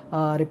గ్రూప్లో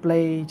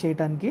రిప్లై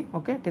చేయడానికి.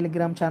 ఓకే,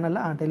 టెలిగ్రామ్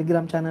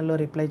ఛానల్లో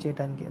రిప్లై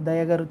చేయడానికి.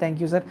 దయా గారు,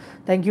 thank you sir,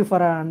 thank you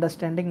for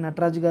understanding.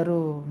 Nataraj గారు,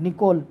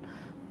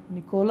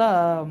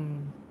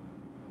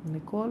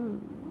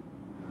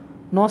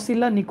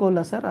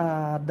 నికోలా సార్,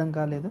 అర్థం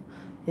కాలేదు.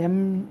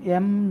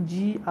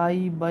 ఎంజిఐ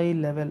బై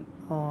లెవెల్,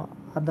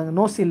 అర్థం,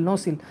 నోసిల్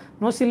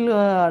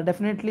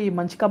డెఫినెట్లీ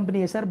మంచి company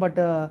sir, but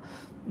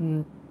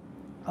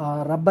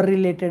rubber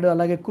related,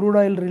 అలాగే క్రూడ్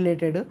ఆయిల్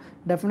రిలేటెడ్,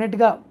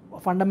 డెఫినెట్గా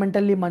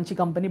ఫండమెంటల్లీ మంచి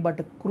company,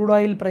 but crude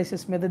oil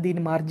prices మీద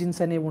దీని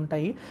మార్జిన్స్ అనేవి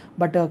ఉంటాయి.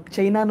 బట్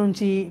చైనా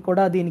నుంచి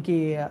కూడా దీనికి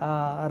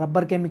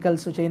రబ్బర్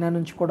కెమికల్స్ చైనా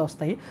నుంచి కూడా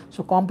వస్తాయి.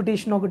 సో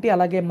కాంపిటీషన్ ఒకటి,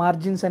 అలాగే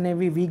మార్జిన్స్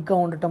అనేవి వీక్గా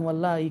ఉండటం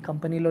వల్ల ఈ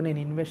కంపెనీలో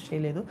నేను ఇన్వెస్ట్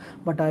చేయలేదు.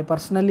 But I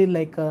personally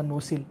like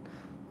NOCIL.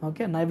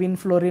 Okay, Naveen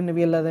fluorine,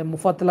 వీళ్ళదే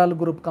ముఫత్లాల్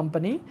group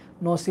company,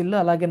 NOCIL,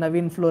 అలాగే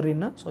నవీన్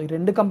ఫ్లోరిన్. సో ఈ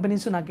 2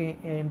 కంపెనీస్ నాకు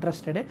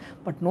ఇంట్రెస్టెడే,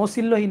 బట్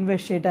నోసిల్లో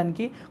ఇన్వెస్ట్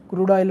చేయడానికి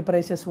క్రూడ్ ఆయిల్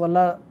ప్రైసెస్ వల్ల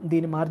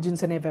దీని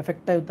మార్జిన్స్ అనేవి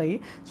ఎఫెక్ట్ అవుతాయి.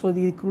 సో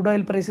ఈ క్రూడ్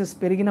ఆయిల్ ప్రైసెస్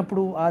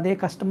పెరిగినప్పుడు అదే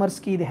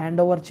కస్టమర్స్కి ఇది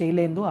హ్యాండ్ ఓవర్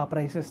చేయలేదు ఆ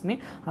ప్రైసెస్ని.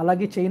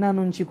 అలాగే చైనా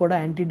నుంచి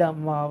కూడా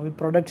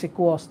ప్రొడక్ట్స్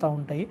ఎక్కువ వస్తూ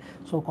ఉంటాయి.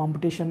 సో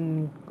కాంపిటీషన్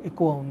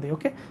ఎక్కువ ఉంది.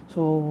 ఓకే,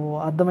 సో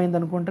అర్థమైంది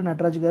అనుకుంటే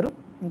నటరాజ్ గారు.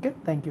 Okay,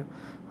 thank you.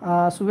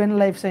 Suven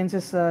life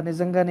sciences,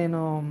 నిజంగా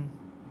నేను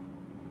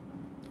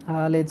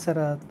లేదు సార్,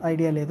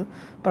 ఐడియా లేదు.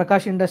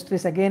 Prakash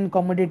industries, again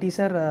commodity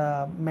sir,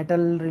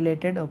 metal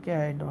related. Okay,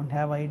 I don't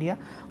have idea.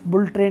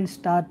 Bull trend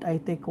start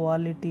అయితే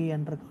క్వాలిటీ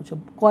ఎంటర్ కావచ్చు,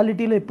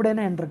 క్వాలిటీలో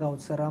ఎప్పుడైనా ఎంటర్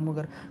కావచ్చు సార్ రాము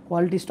గారు,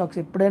 క్వాలిటీ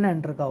స్టాక్స్ ఎప్పుడైనా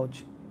ఎంటర్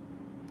కావచ్చు.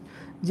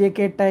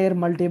 JK tyre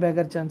multi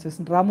bagger chances,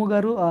 రాము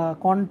గారు,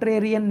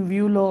 కాంట్రేరియన్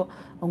వ్యూలో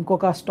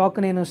ఇంకొక స్టాక్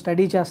నేను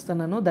స్టడీ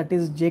చేస్తున్నాను, దట్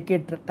ఈస్ జేకే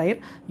టైర్.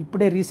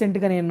 ఇప్పుడే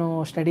రీసెంట్గా నేను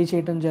స్టడీ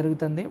చేయడం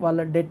జరుగుతుంది.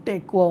 వాళ్ళ డెట్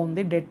ఎక్కువ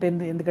ఉంది,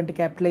 ఎందుకంటే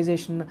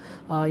క్యాపిటలైజేషన్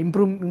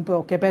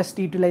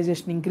కెపాసిటీ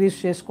యూటిలైజేషన్ ఇంక్రీజ్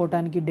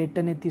చేసుకోవడానికి డెట్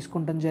అనేది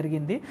తీసుకుంటాం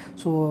జరిగింది.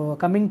 సో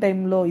కమింగ్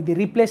టైంలో ఇది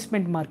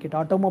replacement market,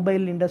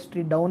 automobile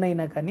industry down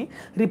అయినా కానీ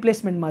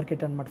రీప్లేస్మెంట్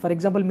మార్కెట్ అనమాట. ఫర్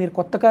ఎగ్జాంపుల్, మీరు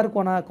కొత్త కారు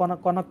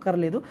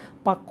కొనక్కర్లేదు,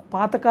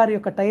 పాత కారు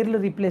యొక్క టైర్లు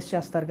రీప్లేస్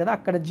చేస్తారు కదా,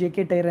 అక్కడ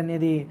జేకే టైర్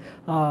అనేది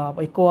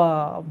ఎక్కువ,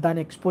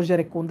 దాని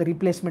ఎక్స్పోజర్ ఎక్కువ ఉంది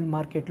రీప్లేస్మెంట్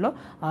మార్కెట్లో.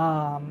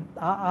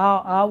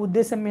 ఆ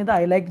ఉద్దేశం మీద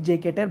I like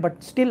JK tyre, but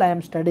still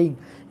I'm studying.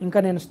 ఇంకా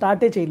నేను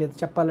స్టార్టే చేయలేదు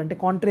చెప్పాలంటే.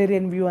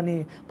 కాంట్రేరియన్ వ్యూ అని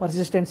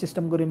పర్సిస్టెంట్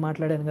సిస్టమ్ గురించి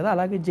మాట్లాడాను కదా,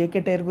 అలాగే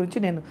జేకే టైర్ గురించి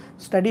నేను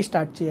స్టడీ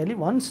స్టార్ట్ చేయాలి.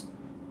 వన్స్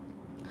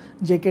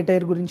జేకే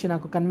టైర్ గురించి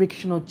నాకు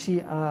కన్విక్షన్ వచ్చి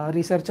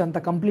రీసెర్చ్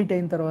అంతా కంప్లీట్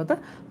అయిన తర్వాత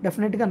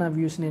డెఫినెట్గా నా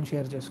వ్యూస్ నేను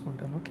షేర్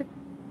చేసుకుంటాను. Okay,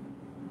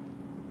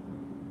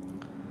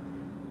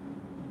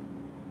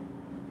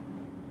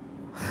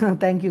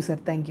 thank you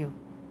sir,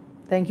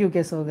 thank you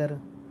Keshav గారు,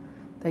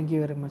 thank you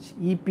very much.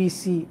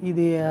 EPC,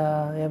 ఇది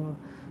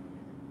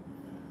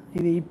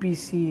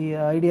ఈపీసీ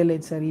ఐడియా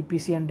లేదు సార్.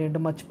 ఈపీసీ అంటే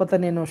ఏంటో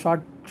మర్చిపోతాను నేను,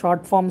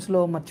 షార్ట్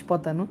ఫామ్స్లో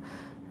మర్చిపోతాను.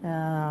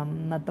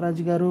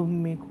 నటరాజ్ గారు,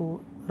 మీకు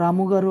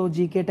రాము గారు,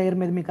 జీకే టైర్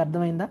మీద మీకు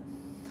అర్థమైందా?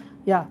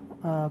 Yeah,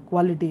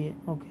 quality.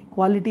 ఓకే,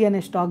 క్వాలిటీ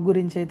అనే స్టాక్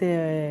గురించి అయితే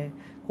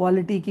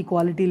క్వాలిటీకి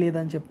క్వాలిటీ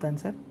లేదని చెప్తాను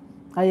sir.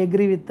 I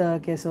agree with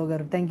Keshav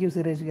గారు, థ్యాంక్ యూ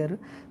సురేష్ గారు.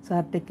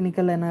 Sir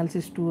technical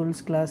analysis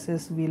tools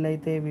classes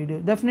వీలైతే వీడియో,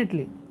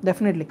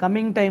 డెఫినెట్లీ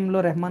కమింగ్ టైంలో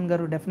రెహమాన్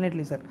గారు,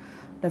 డెఫినెట్లీ సార్,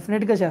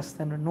 డెఫినెట్గా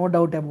చేస్తాను, no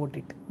doubt about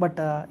it,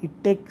 but it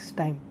takes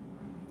time.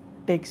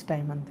 Takes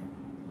time అంతే.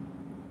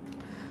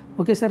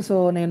 Okay sir. సో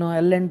నేను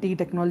ఎల్ఎన్టీ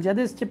టెక్నాలజీ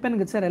అదే చెప్పాను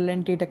కదా సార్,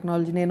 ఎల్ఎన్టీ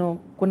టెక్నాలజీ నేను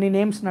కొన్ని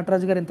నేమ్స్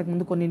నటరాజు గారు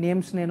ఇంతకుముందు కొన్ని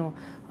నేమ్స్ నేను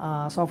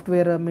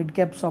సాఫ్ట్వేర్ మిడ్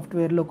క్యాప్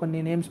సాఫ్ట్వేర్లో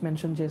కొన్ని నేమ్స్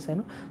మెన్షన్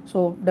చేశాను. సో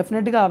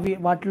డెఫినెట్గా అవి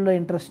వాటిల్లో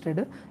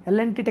ఇంట్రెస్టెడ్.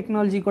 ఎల్ఎన్టీ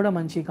టెక్నాలజీ కూడా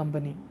మంచి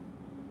కంపెనీ.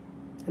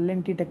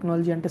 ఎల్ఎన్టీ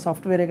టెక్నాలజీ అంటే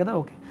సాఫ్ట్వేరే కదా,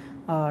 ఓకే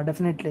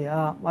డెఫినెట్లీ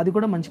అది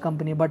కూడా మంచి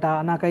కంపెనీ, బట్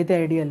నాకైతే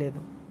ఐడియా లేదు.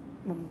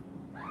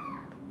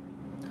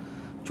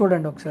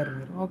 చూడండి ఒకసారి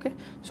మీరు. Okay.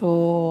 So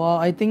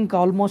I think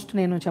almost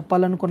నేను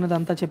చెప్పాలనుకున్నది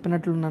అంతా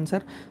చెప్పినట్లున్నాను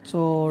సార్. సో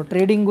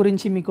ట్రేడింగ్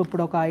గురించి మీకు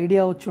ఇప్పుడు ఒక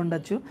ఐడియా వచ్చి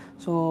ఉండొచ్చు.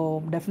 సో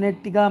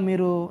డెఫినెట్గా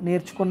మీరు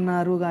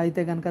నేర్చుకున్నారు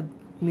అయితే కనుక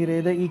మీరు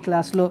ఏదో ఈ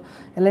క్లాస్లో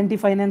ఎల్ఎన్టీ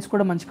ఫైనాన్స్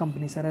కూడా మంచి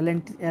company sir.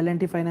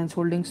 L&T finance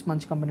holdings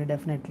మంచి కంపెనీ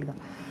డెఫినెట్లీగా.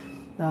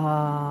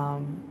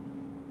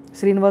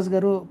 శ్రీనివాస్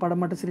గారు,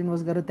 పడమట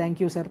శ్రీనివాస్ గారు, thank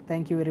you sir,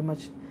 thank you very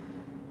much.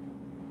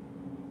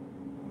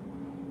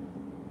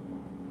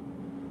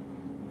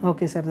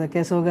 Okay sir,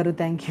 Keshav గారు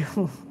థ్యాంక్ యూ.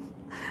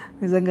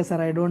 నిజంగా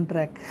sir I don't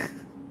track.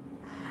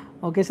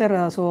 Okay sir.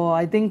 So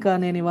I think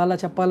నేను ఇవాళ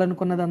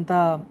చెప్పాలనుకున్నదంతా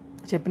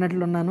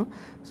చెప్పినట్లున్నాను.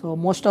 సో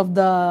మోస్ట్ ఆఫ్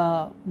ద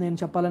నేను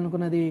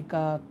చెప్పాలనుకున్నది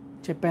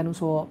చెప్పాను.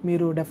 సో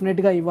మీరు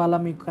డెఫినెట్గా ఇవాళ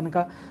మీకు కనుక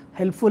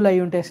హెల్ప్ఫుల్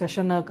అయి ఉంటే,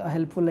 సెషన్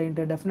హెల్ప్ఫుల్ అయి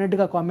ఉంటే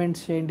డెఫినెట్గా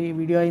కామెంట్స్ చేయండి.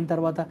 వీడియో అయిన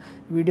తర్వాత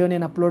వీడియో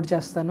నేను అప్లోడ్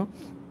చేస్తాను.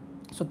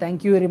 So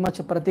thank you very much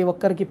ప్రతి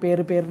ఒక్కరికి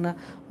పేరు పేరున.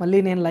 మళ్ళీ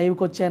నేను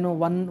లైవ్కి వచ్చాను.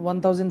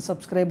 1000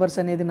 సబ్స్క్రైబర్స్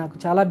అనేది నాకు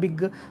చాలా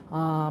బిగ్.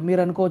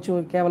 మీరు అనుకోవచ్చు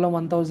కేవలం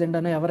 1000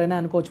 అని, ఎవరైనా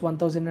అనుకోవచ్చు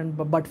 1000 అని,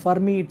 but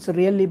for me it's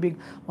really big.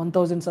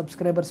 1000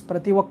 subscribers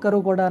ప్రతి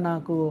ఒక్కరూ కూడా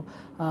నాకు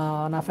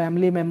నా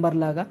ఫ్యామిలీ మెంబర్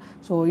లాగా.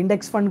 సో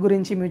ఇండెక్స్ ఫండ్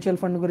గురించి,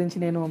 మ్యూచువల్ ఫండ్ గురించి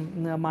నేను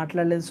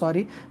మాట్లాడలేదు,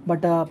 సారీ.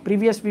 బట్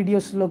ప్రీవియస్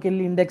వీడియోస్లోకి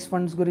వెళ్ళి ఇండెక్స్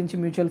ఫండ్స్ గురించి,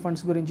 మ్యూచువల్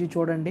ఫండ్స్ గురించి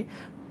చూడండి.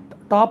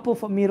 టాప్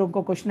మీరు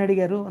ఒక క్వశ్చన్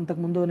అడిగారు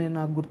అంతకుముందు, నేను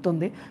నాకు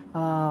గుర్తుంది.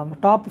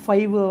 టాప్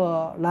 5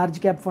 లార్జ్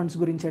క్యాప్ ఫండ్స్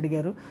గురించి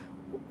అడిగారు.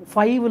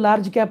 5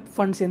 లార్జ్ క్యాప్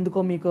ఫండ్స్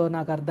ఎందుకో మీకు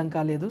నాకు అర్థం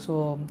కాలేదు. సో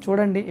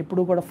చూడండి,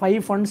 ఎప్పుడు కూడా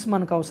 5 ఫండ్స్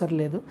మనకు అవసరం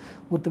లేదు,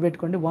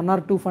 గుర్తుపెట్టుకోండి. 1 or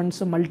 2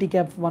 funds, multi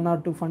cap 1 or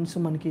 2 funds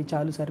మనకి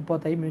చాలు,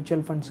 సరిపోతాయి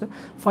mutual funds.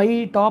 5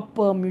 top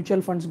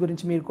mutual funds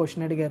గురించి మీరు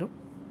క్వశ్చన్ అడిగారు.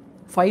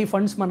 5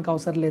 ఫండ్స్ మనకు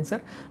అవసరం లేదు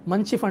సార్.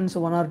 మంచి ఫండ్స్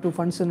 1 or 2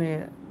 ఫండ్స్ని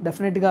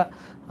డెఫినెట్గా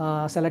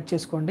సెలెక్ట్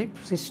చేసుకోండి.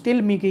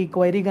 స్టిల్ మీకు ఈ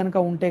క్వైరీ కనుక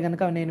ఉంటే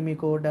కనుక నేను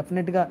మీకు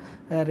డెఫినెట్గా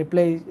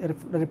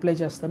రిప్లై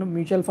చేస్తాను.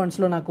 మ్యూచువల్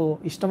ఫండ్స్లో నాకు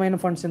ఇష్టమైన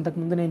ఫండ్స్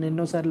ఇంతకుముందు నేను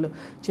ఎన్నోసార్లు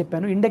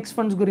చెప్పాను. ఇండెక్స్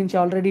ఫండ్స్ గురించి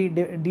ఆల్రెడీ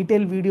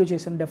డీటెయిల్ వీడియో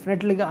చేశాను,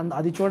 డెఫినెట్లీగా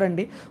అది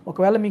చూడండి.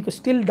 ఒకవేళ మీకు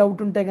స్టిల్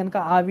డౌట్ ఉంటే కనుక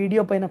ఆ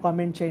వీడియో పైన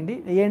కామెంట్ చేయండి.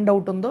 ఏం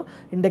డౌట్ ఉందో,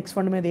 ఇండెక్స్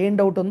ఫండ్ మీద ఏం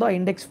డౌట్ ఉందో ఆ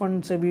ఇండెక్స్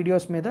ఫండ్స్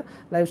వీడియోస్ మీద,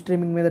 లైవ్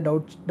స్ట్రీమింగ్ మీద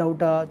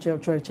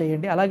డౌట్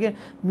చేయండి. అలాగే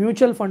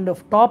మ్యూచువల్ ఫండ్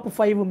టాప్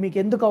 5 మీకు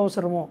ఎందుకు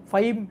అవసరమో,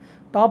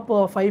 top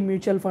 5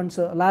 mutual funds,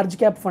 large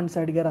cap funds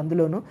అడిగారు,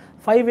 అందులోను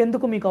 5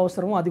 ఎందుకు మీకు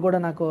అవసరమో అది కూడా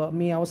నాకు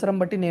మీ అవసరం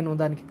బట్టి నేను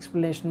దానికి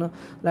ఎక్స్ప్లెనేషన్,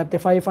 లేకపోతే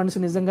 5 ఫండ్స్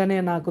నిజంగానే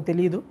నాకు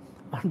తెలియదు,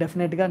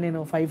 డెఫినెట్గా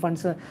నేను 5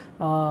 funds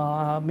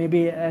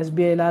maybe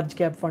SBI large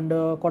cap fund,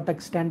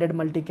 Kotak standard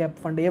multi cap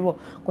fund, ఏవో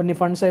కొన్ని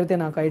ఫండ్స్ అయితే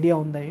నాకు ఐడియా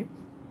ఉన్నాయి.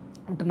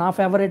 అంటే నా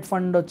ఫేవరెట్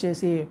ఫండ్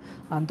వచ్చేసి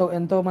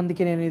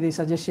ఎంతోమందికి నేను ఇది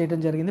సజెస్ట్ చేయడం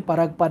జరిగింది,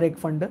 పరాగ్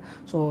ఫండ్.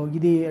 సో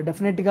ఇది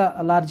డెఫినెట్గా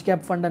లార్జ్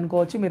క్యాప్ ఫండ్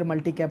అనుకోవచ్చు, మీరు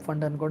మల్టీ క్యాప్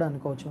ఫండ్ అని కూడా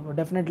అనుకోవచ్చు.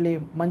 డెఫినెట్లీ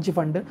మంచి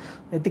ఫండ్,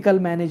 ఎథికల్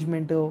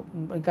మేనేజ్మెంట్.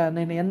 ఇంకా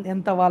నేను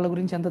ఎంత వాళ్ళ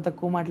గురించి ఎంత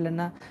ఎక్కువ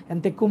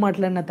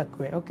మాట్లాడినా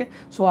తక్కువే. ఓకే.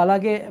 సో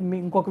అలాగే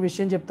ఇంకొక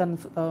విషయం చెప్తాను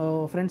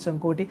ఫ్రెండ్స్,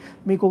 ఇంకోటి,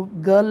 మీకు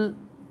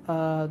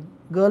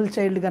గర్ల్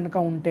చైల్డ్ కనుక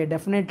ఉంటే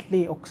డెఫినెట్లీ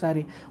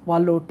ఒకసారి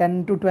వాళ్ళు 10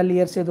 to 12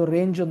 years ఏదో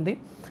రేంజ్ ఉంది,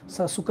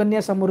 సుకన్య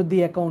సమృద్ధి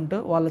అకౌంట్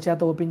వాళ్ళ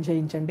చేత ఓపెన్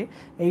చేయించండి.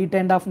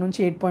 8.5 నుంచి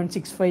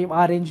 8.65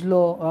 ఆ రేంజ్లో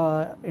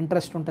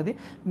ఇంట్రెస్ట్ ఉంటుంది.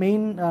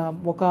 మెయిన్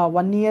ఒక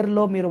 1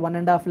 yearలో మీరు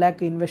 1.5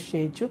 lakh ఇన్వెస్ట్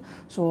చేయొచ్చు.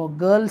 సో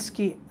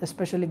గర్ల్స్కి,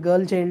 ఎస్పెషల్లీ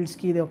గర్ల్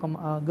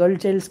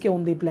చైల్డ్స్కే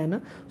ఉంది ఈ ప్లాన్.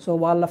 సో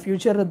వాళ్ళ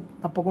ఫ్యూచర్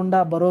తప్పకుండా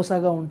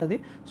భరోసాగా ఉంటుంది.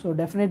 సో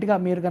డెఫినెట్గా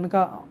మీరు కనుక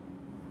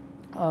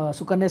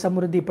సుకన్య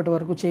సమృద్ధి ఇప్పటి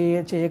వరకు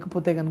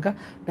చేయకపోతే కనుక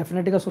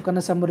డెఫినెట్గా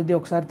సుకన్య సమృద్ధి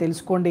ఒకసారి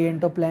తెలుసుకోండి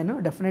ఏంటో ప్లాన్.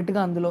 డెఫినెట్గా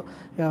అందులో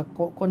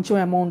కొంచెం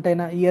అమౌంట్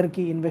అయినా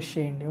ఇయర్కి ఇన్వెస్ట్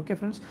చేయండి. Okay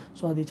friends.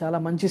 సో అది చాలా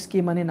మంచి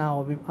స్కీమ్ అని నా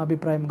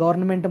అభిప్రాయం.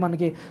 గవర్నమెంట్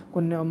మనకి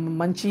కొన్ని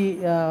మంచి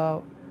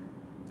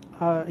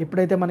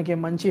ఎప్పుడైతే మనకి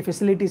మంచి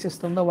ఫెసిలిటీస్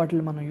ఇస్తుందో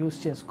వాటిని మనం యూస్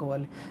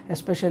చేసుకోవాలి.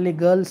 ఎస్పెషల్లీ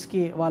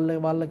గర్ల్స్కి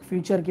వాళ్ళకి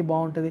ఫ్యూచర్కి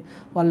బాగుంటుంది.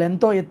 వాళ్ళు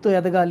ఎంతో ఎత్తు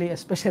ఎదగాలి.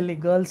 ఎస్పెషల్లీ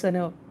గర్ల్స్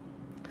అనే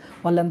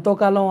వాళ్ళు ఎంతో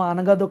కాలం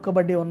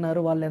అనగదొక్కబడి ఉన్నారు,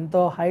 వాళ్ళు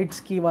ఎంతో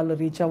హైట్స్కి వాళ్ళు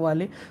రీచ్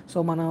అవ్వాలి. సో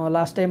మనం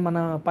లాస్ట్ టైం మన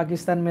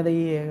పాకిస్తాన్ మీద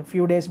ఈ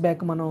ఫ్యూ డేస్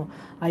బ్యాక్ మనం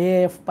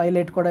ఐఏఎఫ్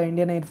పైలట్ కూడా,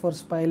 ఇండియన్ ఎయిర్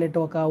ఫోర్స్ పైలట్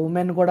ఒక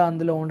ఉమెన్ కూడా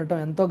అందులో ఉండటం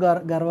ఎంతో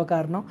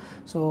గర్వకారణం.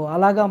 సో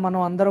అలాగా మనం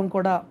అందరం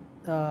కూడా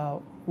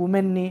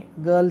ఉమెన్ని,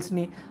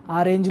 గర్ల్స్ని ఆ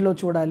రేంజ్లో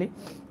చూడాలి.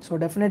 సో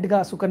డెఫినెట్గా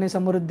సుకన్య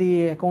సమృద్ధి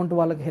అకౌంట్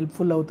వాళ్ళకి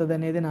హెల్ప్ఫుల్ అవుతుంది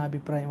అనేది నా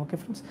అభిప్రాయం. Okay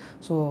friends.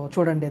 సో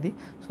చూడండి అది.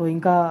 సో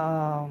ఇంకా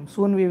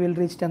soon we will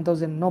reach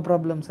 10,000, no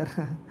problem sir.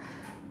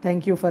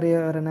 Thank you for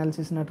your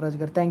analysis Nataraj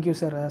గారు, థ్యాంక్ యూ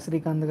సార్.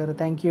 శ్రీకాంత్ గారు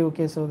థ్యాంక్ యూ,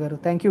 కేశవ్ గారు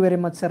thank you very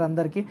much sir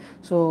అందరికీ.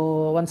 సో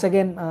వన్స్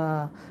అగైన్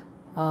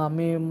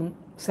మీ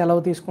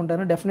సెలవు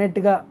తీసుకుంటాను.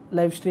 డెఫినెట్గా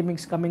లైవ్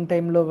స్ట్రీమింగ్స్ కమింగ్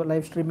టైంలో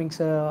లైవ్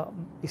స్ట్రీమింగ్స్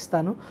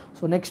ఇస్తాను.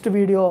 సో నెక్స్ట్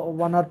వీడియో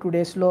 1 or 2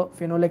 డేస్లో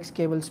ఫినోలెక్స్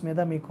కేబుల్స్ మీద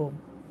మీకు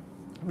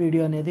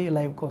వీడియో అనేది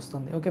లైవ్కి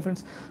వస్తుంది. Okay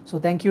friends, so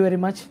thank you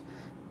very much.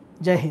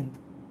 జై హింద్.